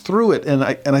they've worked through it, and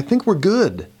I think we're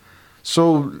good.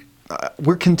 So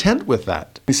we're content with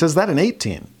that. He says that in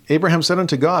 18. Abraham said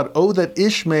unto God, oh, that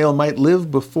Ishmael might live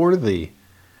before thee.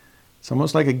 It's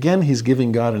almost like, again, he's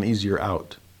giving God an easier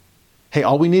out. Hey,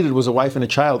 all we needed was a wife and a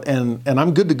child, and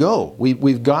I'm good to go.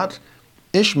 We've got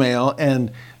Ishmael,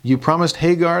 and you promised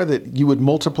Hagar that you would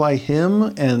multiply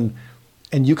him, and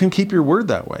you can keep your word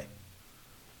that way.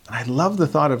 I love the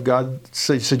thought of God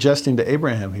suggesting to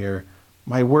Abraham here,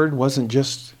 my word wasn't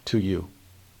just to you.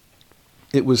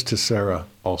 It was to Sarah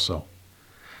also.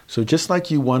 So just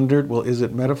like you wondered, well, is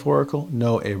it metaphorical?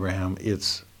 No, Abraham,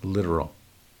 it's literal.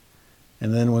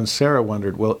 And then when Sarah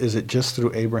wondered, well, is it just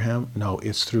through Abraham? No,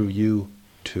 it's through you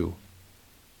too.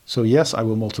 So yes, I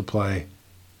will multiply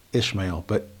Ishmael,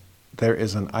 but there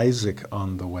is an Isaac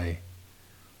on the way.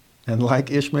 And like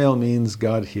Ishmael means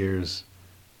God hears,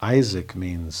 Isaac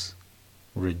means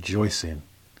rejoicing.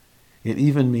 It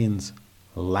even means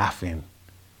laughing.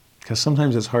 Because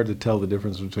sometimes it's hard to tell the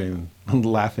difference between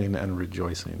laughing and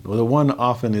rejoicing. Well, the one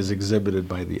often is exhibited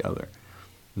by the other.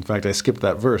 In fact, I skipped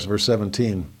that verse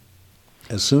 17.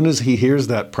 As soon as he hears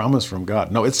that promise from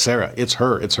God, no, it's Sarah, it's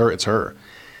her, it's her, it's her.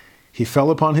 He fell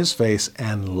upon his face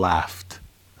and laughed.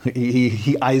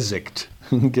 He Isaaced,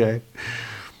 okay?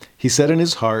 He said in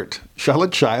his heart, shall a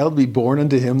child be born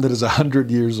unto him that is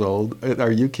 100 years old?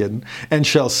 Are you kidding? And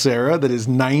shall Sarah that is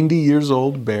 90 years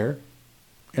old bear?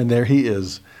 And there he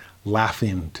is,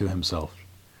 laughing to himself.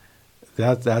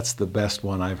 That's the best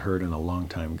one I've heard in a long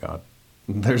time, God.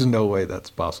 There's no way that's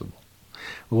possible.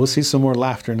 We'll see some more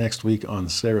laughter next week on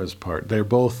Sarah's part. They're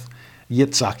both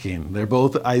Yitzhakim, they're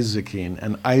both Isaaking,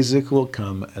 and Isaac will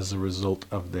come as a result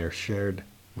of their shared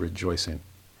rejoicing.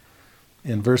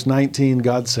 In verse 19,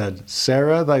 God said,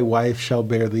 Sarah, thy wife, shall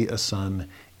bear thee a son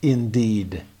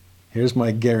indeed. Here's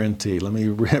my guarantee. Let me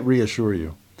reassure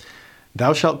you.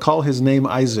 Thou shalt call his name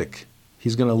Isaac.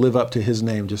 He's going to live up to his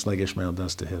name just like Ishmael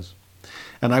does to his.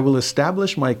 And I will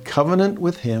establish my covenant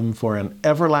with him for an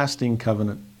everlasting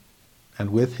covenant,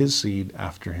 and with his seed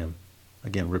after him.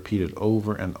 Again, repeated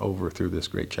over and over through this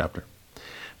great chapter.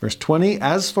 Verse 20,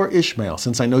 as for Ishmael,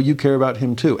 since I know you care about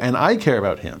him too, and I care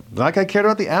about him, like I cared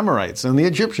about the Amorites and the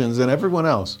Egyptians and everyone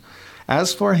else.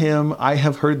 As for him, I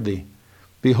have heard thee.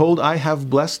 Behold, I have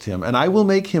blessed him, and I will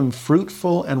make him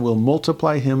fruitful and will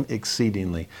multiply him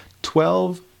exceedingly.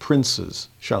 12 princes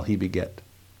shall he beget,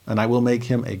 and I will make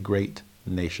him a great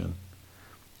nation.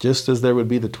 Just as there would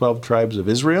be the 12 tribes of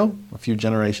Israel a few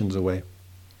generations away,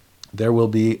 there will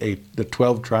be the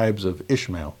 12 tribes of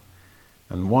Ishmael.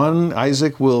 And one,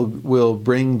 Isaac, will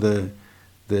bring the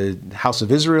house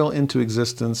of Israel into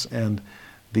existence, and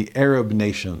the Arab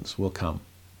nations will come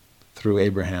through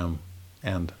Abraham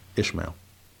and Ishmael.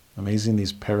 Amazing,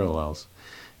 these parallels.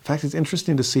 In fact, it's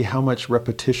interesting to see how much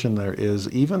repetition there is,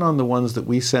 even on the ones that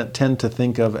we tend to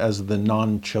think of as the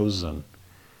non-chosen.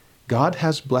 God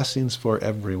has blessings for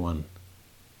everyone.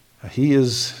 He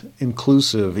is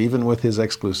inclusive, even with his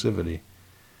exclusivity.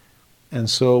 And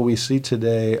so we see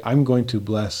today, I'm going to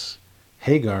bless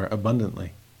Hagar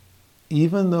abundantly,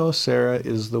 even though Sarah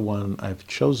is the one I've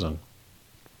chosen.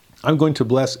 I'm going to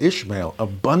bless Ishmael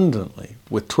abundantly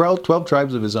with 12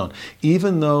 tribes of his own,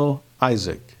 even though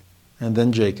Isaac and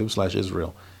then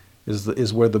Jacob/Israel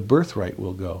is where the birthright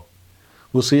will go.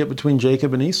 We'll see it between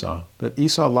Jacob and Esau, that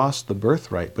Esau lost the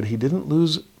birthright, but he didn't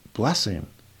lose blessing.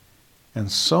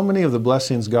 And so many of the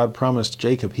blessings God promised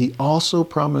Jacob, he also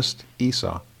promised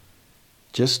Esau,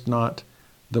 just not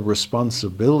the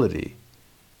responsibility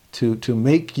to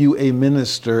make you a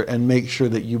minister and make sure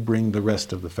that you bring the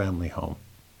rest of the family home.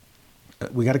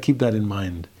 We got to keep that in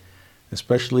mind,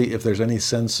 especially if there's any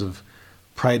sense of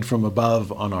pride from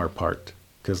above on our part.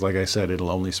 Because like I said, it'll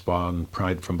only spawn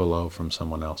pride from below from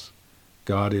someone else.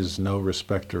 God is no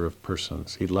respecter of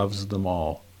persons. He loves them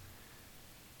all.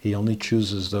 He only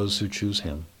chooses those who choose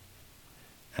him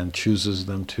and chooses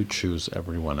them to choose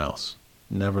everyone else.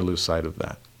 Never lose sight of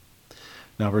that.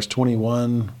 Now verse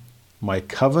 21, my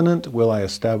covenant will I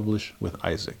establish with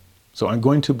Isaac. So I'm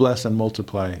going to bless and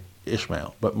multiply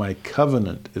Ishmael, but my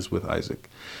covenant is with Isaac,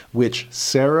 which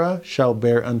Sarah shall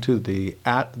bear unto thee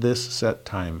at this set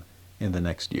time in the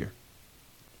next year.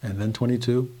 And then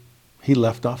 22, he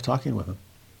left off talking with him,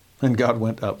 and God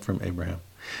went up from Abraham.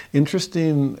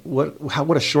 Interesting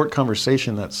what a short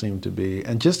conversation that seemed to be,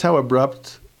 and just how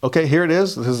abrupt. Okay, here it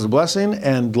is. This is a blessing,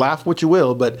 and laugh what you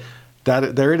will, but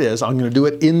there it is. I'm going to do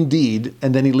it indeed.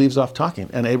 And then he leaves off talking,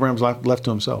 and Abraham's left to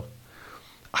himself.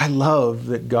 I love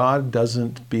that God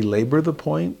doesn't belabor the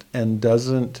point and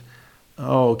doesn't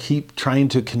keep trying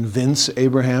to convince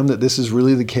Abraham that this is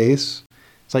really the case.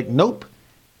 It's like, nope,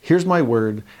 here's my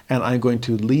word, and I'm going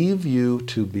to leave you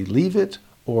to believe it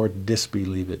or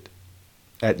disbelieve it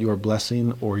at your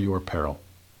blessing or your peril.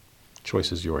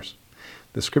 Choice is yours.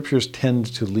 The scriptures tend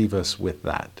to leave us with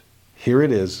that. Here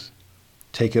it is.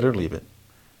 Take it or leave it.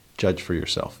 Judge for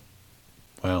yourself.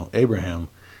 Well, Abraham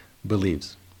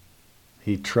believes.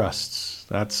 He trusts.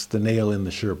 That's the nail in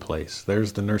the sure place.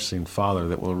 There's the nursing father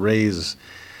that will raise,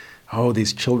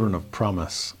 these children of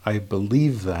promise. I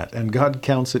believe that. And God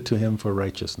counts it to him for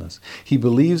righteousness. He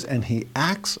believes and he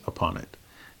acts upon it.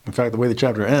 In fact, the way the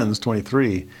chapter ends,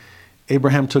 23,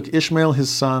 Abraham took Ishmael his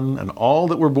son and all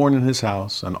that were born in his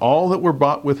house and all that were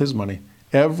bought with his money,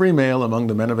 every male among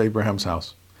the men of Abraham's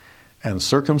house, and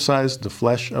circumcised the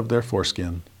flesh of their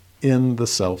foreskin in the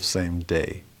selfsame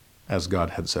day, as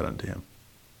God had said unto him.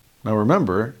 Now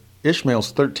remember,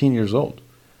 Ishmael's 13 years old,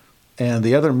 and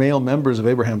the other male members of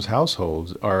Abraham's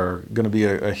household are going to be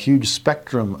a huge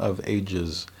spectrum of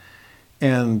ages.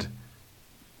 And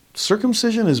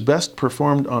circumcision is best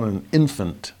performed on an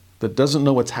infant that doesn't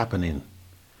know what's happening.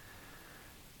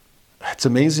 It's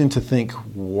amazing to think,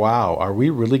 wow, are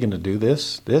we really going to do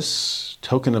this? This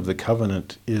token of the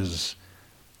covenant is,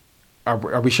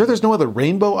 are we sure there's no other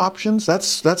rainbow options? That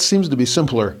seems to be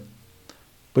simpler.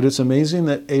 But it's amazing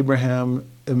that Abraham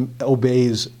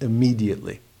obeys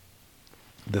immediately.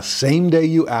 The same day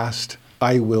you asked,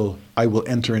 I will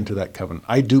enter into that covenant.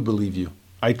 I do believe you.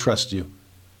 I trust you.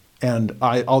 And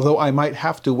although I might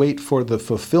have to wait for the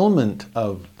fulfillment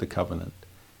of the covenant,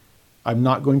 I'm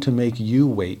not going to make you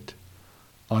wait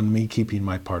on me keeping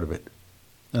my part of it.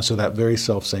 And so that very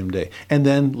self-same day. And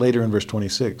then later in verse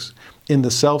 26, in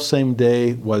the self-same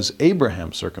day was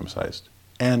Abraham circumcised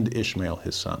and Ishmael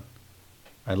his son.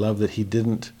 I love that he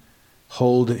didn't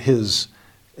hold his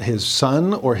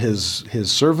son or his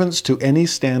servants to any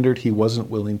standard he wasn't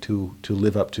willing to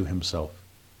live up to himself.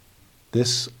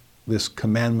 This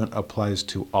commandment applies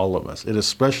to all of us. It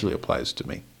especially applies to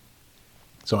me.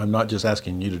 So I'm not just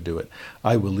asking you to do it.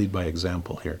 I will lead by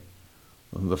example here.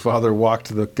 The Father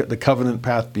walked the covenant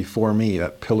path before me,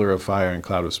 that pillar of fire and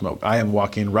cloud of smoke. I am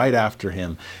walking right after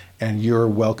him, and you're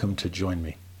welcome to join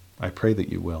me. I pray that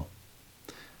you will.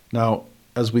 Now,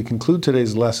 as we conclude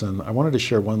today's lesson, I wanted to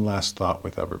share one last thought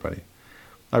with everybody.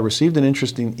 I received an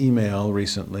interesting email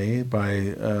recently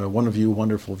by one of you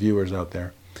wonderful viewers out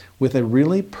there with a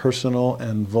really personal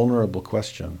and vulnerable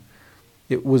question.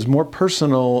 It was more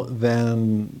personal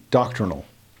than doctrinal,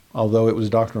 although it was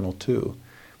doctrinal too.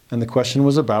 And the question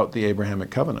was about the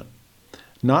Abrahamic covenant.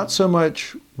 Not so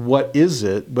much what is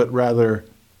it, but rather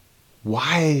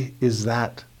why is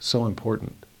that so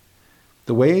important?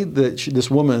 The way that this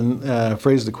woman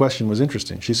phrased the question was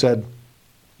interesting. She said,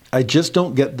 I just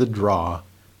don't get the draw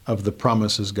of the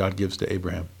promises God gives to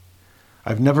Abraham.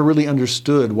 I've never really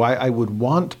understood why I would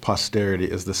want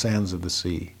posterity as the sands of the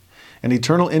sea, an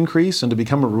eternal increase and to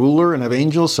become a ruler and have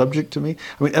angels subject to me.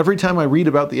 I mean, every time I read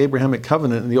about the Abrahamic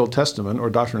covenant in the Old Testament or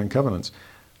Doctrine and Covenants,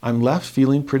 I'm left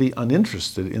feeling pretty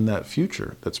uninterested in that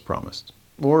future that's promised,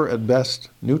 or at best,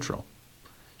 neutral.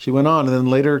 She went on and then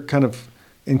later kind of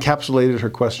encapsulated her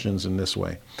questions in this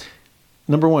way.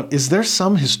 Number one, is there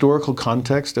some historical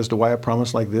context as to why a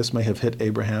promise like this may have hit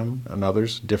Abraham and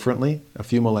others differently a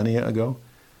few millennia ago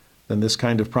than this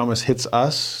kind of promise hits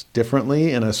us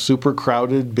differently in a super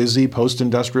crowded, busy,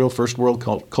 post-industrial, first world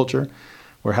culture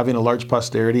where having a large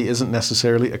posterity isn't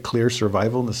necessarily a clear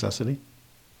survival necessity?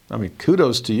 I mean,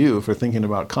 kudos to you for thinking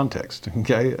about context,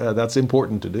 okay? That's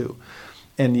important to do.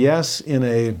 And yes, in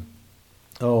a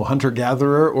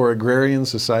hunter-gatherer or agrarian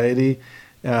society,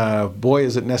 boy,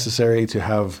 is it necessary to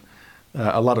have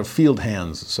a lot of field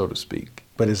hands, so to speak.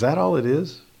 But is that all it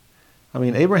is? I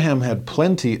mean, Abraham had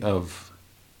plenty of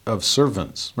of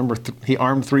servants. Remember, he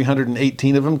armed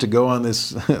 318 of them to go on this,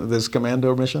 this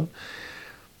commando mission?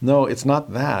 No, it's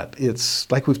not that.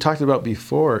 It's like we've talked about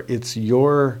before. It's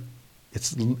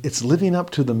living up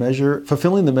to the measure,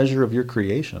 fulfilling the measure of your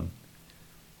creation.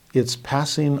 It's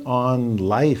passing on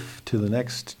life to the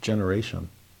next generation.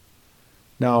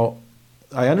 Now,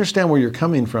 I understand where you're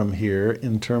coming from here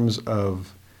in terms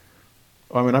of,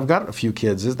 I mean, I've got a few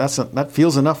kids. That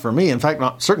feels enough for me. In fact,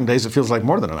 on certain days it feels like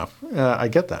more than enough. I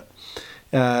get that.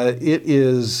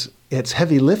 It's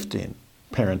heavy lifting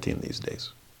parenting these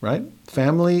days, right?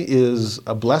 Family is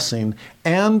a blessing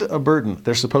and a burden.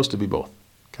 They're supposed to be both,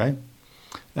 okay?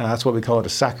 That's why we call it a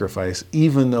sacrifice,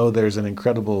 even though there's an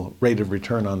incredible rate of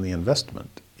return on the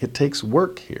investment. It takes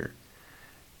work here.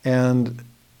 And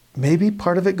maybe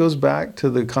part of it goes back to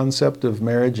the concept of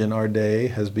marriage in our day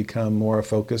has become more a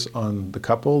focus on the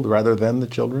couple rather than the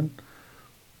children.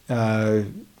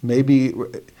 Maybe,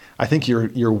 I think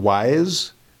you're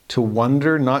wise to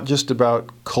wonder not just about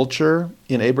culture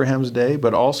in Abraham's day,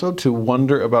 but also to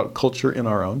wonder about culture in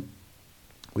our own.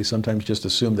 We sometimes just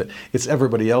assume that it's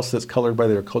everybody else that's colored by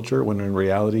their culture, when in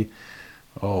reality,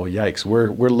 oh yikes,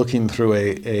 we're looking through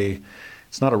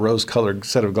it's not a rose-colored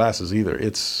set of glasses either.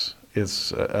 It's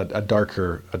a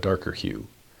darker hue.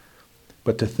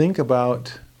 But to think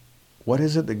about what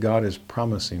is it that God is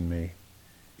promising me,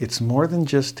 it's more than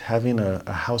just having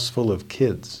a house full of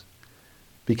kids.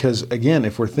 Because again,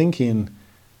 if we're thinking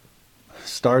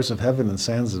stars of heaven and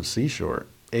sands of seashore,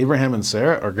 Abraham and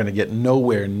Sarah are going to get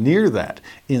nowhere near that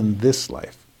in this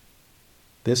life.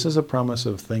 This is a promise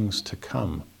of things to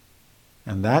come.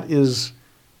 And that is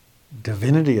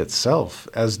divinity itself,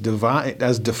 as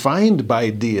defined by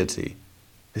deity.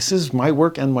 This is my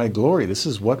work and my glory. This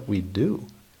is what we do.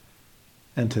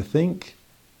 And to think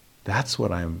that's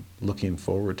what I'm looking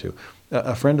forward to.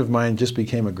 A friend of mine just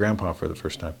became a grandpa for the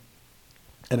first time.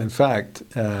 And in fact,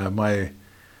 my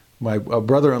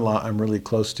brother-in-law I'm really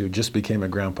close to just became a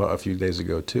grandpa a few days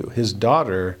ago too. His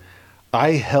daughter,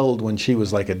 I held when she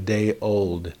was like a day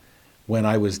old when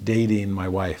I was dating my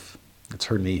wife. It's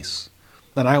her niece.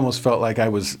 And I almost felt like I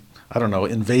was, I don't know,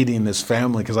 invading this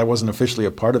family because I wasn't officially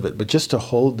a part of it. But just to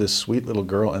hold this sweet little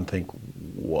girl and think,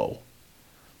 whoa,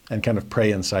 and kind of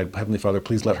pray inside, Heavenly Father,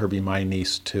 please let her be my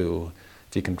niece too.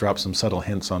 If you can drop some subtle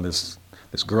hints on this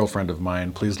girlfriend of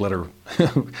mine, please let her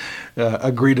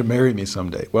agree to marry me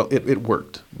someday. Well, it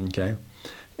worked, okay?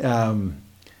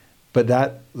 But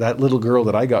that little girl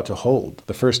that I got to hold,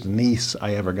 the first niece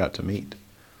I ever got to meet,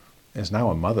 is now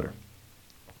a mother,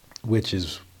 which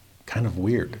is kind of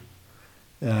weird.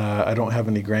 I don't have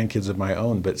any grandkids of my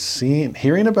own, but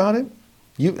hearing about it,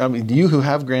 you who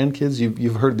have grandkids,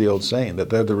 you've heard the old saying that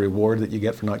they're the reward that you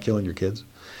get for not killing your kids.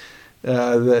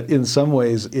 That in some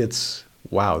ways it's,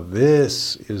 wow,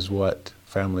 this is what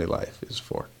family life is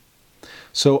for.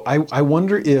 So I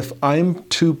wonder if I'm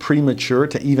too premature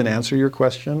to even answer your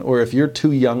question, or if you're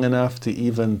too young enough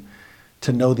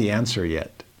to know the answer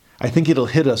yet. I think it'll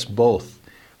hit us both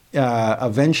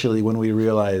eventually when we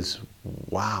realize,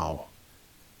 wow,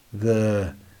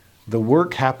 the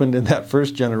work happened in that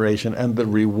first generation, and the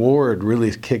reward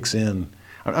really kicks in.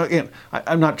 Again,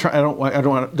 I don't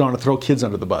want to throw kids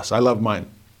under the bus. I love mine,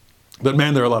 but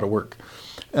man, they're a lot of work.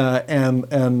 And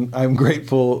I'm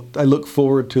grateful. I look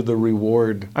forward to the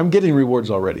reward. I'm getting rewards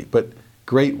already, but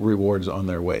great rewards on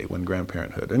their way when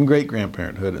grandparenthood and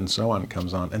great-grandparenthood and so on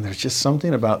comes on. And there's just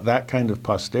something about that kind of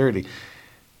posterity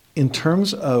in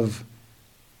terms of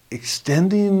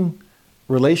extending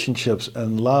relationships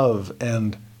and love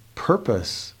and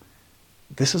purpose.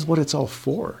 This is what it's all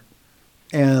for.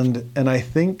 And I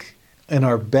think in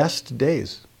our best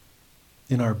days,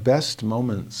 in our best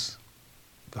moments,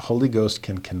 the Holy Ghost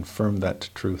can confirm that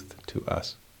truth to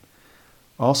us.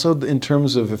 Also, in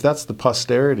terms of, if that's the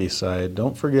posterity side,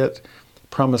 don't forget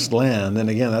promised land. And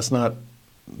again, that's not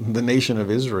the nation of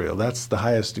Israel. That's the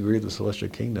highest degree of the celestial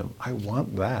kingdom. I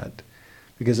want that.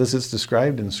 Because as it's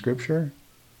described in Scripture,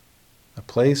 a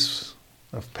place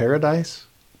of paradise,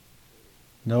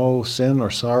 no sin or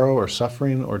sorrow or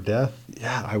suffering or death.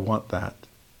 Yeah, I want that.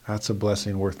 That's a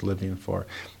blessing worth living for.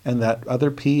 And that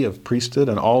other P of priesthood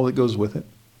and all that goes with it.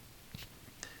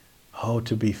 Oh,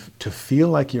 to feel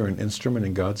like you're an instrument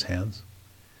in God's hands,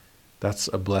 that's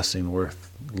a blessing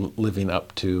worth living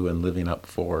up to and living up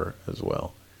for as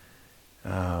well.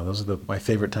 Those are my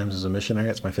favorite times as a missionary.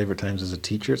 It's my favorite times as a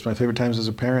teacher. It's my favorite times as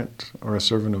a parent or a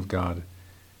servant of God.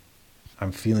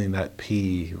 I'm feeling that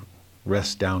P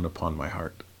rest down upon my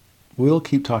heart. We'll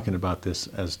keep talking about this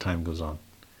as time goes on.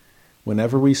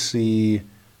 Whenever we see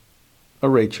a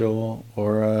Rachel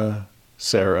or a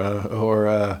Sarah or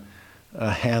a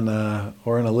a Hannah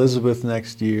or an Elizabeth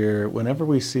next year, whenever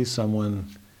we see someone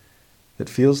that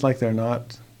feels like they're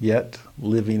not yet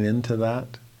living into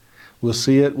that, we'll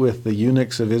see it with the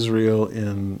eunuchs of Israel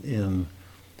in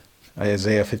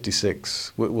Isaiah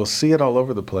 56. We'll see it all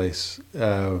over the place.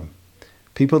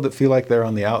 People that feel like they're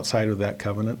on the outside of that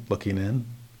covenant looking in,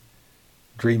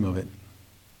 dream of it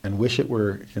and wish it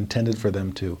were intended for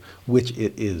them too, which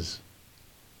it is.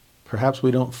 Perhaps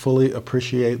we don't fully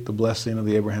appreciate the blessing of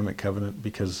the Abrahamic covenant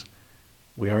because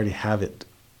we already have it.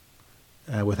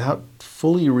 Without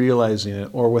fully realizing it,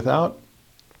 or without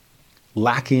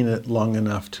lacking it long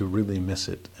enough to really miss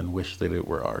it and wish that it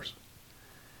were ours.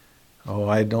 Oh,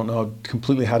 I don't know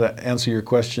completely how to answer your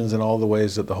questions in all the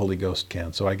ways that the Holy Ghost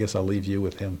can, so I guess I'll leave you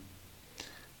with him.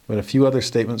 But a few other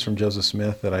statements from Joseph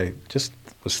Smith that I just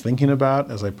was thinking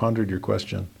about as I pondered your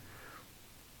question.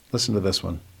 Listen to this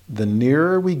one. The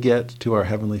nearer we get to our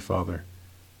Heavenly Father,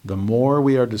 the more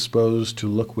we are disposed to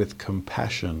look with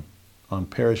compassion on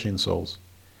perishing souls.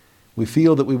 We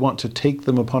feel that we want to take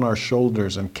them upon our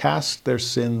shoulders and cast their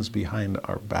sins behind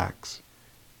our backs.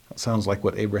 That sounds like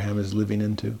what Abraham is living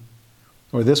into.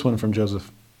 Or this one from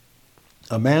Joseph.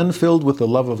 A man filled with the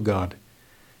love of God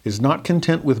is not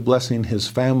content with blessing his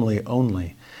family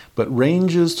only, but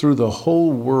ranges through the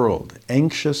whole world,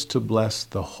 anxious to bless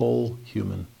the whole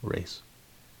human race.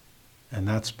 And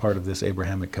that's part of this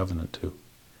Abrahamic covenant too.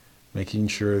 Making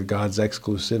sure God's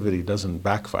exclusivity doesn't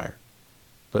backfire,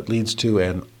 but leads to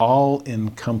an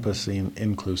all-encompassing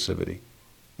inclusivity,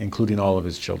 including all of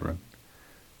his children.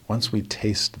 Once we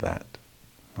taste that,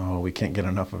 we can't get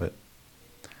enough of it.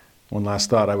 One last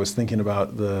thought, I was thinking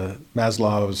about the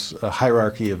Maslow's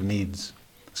hierarchy of needs.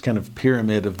 This kind of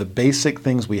pyramid of the basic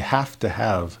things we have to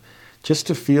have just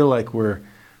to feel like we're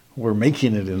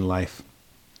making it in life.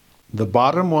 The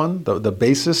bottom one, the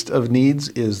basest of needs,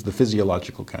 is the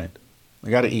physiological kind. I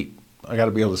got to eat. I got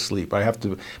to be able to sleep. I have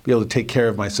to be able to take care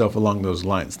of myself along those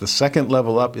lines. The second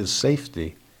level up is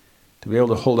safety. To be able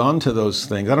to hold on to those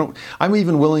things. I'm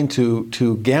even willing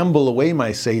to gamble away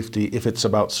my safety if it's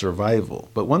about survival.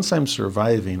 But once I'm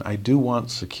surviving, I do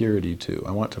want security too.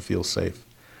 I want to feel safe.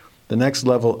 The next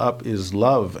level up is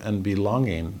love and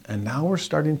belonging. And now we're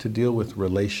starting to deal with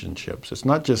relationships. It's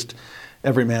not just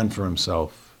every man for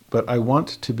himself, but I want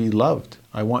to be loved.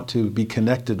 I want to be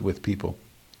connected with people.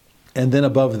 And then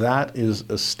above that is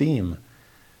esteem.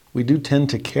 We do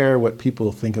tend to care what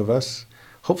people think of us.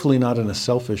 Hopefully not in a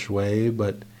selfish way,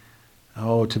 but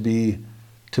to be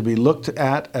looked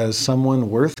at as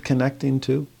someone worth connecting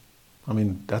to. I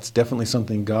mean, that's definitely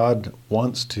something God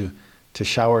wants to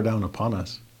shower down upon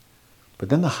us. But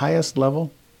then the highest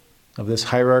level of this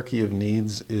hierarchy of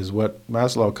needs is what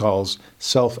Maslow calls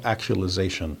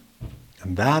self-actualization.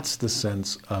 And that's the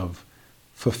sense of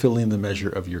fulfilling the measure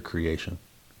of your creation.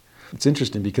 It's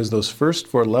interesting because those first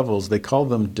four levels, they call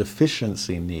them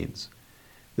deficiency needs.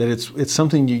 That it's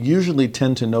something you usually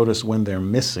tend to notice when they're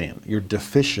missing. You're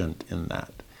deficient in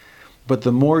that. But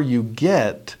the more you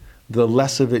get, the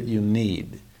less of it you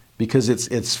need, because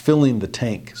it's filling the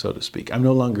tank, so to speak. I'm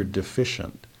no longer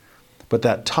deficient. But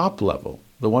that top level,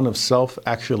 the one of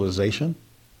self-actualization,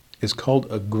 is called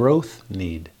a growth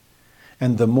need.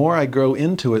 And the more I grow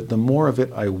into it, the more of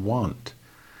it I want.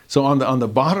 So on the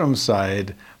bottom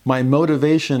side, my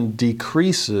motivation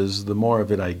decreases the more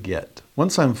of it I get.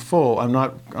 Once I'm full, I'm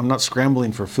not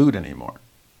scrambling for food anymore.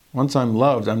 Once I'm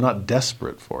loved, I'm not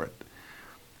desperate for it.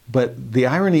 But the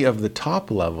irony of the top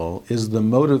level is the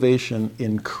motivation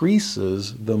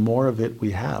increases the more of it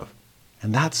we have.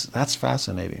 And that's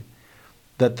fascinating.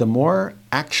 That the more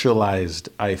actualized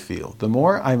I feel, the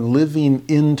more I'm living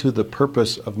into the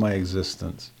purpose of my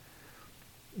existence,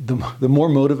 the more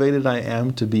motivated I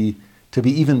am to be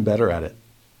even better at it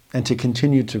and to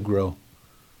continue to grow.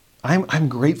 I'm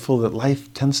grateful that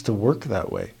life tends to work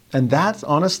that way. And that,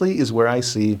 honestly, is where I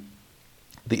see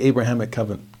the Abrahamic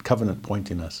covenant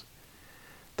pointing us.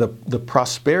 The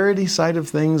prosperity side of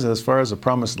things, as far as the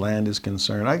promised land is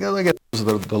concerned, I guess those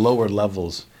are the lower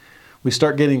levels. We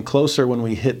start getting closer when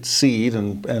we hit seed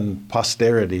and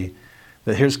posterity,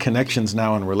 that here's connections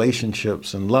now in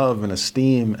relationships and love and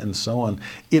esteem and so on.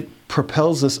 It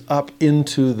propels us up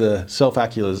into the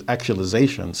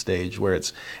self-actualization stage where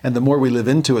and the more we live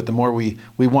into it, the more we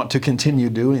want to continue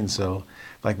doing so.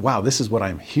 Like, wow, this is what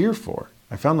I'm here for.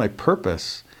 I found my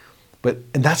purpose.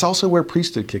 And that's also where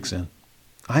priesthood kicks in.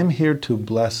 I'm here to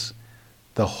bless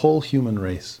the whole human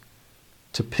race,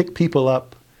 to pick people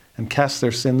up and cast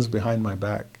their sins behind my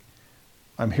back.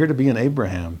 I'm here to be an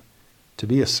Abraham, to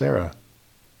be a Sarah.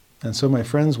 And so, my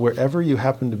friends, wherever you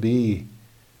happen to be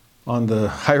on the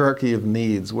hierarchy of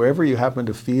needs, wherever you happen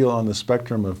to feel on the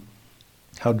spectrum of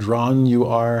how drawn you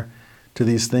are to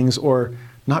these things, or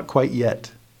not quite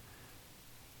yet.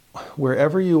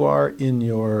 Wherever you are in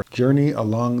your journey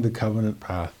along the covenant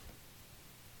path,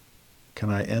 can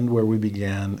I end where we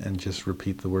began and just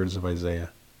repeat the words of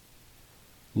Isaiah?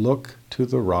 Look to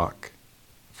the rock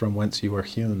from whence you are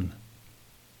hewn.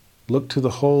 Look to the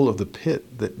hole of the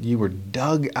pit that you were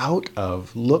dug out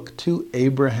of. Look to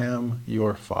Abraham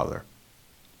your father,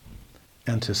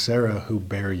 and to Sarah who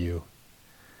bare you.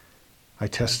 I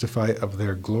testify of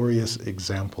their glorious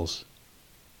examples,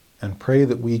 and pray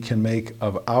that we can make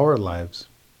of our lives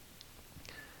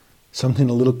something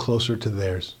a little closer to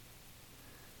theirs.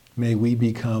 May we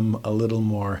become a little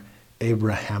more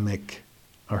Abrahamic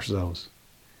ourselves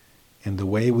in the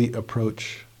way we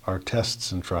approach our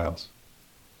tests and trials,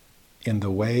 in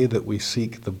the way that we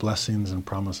seek the blessings and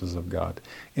promises of God,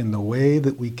 in the way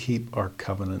that we keep our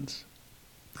covenants,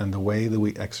 and the way that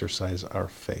we exercise our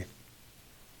faith.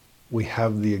 We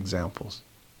have the examples.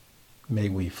 May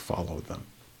we follow them.